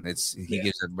being on. He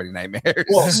gives everybody nightmares.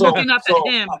 Well, so, Looking up so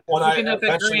at him. when I Looking up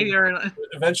at Graveyard.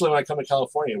 eventually when I come to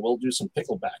California, we'll do some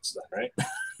picklebacks then, right?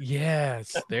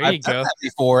 Yes, there I've you done go. that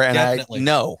before, and Definitely. I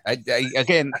know.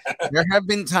 Again, there have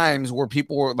been times where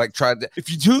people were like, "Tried to,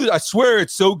 if you do it, I swear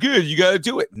it's so good, you got to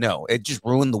do it." No, it just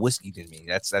ruined the whiskey to me.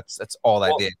 That's all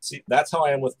that did. See, that's how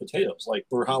I am with potatoes. Like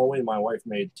for Halloween, my wife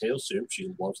made potato soup.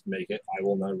 She loves to make it. I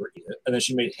will never eat it. And then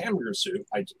she made hamburger soup.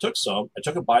 I took some. I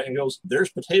took a bite and goes,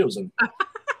 "There's potatoes in it."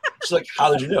 She's like,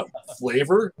 "How did you know?"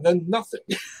 Flavor, and then nothing.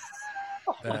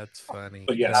 That's funny.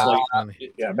 But yes, That's like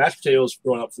funny. mashed potatoes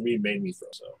growing up for me made me throw.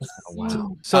 So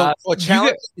wow. So a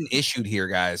challenge has been issued here,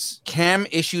 guys. Cam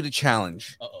issued a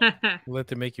challenge. Let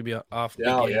the Mickey be off.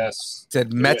 Oh, again. yes.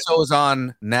 Said Mezzo is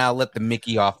on. Now let the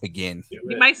Mickey off again.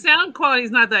 My sound quality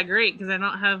is not that great because I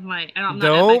don't have my.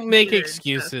 Don't make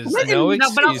excuses. No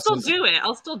excuses. But I'll still do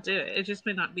it. It just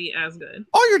may not be as good.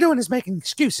 All you're doing is making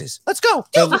excuses. Let's go.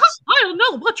 I don't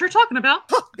know what you're talking about.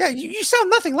 Yeah, you sound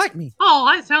nothing like me. Oh,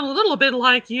 I sound a little bit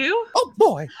like you. Oh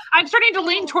boy. I'm starting to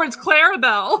lean towards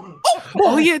Clarabelle.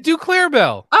 Oh yeah, do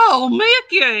Clarabelle. Oh,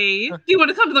 Mickey. Do you want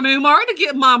to come to the Moo Mart to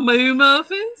get my moo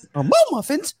muffins? Oh, moo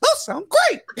muffins? Those sound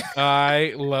great.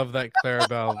 I love that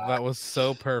Clarabelle. That was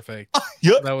so perfect.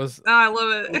 Yep. That was. I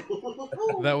love it.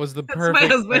 That was the That's perfect my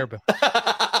husband. Clarabelle.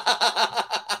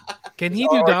 Can he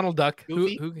do Donald Duck? Who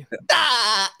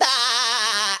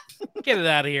Get it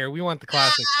out of here. We want the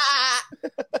classic.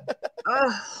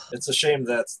 It's a shame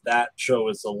that show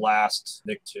is the last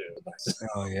Nicktoon.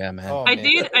 Oh yeah, man.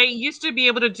 I used to be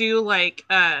able to do like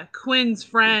Quinn's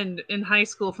friend in high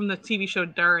school from the TV show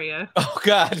Daria. Oh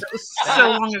God. That was so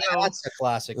long ago. That's a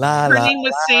classic. Her name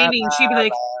was Sandy, and she'd be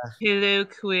like, "Hello,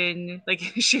 Quinn." Like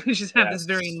she would just have this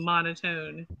very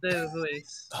monotone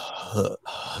voice.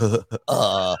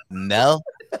 No.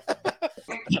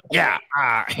 Yeah.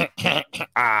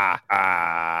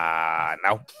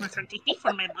 No.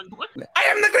 I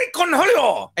am the great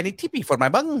Cornholio. I need TP for my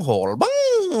bunghole.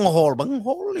 Bunghole.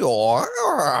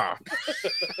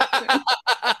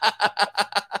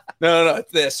 No,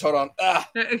 it's this. Hold on.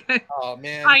 Oh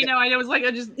man. I know. I was like, I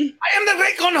am the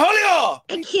great Cornholio.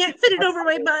 I can't fit it over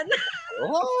my bun.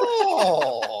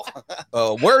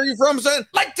 Oh. Where are you from, son?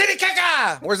 Like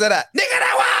Titicaca. Where's that at?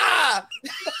 Nicaragua.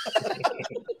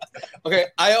 Okay,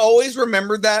 I always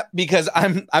remembered that because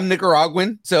I'm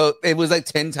Nicaraguan, so it was like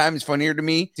 10 times funnier to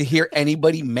me to hear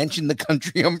anybody mention the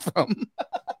country I'm from.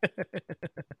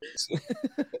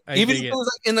 Even if it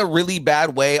was like in a really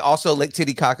bad way. Also, Lake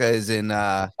Titicaca is in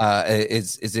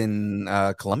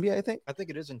Colombia, I think. I think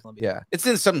it is in Colombia. Yeah, it's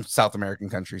in some South American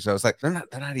country, so it's like they're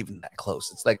not even that close.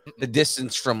 It's like the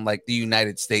distance from like the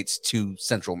United States to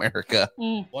Central America.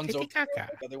 One's over. The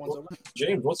other one's over.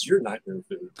 James, what's your nightmare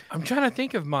food? I'm trying to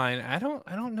think of mine. I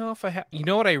don't know if I have. You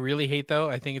know what I really hate though?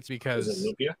 I think it's because Is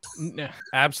it lumpia? No,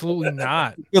 absolutely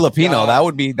not. Filipino, that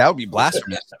would be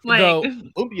blasphemous. Though,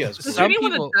 lumpia's Is there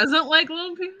anyone that doesn't like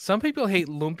lumpia? Some people hate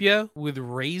lumpia with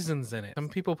raisins in it. Some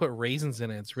people put raisins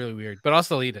in it. It's really weird, but I'll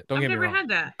still eat it. Don't I've get me never wrong. had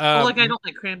that. Well, like I don't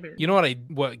like cranberry. You know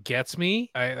what gets me?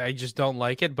 I just don't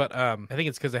like it. But I think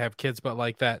it's because I have kids. But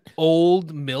like that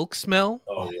old milk smell.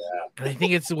 Oh yeah. And I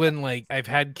think it's when like I've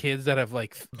had kids that have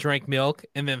like drank milk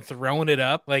and then thrown it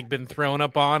up, like been thrown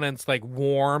up on, and it's like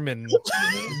warm and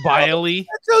biley.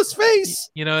 Joe's face.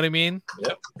 You know what I mean?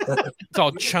 Yep. It's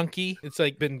all chunky. It's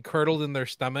like been curdled in their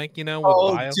stomach. You know?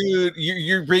 With bile. Dude,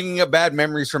 you're bringing up bad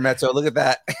memories from Mezzo. Look at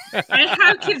that. I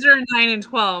have kids that are 9 and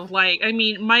 12. Like, I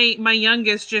mean, my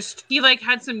youngest he like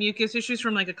had some mucus issues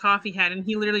from like a cough he had, and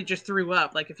he literally just threw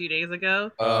up like a few days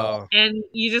ago. Oh. And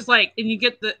you just like, and you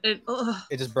get it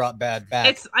just brought bad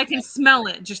back. I can smell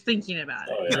it just thinking about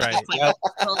it. Oh, yeah. Right. It's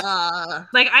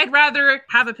like, like I'd rather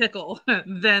have a pickle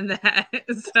than that.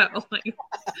 So like,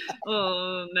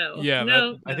 oh no. Yeah,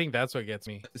 no. I think that's what gets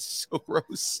me. It's so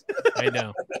gross. I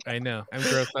know. I'm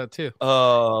grossed out too.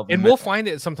 Oh, and we'll find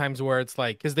it sometimes where it's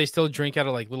like, because they still drink out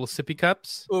of like little sippy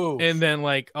cups. Ooh. And then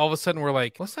like all of a sudden we're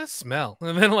like, what's that smell?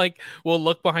 And then like we'll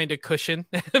look behind a cushion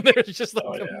and there's just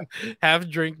like a half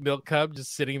drink milk cup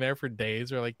just sitting there for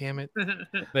days. We're like, damn it,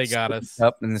 they got us.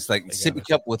 Up and it's like sippy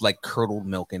cup with like curdled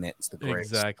milk in it. It's the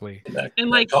greatest. Exactly. And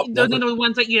like those are the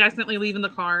ones that you accidentally leave in the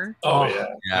car. Oh yeah.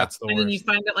 That's the And worst. then you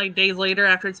find it like days later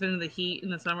after it's been in the heat in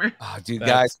the summer. Oh, dude,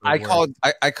 That's guys, the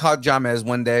I called Jamez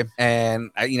one day, and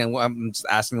I'm just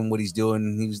asking him what he's doing.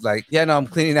 And he was like, "Yeah, no, I'm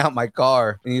cleaning out my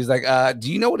car." And he was like,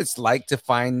 "Do you know what it's like to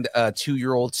find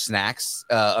 2-year-old snacks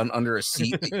under a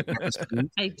seat?"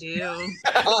 I do.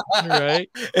 Right.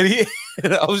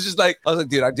 And I was like,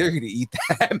 dude, I dare you to eat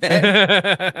that,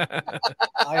 man.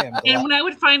 I am. And when I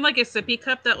would find like a sippy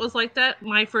cup that was like that,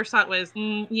 my first thought was,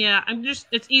 yeah,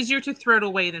 it's easier to throw it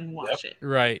away than wash it.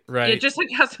 Right. Yeah, just like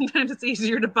how sometimes it's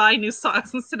easier to buy new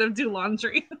socks instead of do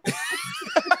laundry.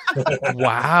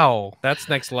 Wow, that's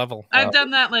next level. I've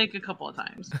done that like a couple of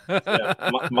times. Yeah,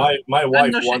 my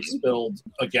wife no once shame. spilled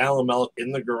a gallon of milk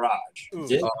in the garage.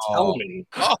 Didn't Oh. tell me.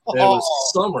 It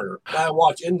was summer. I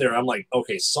walked in there. I'm like,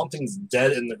 okay, something's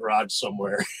dead in the garage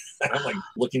somewhere. And I'm like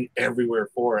looking everywhere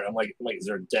for it. I'm like, is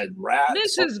there a dead rat?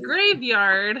 This is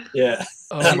graveyard. Yeah.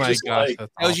 Oh I'm my just gosh, like,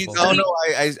 that's Tells you, awful. oh no,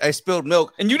 I spilled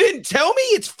milk, and you didn't tell me.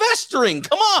 It's festering.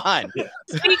 Come on.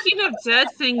 Speaking of dead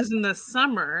things in the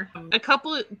summer, a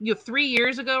couple, 3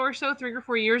 years ago or so, 3 or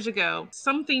 4 years ago,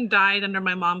 something died under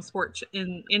my mom's porch.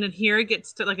 In here, it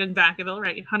gets to like in Vacaville,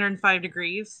 right? 105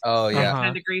 degrees. Oh yeah.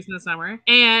 10 degrees in the summer,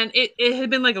 and it had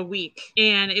been like a week,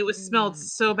 and it was smelled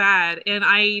so bad, and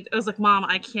I was like, Mom,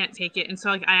 I can't take it. And so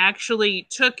like I actually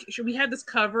we had this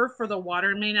cover for the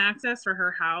water main access for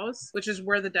her house, which is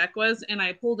where the deck was, and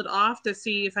I pulled it off to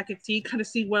see if I could see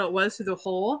what it was through the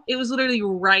hole. It was literally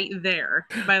right there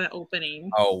by the opening.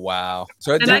 Oh wow.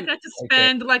 So And I got to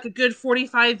spend like a good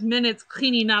 45 minutes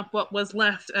cleaning up what was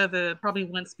left of a probably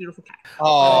once beautiful cat.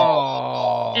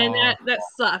 Oh. And that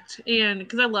sucked, and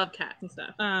because I love cats and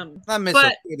stuff. I miss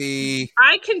but a kitty.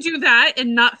 I can do that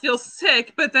and not feel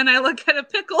sick, but then I look at a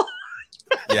pickle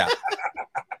Yeah.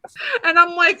 and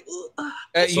I'm like,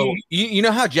 You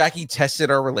know how Jackie tested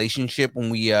our relationship when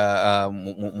we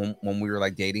when we were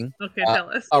like dating? Okay, tell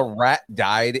us. A rat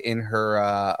died in her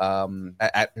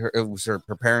at her, it was her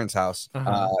parents' house.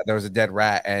 There was a dead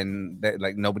rat, and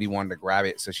like nobody wanted to grab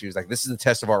it, so she was like, "This is the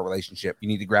test of our relationship. You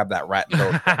need to grab that rat."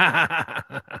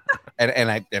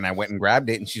 And I went and grabbed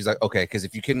it, and she's like, "Okay," because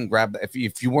if you couldn't grab that,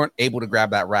 if you weren't able to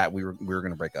grab that rat, we were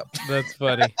gonna break up. That's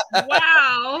funny.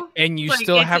 Wow. And you Like,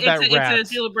 still have that rat.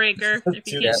 It's a deal breaker if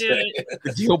you can't do it.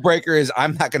 The deal breaker is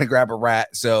I'm not gonna grab a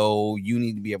rat, so you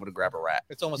need to be able to grab a rat.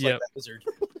 It's almost like that lizard.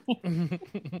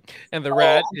 And the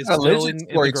rat is a still lizard in the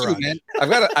story too, garage. man.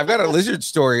 I've got a lizard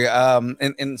story.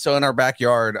 And so in our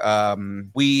backyard,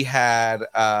 we had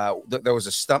there was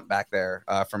a stump back there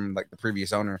from like the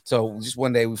previous owner. So just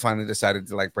one day we finally decided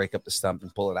to like break up the stump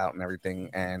and pull it out and everything.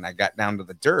 And I got down to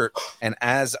the dirt, and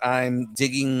as I'm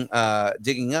digging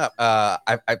up,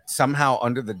 I somehow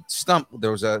under the stump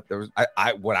there was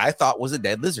what I thought was a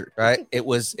dead lizard. Right? It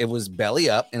was belly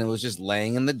up, and it was just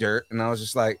laying in the dirt, and I was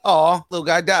just like, oh, little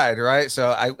guy died. Right?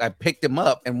 So I picked him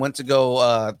up and went to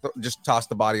go just toss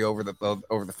the body over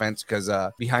the fence because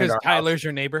behind our Tyler's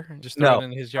your neighbor. Just throw it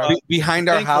in his yard. Behind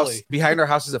our Thankfully.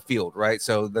 house is a field, right?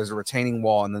 So there's a retaining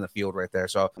wall and then a field right there.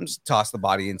 So I'm just toss the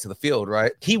body into the field,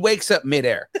 right? He wakes up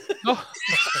midair. And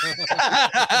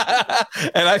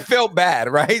I felt bad,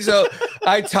 right? So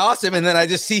I toss him, and then I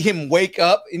just see him wake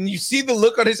up, and you see the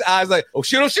look on his eyes like, oh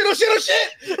shit, oh shit, oh shit, oh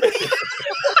shit.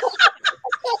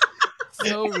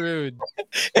 So rude.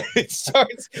 It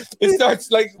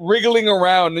starts like wriggling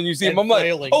around, and you see him. I'm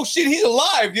like, oh shit, he's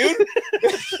alive, dude.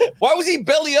 Why was he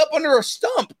belly up under a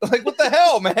stump? Like, what the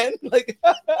hell, man? Like,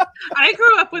 I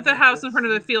grew up with a house in front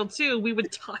of the field too. We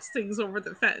would toss things over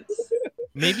the fence.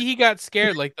 Maybe he got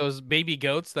scared, like those baby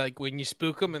goats, like when you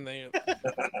spook them and they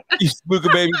you spook a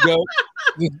baby goat.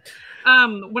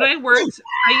 When I used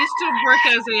to work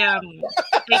as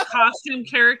a costume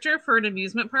character for an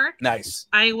amusement park. Nice.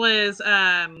 I was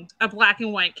a black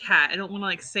and white cat. I don't want to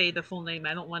like say the full name.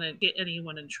 I don't want to get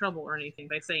anyone in trouble or anything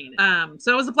by saying it.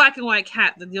 So I was a black and white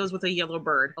cat that deals with a yellow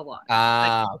bird a lot.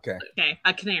 Okay. Okay,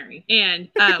 a canary. And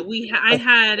I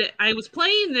was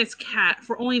playing this cat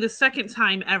for only the second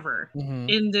time ever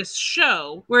in this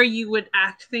show where you would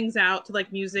act things out to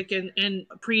like music and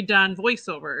pre-done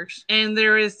voiceovers. And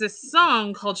there is this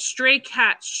song called Stray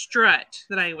Cat Strut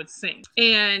that I would sing.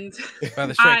 And by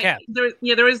the Stray Cat.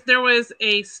 There was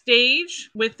a stage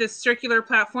with this circular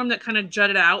platform that kind of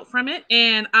jutted out from it.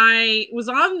 And I was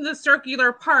on the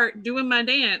circular part doing my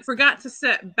dance, forgot to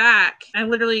sit back, and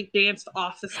literally danced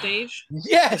off the stage.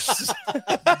 Yes.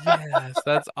 Yes,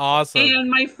 that's awesome. And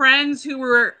my friends who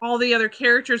were all the other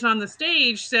characters on the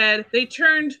stage said they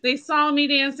saw me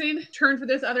dancing, turned for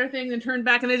this other thing, then turned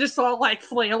back, and they just saw like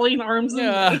flailing arms and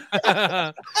legs.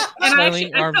 And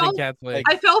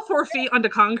I fell 4 feet onto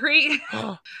concrete.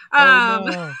 No.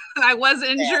 I was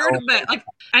injured, but like,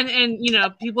 and you know,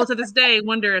 people to this day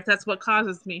wonder if that's what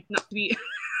causes me not to be.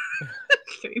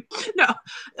 No.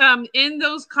 In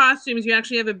those costumes, you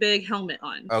actually have a big helmet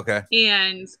on. Okay.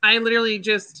 And I literally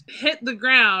just hit the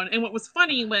ground. And what was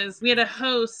funny was we had a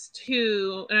host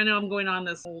who, and I know I'm going on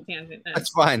this whole tangent. That's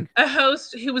fine. A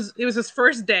host it was his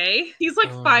first day. He's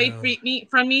like 5 feet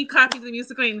from me, clapping the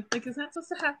music, going, like, is that supposed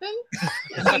to happen?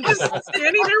 I'm just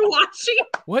standing there watching.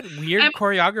 What weird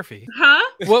choreography. Huh?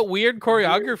 What weird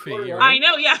choreography. I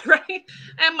know, yeah, right.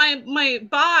 And my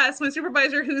boss, my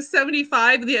supervisor, who's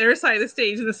 75 on the other side of the stage,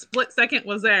 stage and the split second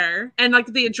was there, and like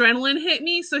the adrenaline hit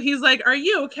me. So he's like, "Are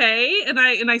you okay?" And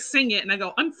I sing it and I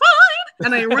go, "I'm fine."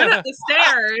 And I run up the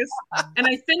stairs and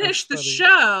I finish the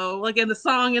show, like in the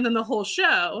song and then the whole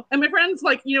show. And my friends,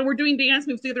 like, we're doing dance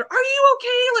moves together. "Are you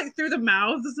okay?" Like through the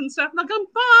mouths and stuff. And I'm like, "I'm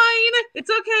fine. It's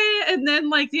okay." And then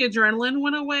like the adrenaline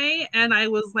went away and I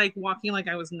was like walking like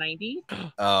I was 90.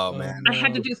 Oh man. I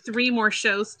had to do 3 more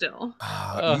shows still.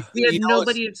 We had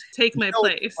nobody to take my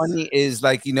place. What's funny is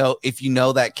like, if you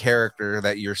know that character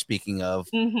that you're speaking of,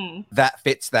 that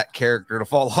fits that character to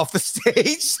fall off the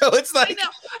stage. So it's like, I know.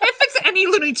 It fits any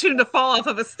Looney Tune to fall off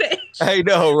of a stage. I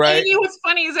know, right? And what's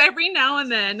funny is every now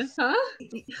and then, so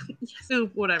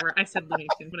whatever. I said Looney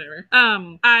Tune, whatever.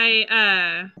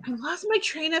 I lost my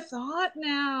train of thought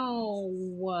now.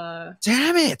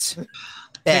 Damn it.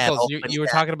 Pickles. You were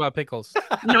talking about pickles.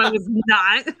 No, I was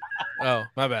not. Oh,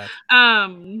 my bad.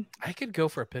 I could go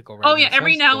for a pickle right Oh now. yeah,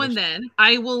 every Sounds now delicious. and then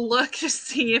I will look to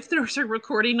see if there's a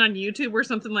recording on YouTube or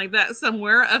something like that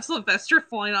somewhere of Sylvester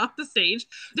falling off the stage.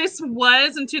 This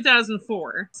was in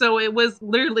 2004, so it was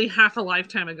literally half a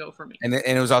lifetime ago for me. And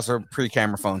it was also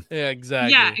pre-camera phone. Yeah,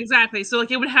 exactly. Yeah, exactly. So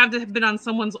like it would have to have been on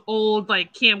someone's old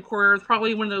like camcorder,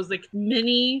 probably one of those like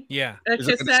mini It's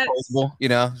like cassettes. disposable,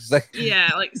 It's like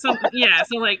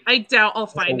So like I doubt I'll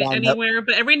find it wind up. anywhere,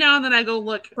 but every now and then I go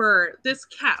look for this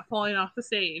cat falling off the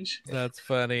stage. That's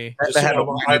funny. Just so you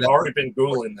know, I've already been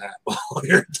Googling that while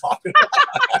you're talking.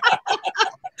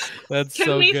 That's Can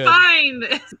so we good.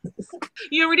 find?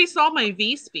 You already saw my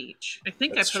V speech. I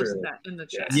think That's I posted true. that in the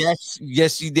chat.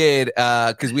 Yes, you did.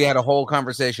 Because we had a whole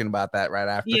conversation about that right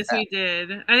after. Yes, that. we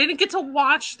did. I didn't get to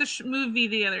watch the movie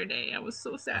the other day. I was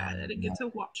so sad. I didn't get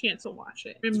to chance to watch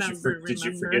it. Remember? Did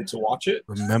you forget to watch it?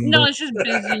 Remember? No, it's just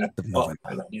busy. Oh,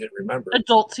 I know, you didn't remember.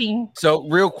 Adulting. So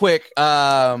real quick,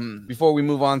 before we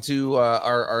move on to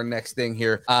our next thing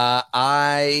here,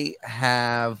 I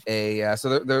have a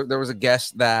so there was a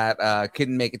guest that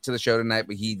couldn't make it to the show tonight,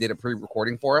 but he did a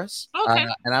pre-recording for us. Okay.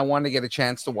 And I wanted to get a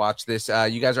chance to watch this.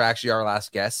 You guys are actually our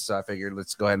last guests, so I figured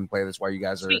let's go ahead and play this while you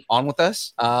guys are on with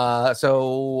us.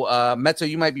 So Mezzo,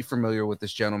 you might be familiar with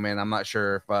this gentleman. I'm not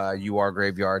sure if you are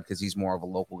Graveyard because he's more of a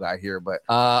local guy here, but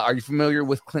are you familiar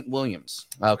with Clint Williams?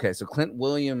 Okay, so Clint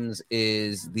Williams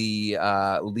is the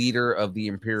leader of the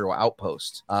Imperial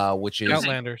Outpost, which is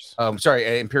Outlanders.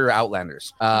 Imperial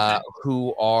Outlanders,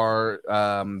 who are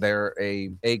they're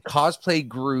a cosplay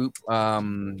group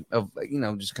of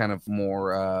just kind of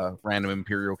more random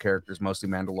Imperial characters, mostly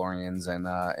Mandalorians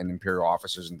and Imperial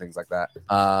officers and things like that.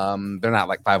 They're not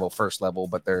like 501st level,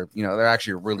 but they're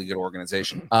actually a really good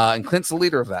organization. And Clint's the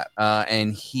leader of that,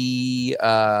 and he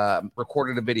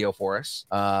recorded a video for us,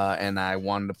 and I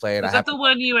wanted to play it. Was that the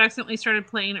one you accidentally started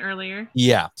playing earlier?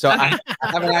 Yeah. So I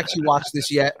haven't actually watched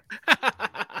this yet.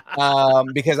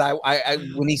 Because I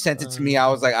when he sent it to me, I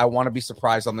was like, I want to be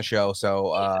surprised on the show.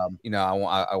 So I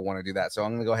want to do that. So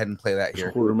I'm gonna go ahead and play that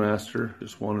here. Quartermaster,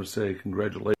 just wanted to say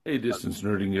congratulations. Hey, Distance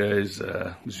Nerding guys,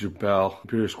 this is your pal,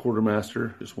 Imperious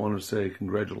Quartermaster. Just wanted to say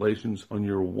congratulations on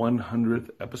your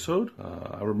 100th episode.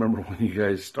 I remember when you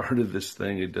guys started this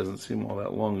thing. It doesn't seem all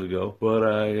that long ago, but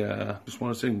I just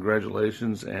want to say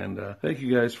congratulations and thank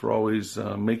you guys for always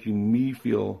making me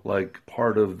feel like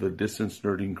part of the Distance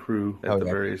Nerding crew at the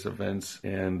various events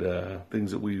and things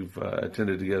that we've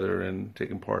attended together and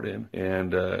taken part in.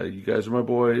 And you guys are my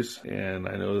boys, and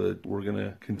I know that we're going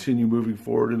to continue moving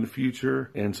forward in the future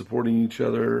and supporting each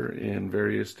other in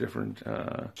various different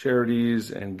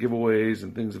charities and giveaways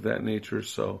and things of that nature.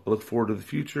 So I look forward to the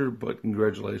future, but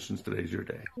congratulations, today's your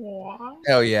day.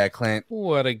 Hell yeah, Clint.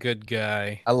 What a good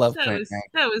guy. I love Clint, man.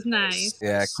 That was nice.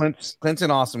 Yeah, Clint's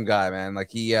an awesome guy, man.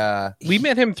 Like we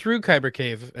met him through Kyber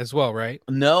Cave as well, right?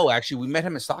 No, actually, we met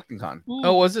him at Stockton Con.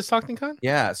 Oh, was it Stockton Con?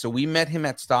 Yeah, so we met him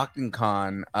at Stockton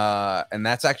Con, and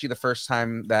that's actually the first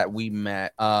time that we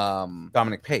met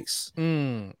Dominic Pace.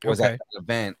 Was at that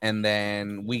event, and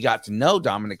then we got to know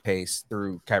Dominic Pace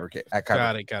through Kyber Cave. At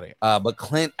Kyber. Got it. But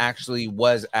Clint actually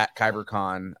was at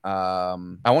KyberCon. I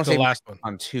want to say last one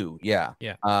on 2, yeah.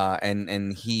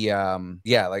 And he,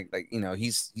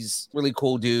 he's really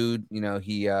cool dude.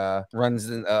 He runs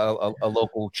a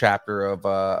local chapter of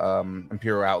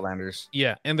Imperial Outlanders.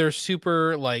 Yeah, and they're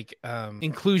super like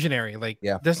inclusionary. Like,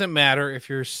 doesn't matter if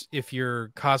your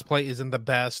cosplay isn't the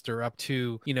best or up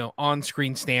to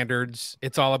on-screen standards.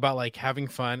 It's all about like having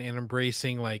fun and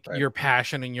embracing like your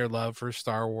passion and your love for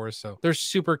Star Wars. So they're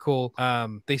super cool.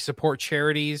 They support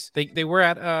charities. They were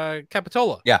at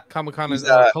Capitola. Yeah. Comic-Con He's,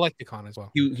 Collecticon as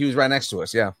well. He was right next to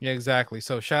us. Yeah. Yeah, exactly.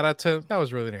 So shout out to that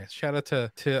was really nice. Shout out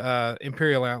to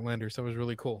Imperial Outlanders. That was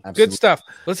really cool. Absolutely. Good stuff.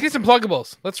 Let's get some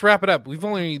pluggables. Let's wrap it up. We've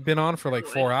only been on for like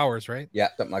 4 hours, right? Yeah,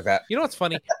 something like that. You know what's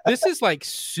funny? This is like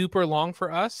super long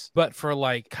for us, but for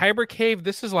like Kyber Cave,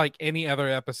 this is like any other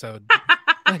episode.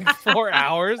 Like 4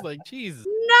 hours? Like, Jesus.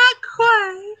 Not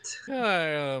quite.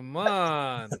 Come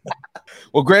on.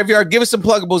 Well, Graveyard, give us some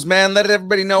pluggables, man. Let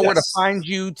everybody know where to find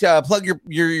you to plug your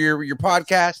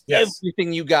podcast.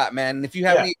 Everything you got, man. And if you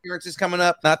have any appearances coming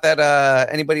up, not that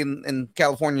anybody in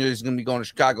California is going to be going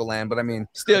to Chicagoland, but I mean,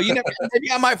 still, you never.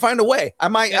 Maybe I might find a way. I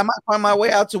might find my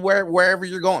way out to wherever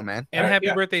you're going, man. And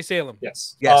happy birthday, Salem.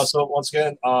 Yes. Yes. So once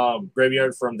again,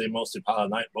 Graveyard from the Mostly Pilot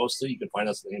Night. Mostly, you can find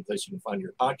us at any place you can find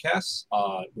your podcasts.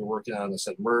 We're working on, as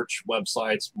I said, merch,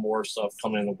 websites, more stuff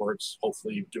coming in the works.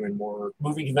 Hopefully, doing more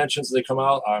movie conventions as they come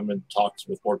out. I'm in talks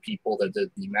with more people that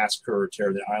did the Massacre Terror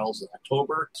of the Isles in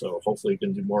October. So hopefully, you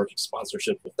can do more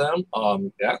sponsorship with them.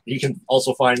 You can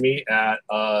also find me at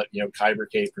Kyber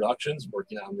Cave Productions,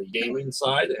 working on the gaming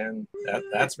side, and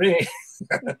that's me.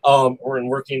 We're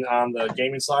working on the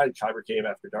gaming side, Kyber Cave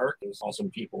After Dark. There's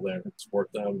awesome people there to support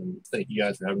them, and thank you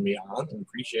guys for having me on and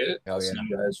appreciate it. Hell yeah. See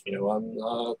you guys,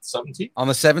 on 17th. On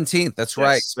the 17th, that's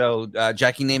right. So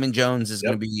Jackie Naaman Jones is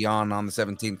going to be on the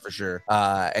 17th for sure,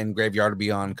 and Graveyard will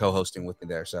be on co-hosting with me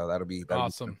there. So that'll be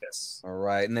awesome. Yes. All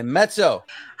right, and then Mezzo.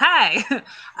 Hi,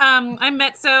 I'm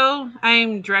Mezzo.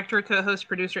 I'm director, co-host,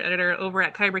 producer, editor over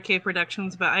at Kyber Cave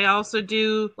Productions, but I also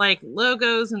do like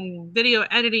logos and video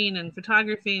editing and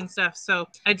photography and stuff. So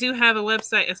I do have a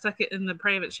website. I stuck it in the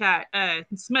private chat.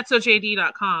 It's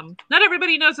metzojd.com. Not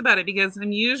everybody knows about it because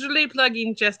I'm usually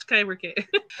plugging just Kyber Cave.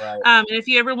 Right. And if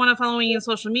you ever want to follow me on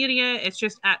social media, it's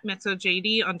just at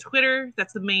metzojd on Twitter.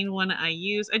 That's the main one I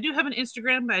use. I do have an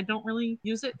Instagram, but I don't really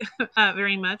use it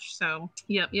very much. So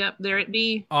yep, there it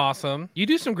be. Awesome. You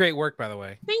do some great work, by the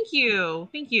way. Thank you.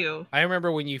 I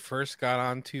remember when you first got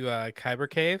onto Kyber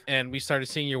Cave and we started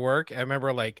seeing your work. I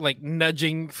remember like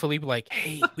nudging Philippe, like,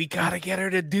 "Hey, we gotta get her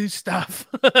to do stuff."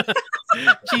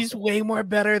 She's way more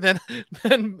better than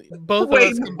both of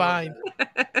us combined.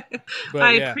 But,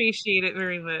 I appreciate it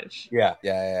very much. Yeah.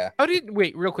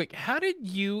 Real quick, how did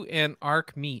you and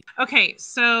Ark meet? Okay,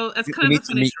 so that's kind of the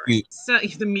funny story. So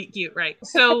the meet cute, right?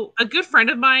 So a good friend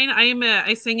of mine,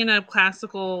 I sing in a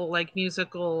classical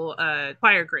musical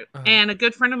choir group, and a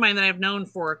good friend of mine that I've known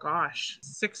for 5 or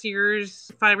 6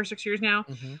 years now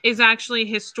is actually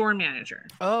his store manager.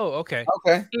 Oh, okay.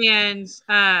 And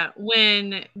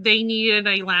when they needed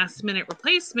a last minute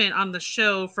replacement on the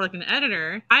show for like an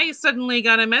editor, I suddenly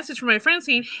got a message from my friend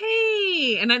saying,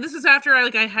 "Hey," and this is after I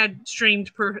had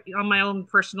streamed on my own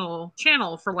personal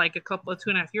channel for like a couple of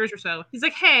 2.5 years or so. He's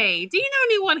like, "Hey, do you know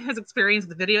anyone who has experience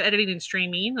with video editing and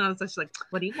streaming?" And I was just like,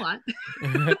 "What do you want?"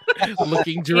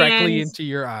 Looking directly into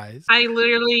your eyes. I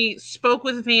literally spoke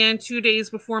with Van 2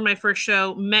 days before my first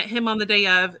show, met him on the day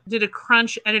of, did a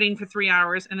crunch editing for 3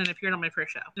 hours, and then appeared on my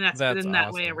first show. And that's been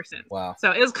that way ever since. Wow.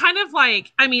 So it was kind of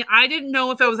like, I didn't know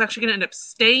if I was actually going to end up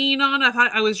staying on. I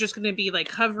thought I was just going to be like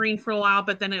covering for a while,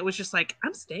 but then it was just like,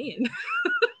 I'm staying.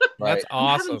 That's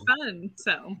awesome. I'm having fun.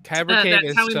 So Kyber Cave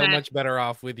is so much better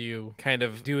off with you kind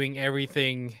of doing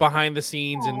everything behind the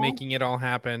scenes and making it all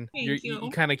happen. You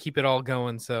kind of keep it all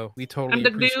going. So we totally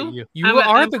appreciate you. You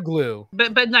are the glue.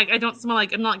 But like, I don't smell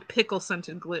like, I'm not like pickle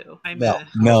scented glue. No.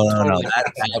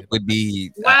 That would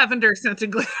be lavender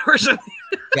scented glue or something.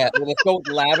 Yeah, well, let's go with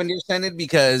lavender scented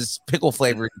because pickle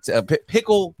flavored,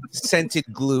 pickle scented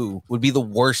glue would be the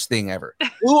worst thing ever.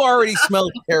 Glue already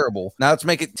smells terrible. Now let's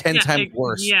make it 10 times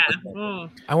worse. Yeah.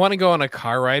 I want to go on a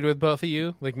car ride with both of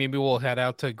you. Like maybe we'll head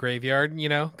out to Graveyard,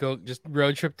 go just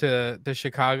road trip to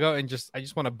Chicago and I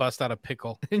just want to bust out a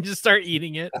pickle and just start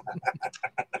eating it.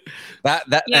 I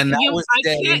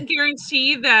can't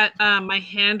guarantee that my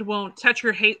hand won't touch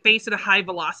your face at a high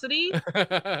velocity.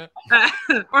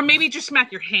 Or maybe just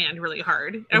smack your hand really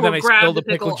hard and we'll grab the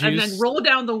pickle and then roll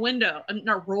down the window.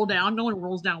 Not roll down. No one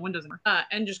rolls down windows anymore.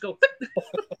 And just go.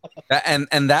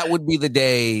 and that would be the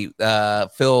day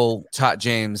Phil taught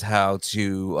James how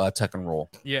to tuck and roll.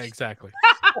 Yeah, exactly.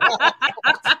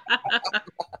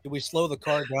 Did we slow the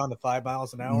car down to 5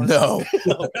 miles an hour? No.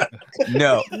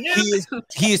 No.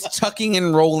 He is tucking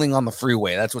and rolling on the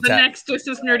freeway. That's what's The happening. next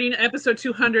Distance Nerding episode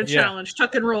 200 Yeah. challenge.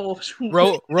 Tuck and roll.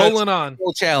 Rolling on.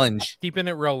 Challenge. Keeping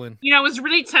it rolling. You know, I was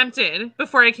really tempted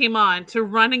before I came on to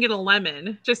run and get a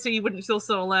lemon just so you wouldn't feel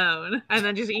so alone, and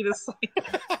then just eat a slice.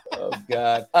 Oh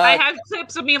God. I have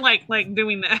clips of me like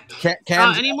doing that.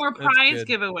 Cam's- Any more That's prize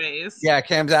good. giveaways? Yeah,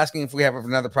 Cam's asking if we have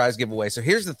another prize giveaway. So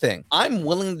here's the thing. I'm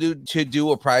willing to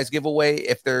do a prize giveaway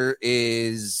if there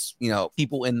is,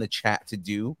 people in the chat to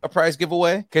do a prize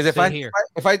giveaway. Because if I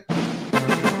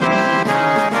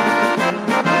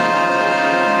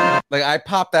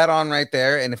pop that on right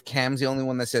there, and if Cam's the only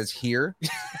one that says here.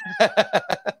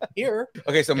 Here.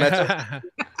 Okay, so Metro.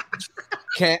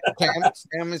 Cam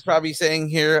is probably saying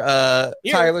here.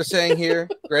 Tyler's saying here.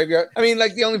 Graveyard. I mean,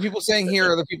 like the only people saying here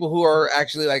are the people who are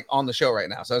actually like on the show right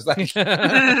now. So it's like,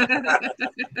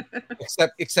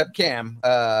 except Cam.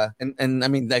 And I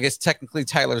mean, I guess technically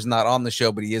Tyler's not on the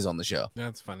show, but he is on the show.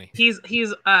 That's funny. He's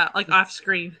like off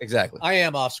screen. Exactly. I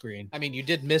am off screen. I mean, you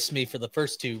did miss me for the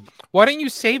first two. Why don't you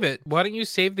save it? Why don't you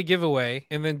save the giveaway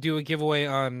and then do a giveaway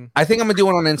on? I think I'm gonna do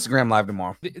it on Instagram Live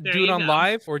tomorrow. Do it on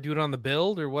live or do it on the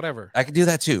build or whatever. I could do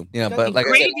that too. But like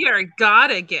Graveyard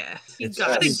got a gift. He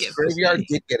got a gift. Graveyard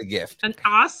did get a gift. An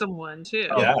awesome one too.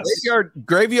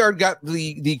 Graveyard got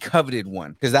the coveted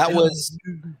one because that was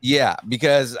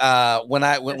because when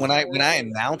I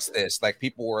announced this, like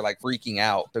people were like freaking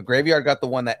out. The Graveyard got the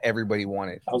one that everybody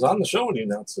wanted. I was on the show when you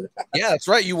announced it. Yeah, that's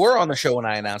right. You were on the show when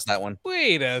I announced that one.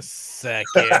 Wait a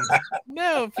second.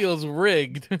 Now it feels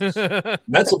rigged.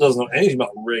 Mental doesn't know anything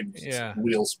about rigged Yeah.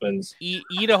 wheel spins.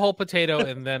 Eat a whole potato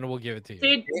and then we'll give it to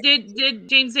you. Did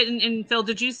James and Phil?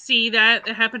 Did you see that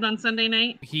it happened on Sunday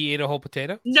night? He ate a whole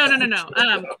potato? No.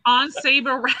 On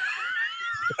Saber.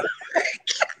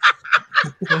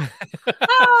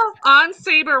 On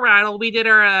Saber Rattle, we did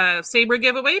our Saber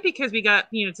giveaway because we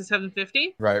got to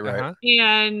 750. Right.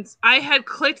 And I had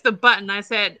clicked the button. I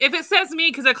said, if it says me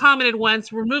because I commented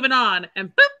once, we're moving on. And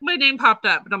boop, my name popped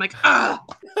up. And I'm like, oh,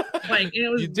 like it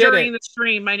was during the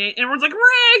stream. My name, and everyone's like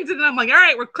rigged, and I'm like, all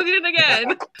right, we're clicking it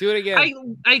again. Do it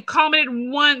again. I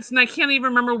commented once, and I can't even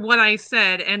remember what I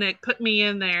said, and it put me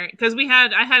in there because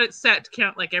I had it set to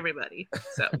count like everybody.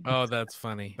 So. Oh, that's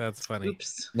funny. That's funny.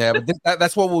 Oops. Yeah, but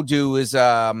that's what we'll do is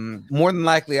more than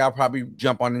likely I'll probably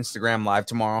jump on Instagram Live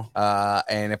tomorrow.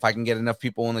 And if I can get enough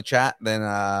people in the chat, then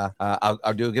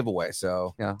I'll do a giveaway.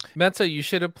 So yeah. Metza, you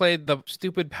should have played the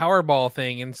stupid Powerball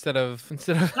thing instead of the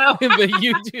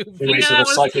YouTube. That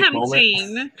was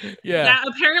tempting. Yeah.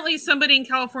 Apparently somebody in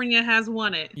California has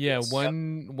won it. Yeah,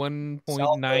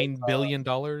 $1.9 billion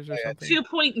or something.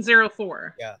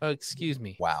 2.04. Yeah. Excuse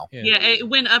me. Wow. Yeah, it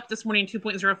went up this morning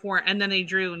 2.04, and then they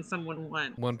drew and someone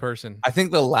won. One person. I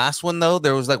think the last one though,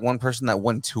 there was like one person that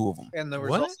won two of them. And there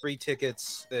was also 3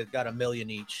 tickets that got $1 million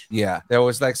each. Yeah, there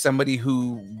was like somebody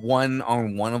who won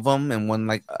on one of them and won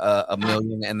like $1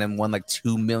 million, and then won like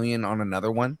 $2 million on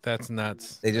another one. That's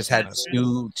nuts. They just had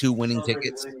two winning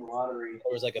tickets. There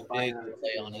was like a big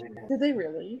delay on it. Did they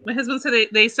really? My husband said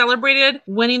they celebrated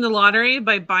winning the lottery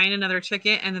by buying another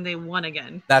ticket, and then they won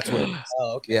again. That's what it is.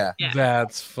 Oh, okay. Yeah.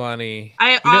 That's funny.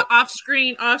 Off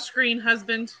screen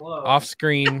husband. Off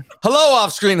screen. Hello,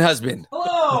 off-screen husband.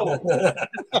 Hello.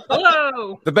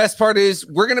 Hello. The best part is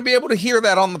we're going to be able to hear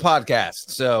that on the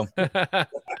podcast. So There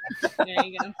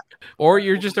you go. Or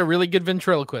you're just a really good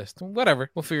ventriloquist. Whatever.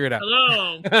 We'll figure it out.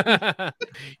 Hello.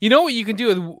 You know what you can do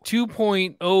with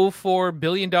 $2.04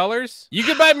 billion? You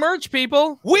can buy merch,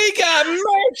 people. We got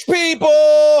merch,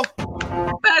 people.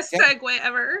 Best segue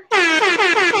ever.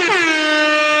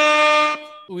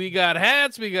 We got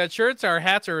hats, we got shirts. Our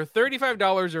hats are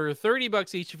 $35 or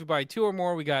 $30 each if you buy 2 or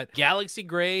more. We got Galaxy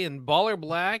Gray and Baller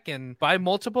Black, and buy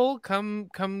multiple. Come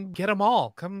get them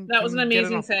all. That was an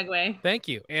amazing segue. Thank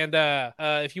you. And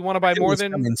if you want to buy more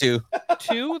than two,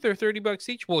 they're $30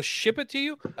 each. We'll ship it to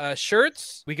you.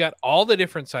 Shirts, we got all the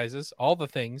different sizes, all the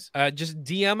things. Just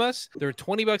DM us. They're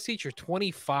 $20 each or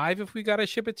 $25 if we gotta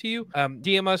ship it to you.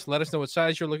 DM us, let us know what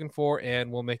size you're looking for,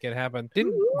 and we'll make it happen.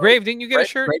 Didn't you get a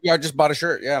shirt? Yeah, I just bought a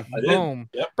shirt. Yeah. Boom.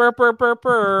 Yep.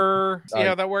 Burr. See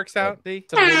how that works out? See?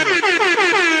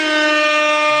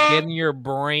 Get in your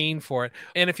brain for it.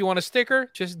 And if you want a sticker,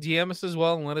 just DM us as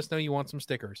well and let us know you want some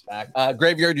stickers.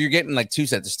 Graveyard, you're getting like 2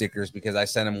 sets of stickers because I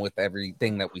sent them with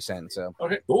everything that we send. So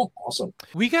okay, cool, awesome.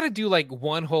 We got to do like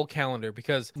one whole calendar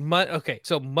because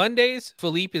so Mondays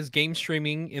Philippe is game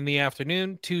streaming in the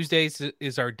afternoon. Tuesdays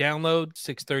is our download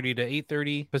 6:30 to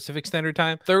 8:30 Pacific Standard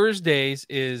Time. Thursdays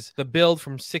is the build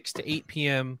from 6 to 8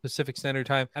 p.m. Pacific Standard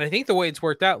Time. And I think the way it's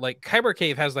worked out, like Kyber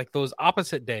Cave has like those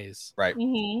opposite days, right?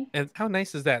 Mm-hmm. And how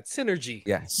nice is that? that synergy.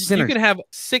 Yeah, You synergy. can have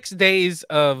 6 days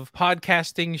of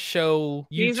podcasting show.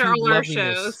 These YouTube are all our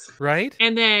loveliness, shows, right?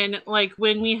 And then, like,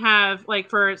 when we have, like,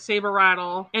 for Saber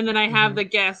Rattle, and then I have the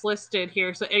guests listed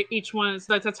here, so each one is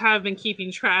that's how I've been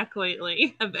keeping track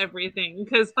lately of everything.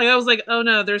 Because, like, I was like, oh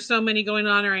no, there's so many going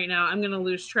on right now, I'm gonna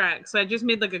lose track. So I just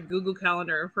made like a Google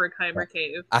Calendar for Kyber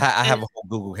Cave. I have a whole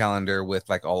Google Calendar with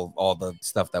like all the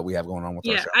stuff that we have going on with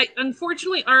our Yeah, show.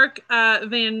 Unfortunately,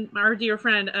 our dear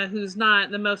friend, who's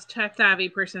not the most tech savvy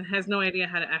person, has no idea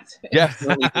how to activate. Yeah.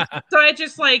 So I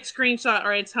just like screenshot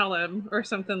or I tell him or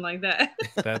something like that.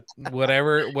 That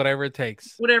whatever it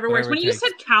takes. Whatever works. When it you takes.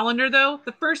 said calendar, though,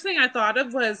 the first thing I thought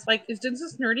of was like, is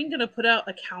Distance Nerding gonna put out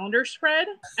a calendar spread?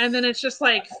 And then it's just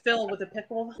like Phil with a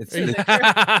pickle. It's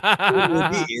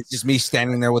just me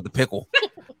standing there with the pickle.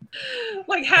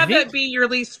 Like, have that be your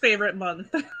least favorite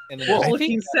month. And then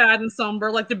Looking sad and somber,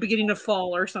 like the beginning of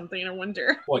fall or something, or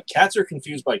winter. Well, cats are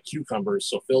confused by cucumbers,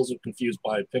 so Phil's confused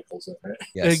by pickles, right?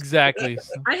 Yes. Exactly.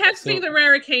 I have seen the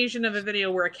rare occasion of a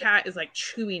video where a cat is like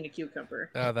chewing a cucumber.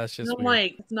 Oh, that's just And I'm weird.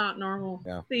 like, it's not normal.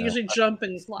 Yeah, They yeah. usually jump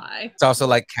and fly. It's also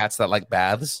like cats that like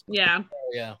baths. Yeah.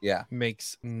 Yeah.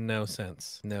 Makes no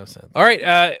sense. No sense. All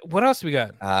right. What else we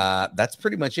got? That's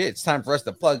pretty much it. It's time for us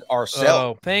to plug Oh,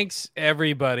 ourselves. thanks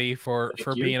everybody for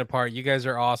you. being a part. You guys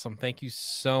are awesome. Thank you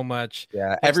so much. Yeah,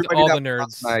 Thanks to everybody all that the was on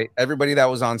nerds. tonight, everybody that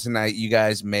was on tonight, you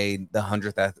guys made the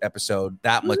 100th episode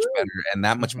that much better and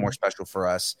that much more special for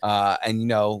us. And you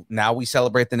know, now we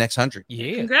celebrate the next 100.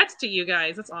 Yeah. Congrats to you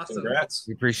guys. That's awesome.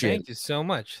 We appreciate Thank you so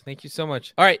much. Thank you so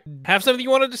much. All right. Have something you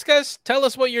want to discuss? Tell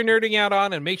us what you're nerding out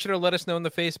on and make sure to let us know in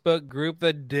the Facebook group,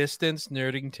 The Distance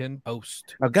Nerdington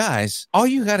Post. Now, guys, all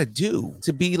you got to do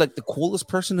to be like the coolest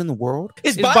person in the world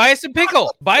is buy us a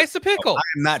pickle. Buy us a pickle.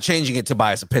 I'm not changing it to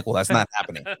buy us a pickle. That's not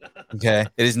happening. Okay.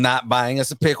 It is not buying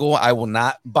us a pickle. I will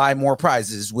not buy more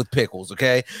prizes with pickles.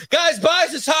 Okay. Guys, buy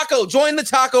us a taco. Join the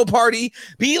taco party.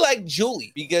 Be like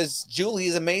Julie because Julie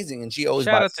is amazing and she always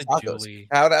Shout buys out to tacos. Julie.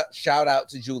 Shout out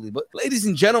to Julie. But ladies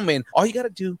and gentlemen, all you got to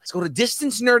do is go to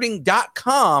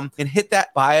distancenerding.com and hit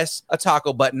that buy us a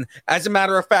taco button. As a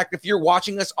matter of fact, if you're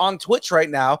watching us on Twitch right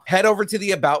now, head over to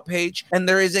the about page and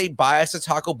there is a buy us a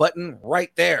taco button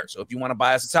right there. So if you want to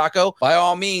buy us a taco, by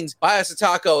all means, buy us a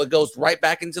taco. It goes right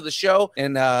back into the show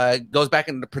and goes back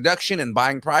into production and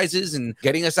buying prizes and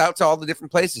getting us out to all the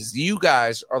different places. You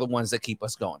guys are the ones that keep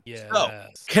us going. Yeah. So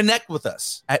connect with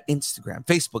us at Instagram,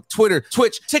 Facebook, Twitter,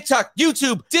 Twitch, TikTok,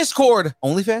 YouTube, Discord,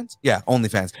 OnlyFans. Yeah,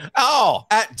 OnlyFans. All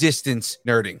at Distance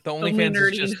Nerding. The Only OnlyFans is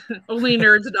nerdy, just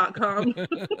onlynerds.com.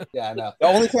 Yeah, I know. The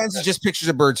OnlyFans is just pictures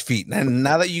of Bird's feet. And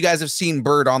now that you guys have seen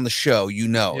Bird on the show, you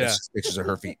know Yeah. it's just pictures of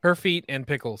her feet. her feet and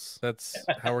pickles. That's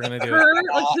how we're gonna do Her, it.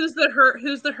 like, who's the her?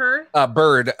 Who's the her?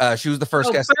 Bird, she was the first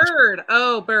Oh, guest. Bird.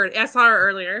 Oh, Bird. I saw her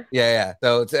earlier. Yeah.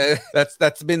 So it's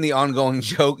that's been the ongoing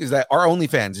joke is that our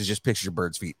OnlyFans is just pictures of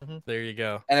Bird's feet There you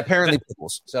go. and apparently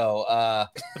pickles. So,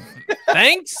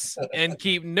 Thanks and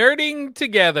keep nerding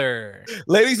together.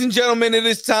 ladies and gentlemen, it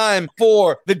is time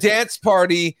for the dance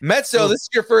party. Mezzo, this is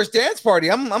your first dance party.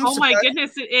 I'm Oh my surprised.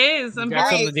 goodness, it is. I'm got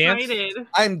very something to dance? excited.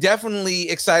 I'm definitely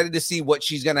excited to see what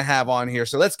she's gonna have on here.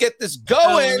 So let's get this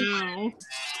going. Oh, no.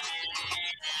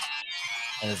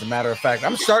 And as a matter of fact,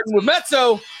 I'm starting with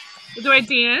Mezzo. Do I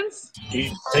dance?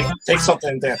 You take something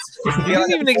and dance. You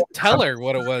didn't even tell her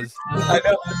what it was. I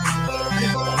know.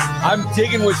 I'm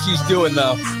digging what she's doing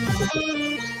though.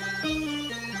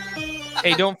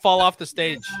 Hey, don't fall off the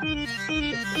stage.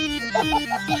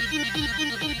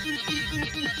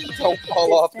 Don't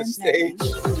fall off the stage.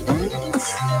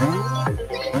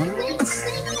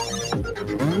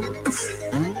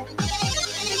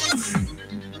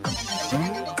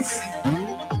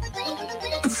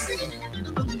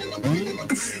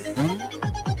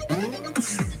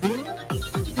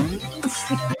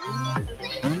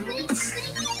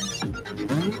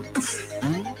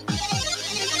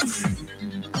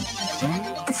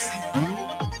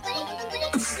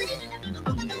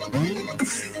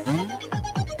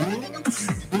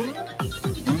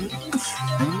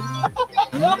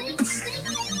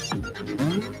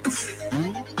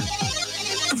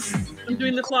 I'm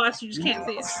doing the floss. You just can't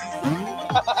see it.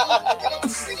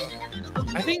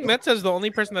 I think Mezzo's the only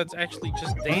person that's actually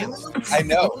just danced. I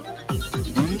know.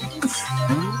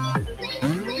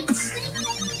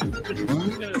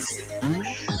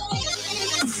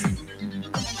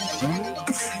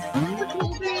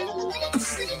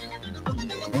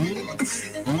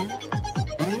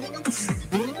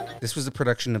 This This was a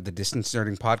production of the Distance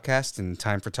Nerding Podcast and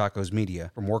Time for Tacos Media.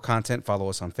 For more content, follow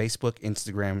us on Facebook,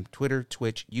 Instagram, Twitter,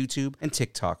 Twitch, YouTube, and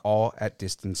TikTok, all at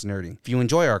Distance Nerding. If you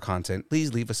enjoy our content,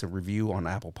 please leave us a review on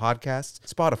Apple Podcasts,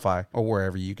 Spotify, or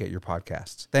wherever you get your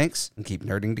podcasts. Thanks, and keep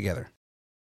nerding together.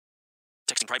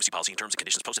 Texting privacy policy and terms and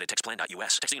conditions posted at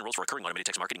textplan.us. Texting enrolls for recurring automated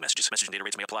text marketing messages. Message and data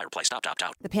rates may apply. Reply stop, opt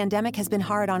out. The pandemic has been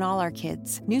hard on all our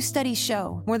kids. New studies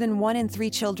show more than 1 in 3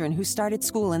 children who started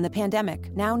school in the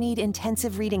pandemic now need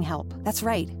intensive reading help. That's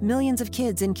right. Millions of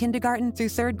kids in kindergarten through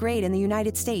 3rd grade in the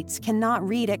United States cannot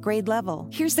read at grade level.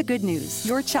 Here's the good news.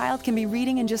 Your child can be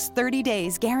reading in just 30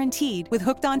 days, guaranteed, with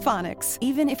Hooked on Phonics.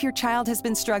 Even if your child has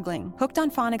been struggling, Hooked on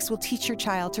Phonics will teach your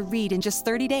child to read in just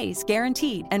 30 days,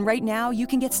 guaranteed. And right now, you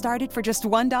can get started for just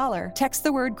 $1. Text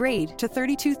the word GRADE to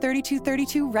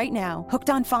 323232 right now. Hooked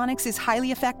on Phonics is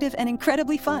highly effective and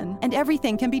incredibly fun, and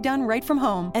everything can be done right from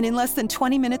home and in less than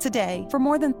 20 minutes a day for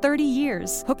more than 30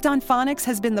 years. Hooked on Phonics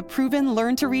has been the proven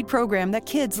learn-to-read program that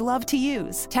kids love to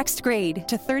use. Text GRADE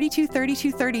to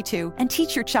 323232 and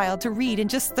teach your child to read in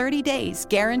just 30 days,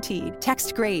 guaranteed.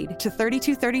 Text GRADE to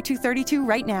 323232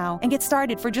 right now and get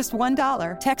started for just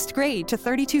 $1. Text GRADE to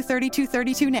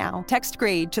 323232 now. Text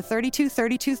GRADE to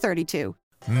 323232.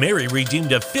 Mary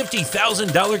redeemed a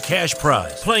 $50,000 cash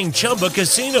prize playing Chumba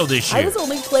Casino this year. I was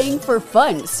only playing for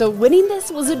fun, so winning this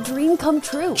was a dream come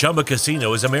true. Chumba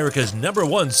Casino is America's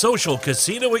 #1 social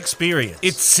casino experience.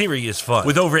 It's serious fun.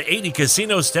 With over 80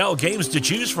 casino-style games to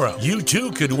choose from, you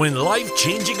too could win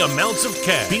life-changing amounts of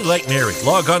cash. Be like Mary.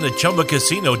 Log on to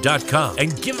ChumbaCasino.com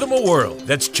and give them a whirl.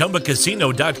 That's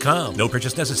ChumbaCasino.com. No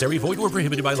purchase necessary. Void or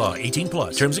prohibited by law.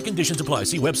 18+. Terms and conditions apply.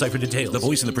 See website for details. The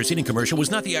voice in the preceding commercial was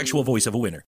not the actual voice of a winner.